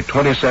 only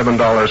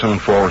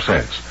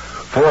 $27.04.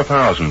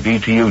 4,000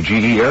 BTU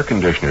GE air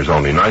conditioners,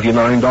 only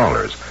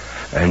 $99.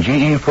 And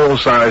GE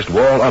full-sized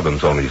wall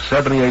ovens, only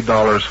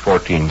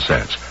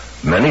 $78.14.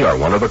 Many are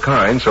one of a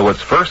kind, so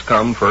it's first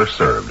come, first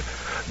served.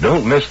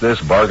 Don't miss this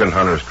Bargain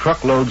Hunters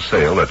truckload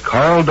sale at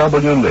Carl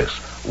W. List,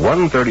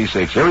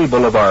 136 Erie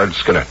Boulevard,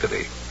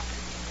 Schenectady.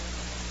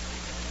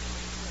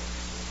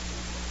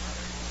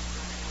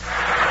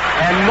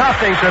 And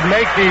nothing could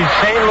make these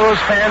St. Louis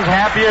fans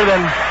happier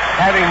than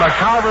having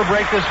McCarver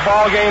break this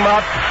ball game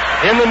up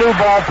in the new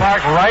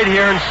ballpark right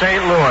here in St.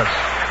 Louis.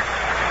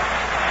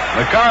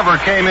 McCarver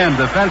came in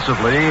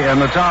defensively in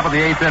the top of the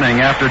 8th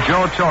inning after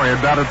Joe Torre had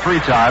batted 3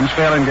 times,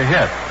 failing to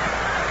hit.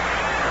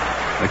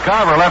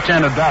 McCarver,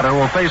 left-handed batter,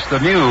 will face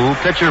the new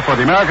pitcher for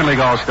the American League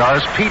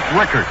All-Stars, Pete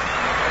Rickard.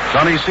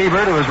 Sonny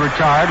Siebert, who is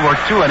retired,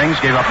 worked 2 innings,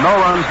 gave up no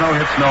runs, no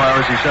hits, no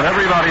errors. He set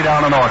everybody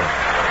down in order.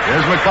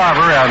 Here's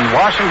McCarver and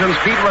Washington's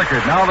Pete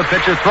Rickard. Now the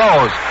pitcher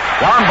throws.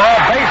 Down ball,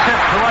 base hit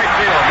to right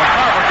field.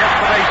 McCarver gets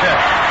the base hit.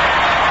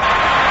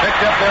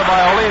 Picked up there by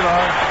Oliva.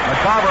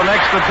 McCarver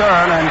makes the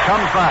turn and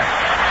comes back.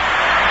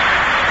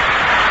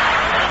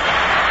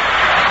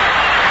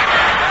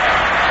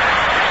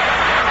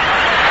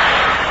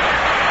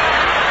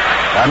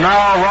 And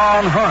now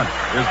Ron Hunt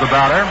is the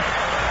batter.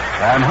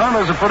 And Hunt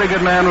is a pretty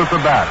good man with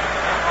the bat.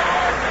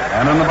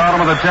 And in the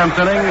bottom of the 10th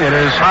inning, it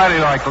is highly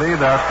likely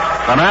that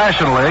the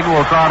National League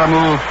will try to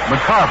move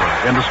McCarver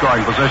into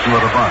scoring position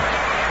with a bunt.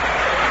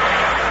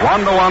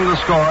 1-1 the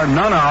score,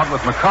 none out,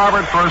 with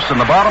McCarver at first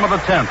in the bottom of the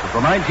 10th of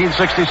the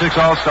 1966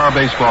 All-Star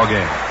Baseball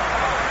game.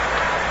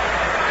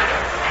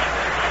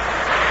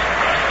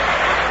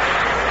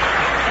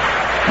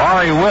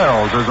 Maury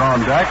Wills is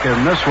on deck,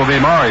 and this will be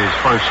Maury's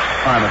first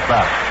time at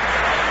bat.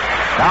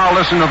 Now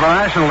listen to the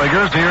National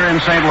Leaguers here in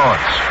St.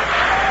 Louis.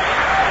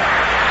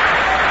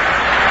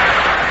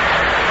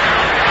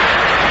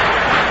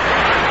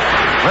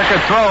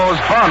 Rickard throws,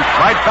 bunt,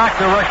 right back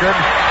to Rickard.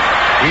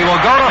 He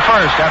will go to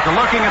first after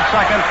looking at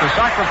second. The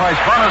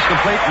sacrifice bunt is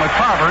complete.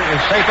 McCarver is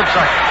safe at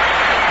second.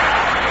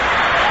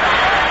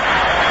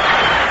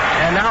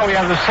 And now we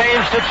have the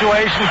same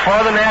situation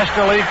for the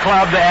National League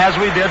club as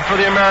we did for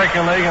the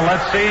American League. And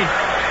let's see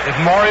if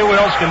Maury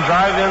Wills can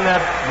drive in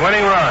that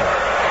winning run.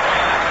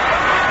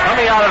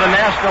 Coming out of the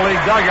National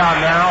League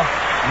dugout now,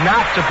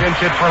 not to pinch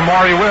hit for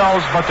Maury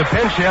Wills, but to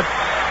pinch hit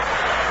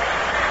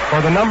for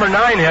the number 9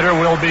 hitter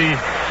will be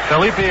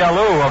Felipe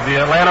Alou of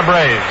the Atlanta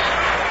Braves.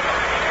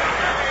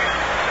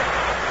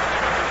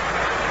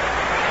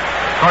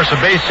 Of course, a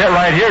base hit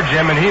right here,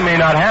 Jim, and he may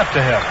not have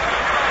to hit.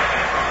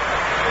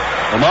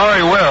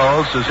 Maury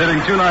Wills is hitting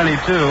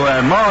 .292,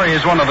 and Maury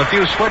is one of the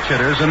few switch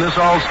hitters in this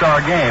All-Star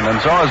game, and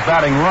so is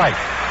batting right.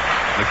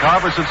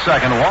 McCarver's at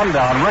second, one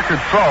down.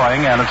 Rickard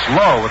throwing, and it's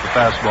low with the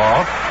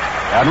fastball.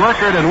 And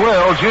Rickard and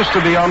Wills used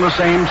to be on the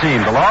same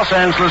team, the Los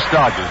Angeles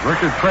Dodgers.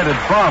 Rickard traded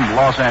from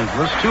Los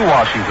Angeles to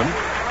Washington,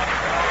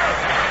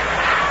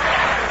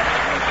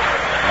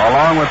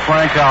 along with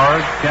Frank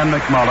Howard, Ken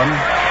McMullen,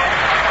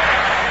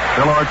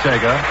 Phil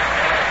Ortega.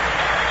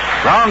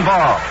 Ground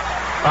ball.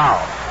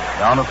 Foul.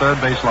 Down the third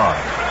base line.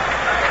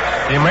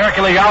 The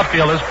American League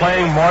outfield is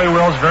playing Maury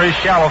Wills very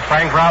shallow.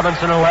 Frank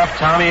Robinson in left,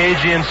 Tommy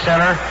Agee in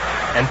center,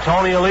 and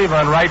Tony Oliva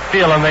in right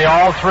field, and they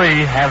all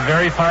three have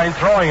very fine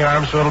throwing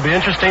arms, so it'll be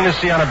interesting to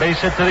see on a base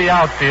hit to the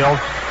outfield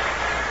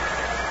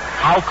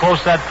how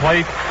close that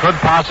plate could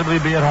possibly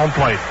be at home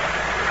plate.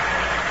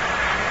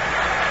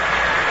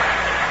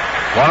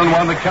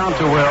 1-1 the count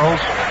to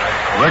Wills.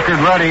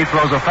 Rickard ready,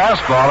 throws a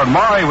fastball, and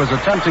Maury was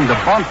attempting to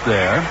bunt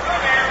there.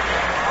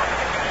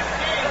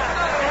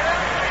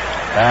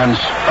 And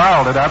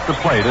fouled it at the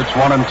plate. It's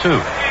 1-2.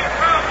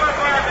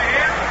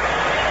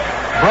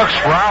 Brooks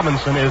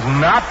Robinson is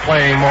not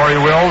playing Maury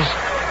Wills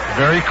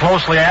very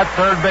closely at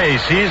third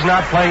base. He's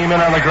not playing him in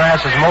on the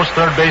grass as most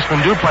third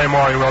basemen do play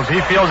Maury Wills.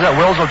 He feels that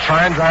Wills will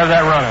try and drive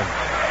that run in.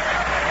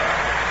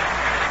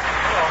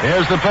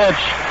 Here's the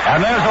pitch, and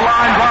there's the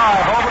line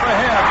drive over the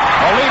head.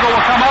 Oliva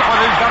will come up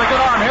with it. He's got a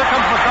good arm. Here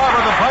comes McCarver.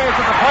 The play is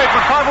at the plate.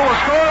 McCarver will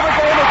score. The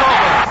game is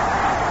over.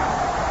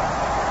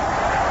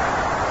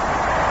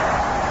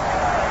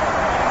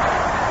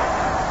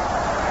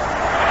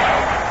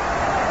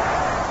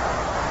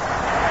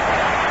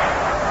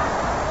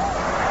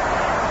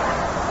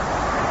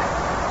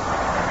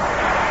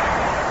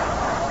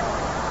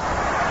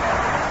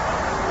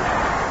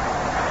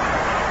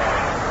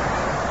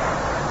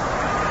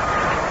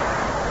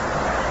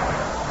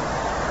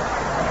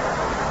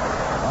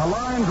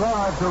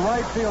 To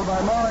right field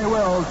by Maury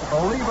Wills.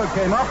 Oliva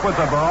came up with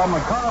the ball.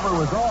 McCarver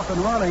was off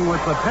and running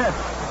with the pitch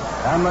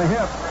and the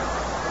hit.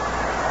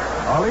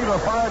 Oliva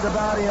fired the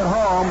batting at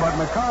home, but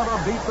McCarver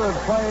beat the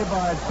play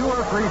by 2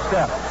 or 3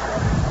 steps.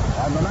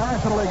 And the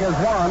National League has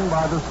won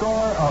by the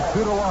score of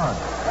 2-1.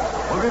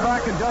 We'll be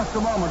back in just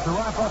a moment to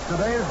wrap up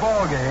today's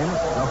ball game.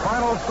 The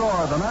final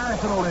score, the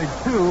National League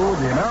 2,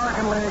 the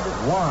American League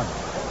 1.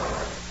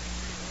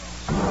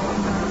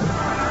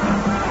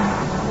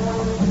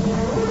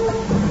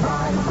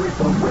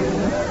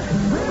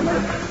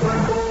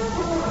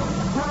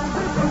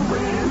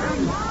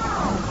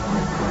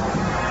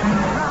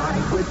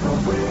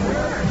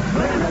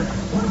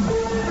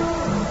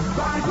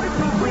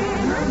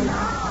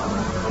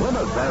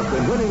 Plymouth has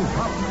been winning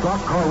top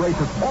stock car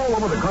races all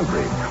over the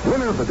country.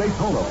 Winner of the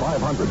Daytona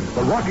 500,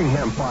 the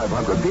Rockingham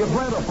 500, the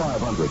Atlanta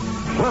 500.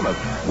 Plymouth,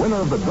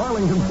 winner of the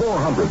Darlington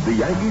 400, the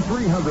Yankee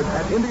 300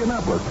 at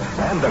Indianapolis,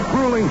 and the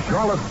grueling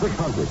Charlotte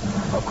 600.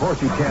 Of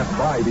course, you can't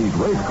buy these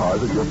race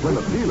cars at your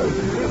Plymouth dealers.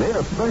 They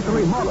are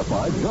specially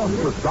modified just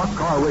for stock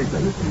car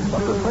racing.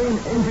 But the same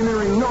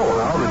engineering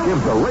know-how that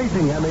gives the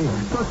Racing Emmy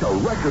such a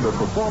record of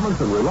performance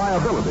and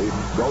reliability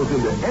goes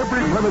into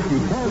every Plymouth you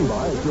can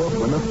buy at your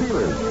Plymouth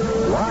dealers.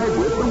 Ride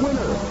with the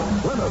winner.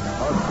 Plymouth,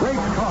 a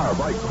great car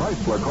by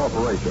Chrysler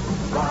Corporation.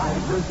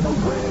 Ride with the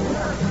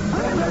winner.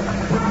 Plymouth.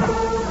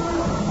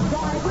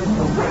 Ride with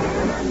the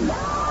winner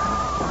now.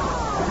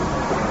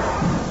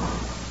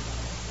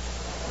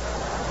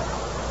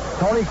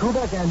 Tony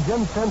Kubek and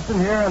Jim Simpson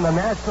here, and the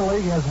National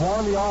League has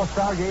won the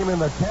All-Star game in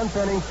the 10th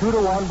inning,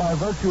 2-1 by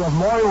virtue of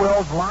Maury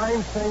Wills'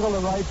 line single to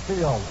right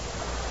field.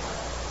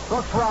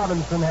 Brooks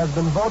Robinson has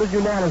been voted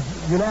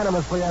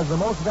unanimously as the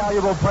most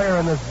valuable player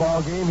in this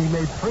ball game. He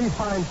made 3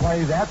 fine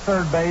plays at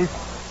third base,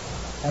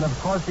 and of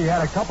course he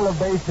had a couple of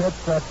base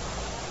hits that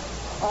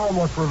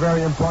almost were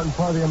very important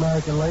for the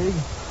American League.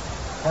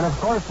 And of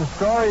course the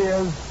story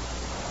is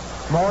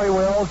Maury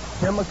Wills,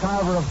 Tim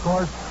McCarver, of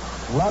course,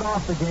 led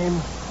off the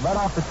game, led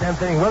off the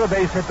 10th inning with a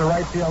base hit to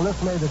right field.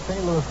 This made the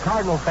St. Louis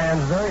Cardinal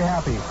fans very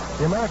happy.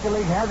 The American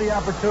League had the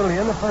opportunity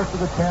in the first of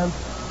the 10th,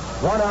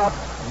 1 out,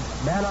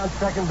 man on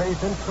second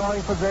base in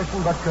scoring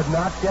position, but could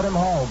not get him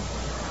home.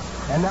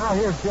 And now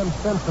here's Jim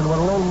Simpson with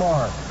a little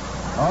more.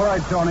 All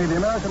right, Tony, the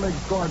American League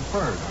scored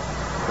first.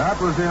 That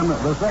was in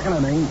the second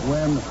inning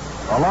when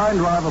a line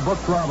drive of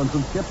Brooks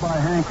Robinson skipped by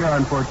Hank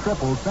Aaron for a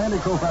triple. Sandy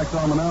Koufax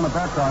on the mound at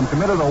that time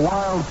committed a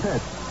wild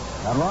pitch,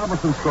 and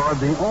Robinson scored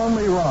the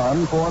only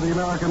run for the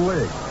American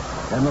League.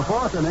 In the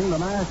fourth inning, the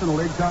National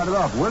League tied it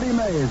up. Willie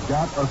Mays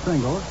got a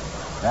single,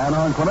 and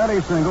on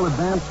Clementi's single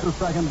advanced to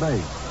second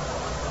base.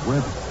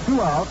 With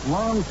 2 out,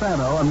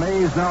 Longfellow and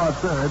Mays now at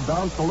third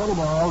bounced a little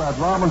ball that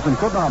Robinson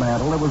could not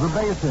handle. It was a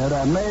base hit,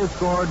 and Mays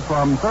scored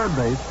from third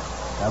base,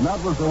 and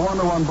that was the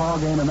 1-1 ball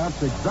game, and that's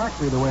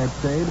exactly the way it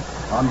stayed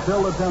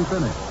until the 10th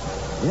inning.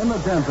 In the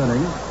 10th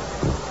inning,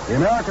 the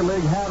American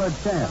League had a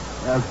chance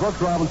as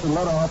Brooks Robinson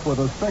led off with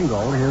a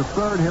single, his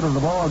third hit of the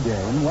ball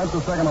game, went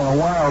to second on a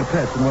wild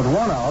pitch, and with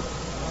 1 out,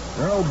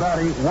 Earl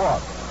Batty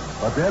walked.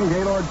 But then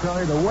Gaylord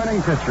Perry, the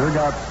winning pitcher,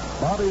 got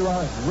Bobby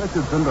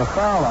Richardson to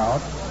foul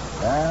out,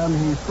 and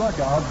he struck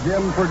out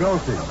Jim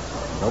Fregosi.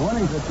 The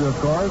winning pitcher, of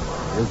course,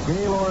 is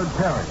Gaylord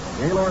Perry.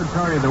 Gaylord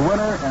Perry, the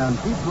winner, and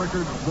Pete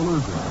Richards, the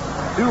loser.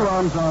 2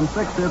 runs on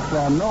 6 hits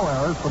and no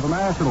errors for the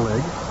National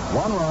League.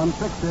 1 run,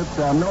 6 hits,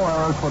 and no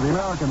errors for the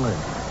American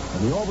League.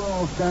 In the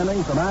overall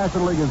standings, the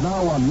National League has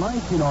now won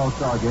 19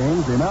 All-Star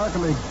games. The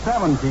American League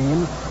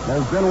 17.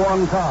 There's been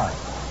 1 tie.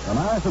 The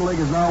National League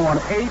has now won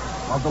 8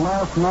 of the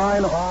last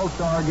 9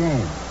 All-Star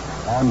games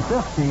and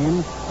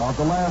 15 of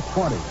the last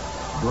 20.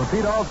 To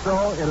repeat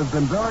also, it has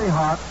been very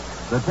hot.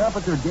 The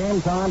temperature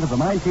game time to the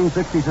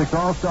 1966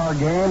 All-Star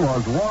game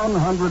was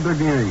 100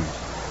 degrees.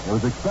 It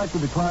was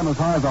expected to climb as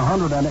high as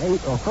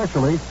 108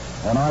 officially,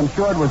 and I'm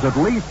sure it was at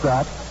least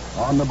that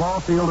on the ball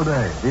field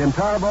today. The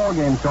entire ball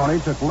game, Tony,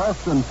 took less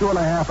than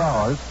 2.5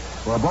 hours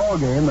for a ball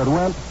game that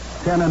went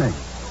 10 innings.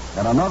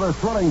 And another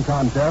thrilling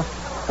contest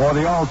for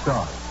the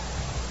All-Stars.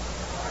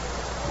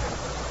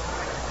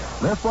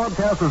 This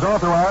broadcast was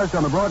authorized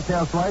on the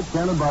broadcast rights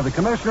granted by the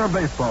Commissioner of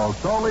Baseball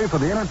solely for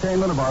the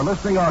entertainment of our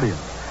listening audience.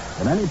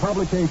 And any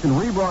publication,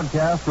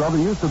 rebroadcast, or other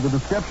use of the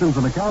descriptions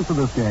and accounts of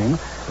this game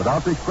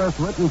without the express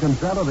written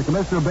consent of the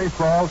Commissioner of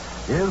Baseball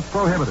is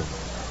prohibited.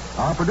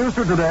 Our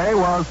producer today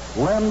was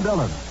Len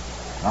Dillon.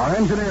 Our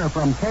engineer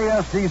from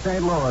KSD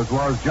St. Louis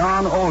was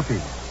John Olkey.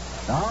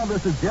 Now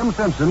this is Jim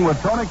Simpson with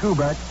Tony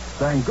Kubek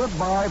saying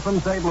goodbye from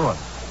St. Louis.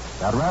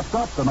 That wraps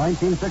up the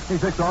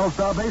 1966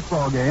 All-Star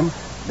Baseball game.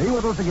 Be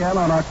with us again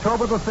on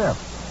October the 5th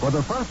for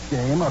the first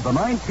game of the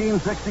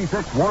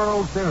 1966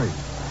 World Series.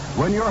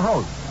 When your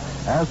host,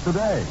 as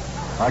today,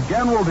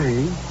 again will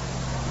be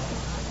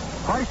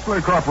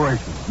Chrysler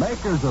Corporation,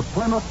 makers of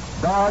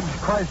Plymouth, Dodge,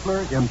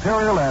 Chrysler,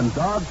 Imperial, and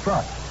Dodge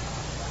trucks.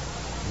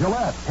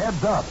 Gillette,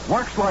 Heads Up,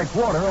 works like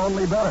water,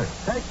 only better.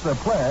 Take the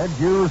pledge,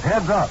 use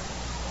Heads Up.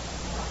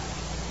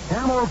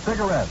 Camel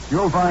cigarettes,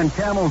 you'll find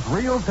Camel's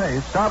real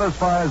taste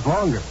satisfies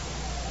longer.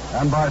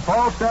 And by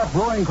Falstaff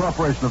Brewing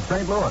Corporation of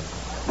St. Louis,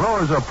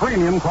 brewers of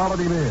premium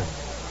quality beer.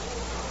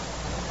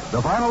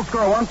 The final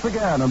score once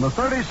again in the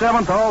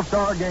 37th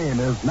All-Star Game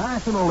is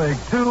National League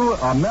 2,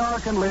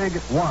 American League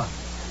 1.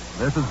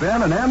 This has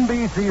been an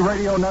NBC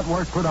Radio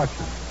Network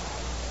production.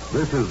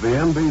 This is the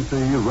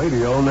NBC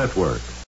Radio Network.